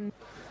and.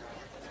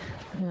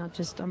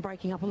 I'm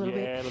breaking up a little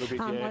bit. A little bit,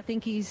 yeah. I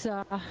think he's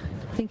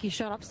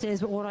shot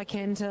upstairs, but what I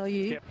can tell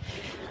you,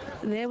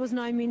 there was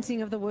no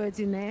mincing of the words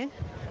in there.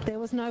 There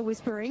was no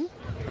whispering.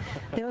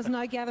 There was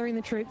no gathering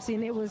the troops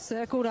in. It was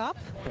circled up,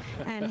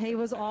 and he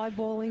was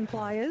eyeballing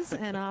players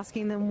and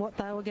asking them what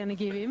they were going to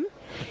give him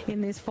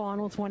in this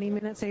final 20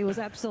 minutes. He was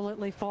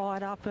absolutely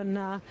fired up, and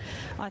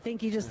I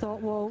think he just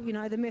thought, well, you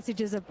know, the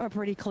messages are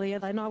pretty clear.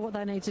 They know what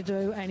they need to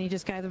do, and he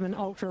just gave them an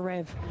ultra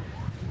rev.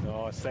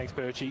 Nice, thanks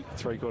Birchie.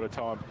 Three-quarter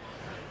time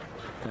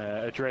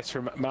address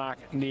from Mark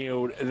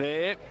Neald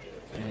there.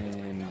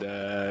 And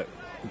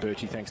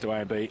Birchie, thanks to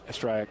A&B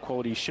Australia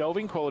Quality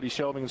Shelving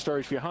and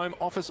storage for your home,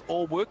 office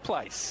or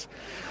workplace.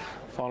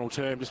 Final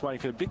term, just waiting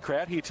for the big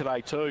crowd here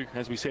today too.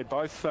 As we said,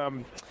 both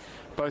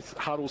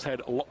huddles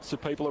had lots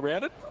of people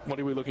around it. What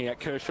are we looking at?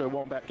 Kershaw,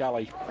 Wombat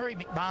Gully. Harry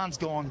McMahon's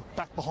gone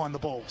back behind the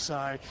ball,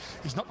 so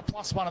he's not the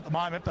 +1 at the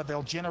moment, but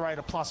they'll generate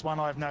a +1,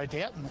 I have no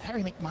doubt. And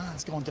Harry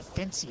McMahon's gone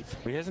defensive.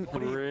 He hasn't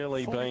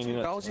really been in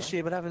it. Goals this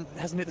year, but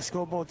hasn't hit the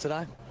scoreboard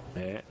today.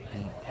 Yeah,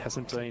 he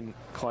hasn't been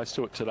close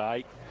to it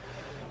today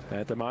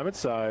at the moment.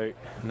 So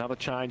another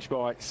change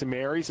by St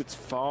Mary's. It's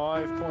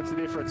 5 points of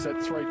difference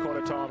at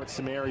three-quarter time. It's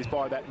St Mary's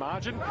by that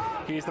margin.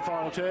 Here's the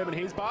final term, and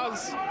here's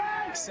Buzz.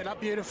 Set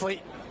up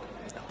beautifully.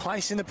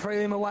 Place in the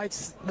prelim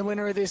awaits the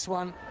winner of this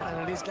one,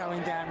 and it is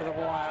going down to the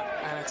wire,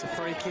 and it's a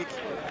free kick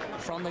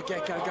from the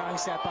get-go going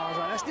South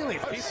Barwon. That's nearly a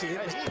 50.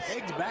 It was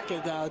pegged back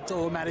at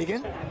Dor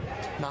Madigan.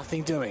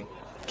 Nothing doing.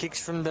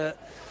 Kicks from the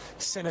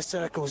centre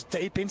circles,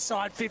 deep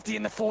inside 50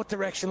 in the Fort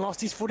direction.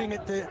 Lost his footing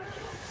at the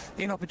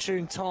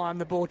inopportune time.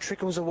 The ball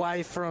trickles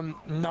away from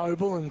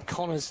Noble, and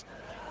Connors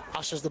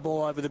ushers the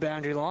ball over the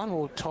boundary line.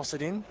 We'll toss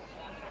it in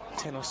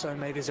 10 or so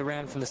metres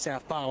around from the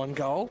South Barwon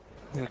goal.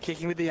 They're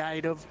kicking with the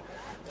aid of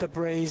the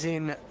Breeze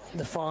in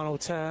the final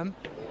term.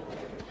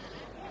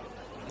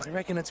 I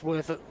reckon it's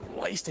worth at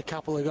least a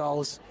couple of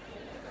goals,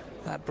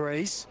 that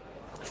Breeze.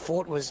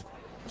 Fort was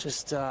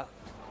just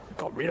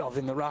got rid of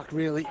in the ruck,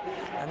 really.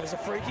 And there's a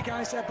free kick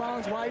going South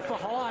Barwon's way for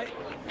high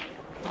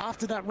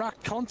after that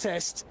ruck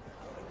contest.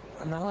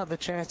 And they'll have the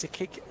chance to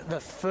kick the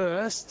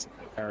first.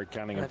 Harry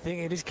Cunningham. I think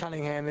it is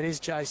Cunningham. It is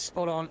Jay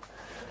spot on,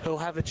 who'll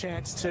have a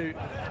chance to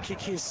kick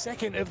his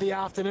second of the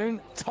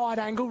afternoon. Tight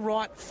angle,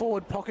 right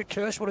forward pocket.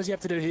 Kirsch, what does he have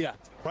to do here?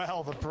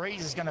 Well, the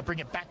Breeze is going to bring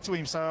it back to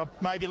him, so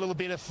maybe a little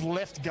bit of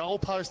left goal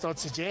post, I'd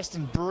suggest,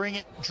 and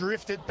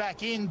drift it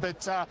back in.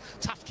 But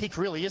tough kick,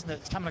 really, isn't it?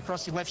 It's coming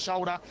across your left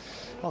shoulder,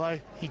 although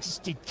he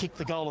just did kick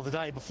the goal of the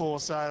day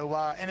before,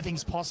 so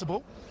anything's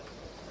possible.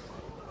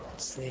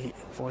 It's the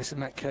voice of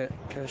Matt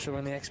Kershaw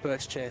in the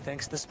experts chair.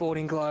 Thanks to the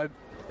Sporting Globe.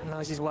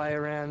 Knows his way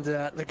around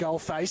the goal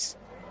face.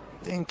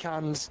 In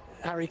comes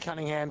Harry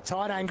Cunningham.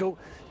 Tight angle.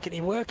 Can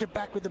he work it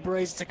back with the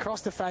Breeze? It's across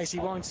the face. He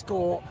won't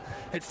score.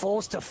 It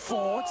falls to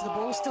Fort. The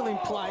ball's still in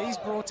play. He's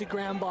brought to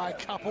ground by a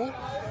couple.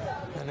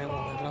 And then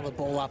we'll have another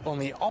ball up on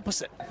the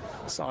opposite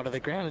side of the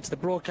ground. It's the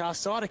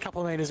broadcast side, a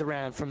couple of metres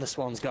around from the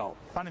Swans' goal.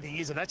 Funny thing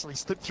is, it actually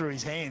slipped through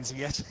his hands.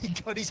 He actually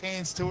got his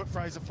hands to it,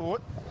 Fraser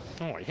Fort.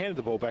 Oh, he handed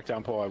the ball back to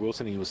umpire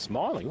Wilson. He was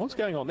smiling. What's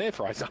going on there,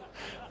 Fraser?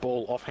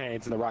 Ball off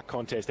hands in the ruck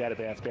contest, out of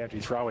bounds,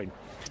 boundary throw-in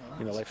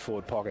in the left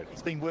forward pocket.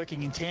 He's been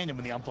working in tandem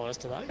with the umpires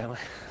today.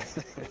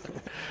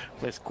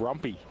 Less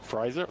grumpy,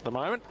 Fraser, at the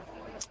moment.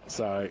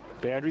 So,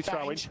 boundary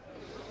throw-in.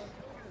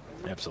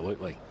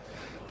 Absolutely.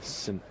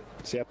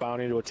 South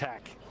Barwon into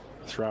attack.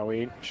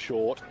 Throw-in,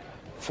 short.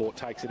 Fort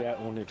takes it out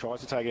and tries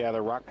to take it out of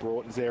the ruck.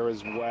 Broughton's there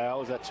as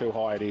well. Is that too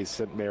high? It is.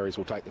 St Mary's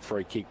will take the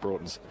free kick.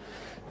 Broughton's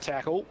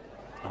tackle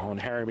on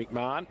Harry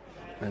McMahon.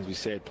 As we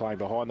said, playing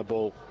behind the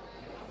ball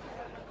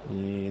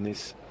in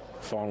this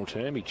final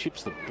term. He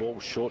chips the ball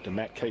short to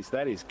Matt Keith.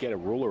 That is get a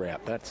ruler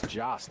out. That's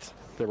just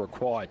the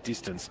required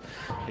distance.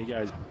 He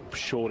goes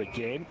short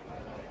again.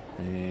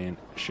 And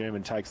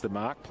Sherman takes the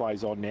mark,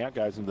 plays on now,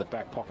 goes into the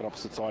back pocket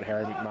opposite side,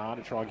 Harry McMahon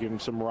to try and give him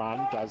some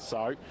run, does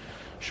so.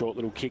 Short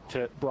little kick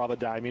to brother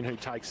Damien, who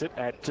takes it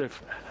at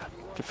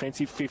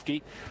defensive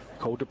 50.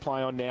 Called to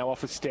play on now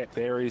off a step.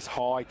 There is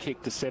high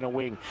kick to centre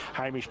wing.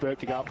 Hamish Burke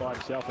to go up by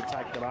himself and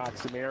take the mark.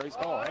 Samaris.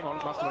 Oh, hang on,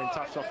 it must have been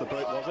touched off the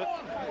boot, was it?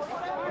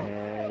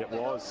 And it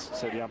was,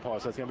 said the umpire.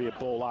 So it's going to be a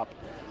ball up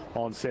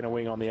on centre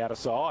wing on the outer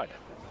side.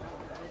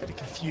 Bit of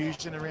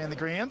confusion around the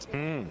ground.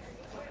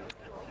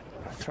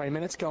 3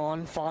 minutes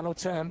gone, final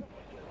term.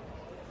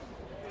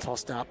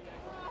 Tossed up.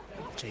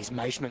 Geez,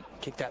 Maishman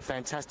kicked that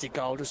fantastic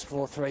goal just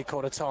before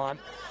three-quarter time.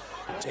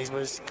 Geez,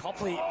 was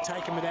Copley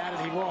taken without it?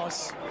 He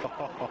was.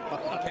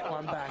 Get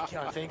one back,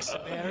 I think,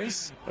 St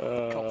Mary's.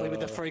 Copley with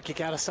the free kick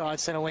out of side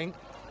centre wing.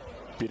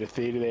 Bit of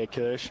theatre there,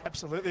 Kirsch.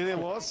 Absolutely, there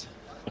was.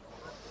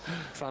 In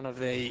front of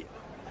the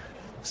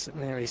St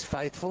Mary's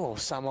faithful, or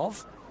some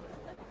of.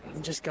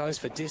 He just goes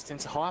for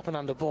distance, high up and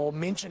under ball.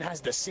 Minchin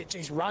has the sit.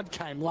 Geez, Rudd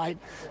came late.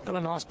 Got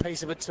a nice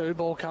piece of it too.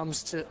 Ball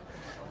comes to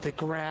the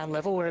ground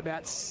level. We're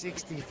about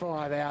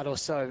 65 out or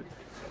so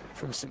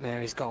from St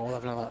Mary's goal. We'll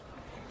have another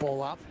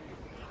ball up.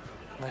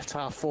 Left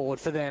half forward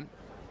for them.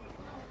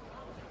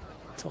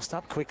 Tossed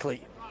up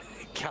quickly.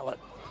 Callett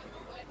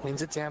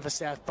wins it down for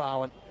South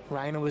Barwon.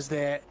 Rayner was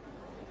there.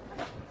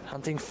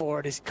 Hunting for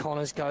it as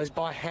Connors goes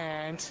by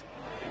hand.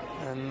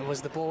 And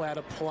was the ball out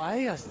of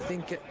play? I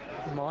think it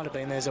might have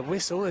been. There's a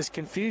whistle. There's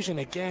confusion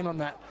again on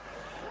that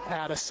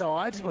outer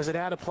side. Was it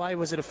out of play?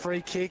 Was it a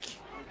free kick?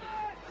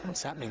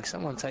 What's happening?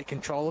 Someone take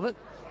control of it.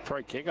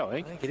 Free kick, I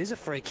think. It is a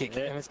free kick.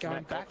 Yeah, and it's going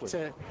Matt back Copley.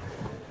 to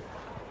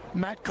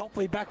Matt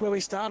Copley, back where we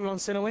started on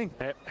centre wing.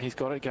 Yep, he's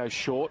got to go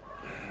short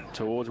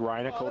towards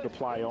Rayner, called to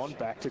play on.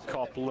 Back to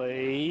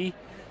Copley.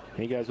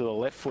 He goes with a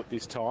left foot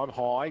this time,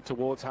 high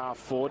towards half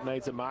forward.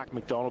 Needs a mark.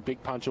 McDonald,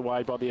 big punch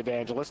away by the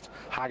evangelist.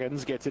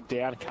 Huggins gets it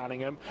down.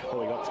 Cunningham.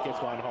 Oh, he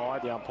gets one high.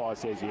 The umpire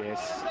says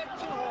yes.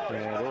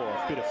 And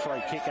a bit of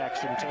free kick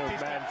action to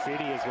Man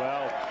Fiddy as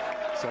well.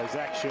 So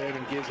Zach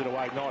Sherman gives it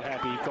away, not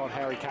happy. Got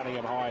Harry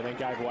Cunningham high and then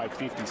gave away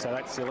 50, so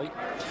that's silly.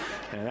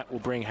 And that will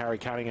bring Harry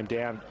Cunningham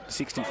down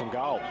 60 from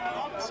goal.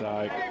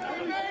 So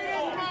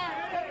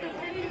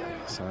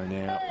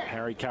now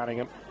Harry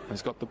Cunningham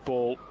has got the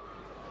ball.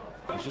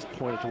 He's just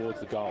pointed towards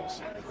the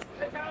goals.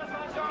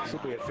 This will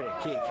be a fair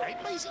kick.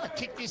 He's going to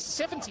kick this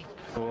 70.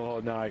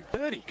 Oh, no.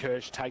 30.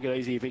 Kirsch, take it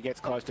easy if he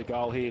gets close to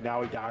goal here.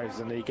 No, he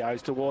does, and he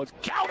goes towards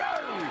Caldo!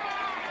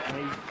 And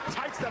he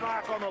takes the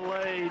mark on the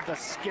lead, the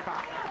skipper.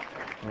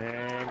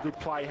 And good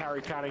play,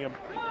 Harry Cunningham.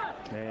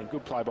 And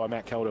good play by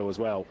Matt Caldo as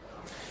well.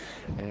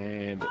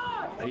 And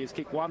he has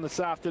kicked one this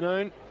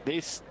afternoon.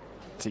 This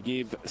to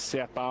give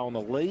South Barwon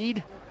the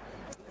lead.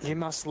 You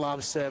must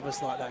love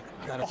service like that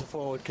at the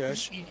forward,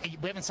 Kirsch. We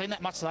haven't seen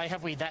that much today,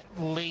 have we? That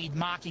lead,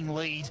 marking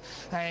lead.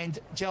 And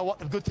do you know what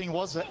the good thing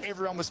was? That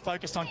everyone was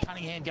focused on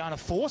Cunningham going to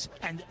Fort,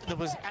 and there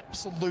was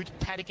absolute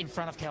paddock in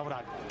front of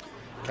Caldo.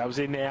 Comes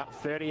in now,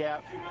 30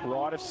 out,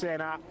 right of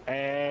centre,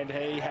 and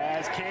he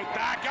has kicked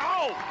that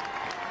goal!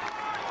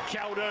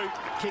 Caldo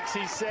kicks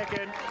his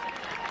second,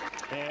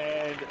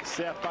 and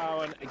South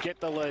Barwon get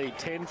the lead,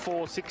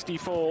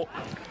 10-4-64.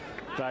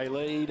 They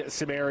lead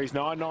St Mary's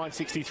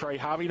 9-9-63.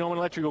 Harvey Norman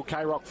Electrical,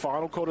 K-Rock,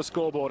 final quarter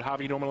scoreboard.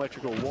 Harvey Norman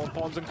Electrical, Warm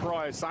Ponds and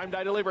Cryo, same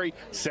day delivery,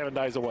 7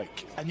 days a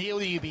week.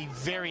 Anelia, you'll be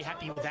very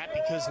happy with that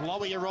because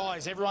lower your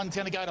eyes. Everyone's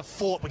going to go to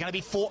Fort. We're going to be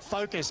Fort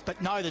focused,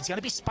 but no, there's going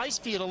to be space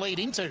for you to lead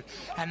into,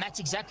 and that's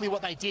exactly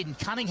what they did. And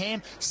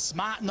Cunningham,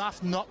 smart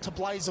enough not to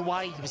blaze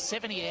away. He was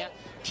 70 out,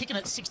 kicking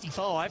at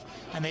 65,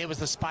 and there was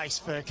the space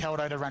for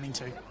Caldo to run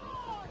into. It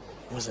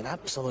was an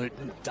absolute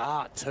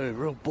dart too,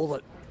 real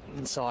bullet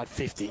inside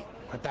 50.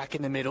 We're back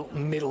in the middle,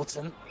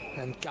 Middleton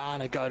and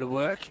Garner go to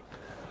work.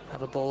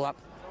 Have a ball up.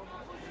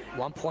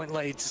 1 point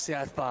lead to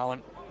South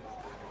Barwon.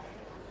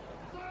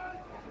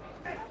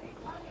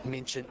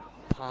 Minchin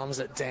palms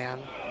it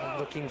down,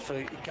 looking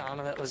for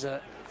Garner. That was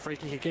a free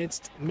kick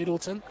against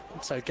Middleton.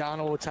 So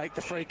Garner will take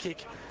the free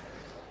kick.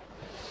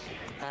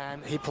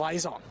 And he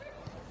plays on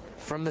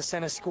from the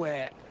centre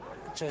square.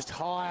 Just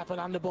high up and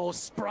under ball.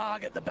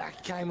 Sprague at the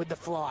back came with the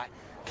fly.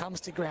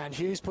 Comes to ground.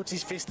 Hughes puts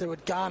his fist through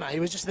at Garner.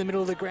 He was just in the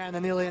middle of the ground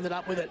and nearly ended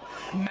up with it.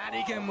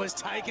 Madigan was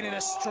taken in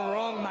a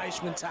strong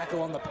Maishman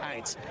tackle on the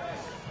paint.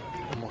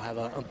 And we'll have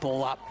a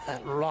ball up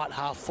at right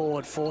half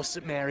forward for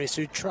St Mary's,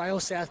 who trail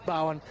South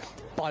Barwon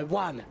by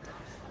 1.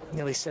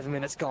 Nearly 7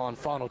 minutes gone,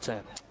 final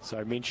term.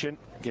 So Minchin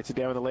gets it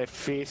down with the left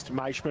fist.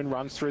 Maishman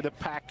runs through the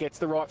pack, gets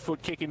the right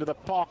foot kick into the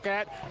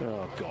pocket.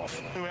 Oh, Goff.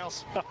 Who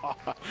else?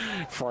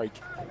 Freak.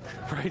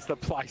 Reads the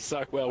play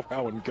so well,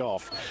 Rowan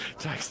Goff.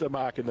 Takes the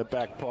mark in the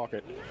back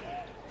pocket.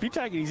 Have you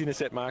taken his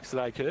intercept marks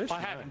today, Kirsch? I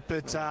haven't,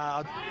 but...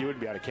 you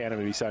wouldn't be able to count him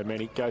if he's so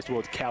many. Goes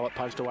towards Callett,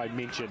 punched away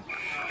Minchin.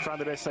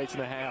 Front of the best seats in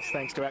the house,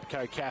 thanks to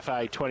Atco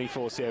Cafe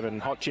 24/7.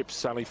 Hot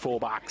chips, only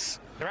 $4.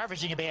 They're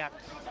averaging about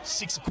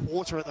 6 a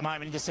quarter at the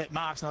moment, intercept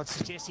marks, and I'd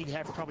suggest he'd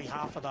have probably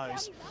half of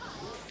those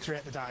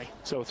throughout the day.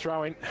 So a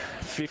throw-in,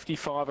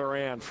 55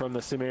 around from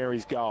the St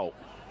Mary's goal.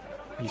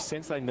 You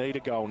sense they need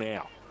a goal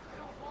now.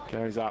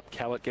 Goes up,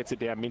 Callett gets it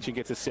down, Minchin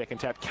gets a second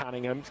tap,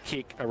 Cunningham's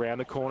kick around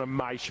the corner,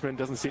 Maishman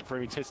doesn't sit for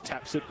him, he just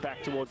taps it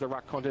back towards the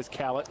ruck contest,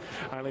 Callett,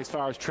 only as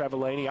far as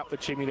Travellini, up the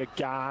chimney to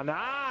Garner.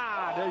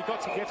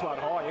 He gets one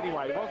high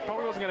anyway. It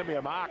probably wasn't going to be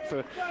a mark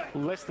for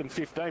less than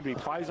 15, but he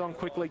plays on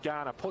quickly.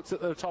 Garner puts it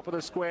at the top of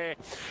the square,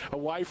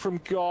 away from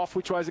Goff.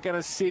 Which way is it going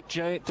to sit?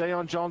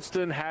 Dion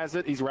Johnston has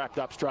it. He's wrapped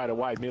up straight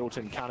away.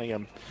 Middleton,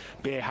 Cunningham,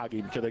 bear hug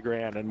him to the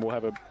ground, and we'll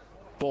have a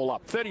ball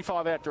up.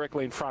 35 out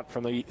directly in front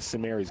from the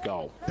St Mary's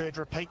goal. Third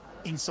repeat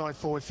inside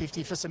forward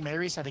 50 for St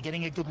Mary's, so they're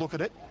getting a good look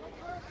at it.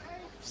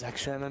 Zach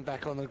Sherman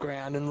back on the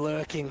ground and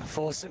lurking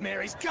for St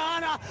Mary's.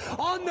 Garner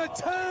on the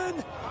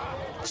turn,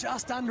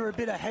 just under a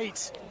bit of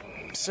heat.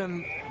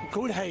 Some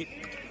good heat,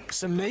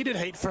 some needed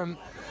heat from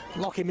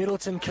Lockie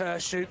Middleton.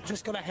 Kirsch, who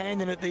just got a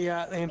hand in at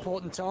the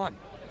important time.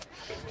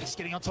 Just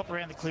getting on top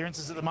around the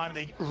clearances at the moment.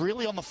 They're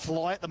really on the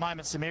fly at the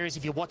moment, St Mary's.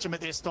 If you watch them at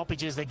their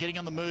stoppages, they're getting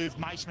on the move.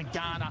 Maishman,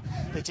 Garner,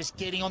 they're just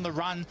getting on the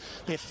run.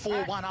 They're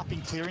 4-1 up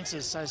in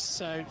clearances. So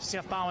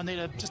South Barwon need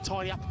to just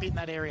tidy up a bit in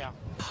that area.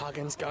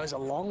 Huggins goes a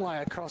long way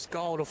across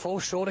goal to fall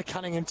short of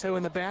Cunningham too,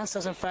 and the bounce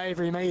doesn't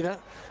favour him either.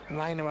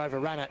 Rain to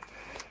overrun it,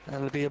 and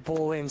it'll be a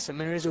ball in. St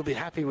Mary's will be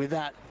happy with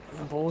that.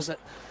 The ball's at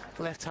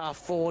left half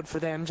forward for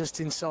them,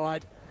 just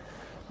inside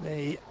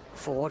the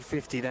forward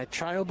 50. They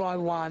trail by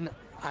 1,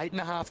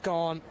 8.5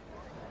 gone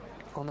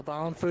on the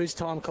Barwon Foods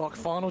time clock.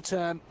 Final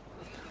term,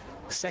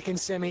 second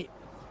semi,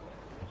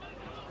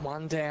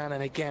 1 down,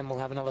 and again we'll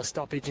have another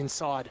stoppage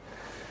inside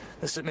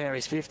the St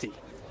Mary's 50.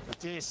 I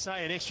dare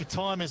say it, extra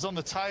time is on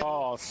the table.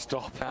 Oh,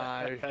 stop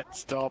it.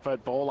 Stop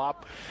it. Ball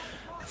up.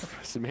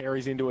 St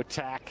Mary's into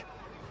attack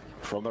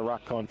from the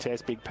ruck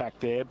contest. Big pack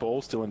there.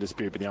 Ball still in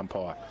dispute with the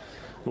umpire.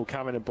 We'll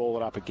come in and ball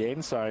it up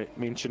again. So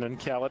Minchin and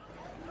Callett.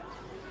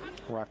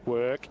 Ruck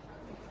work.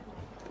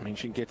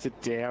 Minchin gets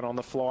it down on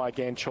the fly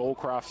again.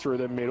 Chalcraft through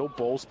the middle.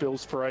 Ball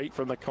spills free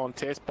from the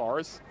contest.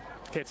 Boris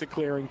gets a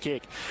clearing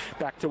kick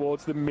back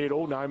towards the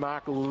middle. No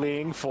mark.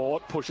 Ling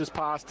Fort pushes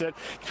past it,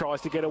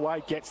 tries to get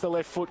away, gets the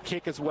left foot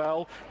kick as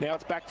well. Now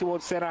it's back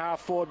towards centre half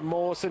forward.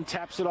 Mawson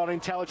taps it on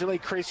intelligently.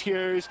 Chris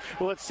Hughes,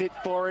 will it sit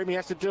for him? He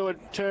has to do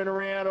it, turn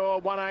around, or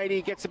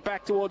 180, gets it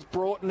back towards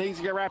Broughton.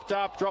 He's wrapped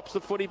up, drops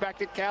the footy back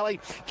to Kelly.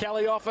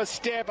 Kelly off a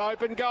step,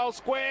 open goal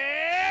square,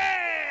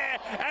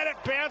 and it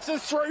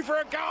bounces through for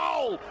a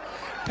goal.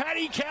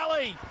 Paddy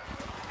Kelly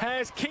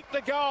has kicked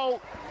the goal.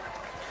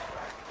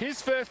 His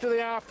first of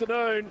the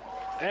afternoon,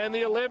 and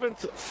the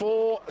 11th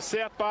for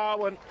South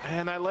Barwon,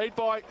 and they lead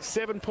by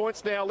 7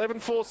 points now.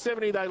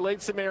 11-4-70, they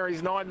lead St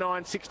Mary's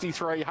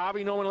 9-9-63.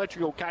 Harvey Norman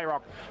Electrical,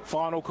 K-Rock,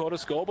 final quarter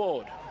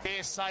scoreboard.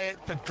 Dare say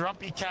it, the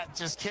Grumpy Cat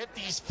just kept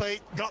his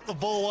feet, got the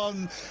ball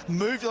on,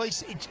 moved.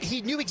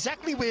 He knew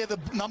exactly where the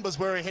numbers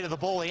were ahead of the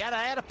ball. He had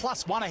a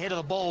 +1 ahead of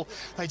the ball.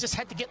 They just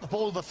had to get the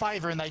ball to the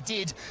favour, and they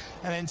did.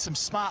 And then some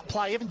smart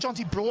play. Even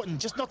Jonty Broughton,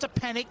 just not to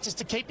panic, just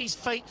to keep his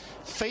feet,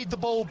 feed the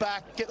ball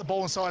back, get the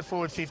ball inside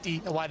forward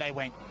 50. Away they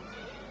went.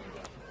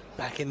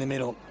 Back in the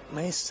middle.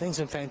 He's seen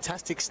some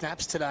fantastic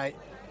snaps today.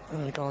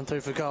 Going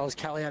through for goals.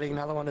 Kelly adding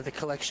another one to the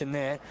collection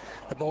there.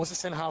 The ball's at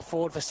centre half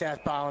forward for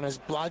South Barwon as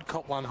Blood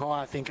caught one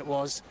high, I think it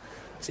was,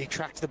 as he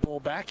tracked the ball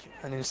back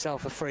and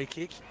himself a free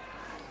kick.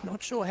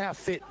 Not sure how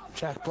fit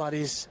Jack Blood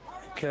is,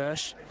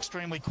 Kirsch.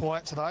 Extremely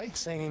quiet today.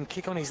 Seeing him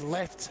kick on his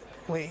left,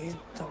 I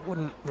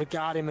wouldn't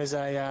regard him as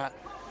a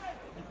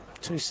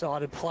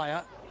two-sided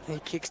player. He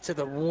kicks to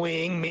the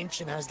wing.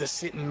 Minchin has the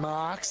sit and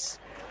marks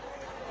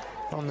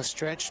on the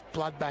stretch.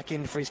 Blood back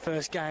in for his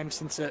first game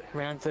since a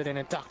round 13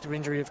 adductor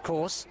injury, of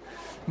course.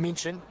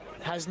 Minchin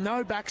has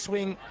no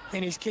backswing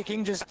in his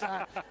kicking, just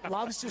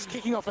loves just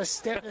kicking off a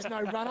step. There's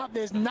no run up,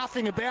 there's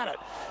nothing about it.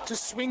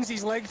 Just swings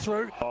his leg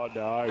through. Oh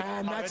no.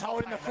 And that's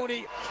holding the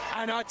footy.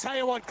 And I tell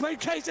you what, Glenn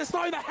Key's just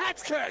throwing the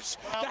hat's, Kirsch.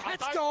 The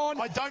hat's gone.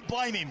 I don't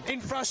blame him. In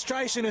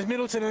frustration as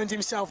Middleton earns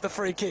himself the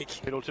free kick.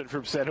 Middleton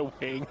from centre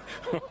wing.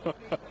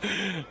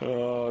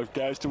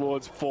 Goes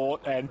towards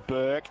Fort, and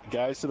Burke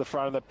goes to the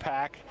front of the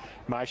pack.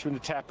 Maishman to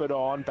tap it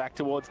on, back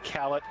towards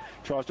Callett.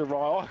 Tries to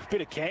ride. A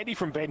bit of candy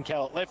from Ben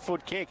Callett. Left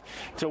foot kick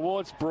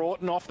towards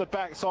Broughton, off the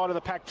back side of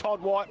the pack.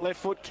 Todd White, left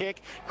foot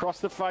kick,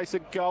 across the face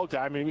of goal.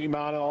 Damien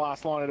McMahon in the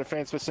last line of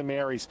defence for St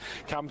Mary's.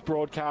 Comes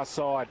broadcast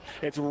side.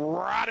 It's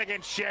Rudd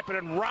against Shepherd,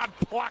 and Rudd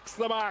plucks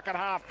the mark at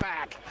half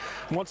back.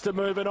 Wants to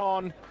move it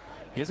on.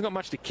 He hasn't got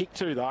much to kick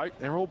to, though.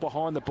 They're all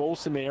behind the ball,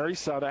 St Mary's,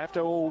 so they have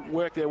to all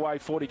work their way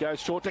forward. He goes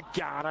short to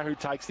Garner, who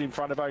takes it in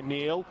front of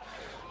O'Neill.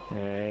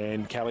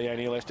 And Callie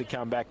O'Neill has to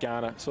come back.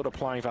 Garner sort of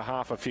playing for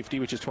half of 50,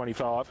 which is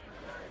 25.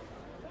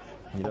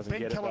 He doesn't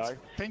get it, though.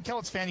 Ben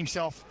Kellett's found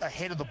himself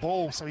ahead of the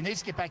ball, so he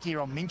needs to get back here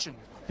on Minchin.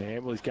 Yeah,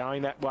 well, he's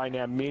going that way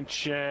now.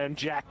 Minchin,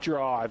 Jack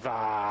drive.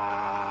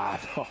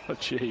 Oh,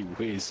 gee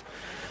whiz.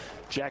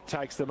 Jack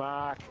takes the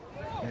mark.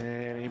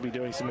 And he'll be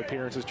doing some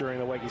appearances during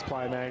the week. His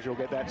player manager will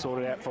get that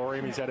sorted out for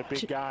him. He's had a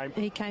big game.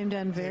 He came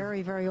down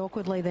very, very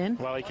awkwardly then.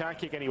 Well, he can't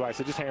kick anyway,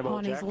 so just handball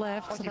on Jack. His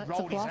left, so Like that's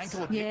a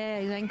plus. Yeah,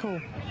 his ankle.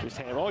 Just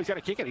handball. Oh, he's going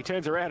to kick it. He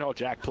turns around. Oh,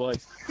 Jack,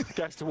 please.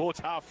 Goes towards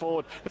half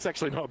forward. That's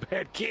actually not a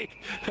bad kick.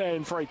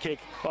 And free kick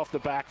off the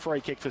back. Free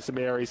kick for St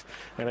Mary's.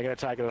 And they're going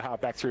to take it at half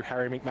back through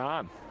Harry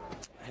McMahon.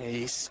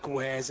 He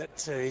squares it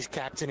to his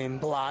captain in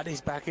blood.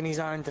 He's back in his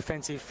own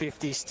defensive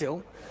 50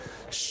 still.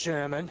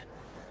 Sherman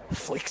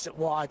flicks it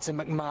wide to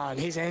McMahon.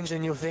 His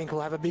engine, you'll think,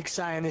 will have a big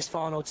say in this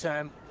final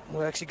term.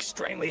 Works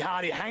extremely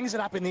hard. He hangs it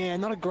up in the air.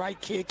 Not a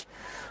great kick.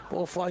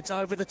 Ball floats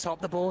over the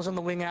top. The ball's on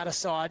the wing out of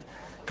side.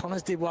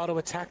 Connors did well to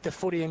attack the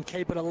footy and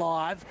keep it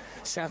alive.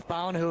 South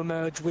Barwon, who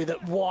emerged with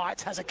it.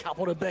 White has a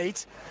couple to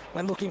beat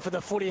when looking for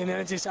the footy and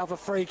earns himself a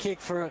free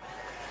kick for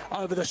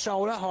over the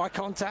shoulder. High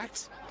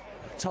contact.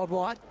 Todd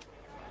White.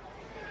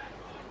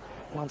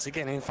 Once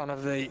again in front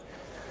of the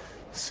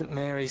St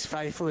Mary's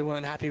faithful, who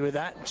weren't happy with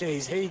that.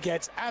 Geez, he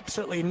gets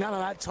absolutely none of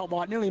that. Todd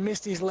White nearly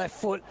missed his left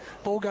foot.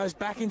 Ball goes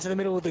back into the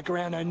middle of the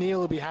ground.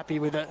 O'Neill will be happy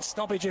with it.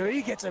 Stoppage,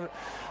 he gets a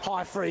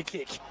high free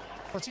kick.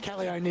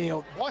 Kelly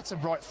O'Neill. White's a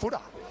right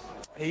footer.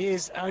 He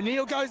is.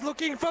 O'Neill goes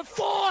looking for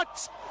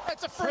Fort.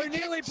 That's a free Who kick,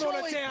 nearly brought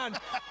surely. it down.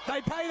 They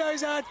pay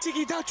those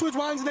Ticky Dutchwood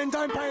ones and then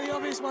don't pay the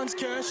obvious ones.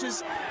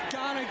 Kirsch's.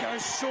 Garner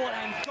goes short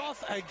and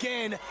Goff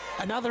again.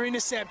 Another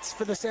intercept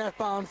for the South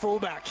Barwon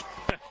fullback.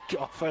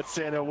 Goff at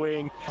centre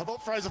wing. I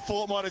thought Fraser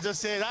Fort might have just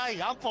said,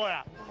 hey,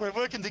 umpire, we're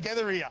working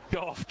together here.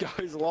 Goff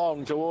goes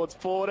long towards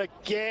Ford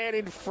again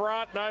in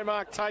front. No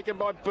mark taken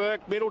by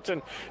Burke.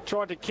 Middleton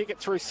tried to kick it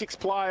through 6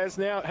 players.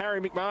 Now Harry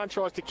McMahon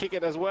tries to kick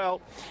it as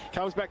well.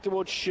 Comes back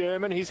towards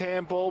Sherman. His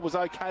handball was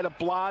okay to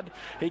Blood.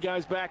 He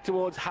goes back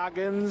towards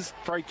Huggins.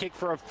 Free kick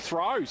for a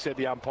throw, said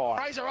the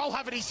umpire. Fraser, I'll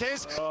have it, he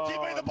says. Oh,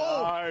 give me the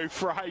ball. No,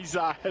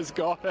 Fraser has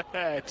got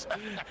it.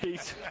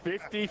 He's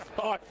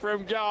 55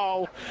 from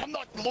goal. I'm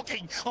not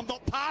looking. I'm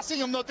not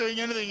passing. I'm not doing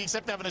anything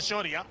except having a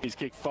shot here. He's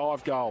kicked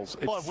 5 goals.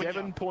 It's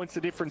 7 points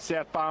the difference,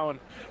 South Barwon,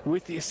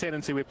 with the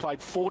ascendancy. We've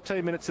played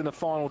 14 minutes in the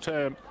final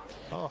term.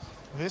 Oh,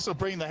 this will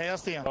bring the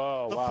house down.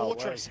 Oh, the wow,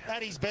 fortress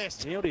at his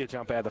best. He'll be a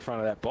jump out of the front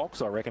of that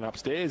box, I reckon,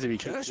 upstairs if he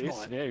kicks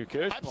this. Yeah,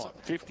 Kirsch might.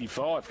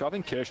 55. I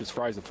think Kirsch is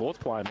Fraser Fort's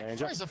playing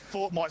manager. Fraser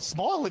Fort might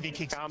smile if he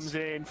kicks. Comes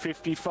in,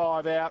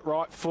 55 out,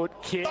 right foot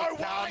kick. No way!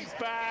 Comes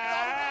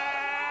back.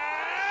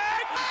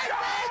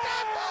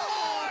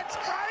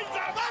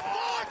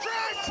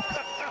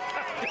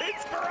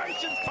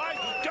 Inspirations paid.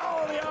 Goal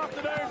of the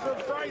afternoon from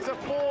Fraser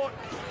Fort.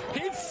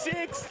 His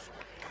 6th.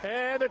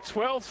 And at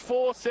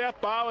 12-4 South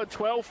Barwon,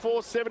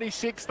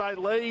 12-4-76 they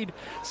lead.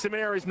 St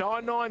Mary's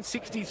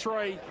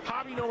 9-9-63.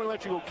 Harvey Norman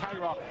Electrical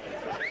K-Rock.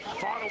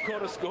 Final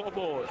quarter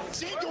scoreboard.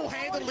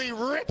 Single-handedly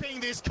ripping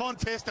this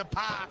contest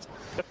apart.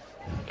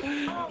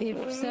 If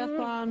South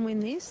Barwon win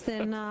this,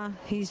 then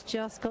he's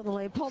just got the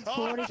lead. Pod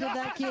Sporties with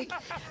that kick.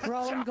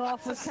 Roland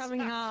Goff was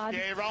coming hard.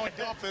 Yeah, Roland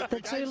Goff. The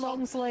 2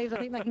 long sleeves, I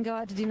think they can go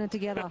out to dinner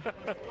together.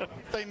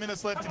 15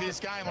 minutes left of this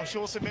game. I'm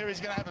sure St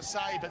Mary's going to have a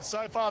say, but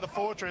so far the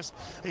Fortress,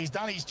 he's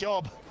done his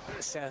job.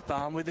 South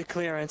Barwon with the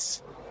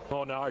clearance.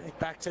 Oh, no.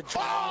 Back to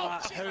Chandler,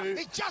 who...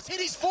 He just hit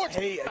his foot!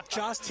 He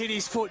just hit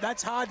his foot.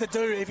 That's hard to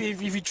do if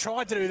you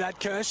tried to do that,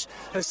 Kirsch.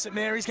 As St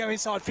Mary's go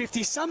inside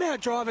 50. Somehow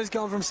Driver's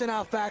gone from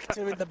centre-half back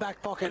to in the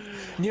back pocket.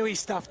 Knew he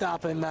stuffed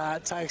up and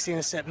takes the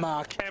intercept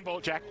mark. Handball,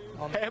 Jack.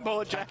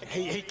 Handball, Jack.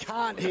 He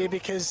can't here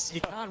because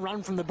you can't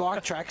run from the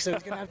bike track, so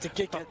he's going to have to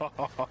kick it.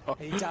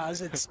 He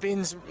does. It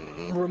spins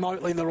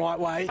remotely the right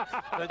way,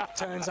 but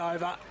turns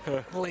over.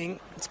 Ling.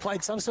 It's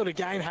played some sort of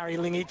game, Harry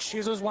Ling. He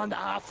chisels one to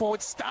half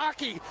forward.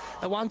 Starkey,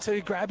 the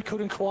 1-2 grab,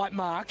 couldn't quite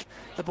mark.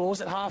 The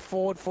ball's at half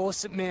forward for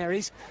St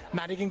Mary's.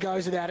 Madigan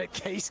goes without it.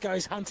 Keese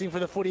goes hunting for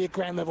the footy at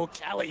ground level.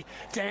 Kelly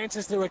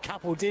dances through a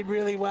couple, did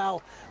really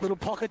well. Little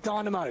pocket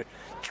dynamo.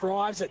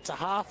 Drives it to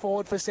half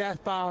forward for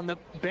South Barwon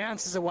that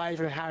bounces away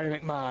from Harry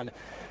McMahon.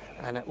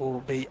 And it will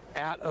be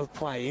out of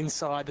play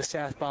inside the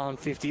South Barwon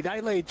 50.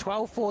 They lead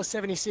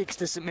 12-4-76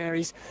 to St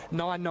Mary's,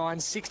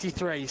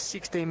 9-9-63.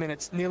 16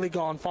 minutes, nearly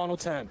gone. Final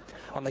term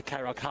on the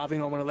K-Rock Harvey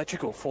Norman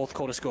Electrical 4th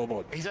quarter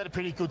scoreboard. He's had a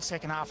pretty good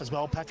second half as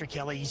well, Patrick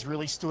Kelly. He's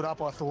really stood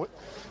up, I thought,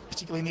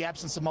 particularly in the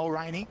absence of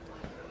Mulroney.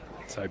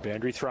 So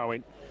boundary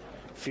throw-in.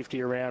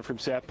 50 around from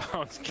South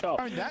Barwon's goal.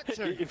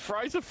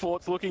 Fraser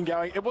Fort's looking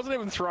going. It wasn't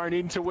even thrown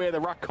into where the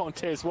ruck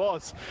contest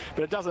was,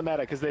 but it doesn't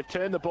matter because they've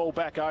turned the ball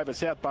back over.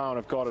 South Barwon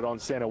have got it on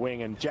centre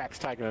wing, and Jack's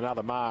taken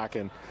another mark.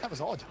 And that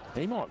was odd.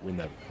 He might win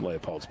the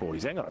Leopold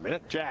Sporties. Hang on a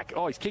minute, Jack.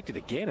 Oh, he's kicked it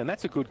again, and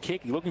that's a good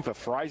kick. He's looking for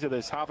Fraser.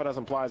 There's half a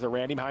dozen players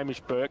around him.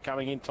 Hamish Burke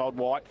coming in. Todd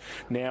White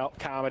now.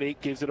 Carmody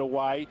gives it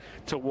away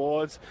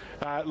towards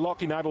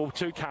Lockie Noble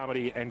to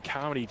Carmody, and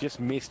Carmody just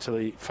missed to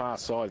the far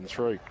side and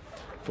through.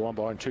 For 1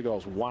 by 2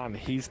 goals, 1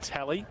 his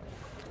tally.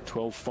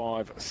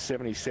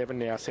 12-5-77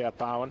 now South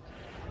Barwon.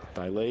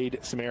 They lead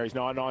St Mary's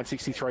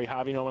 9-9-63.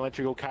 Harvey Norman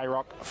Electrical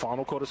K-Rock.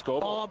 Final quarter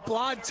scoreboard. Oh,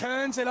 Blood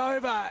turns it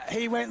over.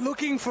 He went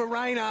looking for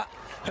Rayner,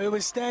 who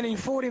was standing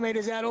 40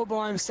 metres out all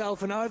by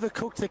himself and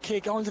overcooked the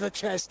kick onto the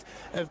chest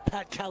of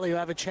Pat Kelly, who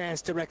have a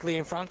chance directly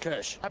in front,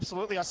 Kirsch.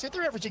 Absolutely. I said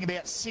they're averaging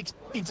about 6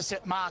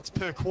 intercept marks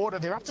per quarter.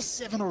 They're up to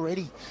 7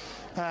 already,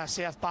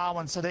 South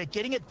Barwon. So they're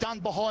getting it done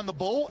behind the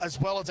ball as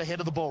well as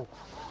ahead of the ball.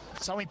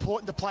 So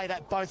important to play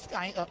that both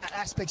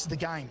aspects of the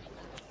game.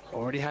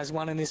 Already has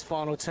one in this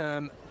final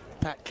term,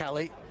 Pat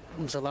Kelly.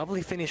 It was a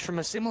lovely finish from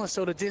a similar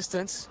sort of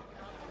distance.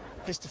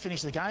 Best to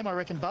finish the game, I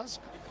reckon, Buzz.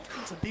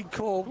 It's a big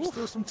call.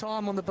 Still some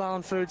time on the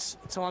Barwon Foods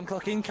time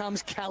clock. In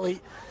comes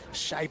Kelly.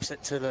 Shapes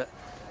it to the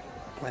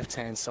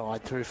left-hand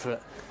side through for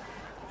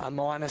a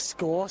minor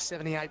score.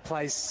 78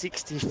 plays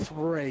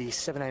 63.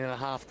 17 and a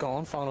half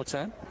gone. Final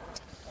term.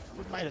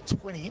 We've made it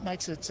 20. It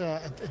makes it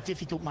a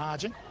difficult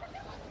margin.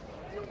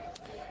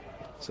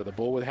 So the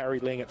ball with Harry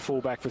Ling at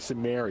fullback for St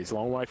Mary's.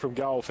 Long way from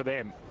goal for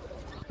them.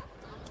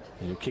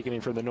 And kicking in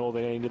from the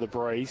northern end of the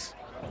breeze.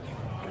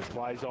 He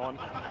plays on,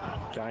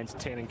 gains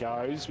 10 and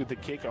goes with the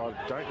kick. I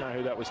don't know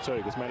who that was to,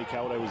 because Matty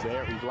Caldo was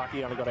there. He's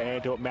lucky, only got a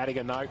hand to it.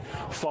 Madigan, though,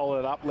 followed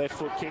it up. Left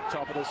foot kick,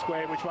 top of the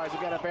square. Which way is it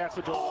going to bounce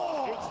for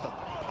Geelong? Hits the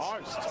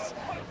post.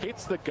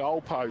 Hits the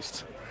goal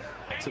post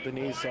to the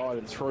near side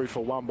and through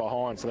for one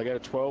behind. So they go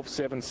to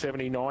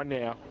 12-7-79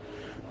 now.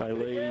 They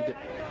lead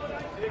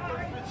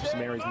St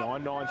Mary's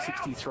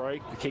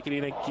 9-9-63. Kick it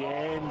in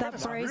again.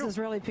 That breeze has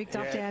really picked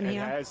up down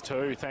here. It has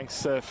too.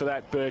 Thanks for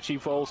that,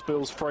 Birchie. Ball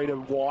spills free to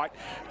White.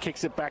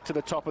 Kicks it back to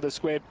the top of the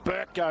square.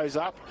 Burke goes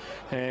up,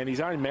 and his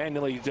own man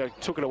nearly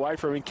took it away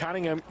from him.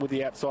 Cunningham with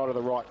the outside of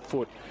the right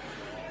foot.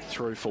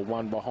 Through for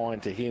one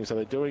behind to him. So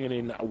they're doing it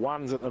in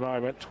ones at the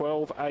moment.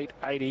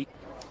 12-8-80.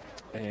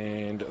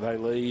 And they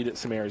lead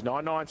St Mary's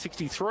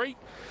 9-9-63.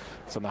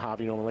 It's on the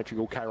Harvey Norman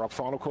Electrical K-Rock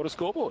final quarter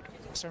scoreboard.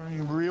 So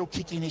real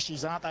kicking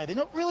issues, aren't they? They're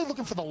not really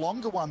looking for the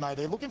longer one, though.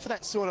 They're looking for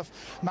that sort of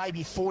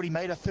maybe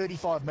 40-metre,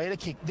 35-metre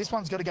kick. This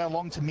one's got to go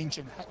long to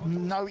Minchin.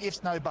 No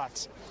ifs, no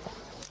buts.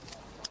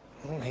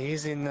 He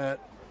is in the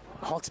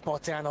hot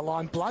spot down the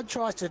line. Blood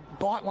tries to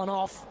bite one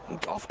off.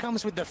 Off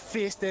comes with the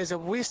fist. There's a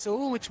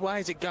whistle. Which way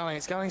is it going?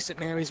 It's going St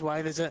Mary's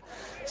way. There's a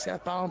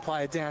South Barwon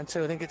player down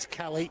too. I think it's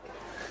Kelly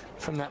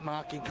from that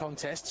marking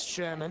contest.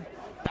 Sherman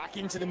back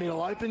into the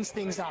middle, opens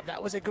things up.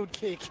 That was a good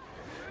kick.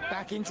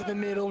 Back into the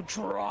middle.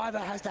 Driver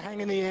has to hang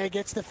in the air,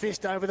 gets the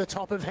fist over the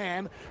top of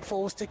Ham,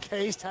 falls to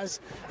Keast, has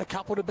a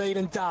couple to beat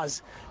and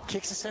does.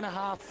 Kicks the centre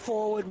half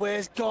forward.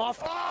 Where's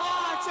Goff?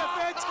 Oh, it's a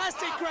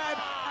fantastic grab.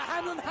 A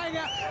Hamlin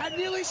hanger, and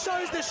nearly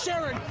shows the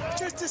Sharon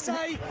just to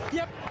say,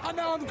 yep, I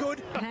know I'm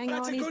good. Hang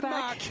That's on, a he's good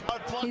back.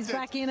 mark. He's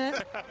back in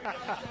it.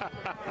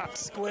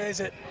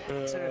 Squares it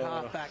to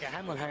half back. A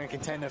Hamlin hanger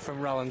contender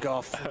from Rowan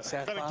Goff.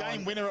 Got a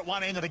game winner at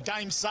one end and a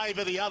game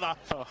saver the other.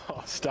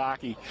 Oh,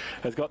 Starkey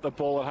has got the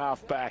ball at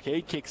half back.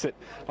 He kicks it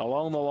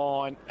along the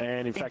line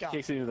and, in fact,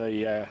 kicks it into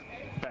the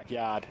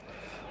backyard.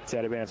 It's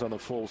out of bounds on the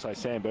full, so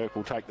Sam Burke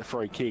will take the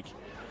free kick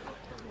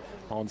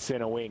on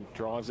centre wing.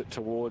 Drives it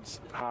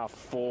towards half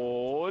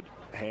forward.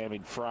 Ham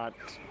in front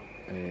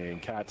and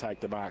can't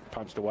take the mark.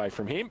 Punched away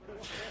from him.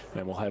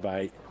 And we'll have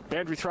a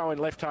boundary throw in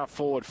left half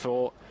forward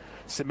for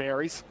St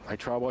Mary's. They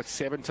trail by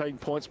 17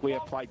 points. We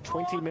have played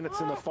 20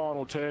 minutes in the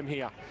final term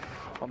here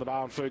on the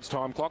Barwon Foods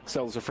time clock.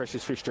 Sells the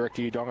freshest fish direct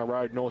to Udonga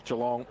Road, North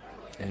Geelong.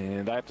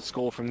 And they have to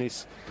score from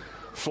this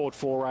forward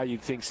foray,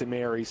 you'd think, St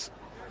Mary's.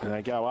 And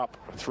they go up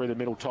through the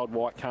middle. Todd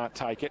White can't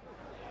take it.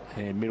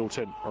 And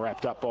Middleton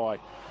wrapped up by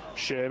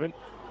Sherman.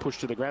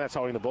 Pushed to the ground. That's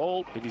holding the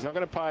ball. If he's not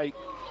going to pay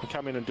and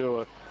come in and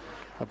do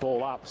a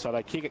ball up. So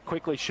they kick it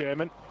quickly,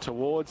 Sherman,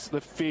 towards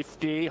the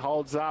 50.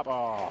 Holds up.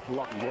 Oh,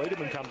 Lockie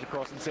Wiedemann comes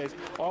across and says,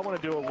 I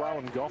want to do a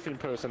Rowan Goff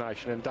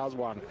impersonation, and does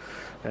one.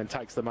 And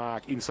takes the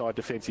mark inside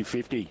defensive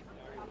 50.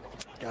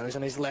 Goes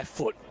on his left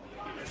foot.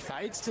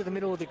 Fades to the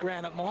middle of the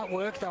ground. It might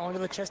work, though, onto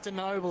the chest of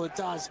Noble. It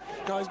does.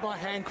 Goes by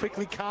hand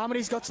quickly. Carmen,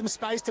 he's got some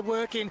space to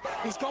work in.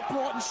 He's got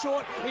Broughton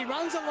short. He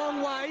runs a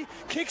long way.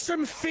 Kicks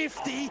from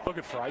 50. Look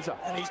at Fraser.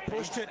 And he's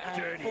pushed it.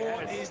 And dirty,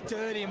 Ford is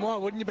dirty. And why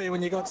wouldn't you be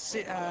when you got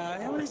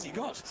how many has he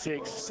got?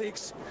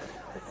 Six.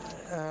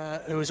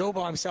 It was all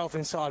by himself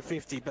inside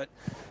 50, but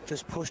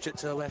just pushed it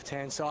to the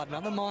left-hand side.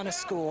 Another minor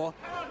score,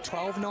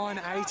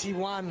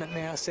 12-9-81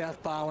 now,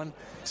 South Barwon.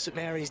 St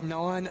Mary's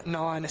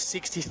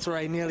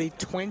 9-9-63, nearly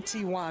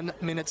 21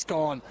 minutes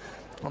gone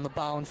on the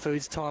Barwon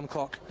Foods time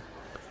clock.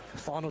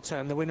 Final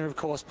term, the winner, of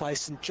course,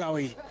 plays St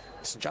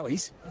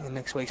Joey's in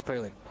next week's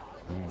prelim.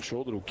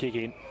 Short little kick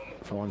in,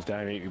 finds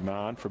Damien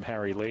McMahon from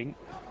Harry Ling.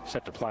 Just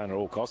have to play on at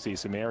all costs here,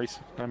 St Mary's.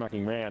 No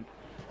mucking round.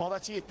 Well,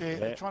 that's it.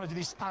 They're trying to do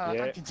this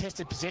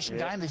uncontested possession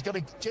game. There's got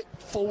to get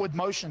forward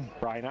motion.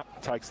 Rayner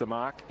takes the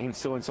mark.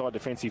 Still inside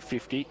defensive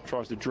 50.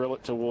 Tries to drill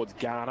it towards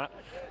Garner.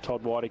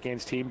 Todd White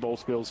against him. Ball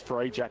spills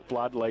free. Jack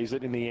Blood leaves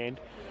it in the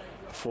end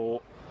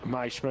for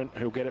Maishman,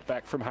 who'll get it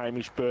back from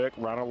Hamish Burke.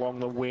 Run along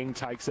the wing,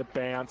 takes a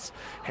bounce.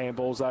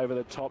 Handball's over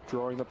the top,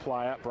 drawing the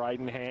player.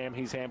 Braden Ham,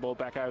 his handball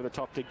back over the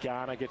top to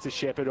Garner. Gets a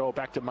Shepherd or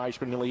back to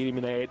Maishman. He'll hit him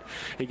in the head.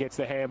 He gets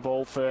the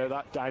handball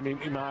further. Damien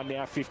Iman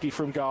now 50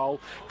 from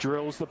goal.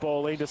 Drills the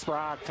ball into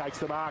Sprague. Takes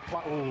the mark.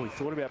 Oh, he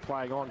thought about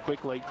playing on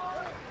quickly.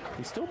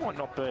 He still might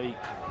not be.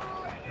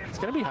 It's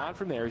going to be hard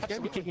from there. He's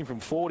going to be kicking from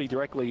 40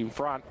 directly in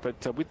front,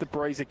 but with the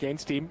breeze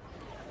against him.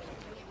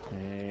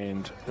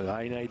 And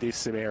they need this,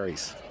 St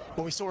Mary's.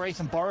 Well, we saw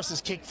Ethan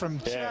Boris's kick from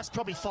just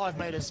probably 5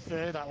 metres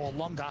further or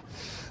longer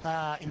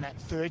in that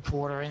third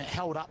quarter, and it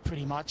held up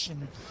pretty much.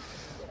 And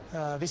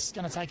this is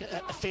going to take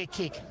a fair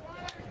kick.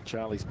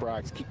 Charlie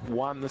Sprague's kick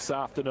 1 this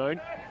afternoon.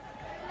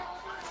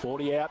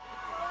 40 out,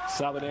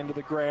 southern end of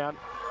the ground.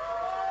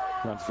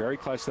 Runs very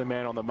close to the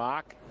man on the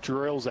mark.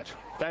 Drills it.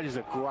 That is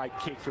a great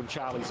kick from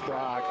Charlie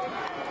Sprague.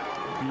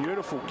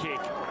 Beautiful kick.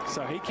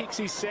 So he kicks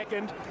his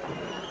second.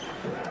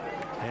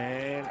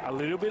 And a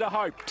little bit of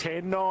hope.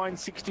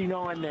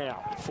 10-9-69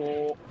 now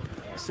for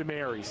St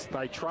Mary's.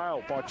 They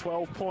trail by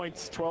 12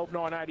 points,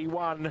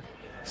 12-9-81.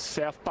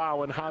 South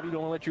Barwon, Harvey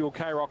Norman Electrical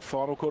K-Rock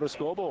final quarter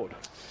scoreboard.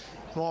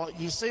 Well,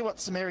 you see what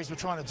St Mary's were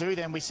trying to do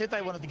then. We said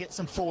they wanted to get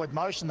some forward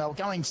motion. They were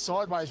going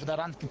sideways with that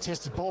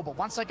uncontested ball, but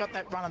once they got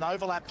that run and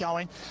overlap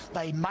going,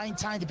 they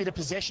maintained a bit of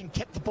possession,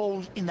 kept the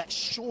ball in that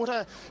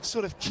shorter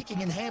sort of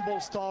kicking and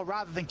handball style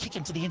rather than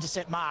kicking to the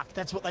intercept mark.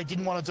 That's what they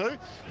didn't want to do,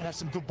 and have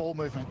some good ball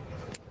movement.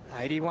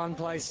 81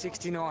 plays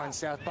 69,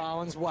 South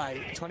Barwon's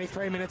way.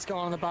 23 minutes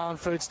gone on the Barwon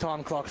Foods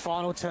time clock.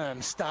 Final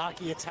term.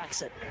 Starkey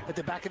attacks it at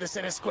the back of the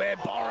centre square.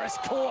 Boris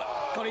caught.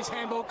 Got his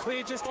handball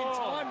clear just in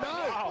time.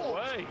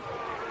 No.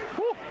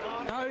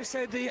 No,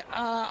 said the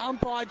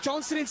umpire.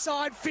 Johnston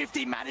inside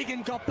 50.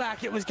 Madigan got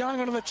back. It was going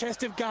onto the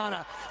chest of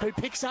Garner, who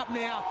picks up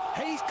now.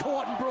 He's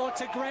caught and brought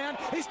to ground.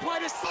 He's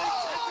played a sling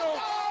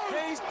tackle.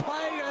 He's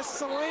played a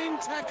sling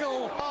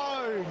tackle.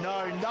 Oh,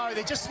 no.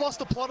 They just lost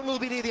the plot a little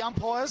bit here, the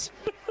umpires.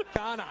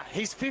 Garner,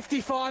 he's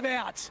 55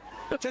 out.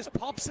 Just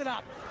pops it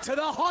up to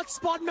the hot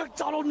spot.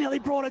 McDonald nearly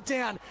brought it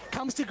down.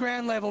 Comes to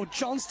ground level.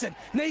 Johnston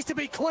needs to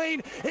be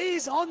clean.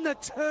 He's on the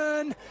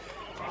turn.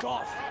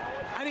 Goff.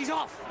 And he's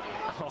off.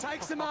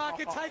 Takes the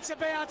marker, takes a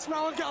bounce.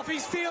 Rowan Goff,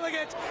 he's feeling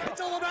it. It's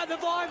all about the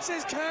vibe,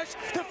 says Kirsch.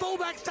 The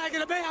fullback's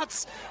taking a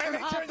bounce. And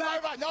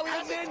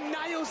then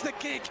nails the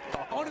kick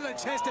onto the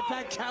chest of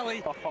Pat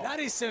Kelly. That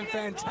is some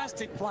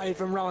fantastic play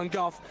from Rowan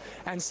Goff.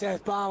 And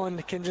South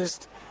Barwon can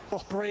just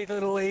breathe a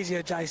little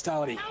easier, Jay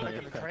Stoley. Look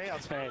at the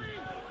crowds, man.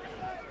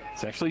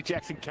 It's actually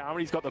Jackson Carmen.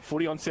 He's got the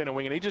footy on centre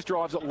wing, and he just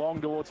drives it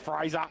long towards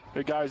Fraser,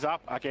 who goes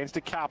up against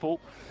a couple.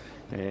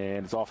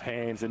 And it's off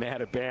hands and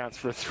out of bounds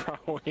for a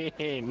throw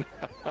in.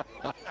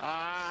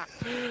 I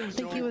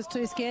think he was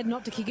too scared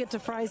not to kick it to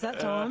Fraser that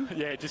time.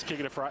 Yeah, just kick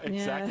it to Fraser.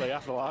 Exactly.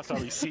 After the last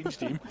time he singed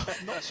him.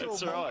 Not sure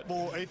That's right.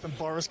 More Ethan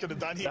Boris could have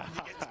done here.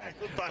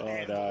 Oh,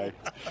 no.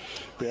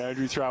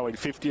 Boundary throw in.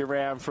 50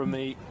 around from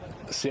the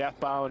South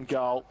Barwon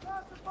goal.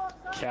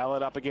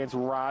 Callett up against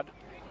Rudd.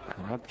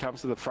 Rudd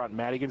comes to the front.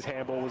 Madigan's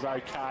handball was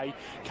okay.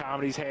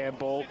 Carmody's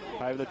handball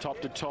over the top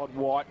to Todd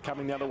White.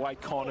 Coming the other way,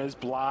 Connors.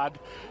 Blood.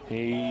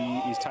 He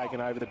is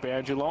taken over the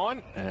boundary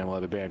line. And we'll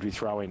have a boundary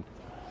throw in.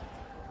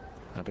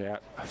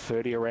 About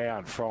 30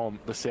 around from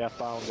the South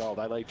Barwon goal.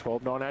 They lead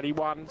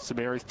 12-9-81. St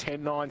Mary's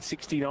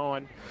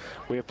 10-9-69.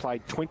 We have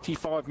played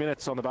 25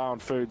 minutes on the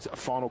Barwon Foods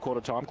final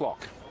quarter time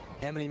clock.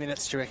 How many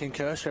minutes do you reckon,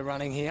 Kirsch, we're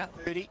running here?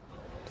 30.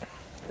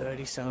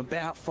 30, so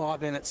about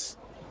 5 minutes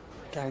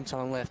game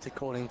time left,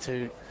 according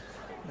to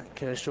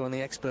Kershaw in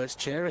the experts'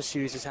 chair. As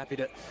Hughes is happy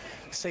to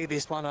see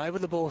this one over.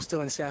 The ball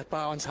still in South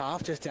Barwon's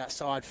half, just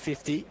outside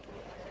 50.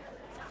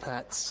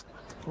 That's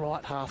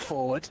right half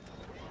forward.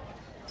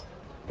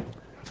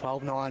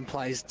 12-9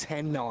 plays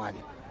 10-9.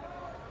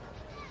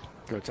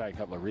 Got to take a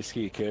couple of risks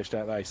here, Kirsch,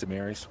 don't they, St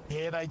Mary's?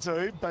 Yeah, they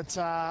do, but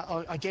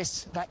I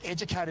guess that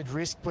educated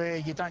risk where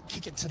you don't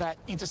kick it to that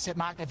intercept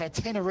mark. They've had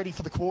 10 already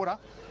for the quarter.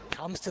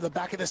 Comes to the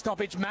back of the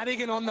stoppage.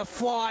 Madigan on the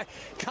fly.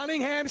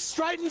 Cunningham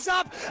straightens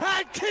up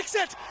and kicks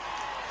it.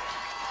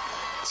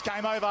 It's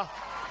game over.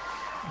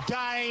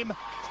 Game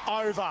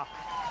over.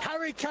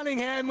 Harry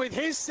Cunningham with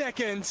his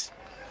second.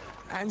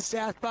 And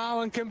South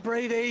Barwon can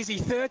breathe easy.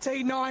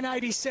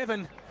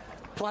 13-9-87.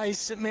 Plays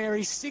St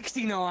Mary's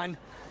 69.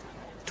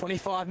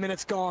 25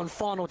 minutes gone,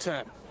 final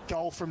term.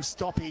 Goal from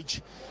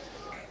stoppage.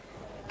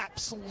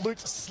 Absolute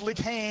slick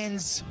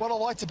hands. What I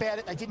liked about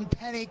it, they didn't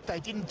panic. They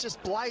didn't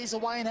just blaze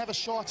away and have a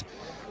shot.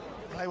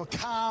 They were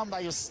calm.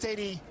 They were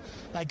steady.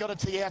 They got it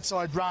to the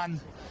outside run.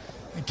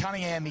 And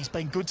Cunningham, he's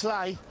been good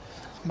today.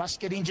 Must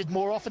get injured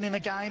more often in a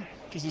game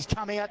because he's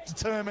come out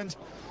determined.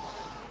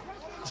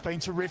 He's been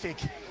terrific.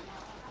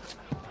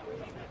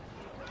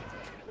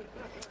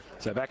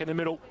 So back in the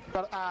middle.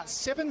 Got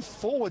 7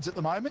 forwards at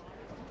the moment.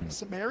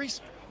 St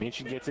Mary's.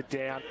 Minchin gets it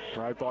down.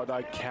 Rode by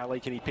though Kelly.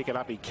 Can he pick it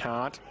up? He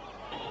can't.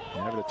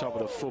 Over the top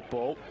of the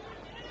football.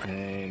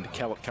 And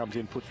Callett comes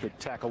in, puts the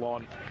tackle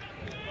on.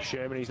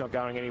 Sherman, he's not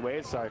going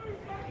anywhere, so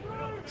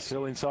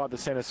still inside the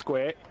centre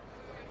square.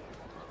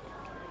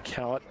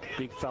 Callett,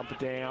 big thumper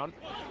down.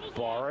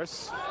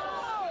 Boris.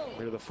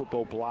 bit of the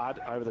football blood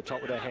over the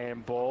top of the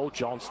handball.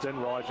 Johnston,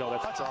 Rigel,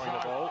 that's throwing the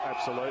ball,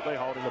 absolutely,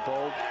 holding the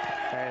ball,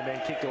 and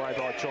then kicked away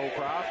by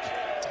Chalcraft.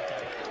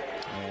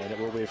 And it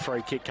will be a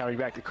free kick coming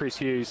back to Chris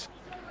Hughes.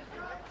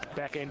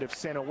 Back end of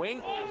centre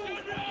wing.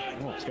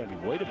 Oh, it's going to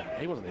be Wiedemann.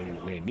 He wasn't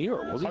anywhere near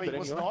it, was he? Oh, he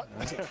was not.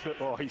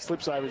 Oh, he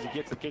slips over as he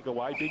gets the kick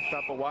away. Big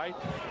thump away.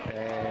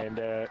 And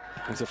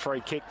it's a free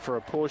kick for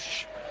a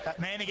push. That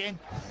man again.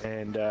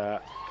 And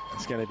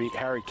it's going to be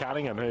Harry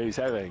Cunningham, who's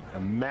having a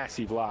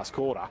massive last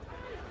quarter.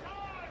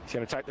 He's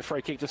going to take the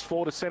free kick just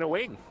forward to centre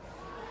wing.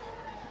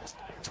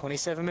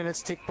 27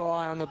 minutes tick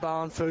by on the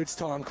Barwon Foods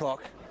time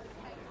clock.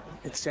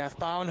 It's South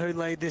Barwon who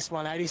lead this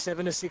one,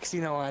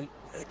 87-69.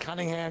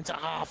 Cunningham to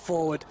half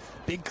forward.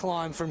 Big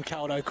climb from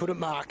Caldo. Couldn't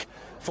mark.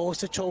 Falls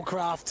to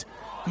Chalcraft.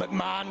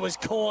 McMahon was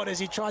caught as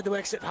he tried to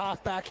exit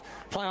halfback.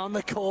 Play on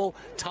the call.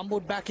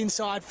 Tumbled back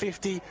inside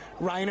 50.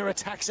 Rayner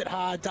attacks it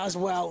hard. Does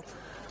well.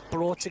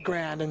 Brought to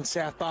ground, and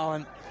South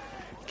Barwon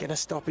get a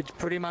stoppage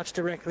pretty much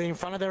directly in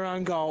front of their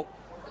own goal.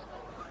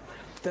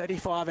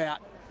 35 out.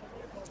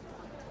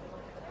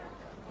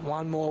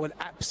 One more would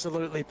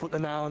absolutely put the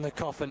nail in the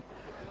coffin.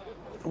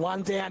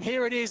 One down.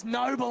 Here it is.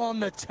 Noble on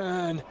the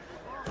turn.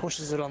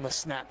 Pushes it on the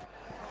snap.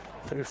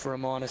 Through for a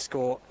minor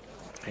score.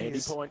 Handy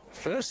point.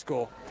 First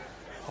score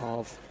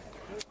of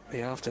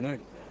the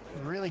afternoon.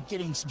 Really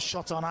getting some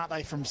shots on, aren't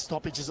they, from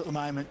stoppages at the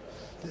moment?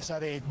 So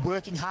they're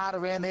working hard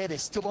around there. They're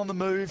still on the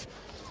move.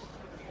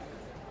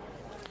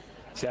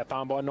 South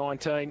Barwon by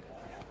 19.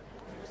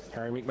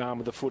 Harry McMahon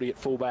with the footy at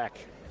fullback.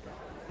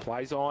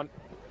 Plays on.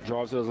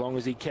 Drives it as long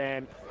as he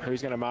can.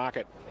 Who's going to mark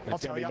it?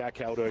 It's going to be Matt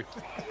Caldo.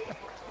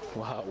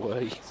 Wow,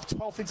 It's a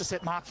 12th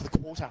intercept mark for the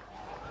quarter.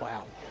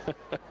 Wow.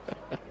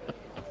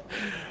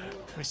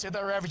 We said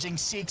they were averaging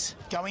 6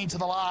 going into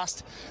the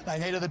last. They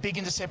needed a big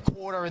intercept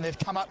quarter, and they've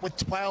come up with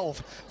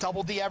 12.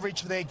 Doubled the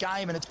average of their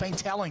game, and it's been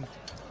telling.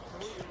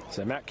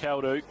 So Matt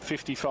Caldo,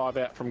 55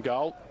 out from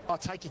goal. Oh,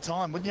 take your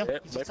time, wouldn't you?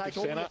 Yep, You take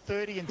all the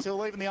 30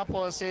 until even the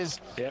umpire says...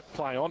 Yep,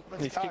 play on.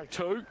 He's kicked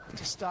 2.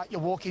 Just start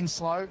your walk in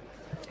slow.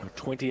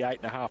 28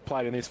 and a half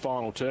played in this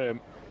final term.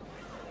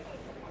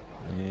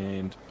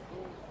 And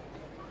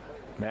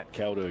Matt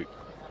Caldo.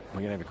 We're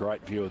going to have a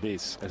great view of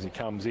this as he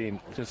comes in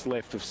just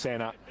left of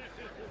centre,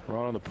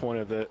 right on the point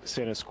of the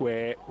centre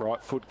square,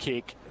 right foot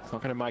kick. It's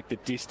not going to make the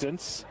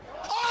distance.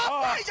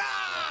 Oh,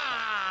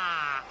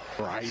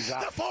 Fraser.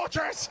 The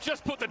fortress!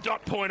 Just put the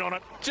dot point on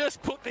it.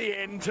 Just put the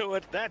end to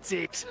it. That's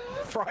it.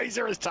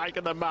 Fraser has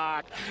taken the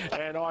mark,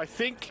 and I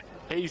think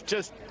he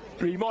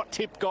might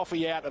tip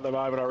Goffey out at the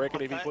moment, I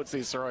reckon, if he puts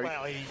this through.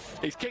 Well,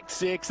 he's kicked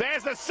 6.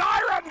 There's the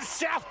siren!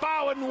 South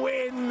Barwon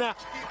win!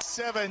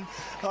 7.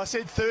 I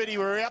said 30.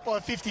 We're out by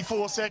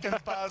 54 seconds,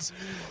 Buzz.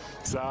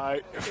 So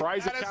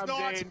Fraser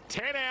comes in,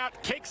 10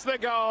 out, kicks the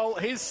goal,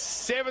 his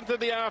 7th of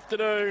the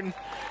afternoon.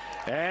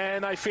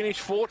 And they finish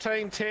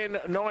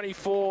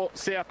 14-10-94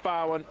 South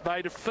Barwon.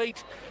 They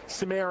defeat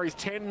St Mary's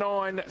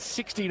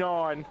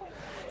 10-9-69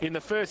 in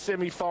the first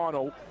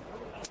semi-final.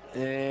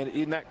 And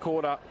in that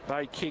quarter,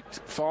 they kicked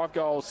 5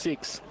 goals,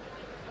 6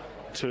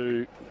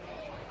 to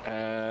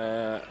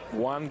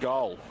 1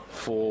 goal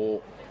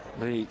for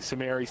the St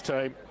Mary's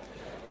team.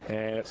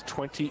 And it's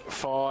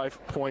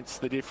 25 points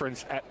the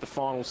difference at the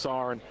final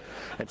siren.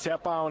 And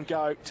South Barwon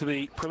go to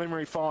the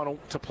preliminary final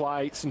to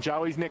play St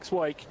Joey's next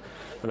week.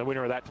 And the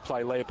winner of that to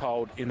play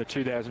Leopold in the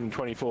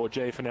 2024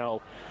 GFL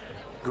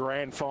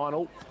Grand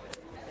Final.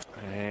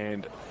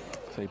 And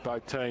see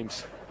both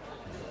teams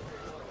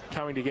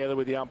coming together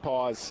with the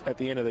umpires at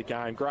the end of the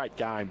game. Great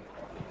game.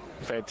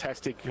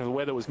 Fantastic. The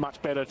weather was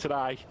much better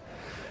today.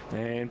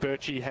 And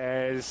Birchie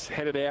has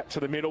headed out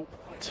to the middle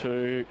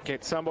to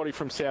get somebody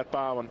from South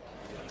Barwon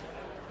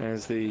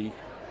as the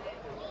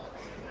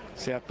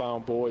South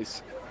Barwon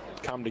boys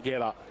come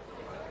together